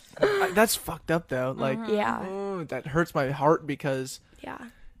 That's fucked up though. Like, Yeah, that hurts my heart because yeah,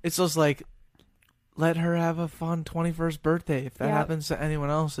 it's just like, let her have a fun 21st birthday. If that Yep. happens to anyone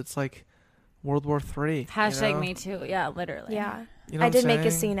else, it's like World War III. Hashtag you know? me too. Yeah, literally. yeah. You know I what did I'm make a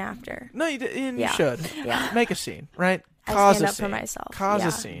saying? scene after. No, you did. And Yeah. you should. Yeah. Make a scene, right? I Cause stand a up for scene. myself. Cause Yeah.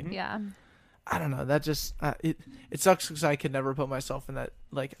 a scene. Yeah. I don't know. That just it sucks because I could never put myself in that.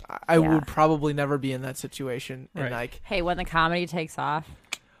 Like I Yeah. would probably never be in that situation. And Right. like, Hey, when the comedy takes off,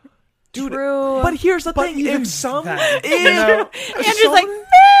 dude. True. But here's the But thing: even if some, that, if- Andrew's like,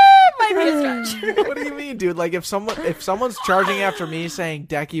 might be a stretch. what do you mean, dude? Like if someone's charging after me saying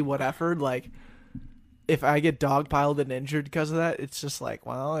Decky what effered, like if I get dogpiled and injured because of that, it's just like,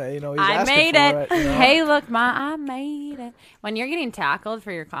 well, you know, he's I asking made for it. it. You know? Hey, look, I made it. When you're getting tackled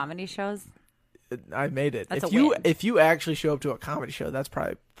for your comedy shows, I made it. That's if a you win. if you actually show up to a comedy show, that's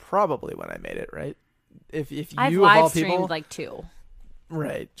probably when I made it, right? If you I've of all live people, streamed like 2.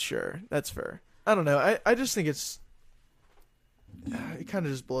 right? Sure, that's fair. I don't know. I just think it kind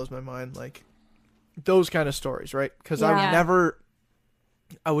of just blows my mind, like those kind of stories, right? Because Yeah.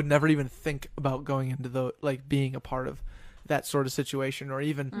 I would never even think about going into the like being a part of that sort of situation, or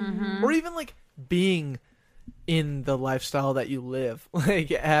even like being in the lifestyle that you live, like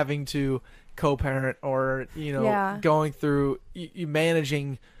having to co-parent or Yeah. going through you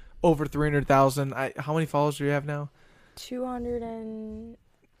managing over 300,000. How many followers do you have now?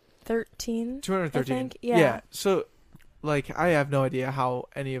 213. 213. I think. Yeah. So, like, I have no idea how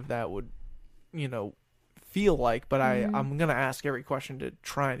any of that would, feel like, but I'm going to ask every question to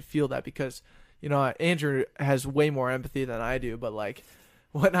try and feel that because, Andrew has way more empathy than I do, but, like,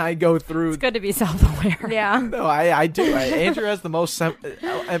 when I go through... It's good to be self-aware. Yeah. No, I do. Andrew has the most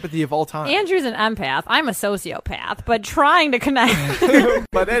empathy of all time. Andrew's an empath. I'm a sociopath, but trying to connect.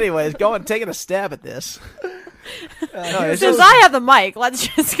 But anyways, taking a stab at this. No, it's Since just- I have the mic, let's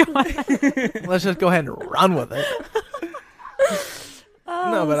just go ahead. let's just go ahead and run with it.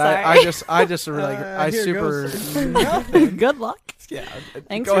 No, but sorry. I just really, I here super, Good luck. yeah.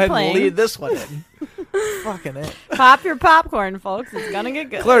 Thanks go for ahead playing. and lead this one in. Fucking it. Pop your popcorn, folks. It's gonna get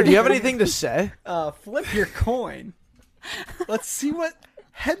good. Claire, do you have anything to say? Flip your coin. Let's see what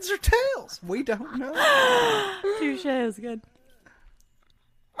heads or tails. We don't know. Touche is good.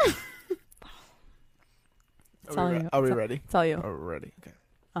 all you. Are we ready? It's all you. Are we ready? Okay.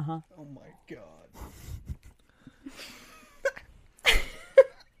 Uh-huh. Oh my god.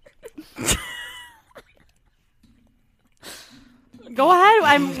 Go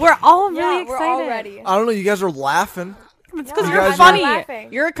ahead. We're all really Yeah, excited. we're all ready. I don't know. You guys are laughing. It's because You you're guys are funny.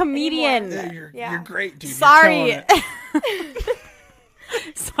 laughing You're a comedian. anymore. Yeah. You're great, dude. Sorry. You're killing it.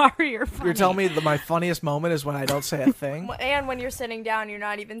 Sorry, you're funny. You're telling me that my funniest moment is when I don't say a thing. And when you're sitting down, you're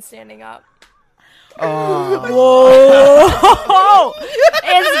not even standing up. Whoa!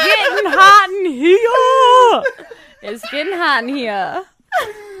 It's getting hot in here. It's getting hot in here.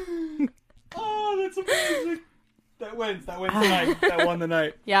 Oh, that's amazing. That wins the night. That won the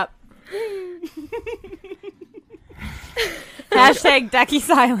night. Yep. Hashtag Decky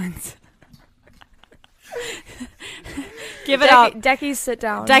silence. Give it up. Decky, sit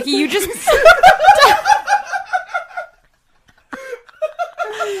down. Decky, you just...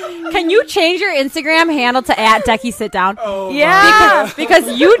 Can you change your Instagram handle to @Decky sit down? Oh, Yeah,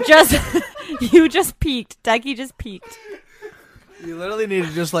 because you just peaked. Decky just peaked. You literally need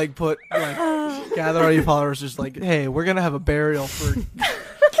to just like put like gather all your followers, just like, hey, we're gonna have a burial for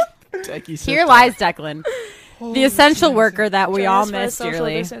Techie. Here lies Declan, the essential worker that we Join all us for a miss social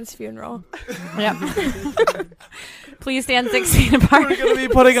dearly. distance funeral. Yep. Please stand 6 feet apart. We're gonna be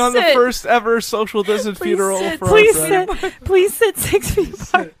putting on the Sit. first ever social distance Please funeral sit. for Please our friend. sit. Please sit 6 feet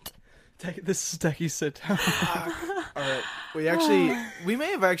apart. This is Techie sit down. All right, we may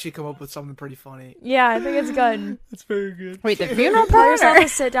have actually come up with something pretty funny. Yeah, I think it's good. That's very good. Wait, the funeral Call yourself parlor? a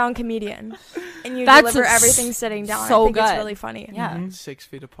sit-down comedian, and you That's deliver s- everything sitting down. so I think it's good. really funny. Yeah. 6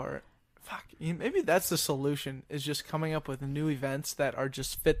 feet apart. Fuck. Maybe that's the solution. Is just coming up with new events that are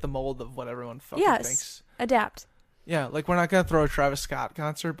just fit the mold of what everyone fucking Yes. thinks. Adapt. Yeah, like we're not gonna throw a Travis Scott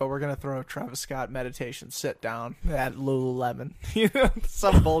concert, but we're gonna throw a Travis Scott meditation sit down at Lululemon. You know,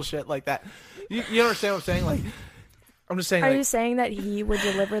 some bullshit like that. You understand what I'm saying? Like, I'm just saying. Are Like, you saying that he would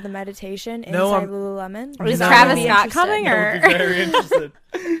deliver the meditation No, inside I'm- Lululemon? Is No. Travis I'd be Scott interested. coming, or Very interested.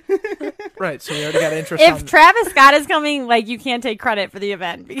 right? So we already got interest. if on, Travis Scott is coming, like you can't take credit for the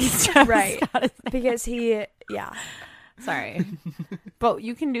event because Travis Right. Scott is there. Because he, yeah. Sorry, but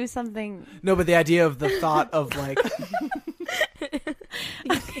you can do something. no, but the idea of the thought of like,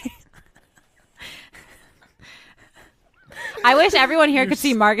 I wish everyone here could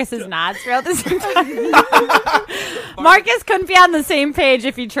see Marcus's nods throughout this entire. Marcus couldn't be on the same page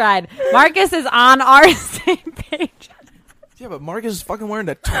if he tried. Marcus is on our same page. yeah, but Marcus is fucking wearing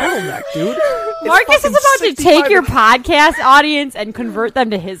a turtleneck, dude. Marcus is fucking about to 65 take your podcast audience and convert them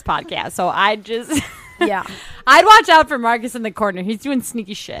to his podcast. So I'd Yeah. watch out for Marcus in the corner. He's doing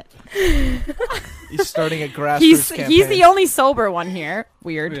sneaky shit. He's starting a grassroots He's campaign. the only sober one here.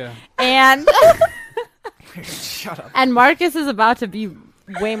 Weird. Yeah. And Shut up, and Marcus is about to be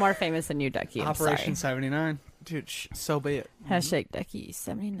way more famous than you, Ducky. I'm Operation sorry. 79. dude. So be it. Hashtag Ducky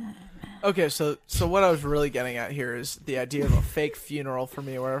 79. Okay, so what I was really getting at here is the idea of a fake funeral for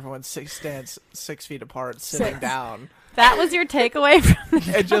me, where everyone stands 6 feet apart, sitting down, That was your takeaway from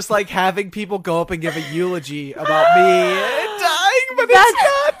the and just like having people go up and give a eulogy about me dying, but That's- it's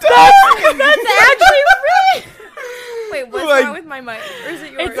not dying. That's actually really. Wait, what's Like- wrong with my mic? Or is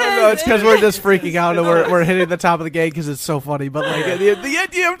it yours? It's No, it's because we're just freaking out and we're hitting the top of the game because it's so funny. But like the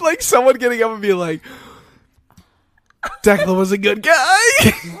idea of like someone getting up and being like, Declan was a good guy.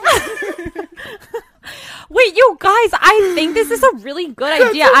 Wait, you guys, I think this is a really good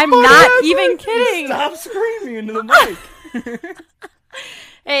idea. I'm not even kidding. Stop screaming into the mic.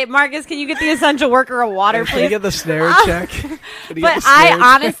 Hey, Marcus, can you get the essential worker a water, Can you please? get the snare check? Can you get But the snare I check?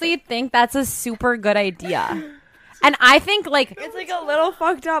 honestly think that's a super good idea. And I think, like, It's like a little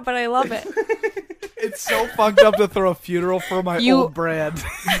fucked up, but I love it. It's so fucked up to throw a funeral for my You- old brand.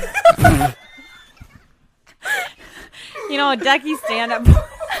 you know, Ducky stand up.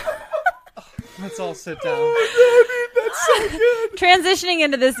 Let's all sit down. That's so good. Transitioning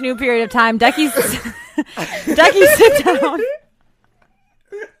into this new period of time, Ducky's Ducky sit down.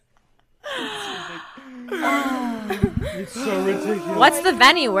 It's so ridiculous. What's the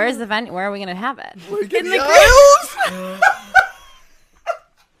venue? Where's the venue? Where are we gonna have it? In the aisles.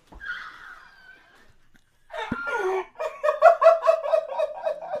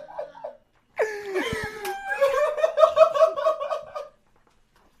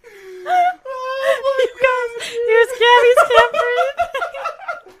 You guys, here's Gabby's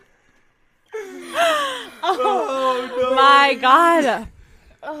Oh my god.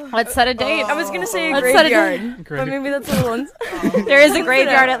 Let's set a date. I was gonna say a Let's set a graveyard, Great. but maybe that's a little. There is a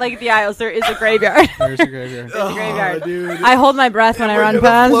graveyard at Lake of the Isles. There is a graveyard. There's a graveyard. Graveyard. Dude. I hold my breath when I run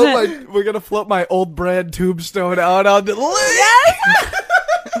past it. We're gonna float my old brand tombstone out on the lake.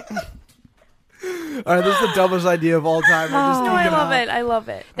 All right, this is the dumbest idea of all time. I just No, I think love about it. I love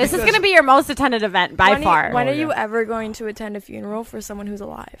it. This is going to be your most attended event by far. When Oh, are you yeah. ever going to attend a funeral for someone who's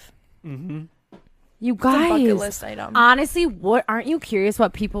alive? Mm-hmm. You It's a bucket guys, list item. honestly, what aren't you curious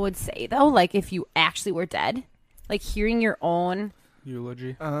what people would say though? Like if you actually were dead, like hearing your own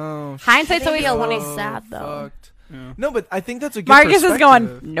Eulogy. Oh, hindsight's It'd be always a little funny. sad though. fucked. Yeah. No, but I think that's a good Marcus is going,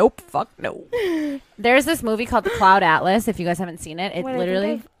 perspective. nope, fuck no. There's this movie called The Cloud Atlas. If you guys haven't seen it, it Wait, I think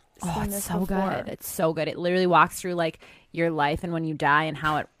literally. I've Oh, seen it's this so before. good. It's so good. It literally walks through like your life and when you die and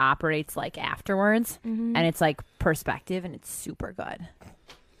how it operates like afterwards. Mhm. And it's like perspective and it's super good.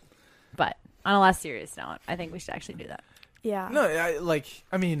 But on a less serious note, I think we should actually do that. Yeah. No,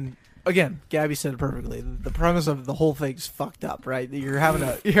 I mean, again, Gabby said it perfectly. The premise of the whole thing's fucked up, right? You're having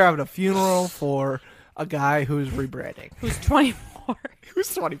a funeral for a guy who's rebranding, Who's 24?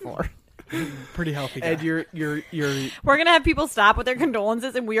 who's 24. Pretty healthy guy. And you're We're gonna have people stop with their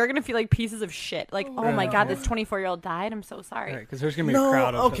condolences, and we are gonna feel like pieces of shit. Like, oh my god, this 24-year-old died. I'm so sorry. Because there's gonna be No, a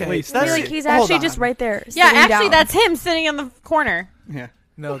crowd of okay, at least that's- I feel 30. like he's Hold actually on. just right there. Yeah, sitting actually, down. that's him sitting in the corner. Yeah.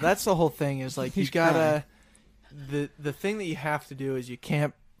 No, that's the whole thing. Is like you He's gotta the thing that you have to do is you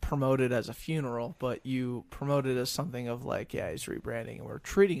can't promote it as a funeral, but you promote it as something of like, yeah, he's rebranding and we're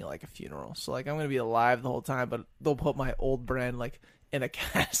treating it like a funeral. So like I'm gonna be alive the whole time, but they'll put my old brand like in a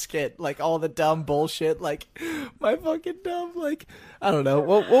casket, like all the dumb bullshit, like my fucking dumb, like I don't know.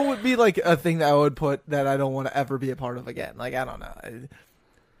 What would be like a thing that I would put that I don't want to ever be a part of again? Like I don't know.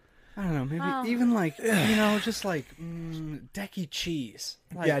 I don't know. Maybe Oh. even like just like Decky cheese.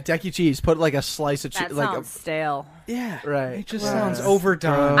 Like, Yeah, Decky cheese. Put like a slice of cheese, That like sounds stale. Yeah. Right. It just Gross. sounds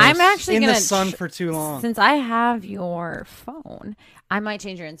overdone. Gross. I'm actually in gonna the sun for too long. Since I have your phone, I might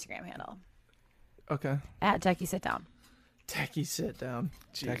change your Instagram handle Okay. at Jackie Sit Down. Decky sit down.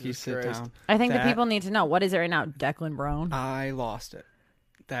 Decky, Jesus sit Christ. down. I think That- the people need to know, what is it right now? Declan Brown. I lost it.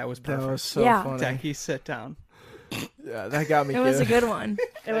 That was That perfect. was so Yeah. funny. Decky, sit down. Yeah, that got me. It was a good one.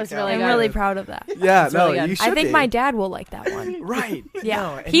 It was that really I'm good. really proud of that. Yeah, It's no, really good. you should I think be. my dad will like that one. Right. Yeah.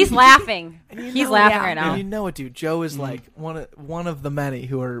 No, and He's you- laughing. you He's know- laughing yeah. right now. And you know what, dude? Joe is like one of the many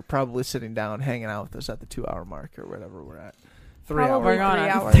who are probably sitting down, hanging out with us at the 2-hour mark or whatever we're at. 3 Probably hours. We're going 3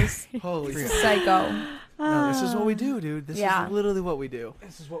 on. hours. Holy shit. Psycho. No, this is what we do, dude. This Yeah. is literally what we do.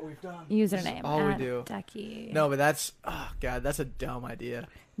 This is what we've done. Username. all we at do. Decky. No, but that's god, that's a dumb idea.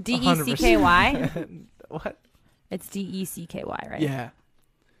 DECKY. What? It's DECKY, right? Yeah.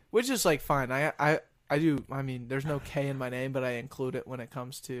 Which is like fine. I do. I mean, there's no K in my name, but I include it when it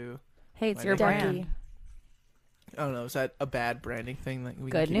comes to. Hey, it's My your name. brand. Decky. I don't know. Is that a bad branding thing? That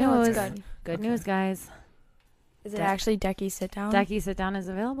we Good can keep No, news. it's saying? good. Good Okay. news, guys. Is it Deck- actually Decky sit down? Decky Sit Down is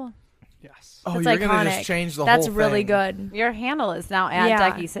available. Yes. Oh, That's you're gonna iconic. just change the That's whole really thing. good. Your handle is now at Yeah.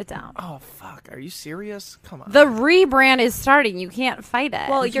 Decky Sit Down. Oh fuck! Are you serious? Come on. The rebrand is starting. You can't fight it.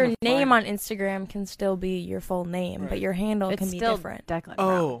 Well, Who's your gonna name find on Instagram can still be your full name, but your handle it's can be still different. Declan Brown.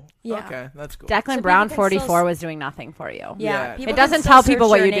 Oh, Yeah. okay, that's cool. Declan So Brown people can 44 still was doing nothing for you. Yeah. Yeah, people It doesn't can still tell people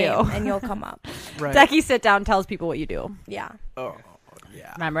search what your you do. name and you'll come up. Right. Decky Sit Down tells people what you do. Yeah. Oh,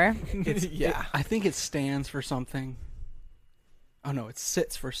 yeah. Remember? Yeah. I think it stands for something. Oh no, it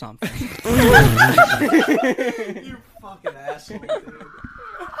sits for something. You fucking asshole, dude.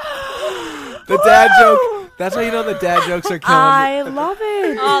 The dad joke. That's how you know the dad jokes are killing. I love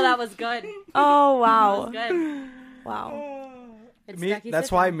it. Oh, that was good. Oh, wow. Good. Wow. It's Me, Decky that's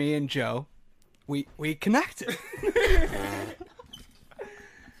Sit why Down. me and Joe, we connected.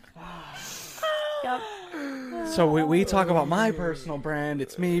 Yep. So we talk about my personal brand.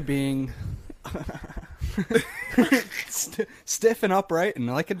 It's me being stiff and upright and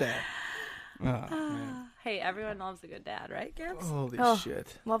like a dad. Oh, man. Hey, everyone loves a good dad, right, Gabs? Holy Oh.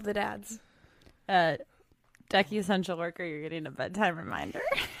 shit. Love the dads. Decky Essential Worker, you're getting a bedtime reminder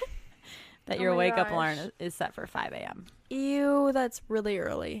that Oh your my wake up gosh. alarm is set for 5 a.m. Ew, that's really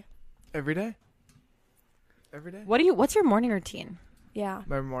early. Every day. Every day. What's your morning routine? Yeah.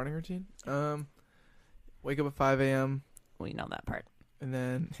 My morning routine. Wake up at 5 a.m. We know that part. and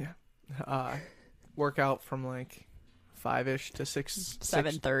then work out from like 5ish to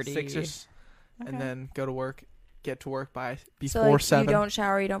 7:30. 6ish, and then go to work. Get to work by So before like, 7. you don't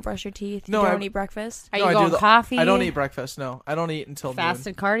shower, you don't brush your teeth, No, you I- don't eat breakfast. Are No, you I do going the- coffee? I don't eat breakfast. No, I don't eat until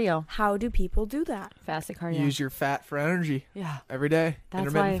fasted cardio. How do people do that? Fasted noon. cardio. Use your fat for energy Yeah. every day. That's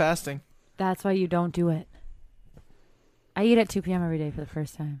Intermittent why- fasting. That's why you don't do it. I eat at 2 p.m. every day for the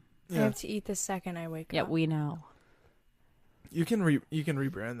first time. I Yeah, have to eat the second I wake Yeah, up. we know. you can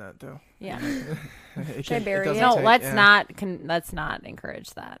rebrand that though. Yeah. It Should I bury doesn't it? No, take- let's yeah. let's not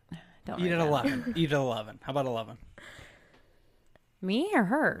encourage that. Don't Eat write at that. 11. Eat at 11. How about 11? Me or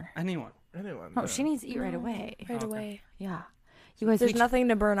her? Anyone. Anyone? Oh, yeah. she needs to eat right away. Right away. Yeah. You guys, There's nothing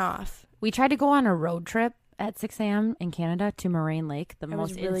to burn off. we tried to go on a road trip at 6 a.m. in Canada to Moraine Lake, the It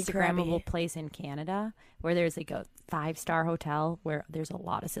was most really Instagrammable crabby. place in Canada, where there's like a 5-star hotel where there's a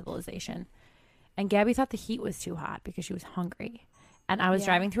lot of civilization. And Gabby thought the heat was too hot because she was hungry. And I was Yeah.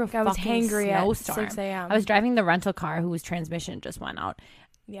 driving through a I was fucking hangry at snowstorm. 6 a.m. I was driving the rental car whose transmission just went out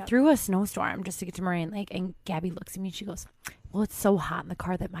Yep. through a snowstorm just to get to Moraine Lake. And Gabby looks at me and she goes, "Well, it's so hot in the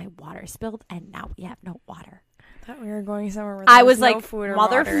car that my water spilled, and now we have no water." I thought we were going somewhere where I there was no like, food or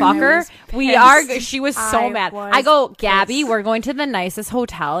water, and I "Motherfucker, was we are." pissed. She was so I mad. was I go, "Gabby, pissed. we're going to the nicest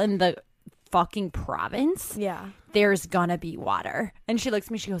hotel in the fucking province. Yeah. There's gonna be water." And she looks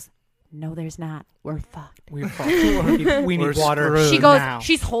at me. She goes, "No, there's not. We're fucked." We're fucked. we need We're water. screwed. She goes, now.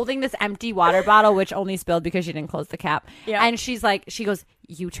 she's holding this empty water bottle, which only spilled because she didn't close the cap. Yeah. And she goes,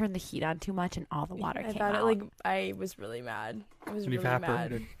 "You turned the heat on too much, and all the water I came thought out." it like I was really mad. I was really mad.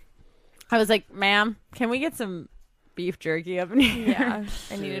 evaporated. I was like, ma'am, can we get some beef jerky up in here? Yeah,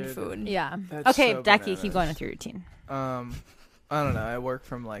 I needed Dude. food. Yeah. That's Okay, so Becky, bananas. keep going with your routine. I don't know. I work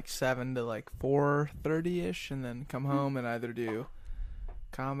from like 7 to like 4:30 ish, and then come home and either do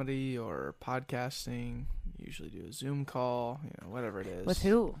comedy or podcasting. Usually do a Zoom call, whatever it is. With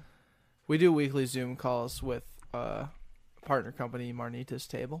who? We do weekly Zoom calls with a partner company, Marnita's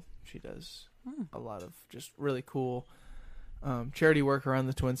Table. She does a lot of just really cool charity work around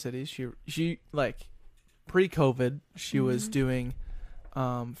the Twin Cities. She like pre-COVID, she was doing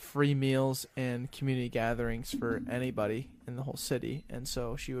free meals and community gatherings for anybody in the whole city. And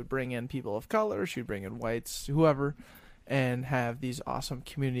so she would bring in people of color, she'd bring in whites, whoever, and have these awesome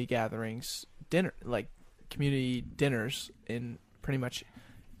community gatherings, community dinners in pretty much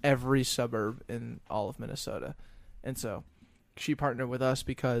every suburb in all of Minnesota. And so she partnered with us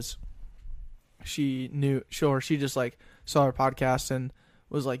because she just like saw our podcast and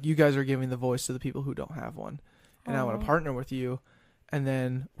was like, you guys are giving the voice to the people who don't have one. And I want to partner with you. And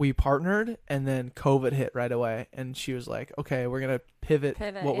then we partnered, and then COVID hit right away. And she was like, okay, we're going to pivot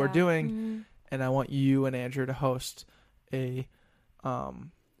what we're doing. And I want you and Andrew to host a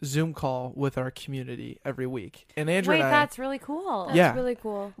Zoom call with our community every week. And Andrew Wait, and I, that's really cool. That's Yeah. really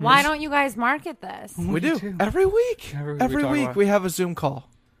cool. Why don't you guys market this? we do too. every week. Every week we talk about- We have a Zoom call.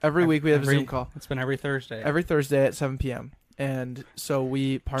 Every week we have a Zoom call. It's been every Thursday. Every Thursday at 7 p.m. And so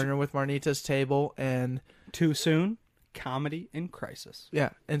we partner with Marnita's Table, and Too soon. Comedy in crisis. yeah,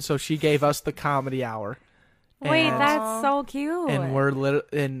 and so she gave us the comedy hour. Wait, And- that's so cute.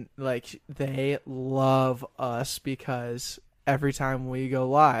 and they love us because every time we go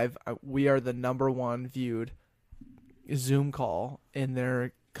live, we are the #1 viewed Zoom call in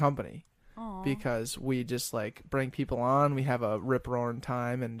their company. Aw. Because we just like bring people on, we have a rip roaring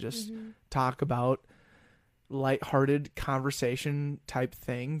time and just talk about lighthearted conversation type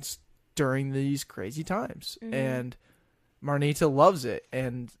things during these crazy times. And Marnita loves it,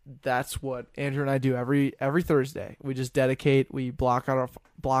 and that's what Andrew and I do every Thursday. We just we block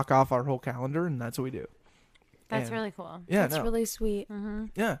off our whole calendar, and that's what we do. That's And- really cool. Yeah, That's really sweet.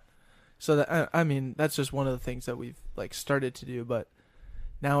 yeah. So that I mean, that's just one of the things that we've like started to do, but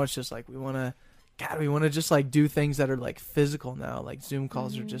now it's just like we want to just like do things that are like physical now. Like Zoom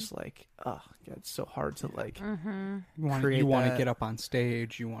calls are just like, oh, God, it's so hard to like. You want Create to that. get up on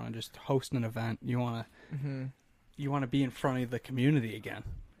stage. You want to just host an event. You want to be in front of the community again.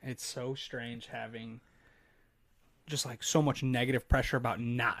 It's so strange having just like so much negative pressure about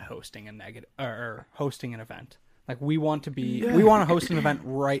not hosting or hosting an event. Like we want to host an event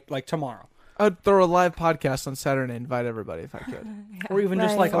right like tomorrow, I'd throw a live podcast on Saturday and invite everybody if I could. or even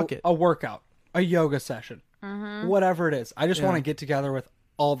just Right. like Fuck it. a workout, a yoga session, whatever it is. I just want to get together with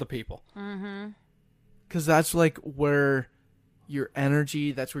all the people. Because that's like where your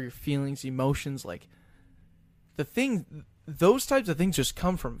energy, that's where your feelings, emotions, like those types of things just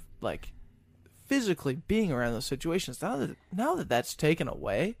come from like physically being around those situations. Now that that's taken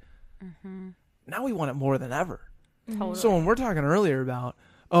away, now we want it more than ever. Totally. So when we're talking earlier about,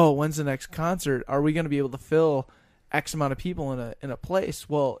 oh, when's the next concert? Are we going to be able to fill X amount of people in a place?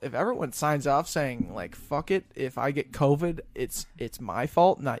 Well, if everyone signs off saying like, fuck it, if I get COVID, it's my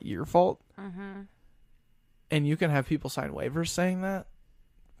fault, not your fault. And you can have people sign waivers saying that,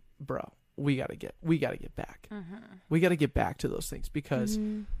 bro, we gotta get back. We gotta get back to those things because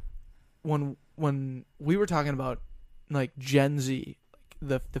when we were talking about like Gen Z,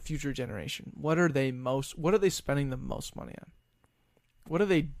 like the future generation, what are they spending the most money on? What are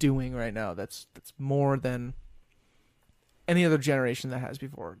they doing right now that's more than any other generation that has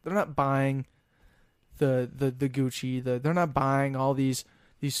before? They're not buying the Gucci, they're not buying all these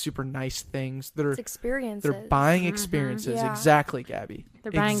super nice things. It's experiences. They're buying experiences. Yeah. Exactly, Gabby.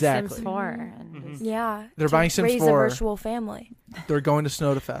 They're buying exactly. Sims 4. And Yeah. They're to buying Sims raise 4. a virtual family. They're going to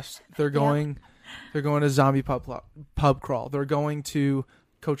Snowfest. They're going to Zombie Pub Crawl. They're going to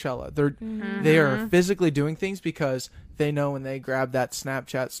Coachella. They are physically doing things because they know when they grab that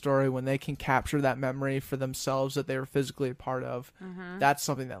Snapchat story, when they can capture that memory for themselves that they were physically a part of, that's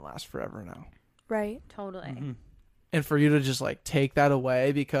something that lasts forever now. Right. Totally. And for you to just like take that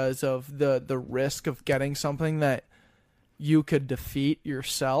away because of the risk of getting something that you could defeat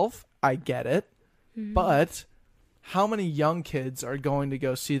yourself, I get it. But how many young kids are going to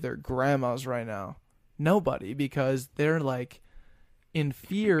go see their grandmas right now? Nobody, because they're like in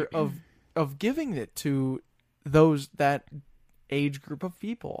fear of giving it to that age group of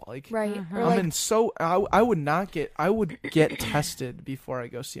people. Like Right. Or I would get tested before I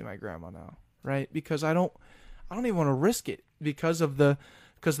go see my grandma now, right? Because I don't even want to risk it because of the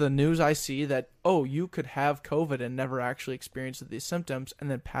because the news I see that, oh, you could have COVID and never actually experience these symptoms and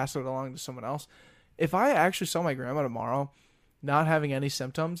then pass it along to someone else. If I actually saw my grandma tomorrow not having any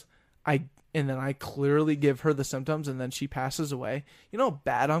symptoms, and then I clearly give her the symptoms and then she passes away, you know how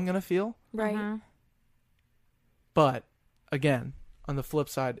bad I'm going to feel? Right. Mm-hmm. But again, on the flip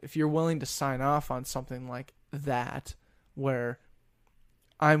side, if you're willing to sign off on something like that, where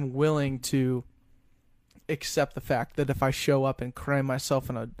I'm willing to accept the fact that if I show up and cram myself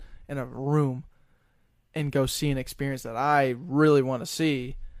in a room and go see an experience that I really want to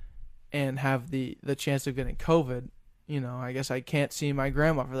see and have the chance of getting COVID, you know, I guess I can't see my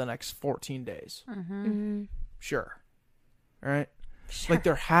grandma for the next 14 days. Mm-hmm. Sure. All right. Like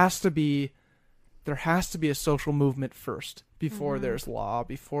there has to be a social movement first before there's law,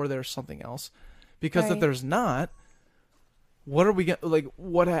 before there's something else. Because if Right. there's not, what are we going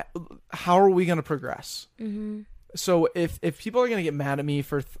how are we going to progress? Mm-hmm. So if people are going to get mad at me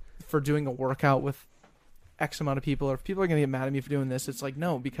for doing a workout with X amount of people, or if people are going to get mad at me for doing this, it's like,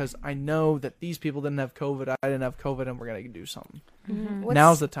 no, because I know that these people didn't have COVID, I didn't have COVID, and we're going to do something. Mm-hmm.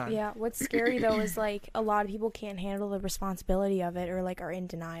 Now's the time. Yeah, what's scary though is like a lot of people can't handle the responsibility of it, or like are in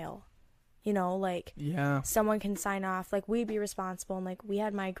denial. You know, like Yeah. someone can sign off, like we'd be responsible, and like we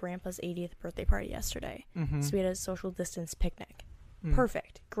had my grandpa's 80th birthday party yesterday, Mm-hmm. so we had a social distance picnic. Mm.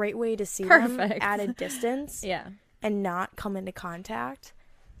 Perfect, great way to see them Perfect. at a distance Yeah. and not come into contact.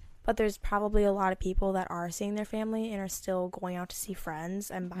 But there's probably a lot of people that are seeing their family and are still going out to see friends,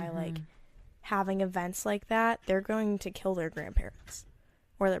 and by like having events like that, they're going to kill their grandparents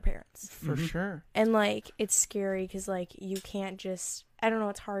or their parents. For sure. And like it's scary because like you can't just, I don't know,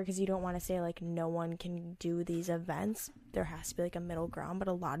 it's hard because you don't want to say like no one can do these events. There has to be like a middle ground, but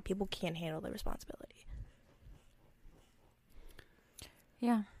a lot of people can't handle the responsibility.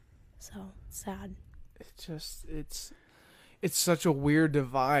 Yeah. So sad. It's such a weird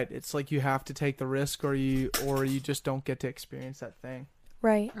divide. It's like you have to take the risk, or you just don't get to experience that thing.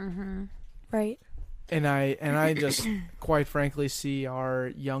 Right. Mm-hmm. Right. And I just quite frankly see our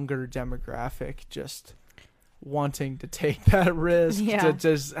younger demographic just wanting to take that risk Yeah. to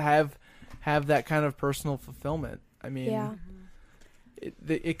just have that kind of personal fulfillment. I mean, Yeah.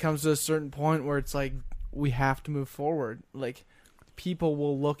 it comes to a certain point where it's like we have to move forward. Like people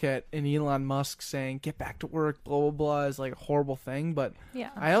will look at an Elon Musk saying "get back to work," blah blah blah, as like a horrible thing, but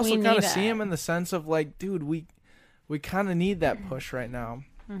Yeah. I also We kind of need see it. him in the sense of like, dude, we kind of need that push right now.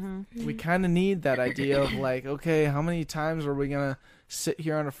 Mm-hmm. We kind of need that idea of like, okay, how many times are we gonna sit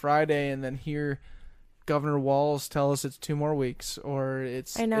here on a Friday and then hear Governor Walz tell us it's 2 more weeks, or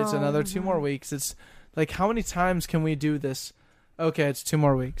it's I know. another 2 more weeks? It's like, how many times can we do this? Okay, it's 2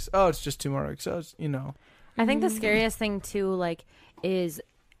 more weeks. Oh, it's just 2 more weeks. Oh, it's, you know. I think the scariest thing too, like, is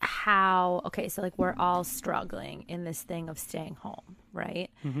how, okay, so like we're all struggling in this thing of staying home,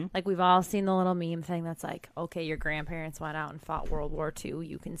 right? Like we've all seen the little meme thing that's like, okay, your grandparents went out and fought World War II,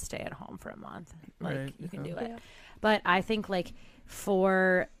 you can stay at home for a month, like Right, you can yeah. do it. Yeah. But I think like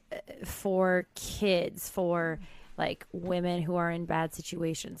for kids, for like women who are in bad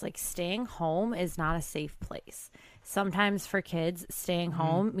situations, like staying home is not a safe place. Sometimes for kids, staying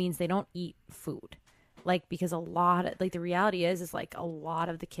home means they don't eat food. Like, because a lot of, like, the reality is like a lot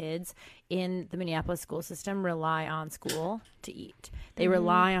of the kids in the Minneapolis school system rely on school to eat. They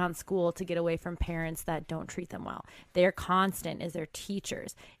rely on school to get away from parents that don't treat them well. Their constant is their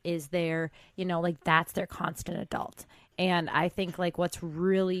teachers, is their, you know, like that's their constant adult. And I think like what's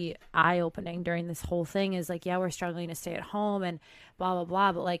really eye-opening during this whole thing is like, yeah, we're struggling to stay at home and blah, blah,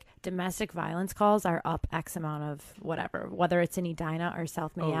 blah. But like domestic violence calls are up X amount of whatever, whether it's in Edina or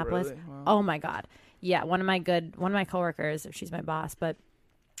South Minneapolis. really? Wow. Oh my God. Yeah. One of my coworkers, she's my boss, but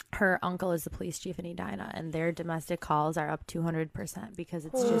her uncle is the police chief in Edina, and their domestic calls are up 200% because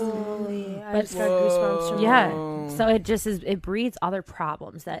it's just, Holy, I But- just got goosebumps from yeah. that. So it just is, it breeds other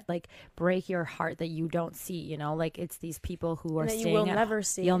problems that like break your heart that you don't see, you know, like it's these people who are That you staying will at never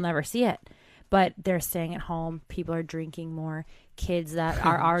see. You'll never see it, but they're staying at home. People are drinking more. Kids that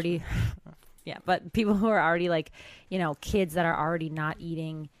are already, yeah, but people who are already like, you know, kids that are already not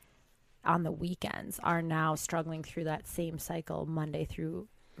eating on the weekends are now struggling through that same cycle Monday through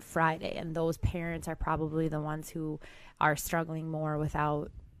Friday. And those parents are probably the ones who are struggling more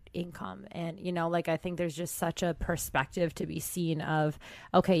without income. And, you know, like I think there's just such a perspective to be seen of,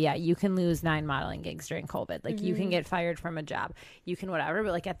 okay, yeah, you can lose 9 modeling gigs during COVID. Like you can get fired from a job, you can whatever,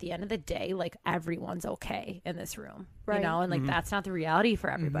 but like at the end of the day, like everyone's okay in this room, you Right. know, and like that's not the reality for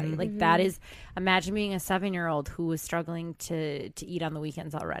everybody. Like that is, imagine being a 7-year-old who was struggling to eat on the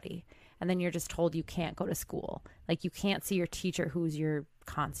weekends already. And then you're just told you can't go to school. Like you can't see your teacher who's your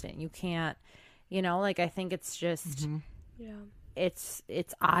constant. You can't, you know, like I think it's just, Yeah. it's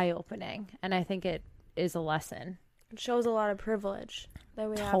eye opening, and I think it is a lesson. It shows a lot of privilege that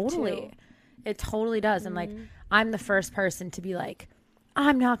we have Totally. too. It totally does. And like, I'm the first person to be like,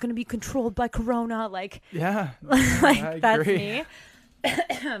 I'm not going to be controlled by Corona. Like, Yeah. like I that's agree. me.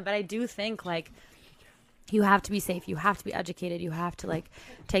 But I do think like you have to be safe. You have to be educated. You have to like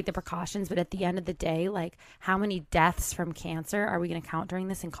take the precautions. But at the end of the day, like, how many deaths from cancer are we going to count during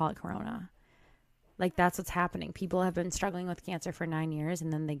this and call it Corona? Like, that's what's happening. People have been struggling with cancer for 9 years,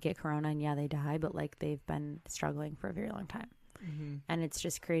 and then they get Corona, and yeah, they die. But like, they've been struggling for a very long time. And it's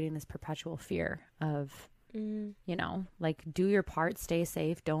just creating this perpetual fear of, you know, like, do your part, stay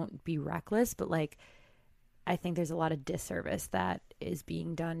safe, don't be reckless. But like, I think there's a lot of disservice that is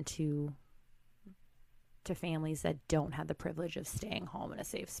being done to families that don't have the privilege of staying home in a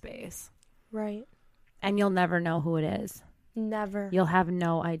safe space. Right. And you'll never know who it is. Never. You'll have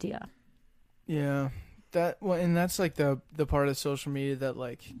no idea. Yeah. And that's like the part of social media that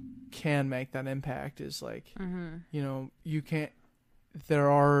like can make that impact is like, you know, you can't, there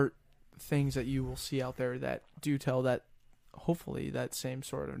are things that you will see out there that do tell that, hopefully, that same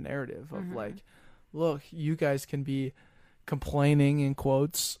sort of narrative of like, look, you guys can be complaining in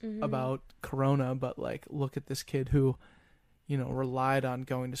quotes about Corona, but like, look at this kid who, you know, relied on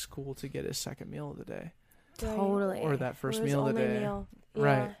going to school to get his second meal of the day. Right. Totally. Or that first Or his meal of the only day. meal.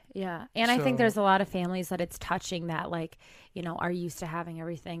 Right. Yeah. And I think So- there's a lot of families that it's touching that, like, you know, are used to having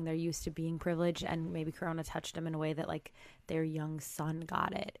everything. They're used to being privileged, and maybe Corona touched them in a way that, like, their young son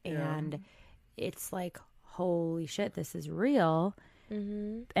got it. Yeah. And it's like, holy shit, this is real.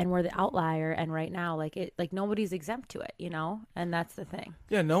 And we're the outlier. And right now, like, nobody's exempt to it, you know? And that's the thing.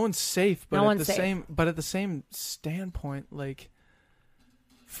 Yeah, no one's safe, but No at one's the safe. same standpoint, like,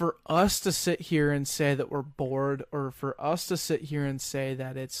 for us to sit here and say that we're bored, or for us to sit here and say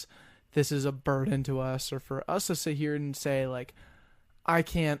that this is a burden to us, or for us to sit here and say like, I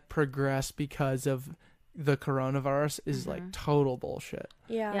can't progress because of the coronavirus is like total bullshit.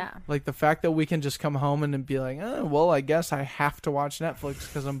 Yeah. Yeah. Like the fact that we can just come home and be like, oh, well, I guess I have to watch Netflix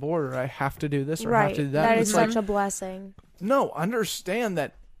because I'm bored, or I have to do this, or I have Right. to do that. That It's is like, such a blessing. no, understand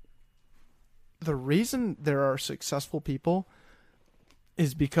that the reason there are successful people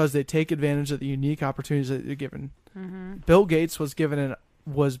is because they take advantage of the unique opportunities that they're given. Bill Gates was given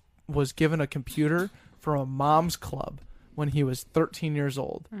was given a computer from a mom's club when he was 13 years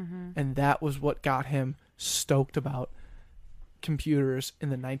old, and that was what got him stoked about computers in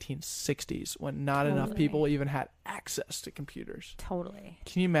the 1960s when not enough Totally. people even had access to computers. Totally.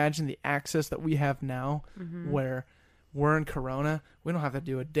 Can you imagine the access that we have now where we're in Corona, we don't have to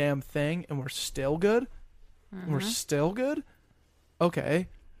do a damn thing, and we're still good? We're still good? Okay.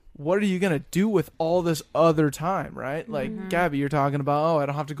 What are you going to do with all this other time, right? Like, Gabby, you're talking about, oh, I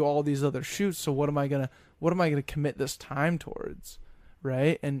don't have to go all these other shoots, so what am I going to commit this time towards?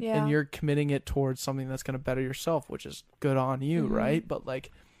 Right? And Yeah. you're committing it towards something that's going to better yourself, which is good on you, right? But like,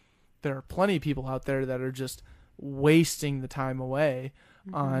 there are plenty of people out there that are just wasting the time away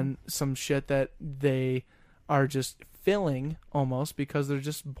on some shit that they are just filling almost because they're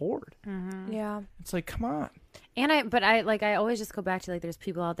just bored. Yeah. It's like, come on. And I always just go back to, like, there's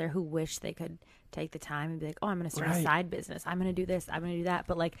people out there who wish they could take the time and be like, oh, I'm going to start a Right. side business. I'm going to do this. I'm going to do that.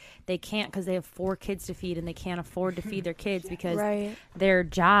 But like, they can't because they have 4 kids to feed, and they can't afford to feed their kids because Right. their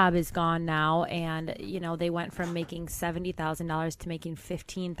job is gone now. And, you know, they went from making $70,000 to making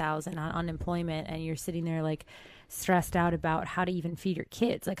 $15,000 on unemployment. And you're sitting there like stressed out about how to even feed your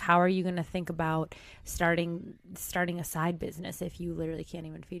kids. Like, how are you going to think about starting a side business if you literally can't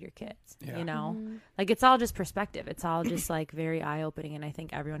even feed your kids? Yeah. You know, like, it's all just perspective. It's all just like very eye opening. And I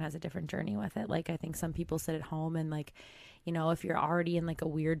think everyone has a different journey with it. Like, I think some people sit at home and, like, you know, if you're already in like a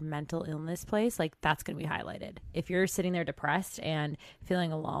weird mental illness place, like, that's going to be highlighted. If you're sitting there depressed and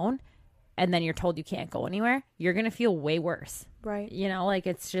feeling alone, and then you're told you can't go anywhere, you're going to feel way worse. Right. You know, like,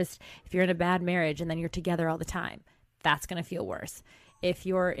 it's just, if you're in a bad marriage and then you're together all the time, that's going to feel worse. If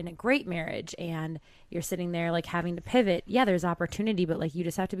you're in a great marriage and you're sitting there like having to pivot, yeah, there's opportunity, but like, you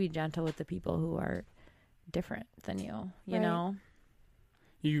just have to be gentle with the people who are different than you, you Right. know?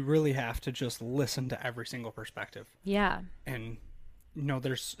 You really have to just listen to every single perspective. Yeah. And, you know,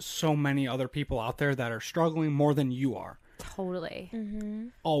 there's so many other people out there that are struggling more than you are. Totally.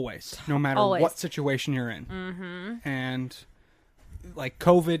 Always. No matter Always. what situation you're in. And, like,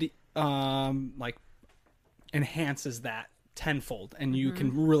 COVID, like, enhances that tenfold, and you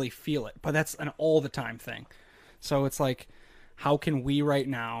can really feel it. But that's an all the time thing. So it's like, how can we right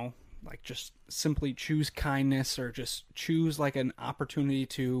now, like, just simply choose kindness, or just choose like an opportunity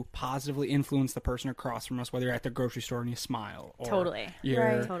to positively influence the person across from us, whether you're at the grocery store and you smile, or Totally. you're,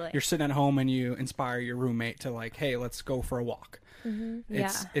 Right. Totally. you're sitting at home and you inspire your roommate to, like, hey, let's go for a walk.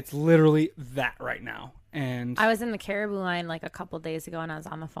 Yeah. It's literally that right now. And I was in the Caribou line like a couple days ago, and I was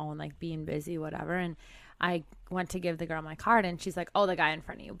on the phone like being busy, whatever, and I went to give the girl my card, and she's like, "Oh, the guy in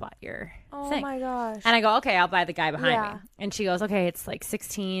front of you bought your Oh thing." my gosh. And I go, "Okay, I'll buy the guy behind Yeah. me." And she goes, "Okay, it's like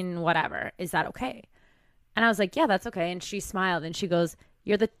 16 whatever. Is that okay?" And I was like, "Yeah, that's okay." And she smiled and she goes,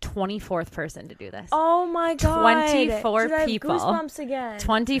 "You're the 24th person to do this." Oh my god. 24 Dude, I have people. Goosebumps again.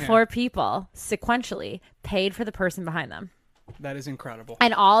 24 people sequentially paid for the person behind them. that is incredible.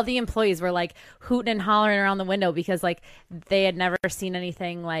 And all the employees were like hooting and hollering around the window because like they had never seen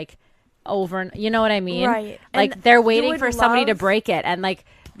anything like over, you know what I mean? Right. Like And they're you waiting would for somebody to love- break it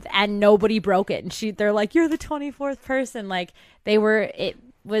and nobody broke it. And they're like, "You're the 24th person." Like it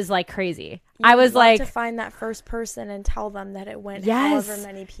was like crazy. I was You'd love like, to find that first person and tell them that it went Yes. however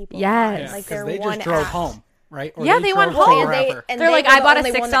many people. Yes. got. Like 'Cause they're they one just drove act. home, right? Or Yeah, they went drove home. to And wherever. They're like, were I the bought a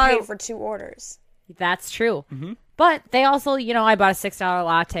only one $6 that paid for 2 orders. that's true. Mm-hmm. But they also, I bought a $6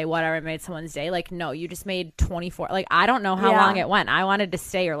 latte, whatever, it made someone's day. Like, no, you just made 24. Like, I don't know how Yeah. long it went. I wanted to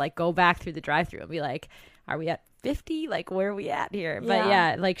stay or like go back through the drive-thru and be like, are we at 50? Like, where are we at here? But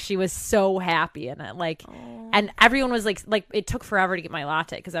Yeah. yeah, like she was so happy and and everyone was like it took forever to get my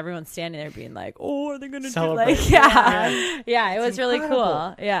latte because everyone's standing there being like, "Oh, are they going to do Celebrate. like yeah, it was really incredible.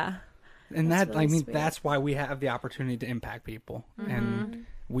 cool. Yeah. And That's that, really I mean, sweet. that's why we have the opportunity to impact people. Mm-hmm.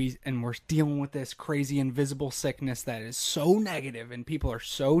 And we're dealing with this crazy invisible sickness that is so negative and people are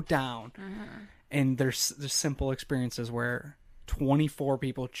so down. Mm-hmm. And there's simple experiences where 24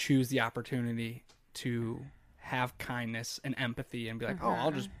 people choose the opportunity to have kindness and empathy and be like, "Oh,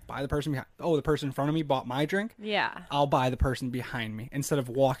 I'll just buy the person behind. Oh, the person in front of me bought my drink. Yeah. I'll buy the person behind me," instead of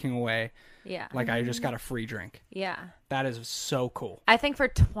walking away Yeah. like I just got a free drink. Yeah. That is so cool. I think for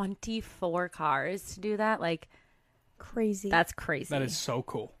 24 cars to do that, like Crazy. that's crazy. That is so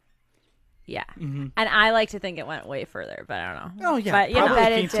cool. Yeah. And I like to think it went way further, but I don't know. Oh yeah, But, you probably know,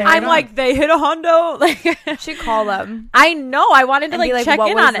 bet it keep did. taking I'm on. like, they hit a hundo. Like, should call them. I know. I wanted to And be like like, check what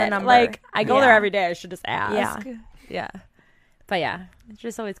in was on the it. number? Like, I go there Yeah. every day. I should just ask. Yeah. Yeah. But yeah, it's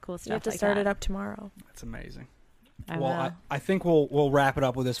just always cool stuff. You have to like start that. it up tomorrow. That's amazing. I Well, know. I think we'll wrap it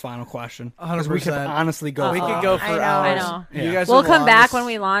up with this final question because we could 100%. honestly go. We for could go hours. for I know. hours. I know. Yeah. You guys We'll are the come back longest- when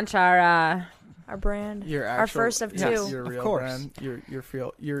we launch our. Our brand. Your Our actual, first of yes, 2. Your Of real course. brand. Your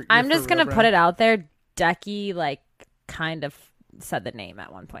real. Your I'm for just real gonna put brand. it out there. Decky like kind of said the name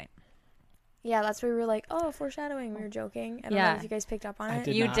at one point. Yeah, that's where we were like, oh, foreshadowing. We were joking. I don't Yeah. know if you guys picked up on I it.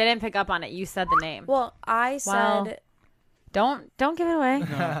 did You not. didn't pick up on it. You said the name. Well, I said Well, Don't give it away.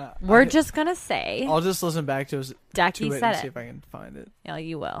 We're just gonna say I'll just listen back to it Decky and said see it. if I can find it. Yeah,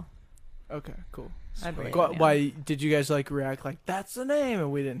 you will. Okay, cool. I believe Why, you. why did you guys like react like that's the name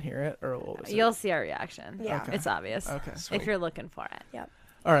and we didn't hear it, or what was it? You'll see our reaction. Yeah. Okay. It's obvious. Okay. If you're looking for it.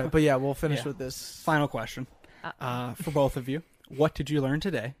 All right, but yeah, we'll finish Yeah. with this. Final question for both of you. What did you learn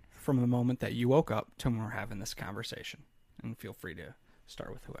today from the moment that you woke up to when we're having this conversation? And feel free to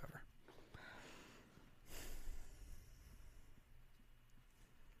start with whoever.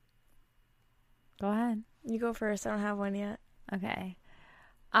 Go ahead. you go first. I don't have one yet. Okay.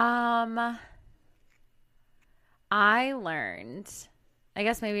 I learned, I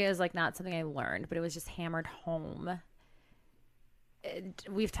guess maybe it was like not something I learned, but it was just hammered home.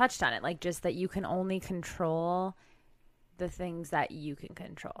 We've touched on it, like just that you can only control the things that you can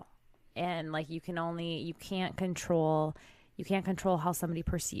control. And like you can't control how somebody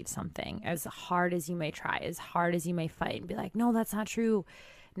perceives something. As hard as you may try, as hard as you may fight and be like, no, that's not true.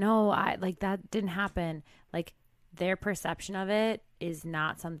 No, that didn't happen. Like their perception of it is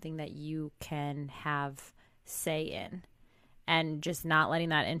not something that you can have say in, and just not letting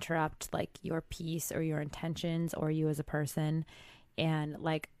that interrupt like your peace or your intentions or you as a person. And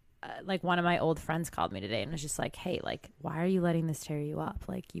like one of my old friends called me today and was just like, hey, like, why are you letting this tear you up?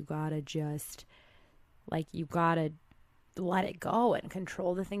 Like, you gotta let it go and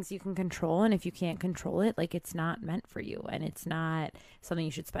control the things you can control. And if you can't control it, like, it's not meant for you and it's not something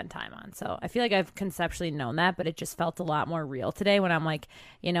you should spend time on. So I feel like I've conceptually known that, but it just felt a lot more real today when I'm like,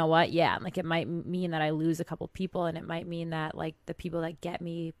 you know what? Yeah. Like it might mean that I lose a couple people, and it might mean that like the people that get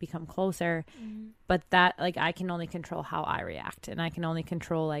me become closer, but that like I can only control how I react, and I can only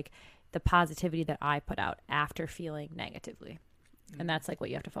control like the positivity that I put out after feeling negatively. And that's like what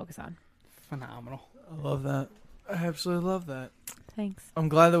you have to focus on. Phenomenal. I love that. I absolutely love that. Thanks. I'm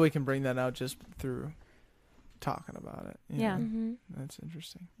glad that we can bring that out just through talking about it. you Yeah. know? Mm-hmm. That's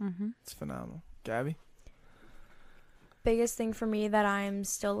interesting. Mm-hmm. It's phenomenal. Gabby? Biggest thing for me that I'm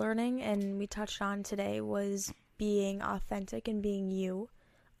still learning, and we touched on today, was being authentic and being you.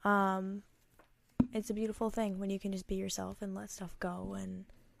 It's a beautiful thing when you can just be yourself and let stuff go and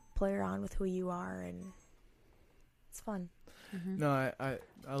play around with who you are, and It's fun. No, I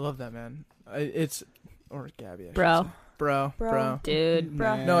love that, man. Or Gabby, I should Bro. say. Bro. Dude.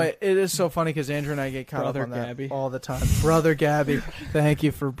 Bro. No, it is so funny because Andrew and I get caught Brother up on that Gabby. all the time. Brother Gabby. Thank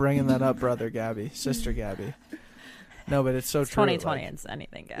you for bringing that up, Brother Gabby. Sister Gabby. No, but it's so true. 2020, like- it's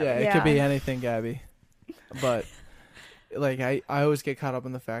anything, Gabby. Yeah, it could be anything, Gabby. But like I always get caught up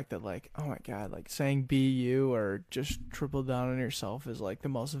in the fact that like, oh my god, like saying be you or just triple down on yourself is like the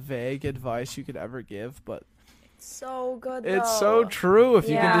most vague advice you could ever give, but So good. it's so true if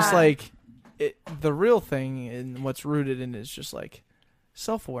you can just Yeah. like the real thing and what's rooted in is just like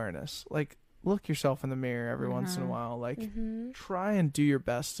self-awareness. Like look yourself in the mirror every once in a while, like try and do your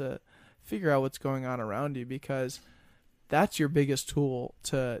best to figure out what's going on around you, because that's your biggest tool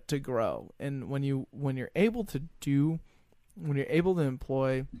to grow. And when you're able to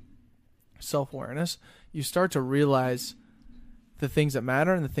employ self-awareness, you start to realize the things that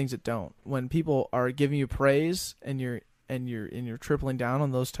matter and the things that don't. When people are giving you praise and you're tripling down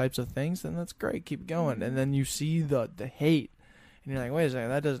on those types of things, then that's great. Keep going. And then you see the hate and you're like, wait a second,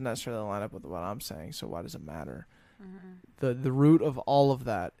 that doesn't necessarily line up with what I'm saying, so why does it matter? The root of all of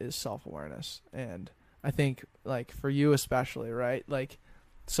that is self-awareness. And I think, like, for you especially, right? Like,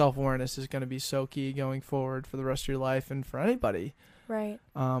 self-awareness is going to be so key going forward for the rest of your life and for anybody. Right.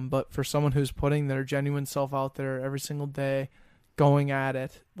 But for someone who's putting their genuine self out there every single day, going at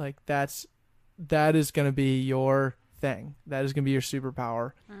it, like, that is going to be your thing. That is going to be your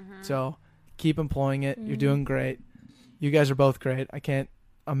superpower. So keep employing it. You're doing great. You guys are both great. I can't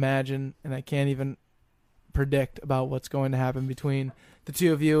imagine, and I can't even predict about what's going to happen between the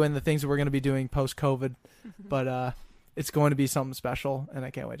two of you and the things that we're going to be doing post-COVID, but it's going to be something special, and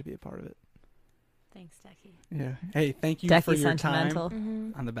I can't wait to be a part of it. Thanks, Decky. Yeah. Hey, thank you Decky for your sentimental.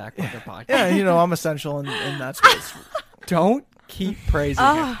 time on the Back Pocket Podcast. Yeah, I'm essential in that space. Don't keep praising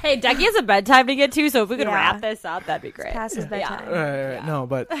it. Hey, Decky has a bedtime to get to, so if we could Yeah. wrap this up, that'd be great. Past his bedtime. Right. No,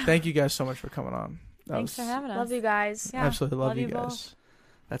 but thank you guys so much for coming on. That Thanks for was- having us. Love you guys. Yeah. Absolutely love you both. guys.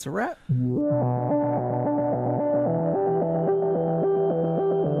 That's a wrap.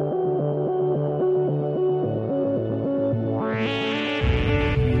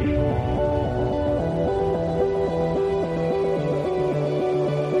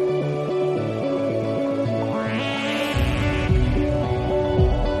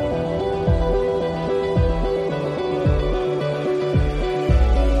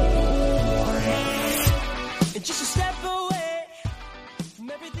 Just a step away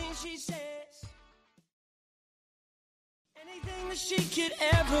from everything she says. Anything that she could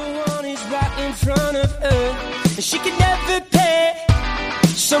ever want is right in front of her. And she could never pay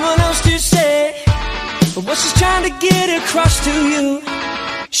someone else to say what she's trying to get across to you.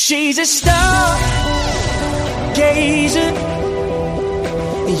 She's a star gazer,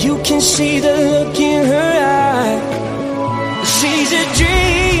 and you can see the look in her eye. She's a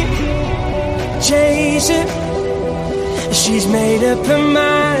dream chaser. She's made up her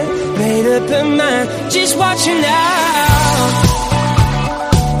mind, just watch her now.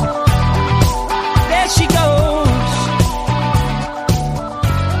 There she goes.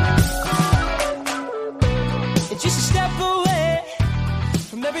 And just a step away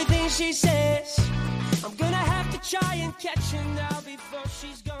from everything she says. I'm gonna have to try and catch her now before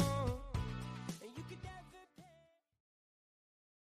she's gone.